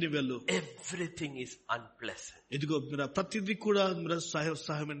దేశానికి నువ్వు వెళ్ళు. Everything is unpleasant. ఇదిగో ప్రతిదీ కూడా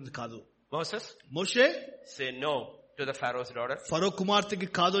సహాయమైనది కాదు. మోషే say no to the Pharaoh's daughter. ఫరో కుమార్తెకి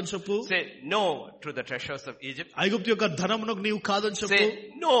కాదు అని చెప్పు. Say no to the treasures of Egypt. ఐగుప్తు యొక్క ధనమునకు నీవు కాదు అని చెప్పు. Say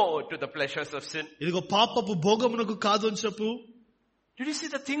no to the pleasures of sin. ఇదిగో పాపపు భోగమునకు కాదు అని చెప్పు. Did you see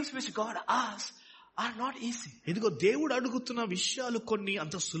the things which God asks are not easy? ఇదిగో దేవుడు అడుగుతున్న విషయాలు కొన్ని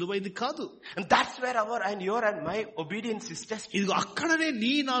అంత సులువైంది కాదు. And that's where our and your and my obedience is tested. ఇదిగో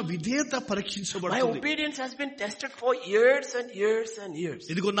అక్కడనే నా విధేయత పరీక్షించబడుతుంది. My obedience has been tested for years and years and years.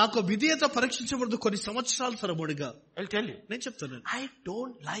 ఇదిగో నాకు విధేయత పరీక్షించబడుతుంది కొన్ని సంవత్సరాల తరబడిగా. I'll tell you. నేను చెప్తాను. I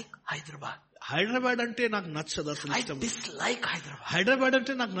don't like Hyderabad. Hyderabad అంటే నాకు నచ్చదు అసలు. I dislike Hyderabad. హైదరాబాద్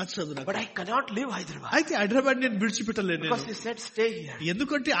అంటే నాకు నచ్చదు. But I cannot leave Hyderabad. అయితే హైదరాబాద్ నేను విడిచిపెట్టలేను. Because he said stay here.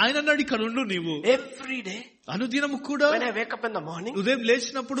 ఎందుకంటే ఆయన అన్నాడు ఇక్కడ ఉండు నీవు. Every day. అనుదినము కూడా When I wake up in the morning, ఉదయం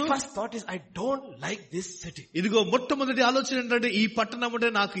లేచినప్పుడు first thought is I don't like this city. ఇదిగో మొట్టమొదటి ఆలోచన ఏంటంటే ఈ పట్టణం అంటే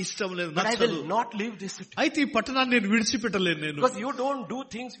నాకు ఇష్టం లేదు, But I నచ్చదు. will not leave this city. అయితే ఈ పట్టణాన్ని నేను విడిచిపెట్టలేను నేను. Because you don't do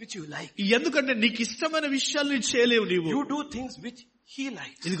things which you like. ఎందుకంటే నీకు ఇష్టమైన విషయాలు నీ చేయలేవు నీవు. You do things which he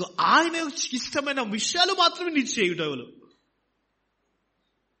likes. ఇదిగో ఆయన ఇష్టమైన విషయాలు మాత్రమే నీ చేయుటవులు.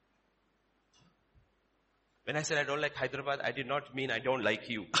 When I said I don't like Hyderabad, I did not mean I don't like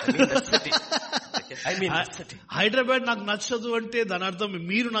you. I mean the city. Okay? I mean the city. Hyderabad నాకు నచ్చదు అంటే దాని అర్థం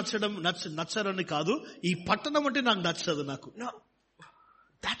మీరు నచ్చరని కాదు, ఈ పట్టణం అంటే నాకు నచ్చదు నాకు. No.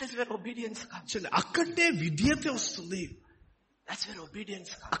 That is where obedience comes. అక్కడే విధేయత వస్తుంది. That's where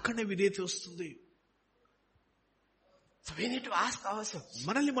obedience comes. అక్కడే విధేయత వస్తుంది. So we need to ask ourselves.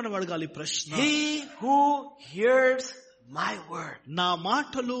 మనల్ని మనం అడగాలి ప్రశ్న. He who hears my word. నా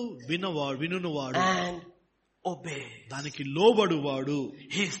మాటలు వినువాడు and obey. దానికి లోబడువాడు.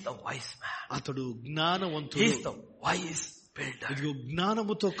 He is the wise man. అతడు జ్ఞానవంతుడు. He is the wise builder. ఇదిగో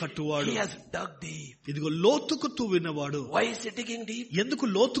జ్ఞానముతో కట్టువాడు. He has dug deep. ఇదిగో లోతుకు త్రవ్వినవాడు. Why is he digging deep? ఎందుకు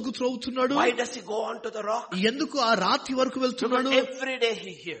లోతుకు త్రవ్వుతున్నాడు? Why does he go on to the rock? ఎందుకు ఆ రాతి వరకు వెళ్తున్నాడు? Because every day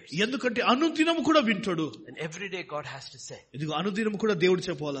he hears. ఎందుకంటే అనుదినము కూడా వింటాడు. And every day God has to say. ఇదిగో అనుదినము కూడా దేవుడు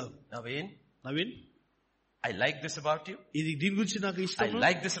చెప్పాలా. Naveen I like this about you. ఇది దీని గురించి నాకు ఇష్టము. I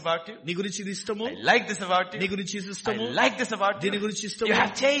like this about you. నీ గురించి ఇది ఇష్టము. I like this about you. నీ గురించి ఇది ఇష్టము. I like this about you. దీని గురించి ఇష్టము. You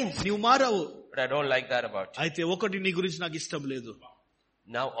have changed. నీవు మారావు. But I don't like that about you. అయితే ఒకటి నీ గురించి నాకు ఇష్టం లేదు.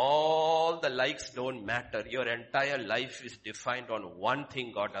 Now all the likes don't matter. Your entire life is defined on one thing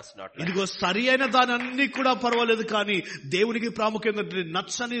God does not like. ఇదిగో సరి అయిన దాని అన్ని కూడా పర్వాలేదు, కానీ దేవునికి ప్రాముఖ్యంగా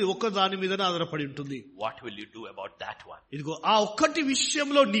నచ్చని ఒక దాని మీదనే ఆధారపడి ఉంటుంది. What will you do about that one? ఇదిగో ఆ ఒక్కటి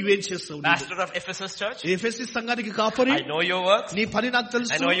విషయంలో నీవేం చేస్తావు? Pastor of Ephesus Church, ఎఫెసీ సంఘానికి కాపరి, I know your works. నీ పని నాకు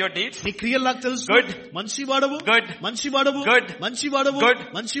తెలుసు. I know your deeds. నీ క్రియలు నాకు తెలుసు. Good. మంచివాడవు. Good. మంచివాడవు. Good. మంచివాడవు. Good.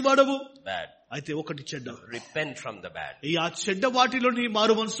 మంచివాడవు. Bad. అయితే ఒకటి చెడ్డ. Repent from the bad. ఈ ఆ చెడ్డ వాటిలో నీ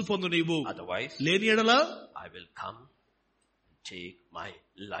మారు మనసు పొందు నీవు. Otherwise, లేని ఎడల I will come take my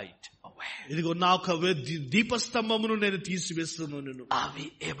light away. ఇదిగో నా ఒక దీపస్తంభమును నేను తీసివేస్తున్నాను. Are we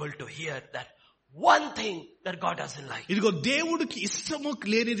able to hear that one thing that God doesn't like? ఇదిగో దేవుడికి ఇష్టము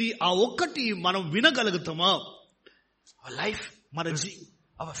లేనిది ఆ ఒక్కటి మనం వినగలుగుతామా? Our life,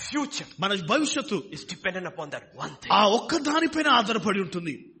 our future, మన భవిష్యత్తు is dependent upon that one thing. ఆ ఒక్క దానిపైన ఆధారపడి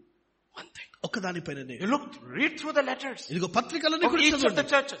ఉంటుంది. One thing. ఒక్క దానిపైననే. You look, read through the letters. ఇదిగో పత్రికలన్నీ of each of the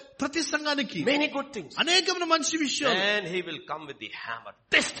churches. ప్రతి సంఘానికి Many good things. అనేకమైన మంచి విషయాలు. And he will come with the hammer.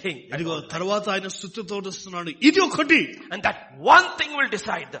 This thing. ఇదిగో తర్వాత ఆయన స్తుతితో వస్తున్నాడు. ఇది ఒకటి. And that one thing will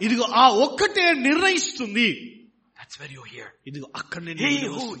decide. ఇదిగో ఆ ఒక్కటే నిర్ణయిస్తుంది. That's where you hear. ఇదిగో అక్కడనే He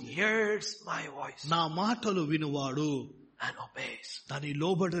who hears my voice. నా మాటలు వినువాడు and obeys. దాని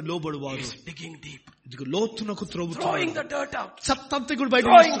లోబడువాడు. He is digging deep. ఇదిగో లోతునకు త్రవ్వుతున్నాడు. Throwing the dirt out. చెత్తంతా కూడా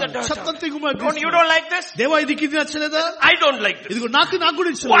బయటకు Throwing the dirt తీస్తున్నాడు. out. You don't like this? దేవా ఇది నచ్చలేదా? I don't like this. ఇదిగో నాకు కూడా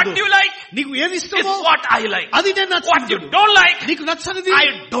ఇష్టం. What do you like? నీకు ఏది ఇష్టమో is what I like. అది నేను నచ్చదు. What you don't like? నీకు నచ్చనిది I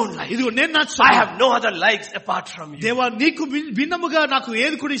don't like. ఇదిగో నేను నచ్చను. I have no other likes apart from you. దేవా నీకు భిన్నముగా నాకు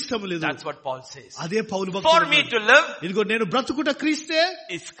ఏది కూడా ఇష్టం లేదు. That's what Paul says. అదే పౌలు భక్తుడు. For me to live, ఇదిగో నేను బ్రతుకుట క్రీస్తే,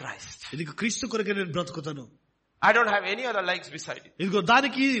 is Christ. ఇదిగో క్రీస్తు కొరకే నేను బ్రతుకుతాను. I don't have any other likes beside it. ఇదిగో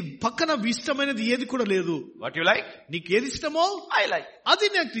దానికి పక్కన ఇష్టమైనది ఏది కూడా లేదు. What you like? నీకు ఏది ఇష్టమో I like. అది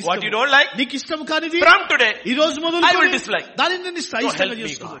నాకు ఇష్టం. What you don't like? నీకు ఇష్టం కానిది from today ఈ రోజు మొదలు I will dislike. దానిని నేను ఇష్టంగా me,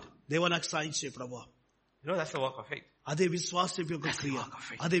 చేసుకుంటాను. దేవా నాకు సాయం చేయి ప్రభువా. You know that's the work of faith. అదే విశ్వాసపు యొక్క క్రియ.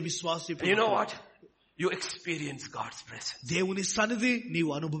 అదే విశ్వాసపు. You know what? You experience God's presence. దేవుని సన్నిధి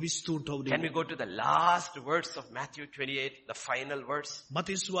నీవు అనుభవిస్తూ ఉంటావు. Can we go to the last verse of Matthew 28, the final verse?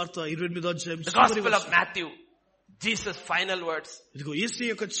 మత్తయి సువార్త 28వ అధ్యాయం The Gospel of Matthew, Jesus' final words. ఇదిగో యేసు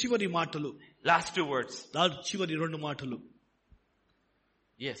యొక్క చివరి మాటలు. Last two words. చివరి రెండు మాటలు.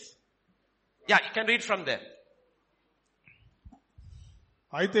 Yes. Yeah, you can read from there.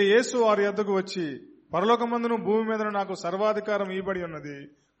 అయితే యేసు వారి యొద్దకు వచ్చి, పరలోకమందును భూమి మీద నాకు సర్వాధికారం ఇవ్వబడి ఉన్నది.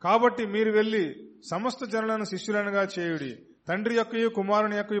 కాబట్టి మీరు వెళ్లి సమస్త జనులను శిష్యులనుగా చేయుడి. తండ్రి యొక్కయు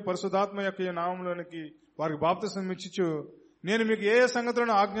కుమారుని యొక్కయు పరిశుద్ధాత్మ యొక్కయు నామములోనికి వారికి బాప్తిసం ఇచ్చుచు, నేను మీకు ఏ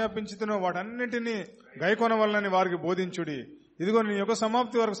సంగతులను ఆజ్ఞాపించుతునో వాటన్నింటినీ గైకొనవలనని వారికి బోధించుడి. ఇదిగో నేను యుగ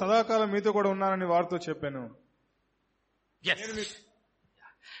సమాప్తి వరకు సదాకాలం మీతో కూడా ఉన్నానని వారితో చెప్పాను. Yes.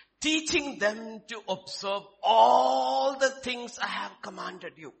 Teaching them to observe all the things I have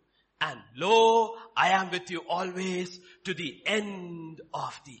commanded you. And lo, I am with you always to the end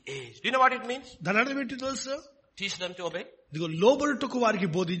of the age. Do you know what it means? దాని అర్థం ఏంటి తెలుసా? Teach them to obey. ఇదిగో లోబడుటకు వారికి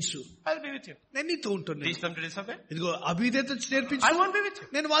బోధించు. I'll be with you. నేను నీతో ఉంటాను. Teach them to disobey. ఇదిగో అవిధేయత నేర్పించు. I won't be with you.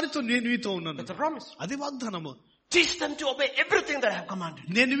 నేను నీతో ఉన్నాను. That's a promise. అది వాగ్దానము. Teach them to obey everything that I have commanded.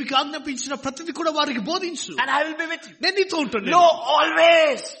 నేను మీకు ఆజ్ఞాపించిన ప్రతిది కూడా వారికి బోధించు. And I will be with you. నేను నీతో ఉంటాను. No,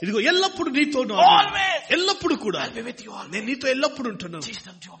 always. ఇదిగో ఎల్లప్పుడు నీతో Always. ఎల్లప్పుడు కూడా I'll be with you always. నేను నీతో ఎల్లప్పుడు ఉంటాను. Teach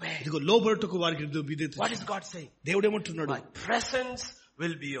them to obey. ఇదిగో లోబడుటకు వారికి విధేయత. What is God saying? దేవుడు ఏమంటున్నాడు? My presence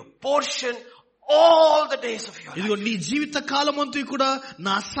will be your portion all the days of your ఇదిగో life. నీ జీవిత కాలం అంతా కూడా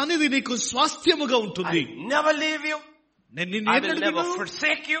నా సన్నిధి నీకు స్వాస్థ్యముగా ఉంటుంది. I never leave you. I will never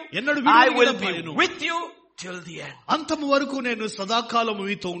forsake you. I will be with you till the end. అంతము వరకు నేను సదాకాలము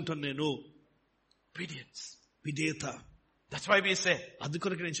మీతో ఉంటాను. నేను Obedience. విధేయత. That's why we say,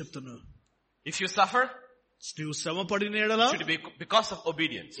 అందుకొరకు నేను చెప్తున్నాను, if you suffer, నువ్వు శ్రమ పడిన ఎడల should be because of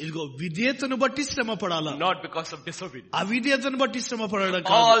obedience. ఇదిగో విధేయతను బట్టి శ్రమ పడాలా, not because of disobedience. అవిధేయతను బట్టి శ్రమ పడడం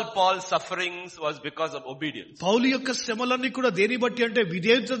కాదు. All Paul's sufferings was because of obedience. పౌలు యొక్క శ్రమలన్నీ కూడా దేని బట్టి అంటే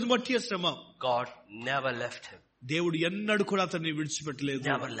విధేయతను బట్టి శ్రమ. God never left him. దేవుడు ఎన్నడూ కూడా అతన్ని విడిచిపెట్టలేదు.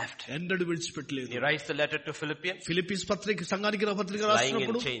 Never left him. ఎన్నడూ విడిచిపెట్టలేదు. He writes the letter to Philippians. ఫిలిప్పీస్ పత్రిక సంఘానికి పత్రిక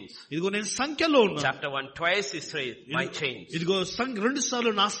రాసినప్పుడు lying in chains. ఇదిగో నేను సంఖ్యలో ఉన్నాను. Chapter 1 twice he says my chains. ఇదిగో 2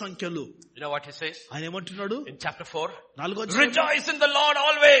 సార్లు నా సంఖ్యలు. You know what he says? ఆయన ఏమంటున్నాడు? In chapter 4, 4వ rejoice in the Lord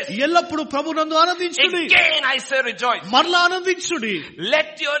always. ఎల్లప్పుడు ప్రభునందు ఆనందించుడి. Again I say rejoice. మరలా ఆనందించుడి.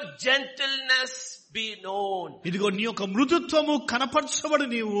 Let your gentleness be known. ఇదిగో నీ యొక్క మృదుత్వము కనపరచబడి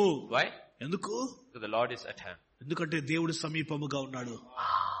నీవు. Why? ఎందుకు? Because the Lord is at hand. ఎందుకంటే దేవుడు సమీపముగా ఉన్నాడు.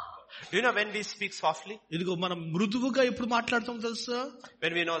 You know when we speak softly? ఇదిగో మనం మృదువుగా ఎప్పుడు మాట్లాడతాం తెలుసా?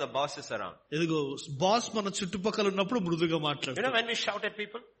 When we know the boss is around. ఇదిగో బాస్ మన చుట్టుపక్కల ఉన్నప్పుడు మృదువుగా You know మాట్లాడతాం. when we shout at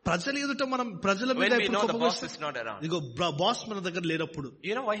people? ప్రజల ఎదుట మనం ప్రజల మీద When we ఎప్పుడు know the కోపం boss వస్తే, is not around. ఇదిగో బాస్ మన దగ్గర లేనప్పుడు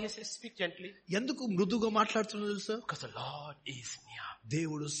You know why he says speak gently? ఎందుకు మృదువుగా మాట్లాడుతున్నా తెలుసా? Because the Lord is near.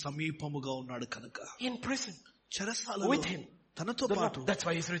 దేవుడు సమీపముగా ఉన్నాడు కనుక. In prison. చెరసాలలో With him. తనతో పాటు. That's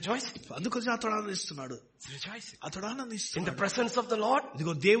why he's rejoicing. అందుకోసం అతడు ఆనందిస్తున్నాడు. He's rejoicing. అతడు In the ఆనందిస్తున్నాడు. presence of the Lord,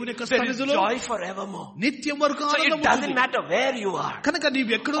 ఇదిగో దేవుని యొక్క there is సన్నిధిలో joy forevermore. నిత్యం వరకు So it ఆనందం doesn't ఉంటుంది. matter where you are. కనుక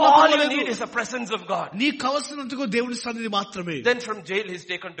నీవు ఎక్కడ All you need is the presence of God. నీకు కావలసినందుకు దేవుని సన్నిధి మాత్రమే. Then from jail he's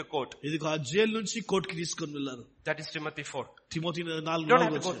taken to court. ఇదిగో ఆ జైలు నుంచి కోర్టుకి తీసుకొని వెళ్ళారు. That is Timothy 4. Timothy You don't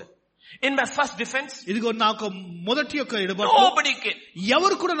have to go 4. there. In my first defense, ఇదిగో నాకు మొదటి యొక్క ఎడబాటు nobody came.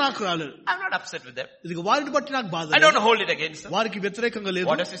 ఎవరు కూడా నాకు రాలేదు. I'm not upset with them. ఇదిగో వారిని బట్టి నాకు బాధ I లేదు. don't hold it against them. వారికి వ్యతిరేకంగా లేదు.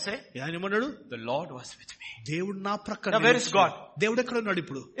 What does he say? ఆయన ఏమన్నాడు? The Lord was with me. దేవుడు నా ప్రక్కన. Now where is God? దేవుడు ఎక్కడ ఉన్నాడు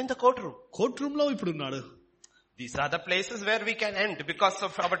ఇప్పుడు? In the courtroom. Courtroom లో ఇప్పుడు ఉన్నాడు. These are the places where we can end because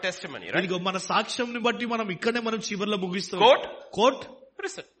of our testimony, right? ఇదిగో మన సాక్ష్యం బట్టి మనం ఇక్కడనే మనం చివర్లో ముగిస్తాం. Court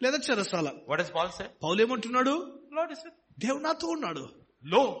Prison. లేదా చెరసాల. What does Paul say? పౌలు ఏమంటున్నాడు? Lord is with me. దేవుడు నాతో ఉన్నాడు.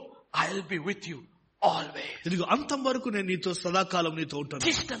 Lo, I'll be with you always. ఇదిగో అంతం వరకు నేను నీతో సదాకాలం నీతో ఉంటాను.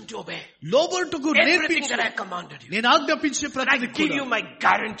 Teach them to obey లోబడుటకు everything నేర్పించు. that I commanded you. నేను ఆజ్ఞాపించే I ప్రతిదీ give you కూడా my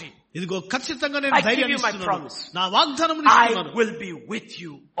guarantee. ఇదిగో ఖచ్చితంగా నేను I give ధైర్యాన్ని you my ఇస్తున్నాను. promise. నా వాగ్దానం I ఇస్తున్నాను. will be with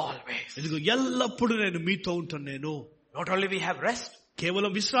you always. ఇదిగో ఎల్లప్పుడూ నేను మీతో ఉంటాను. నేను Not only we have rest,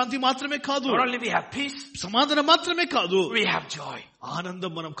 కేవలం విశ్రాంతి మాత్రమే కాదు, not only we have peace, సమాధానం మాత్రమే కాదు, we have joy.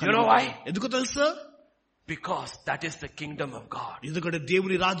 ఆనందం మనం You know why? ఎందుకు తెలుసా? Because that is the kingdom of God. ఎందుకంటే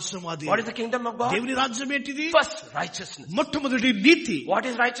దేవుని రాజ్యం అది. What is the kingdom of God? దేవుని రాజ్యం ఏంటిది? First, righteousness. మొట్టమొదటి నీతి. What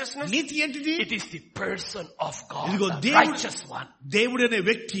is righteousness? నీతి ఏంటిది? It is the person of God, ఇదిగో the దేవుడు, righteous one. దేవుడు అనే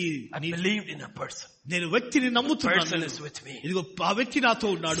వ్యక్తి. I believed in a person. నేను వ్యక్తిని Person నమ్ముతున్నాను. is with me. ఇదిగో ఆ వ్యక్తి నాతో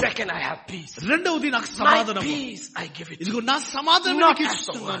ఉన్నాడు. Second, I have peace. రెండవది నాకు My సమాధానం. peace I give it to ఇదిగో you. నా సమాధానం Not నీకు as the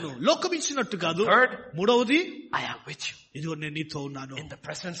ఇస్తున్నాను. world. లోకం ఇచ్చినట్టు కాదు. Third, మూడవది I am with you. ఇదిగో నేను నీతో ఉన్నాను. In the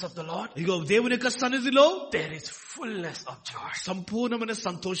presence of the Lord, ఇదిగో దేవుని యొక్క సన్నిధిలో there is fullness of joy. సంపూర్ణమైన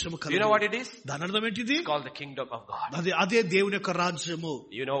సంతోషము You know కలదు. what it is? దాని అర్థం ఏంటిది? It's called the kingdom of God. అదే దేవుని యొక్క రాజ్యము.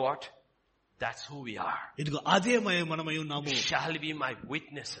 You know what? That's who we are. ఇదిగో అదే మనమై ఉన్నాము. Shall be my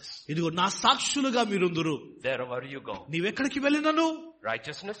witnesses ఇదిగో నా సాక్షులుగా మీరుందురు. wherever you go. నీవెక్కడికి వెళ్ళినను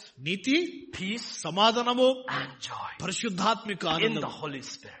Righteousness, NITI, peace, సమాధానము, and joy పరిశుద్ధాత్మిక in ఆనందము. the Holy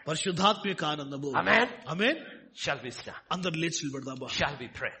Spirit. పరిశుద్ధాత్మిక ఆనందము. Amen. Amen. Shall we stand? అందరు లేచి నిలబడదామా? Shall we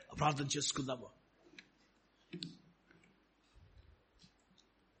pray? ప్రార్థన చేసుకుందామా?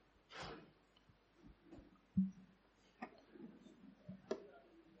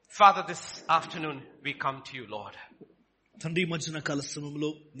 Father, this afternoon we come to you, Lord. తండ్రి మధ్యన కాల సమయంలో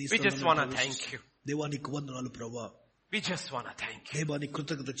నీ We just want to thank you. దేవా నీకు వందనాలు ప్రభువా. We just want to thank you. దేవా నీ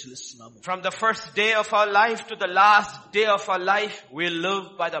కృతజ్ఞత చెల్లిస్తున్నాము. From the first day of our life to the last day of our life, we live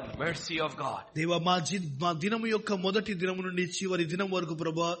by the mercy of God. దేవా మా దినము యొక్క మొదటి దినము నుండి చివరి దినం వరకు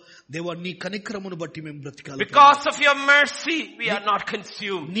ప్రభువా దేవా నీ కనికరమును బట్టి మేము బ్రతికాలి. Because of your mercy, we are not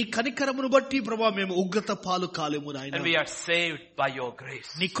consumed. నీ కనికరమును బట్టి ప్రభువా మేము ఉగ్రత పాలు కాలేము నాయనా. And we are saved by your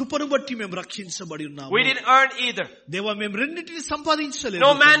grace. నీ కృపను బట్టి మేము రక్షించబడి ఉన్నాము. We didn't earn either. దేవా మేము రెండింటిని సంపాదించలేదు.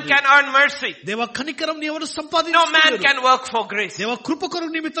 No man can earn mercy. దేవా కనికరం ఎవరు No సంపాదించలేరు. man can work for grace. దేవా కృప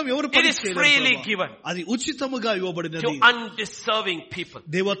కొరకు నిమిత్తం ఎవరు It is freely given అది ఉచితముగా ఇవ్వబడినది. to undeserving people.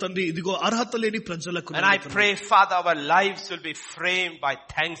 దేవా తండ్రి ఇదిగో అర్హత లేని ప్రజలకు. And I pray, Father, our lives will be framed by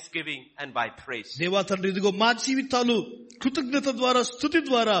thanksgiving and by praise. దేవా తండ్రి ఇదిగో మా జీవితాలు కృతజ్ఞత ద్వారా స్తుతి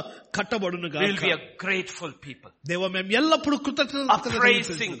ద్వారా కట్టబడును గాక. We will be a grateful people. దేవా మేము ఎల్లప్పుడూ కృతజ్ఞత A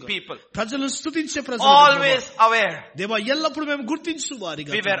praising people. ప్రజలు స్తుతించే ప్రజలు. Always aware. దేవా ఎల్లప్పుడూ మేము గుర్తించు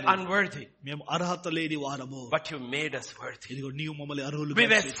వారిగా. We were unworthy. మేము అర్హత లేని వారము. But you made us worthy. ఇదిగో నీవు మమ్మల్ని అర్హులుగా We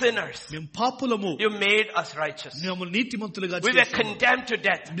were చేశావు. sinners. మేము పాపులము. You made us righteous. మమ్మల్ని నీతిమంతులుగా We were చేశావు. condemned to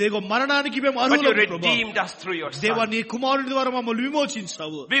death. దేవా మరణానికి మేము But you అర్హులము ప్రభువా. redeemed us through your దేవా Son. నీ కుమారుని ద్వారా మమ్మల్ని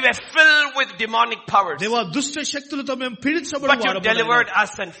విమోచించావు. We were filled with demonic powers. దేవా దుష్ట శక్తులతో మేము పీడించబడి But you delivered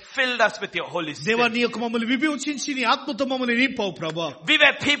us and filled us with your Holy దేవా Spirit. నీ యొక్క మమ్మల్ని విమోచించి నీ ఆత్మతో మమ్మల్ని నింపావు ప్రభా. We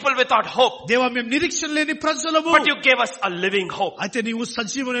were people without hope. దేవా మేము నిరీక్షణ లేని ప్రజలము. But you gave us a living hope. అయితే నీవు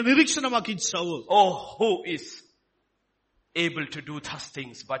సజీవమైన నిరీక్షణ మాకు ఇచ్చావు. Oh, who is able to do those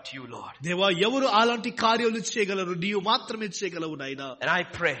things but you, Lord? దేవా ఎవరు అలాంటి కార్యాలు చేయగలరు? నీవు మాత్రమే చేయగలవు నాయనా. And I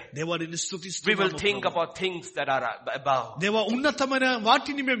pray దేవా నిన్ను we will స్తుతిస్తున్నాము think ప్రభా. about things that are above దేవా ఉన్నతమైన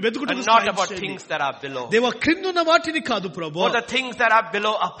వాటిని మేము వెతుకుటకు and not సహాయం about చేయండి. things that are below. దేవా క్రిందున్న వాటిని కాదు ప్రభా. For the things that are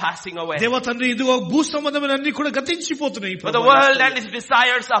below are passing away. దేవా తండ్రి ఇదిగో భూ సంబంధమైన అన్ని కూడా గతించిపోతున్నాయి For the ప్రభా. world and its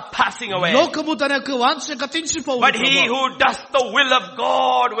desires are passing away. లోకము తన యొక్క వాంఛ గతించిపోవు But he ప్రభా. who does the will of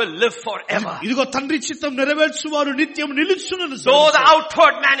God will live forever. ఇదిగో తండ్రి చిత్తం నెరవేర్చువారు నిత్యం నిలుచును. Though the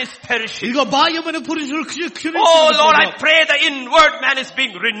outward man is perishing. ఇదిగో బాహ్యమైన పురుషులు Oh Lord, I pray the inward man is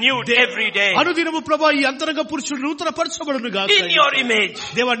being renewed every day. అనుదినము ప్రభా ఈ అంతరంగ పురుషుడు నూతన పరచబడును గాక. In your image.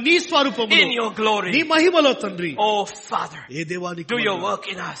 దేవా నీ స్వరూపములో In your glory. నీ మహిమలో తండ్రి. Oh Father, ఏ దేవానికి do your work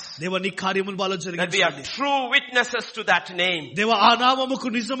in us. దేవా నీ కార్యములు బాల That we are జరిగించండి. true witnesses to that name. దేవా ఆ నామముకు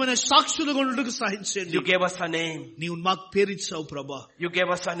నిజమైన సాక్షులుగా ఉండుటకు సహాయించండి. You gave us a name. నీవు మాకు పేరిచ్చావు ప్రభా. You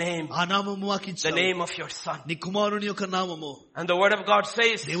gave us a name. ఆ నామము మాకు The ఇచ్చావు. name of your Son. నీ కుమారుని యొక్క నామము. And the word of God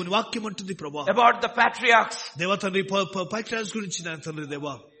says దేవుని వాక్యం అంటుంది ప్రభా. about the patriarchs దేవా తండ్రి పైట్రాజ్ గురించి నా తండ్రి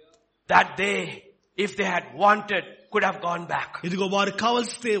దేవా. that they, if they had wanted, could have gone back. ఇదిగో వారు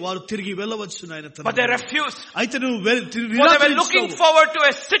కావలిస్తే వారు తిరిగి వెళ్ళవచ్చు నాయన తండ్రి. But they refused. అయితే నువ్వు For they were looking forward to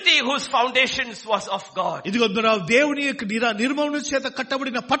a city whose foundations was of God. ఇదిగో దేవుని యొక్క నిర్మూలన చేత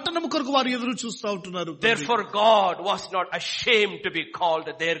కట్టబడిన పట్టణం కొరకు వారు ఎదురు చూస్తూ ఉంటున్నారు. Therefore God was not ashamed to be called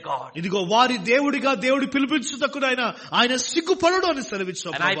their God. ఇదిగో వారి దేవుడిగా దేవుడి పిలిపించుటకు ఆయన సిగ్గుపడడు అని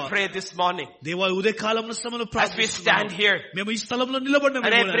సెలవిచ్చావు. And I pray this morning, దేవా ఉదయ కాలంలో సమయంలో as we stand here, మేము ఈ స్థలంలో నిలబడిన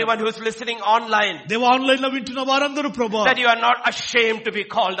and everyone who is listening online, దేవా ఆన్లైన్ లో వింటున్న వారందరూ ప్రభా, that you are not ashamed to be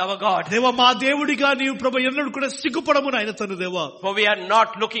called our God. దేవా మా దేవుడిగా నీవు ప్రభా ఎన్నడూ కూడా సిగ్గుపడము నాయన తండ్రి దేవా. For we are not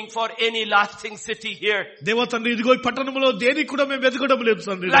looking for any lasting city here. దేవా తండ్రి ఇదిగో ఈ పట్టణంలో దేనికి కూడా మేము వెతకడం లేదు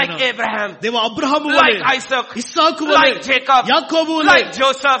తండ్రి. Like Abraham, దేవా అబ్రహాము like Isaac, ఇస్సాకు వలె, like Jacob, యాకోబు వలె, like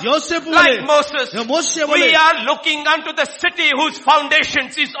Joseph, యోసేపు వలె, like Moses. మోషే వలె. We are looking unto the city whose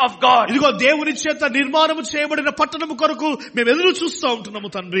foundations is of God. ఇదిగో దేవుని చేత నిర్మాణం చేయబడిన పట్టణం కొరకు మేము ఎదురు చూస్తూ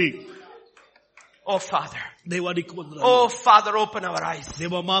ఉంటున్నాము తండ్రి. Oh Father, దేవా నీకు వందనాలు. oh Father, open our eyes.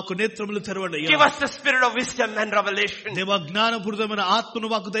 దేవా మాకు నేత్రములు తెరవండి అయ్యా. Give us the spirit of wisdom and revelation, దేవా జ్ఞానపూరితమైన ఆత్మను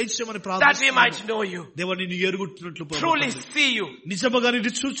మాకు దయచేయమని that we ప్రార్థిస్తున్నాము. might know you, దేవా నిన్ను ఎరుగుతున్నట్లు ప్రభు truly తండ్రి. see you, నిజముగా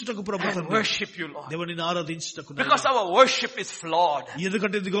నిన్ను చూచుటకు ప్రభు and తండ్రి. worship you, Lord. దేవా నిన్ను ఆరాధించుటకు Because our worship is flawed.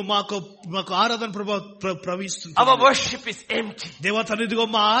 ఎందుకంటే ఇదిగో మాకు ఆరాధన ప్రవహిస్తుంది. Our worship is empty. దేవా తండ్రి ఇదిగో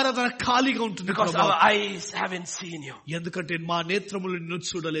మా ఆరాధన ఖాళీగా ఉంటుంది Because Prabhu. our eyes haven't seen you. ఎందుకంటే మా నేత్రములు నిన్ను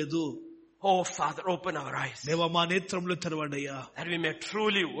చూడలేదు. Oh Father, open our eyes, దేవా మా నేత్రములు తెరవండి అయ్యా. that we may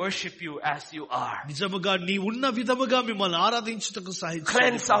truly worship you as you are. నిజముగా నీ ఉన్న విధముగా మిమ్మల్ని ఆరాధించుటకు సహాయించండి.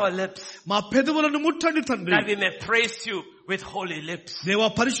 Cleanse our lips, మా పెదవులను ముట్టండి తండ్రి. that we may praise you with holy lips. దేవా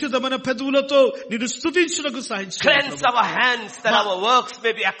పరిశుద్ధమైన పెదవులతో నిన్ను స్తుతించుటకు సహాయించండి. Cleanse our hands, that our works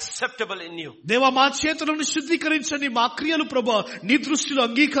may be acceptable in you. దేవా మా చేతులను శుద్ధీకరించండి. మా క్రియలు ప్రభా నీ దృష్టిలో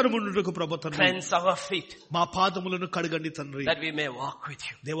అంగీకారం ఉండుటకు ప్రభా తండ్రి. Cleanse our feet, మా పాదములను కడగండి తండ్రి. that we may walk with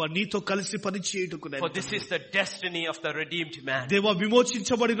you. దేవా నీతో కలిసి పని చేయుటకు For this is the destiny of the redeemed man, దేవా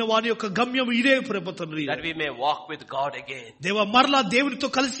విమోచించబడిన వాని యొక్క గమ్యం ఇదే ప్రభా తండ్రి. that we may walk with God again. దేవా మరలా దేవునితో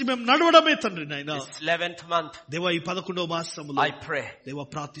కలిసి మేము నడవడమే తండ్రి నాయన. This 11th month, దేవా ఈ 11వ ఆశ్రమంలో I pray, దేవా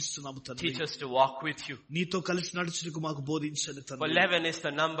ప్రార్థిస్తున్నాము తండ్రి. teach us to walk with you. నీతో కలిసి నడుచుటకు మాకు బోధించండి For తండ్రి. 11 is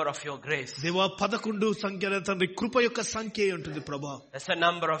the number of your grace. దేవా 11 సంఖ్య తండ్రి కృప యొక్క సంఖ్య ఉంటుంది ప్రభా. That's the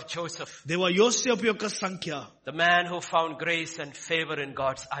number of Joseph, దేవా యోసేపు యొక్క సంఖ్య, the man who found grace and favor in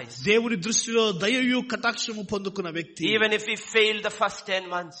God's eyes. దేవుని దృష్టిలో దయయు కటాక్షము పొందుకున్న వ్యక్తి. Even if we failed the first 10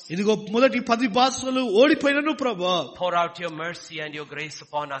 months, ఇదిగో మొదటి 10 భాషలు ఓడిపోయినను ప్రభా, pour out your mercy and your grace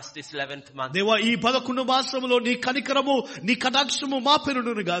upon us this 11th month, దేవా ఈ 11 మాసములో నీ కనికరము నీ కటాక్షము మా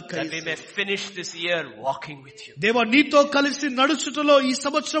పెనును గాక. that we may finish this year walking with you. దేవా నీతో కలిసి నడుచుటలో ఈ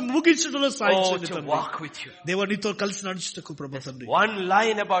సంవత్సరం ముగించుటలో సాయం Oh, చేయండి to తండ్రి. walk with you. దేవా నీతో కలిసి నడుచుటకు ప్రభా తండ్రి. One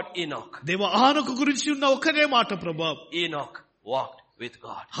line about Enoch. దేవా హానోకు గురించి ఉన్న ఒకనే మాట ప్రభా. Enoch walked with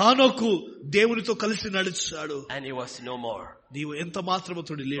God హానోకు దేవునితో కలిసి నడిచాడు. and he was no more. నీవు ఎంత మాత్రము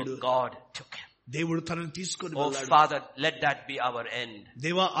తోడి లేడు. For God took him. దేవుడు తనని తీసుకొని Oh వెళ్ళాడు. Father, let that be our end.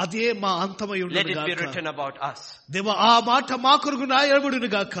 దేవా అదే మా అంతమై Let ఉండును it be గాక. written about us. దేవా ఆ మాట మా కొరకు రాయబడును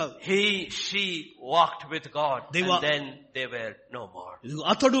గాక. She walked with God Deva- and then they were no more. ఇదిగో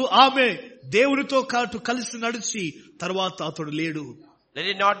అతడు ఆమె దేవునితో కలిసి నడిచి తర్వాత అతడు లేడు. Let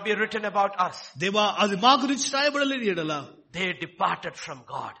it not be written about us. దేవా అది మా గురించి రాయబడలేని ఎడల They departed from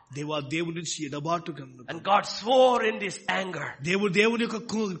God. దేవా దేవుని నుంచి ఎడబాటు And God swore in this anger, దేవుని యొక్క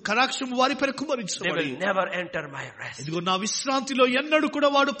కటాక్షం వారిపై they కుమరించబడి, will never enter my rest. ఇదిగో నా విశ్రాంతిలో ఎన్నడూ కూడా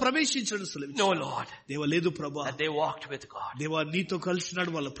వాడు ప్రవేశించడు. No Lord. దేవా లేదు ప్రభా. And they walked with God దేవా నీతో కలిసి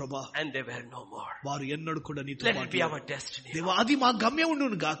నడవాల ప్రభా. and they were no more. వారు ఎన్నడూ కూడా నీతో Let it be పాటు our destiny. దేవా అది మా గమ్యం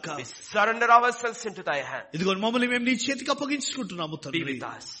ఉండును గాక. We surrender ourselves into thy hand. ఇదిగో మమ్మల్ని మేము నీ చేతికి అప్పగించుకుంటున్నాము Be తండ్రి. with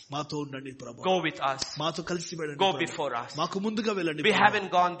us. మాతో ఉండండి ప్రభా. Go with us. మాతో కలిసి వెళ్ళండి Go ప్రభా. before us. మాకు ముందుగా వెళ్ళండి We ప్రభా. haven't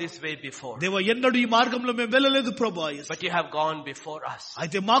gone this way before, దేవా ఎన్నడూ ఈ మార్గంలో మేము వెళ్ళలేదు ప్రభా. but you have gone before us.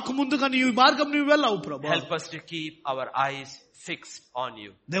 అయితే మాకు ముందుగా నీ మార్గం నువ్వు వెళ్ళావు ప్రభా. Help us to keep our eyes fixed on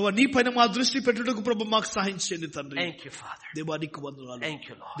you. దేవా నీ పైన మా దృష్టి పెట్టుటకు ప్రభా మాకు సహాయం చేయండి తండ్రి. Thank you, Father. దేవా నీకు వందనాలు. Thank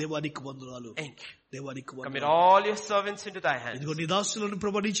you, Lord. దేవా నీకు వందనాలు. Thank you. దేవా నీకు Commit వందనాలు. all your servants into thy hands. ఇదిగో నీ దాసులను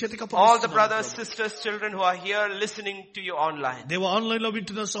ప్రభా నీ చేతికి All the అప్పగిస్తున్నాము brothers, ప్రభా. sisters, children who are here listening to you online. దేవా ఆన్లైన్ లో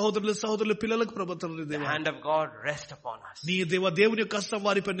వింటున్న సహోదరుల పిల్లలకు ప్రభా తండ్రి The దేవా hand of God rest upon us నీ దేవా దేవుని యొక్క హస్తం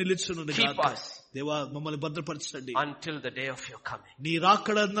వారిపై నిలుచును Keep గాక. us. దేవా మమ్మల్ని భద్రపరచండి. until the day of your coming. నీ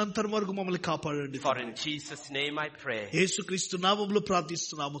రాకడంతరం వరకు మమ్మల్ని కాపాడండి. For in Jesus' name I pray. యేసుక్రీస్తు నామములో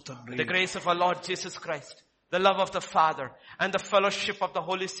ప్రార్థిస్తున్నాము తండ్రి. The grace of our Lord Jesus Christ, the love of the Father, and the fellowship of the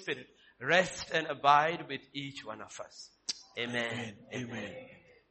Holy Spirit rest and abide with each one of us. Amen. Amen.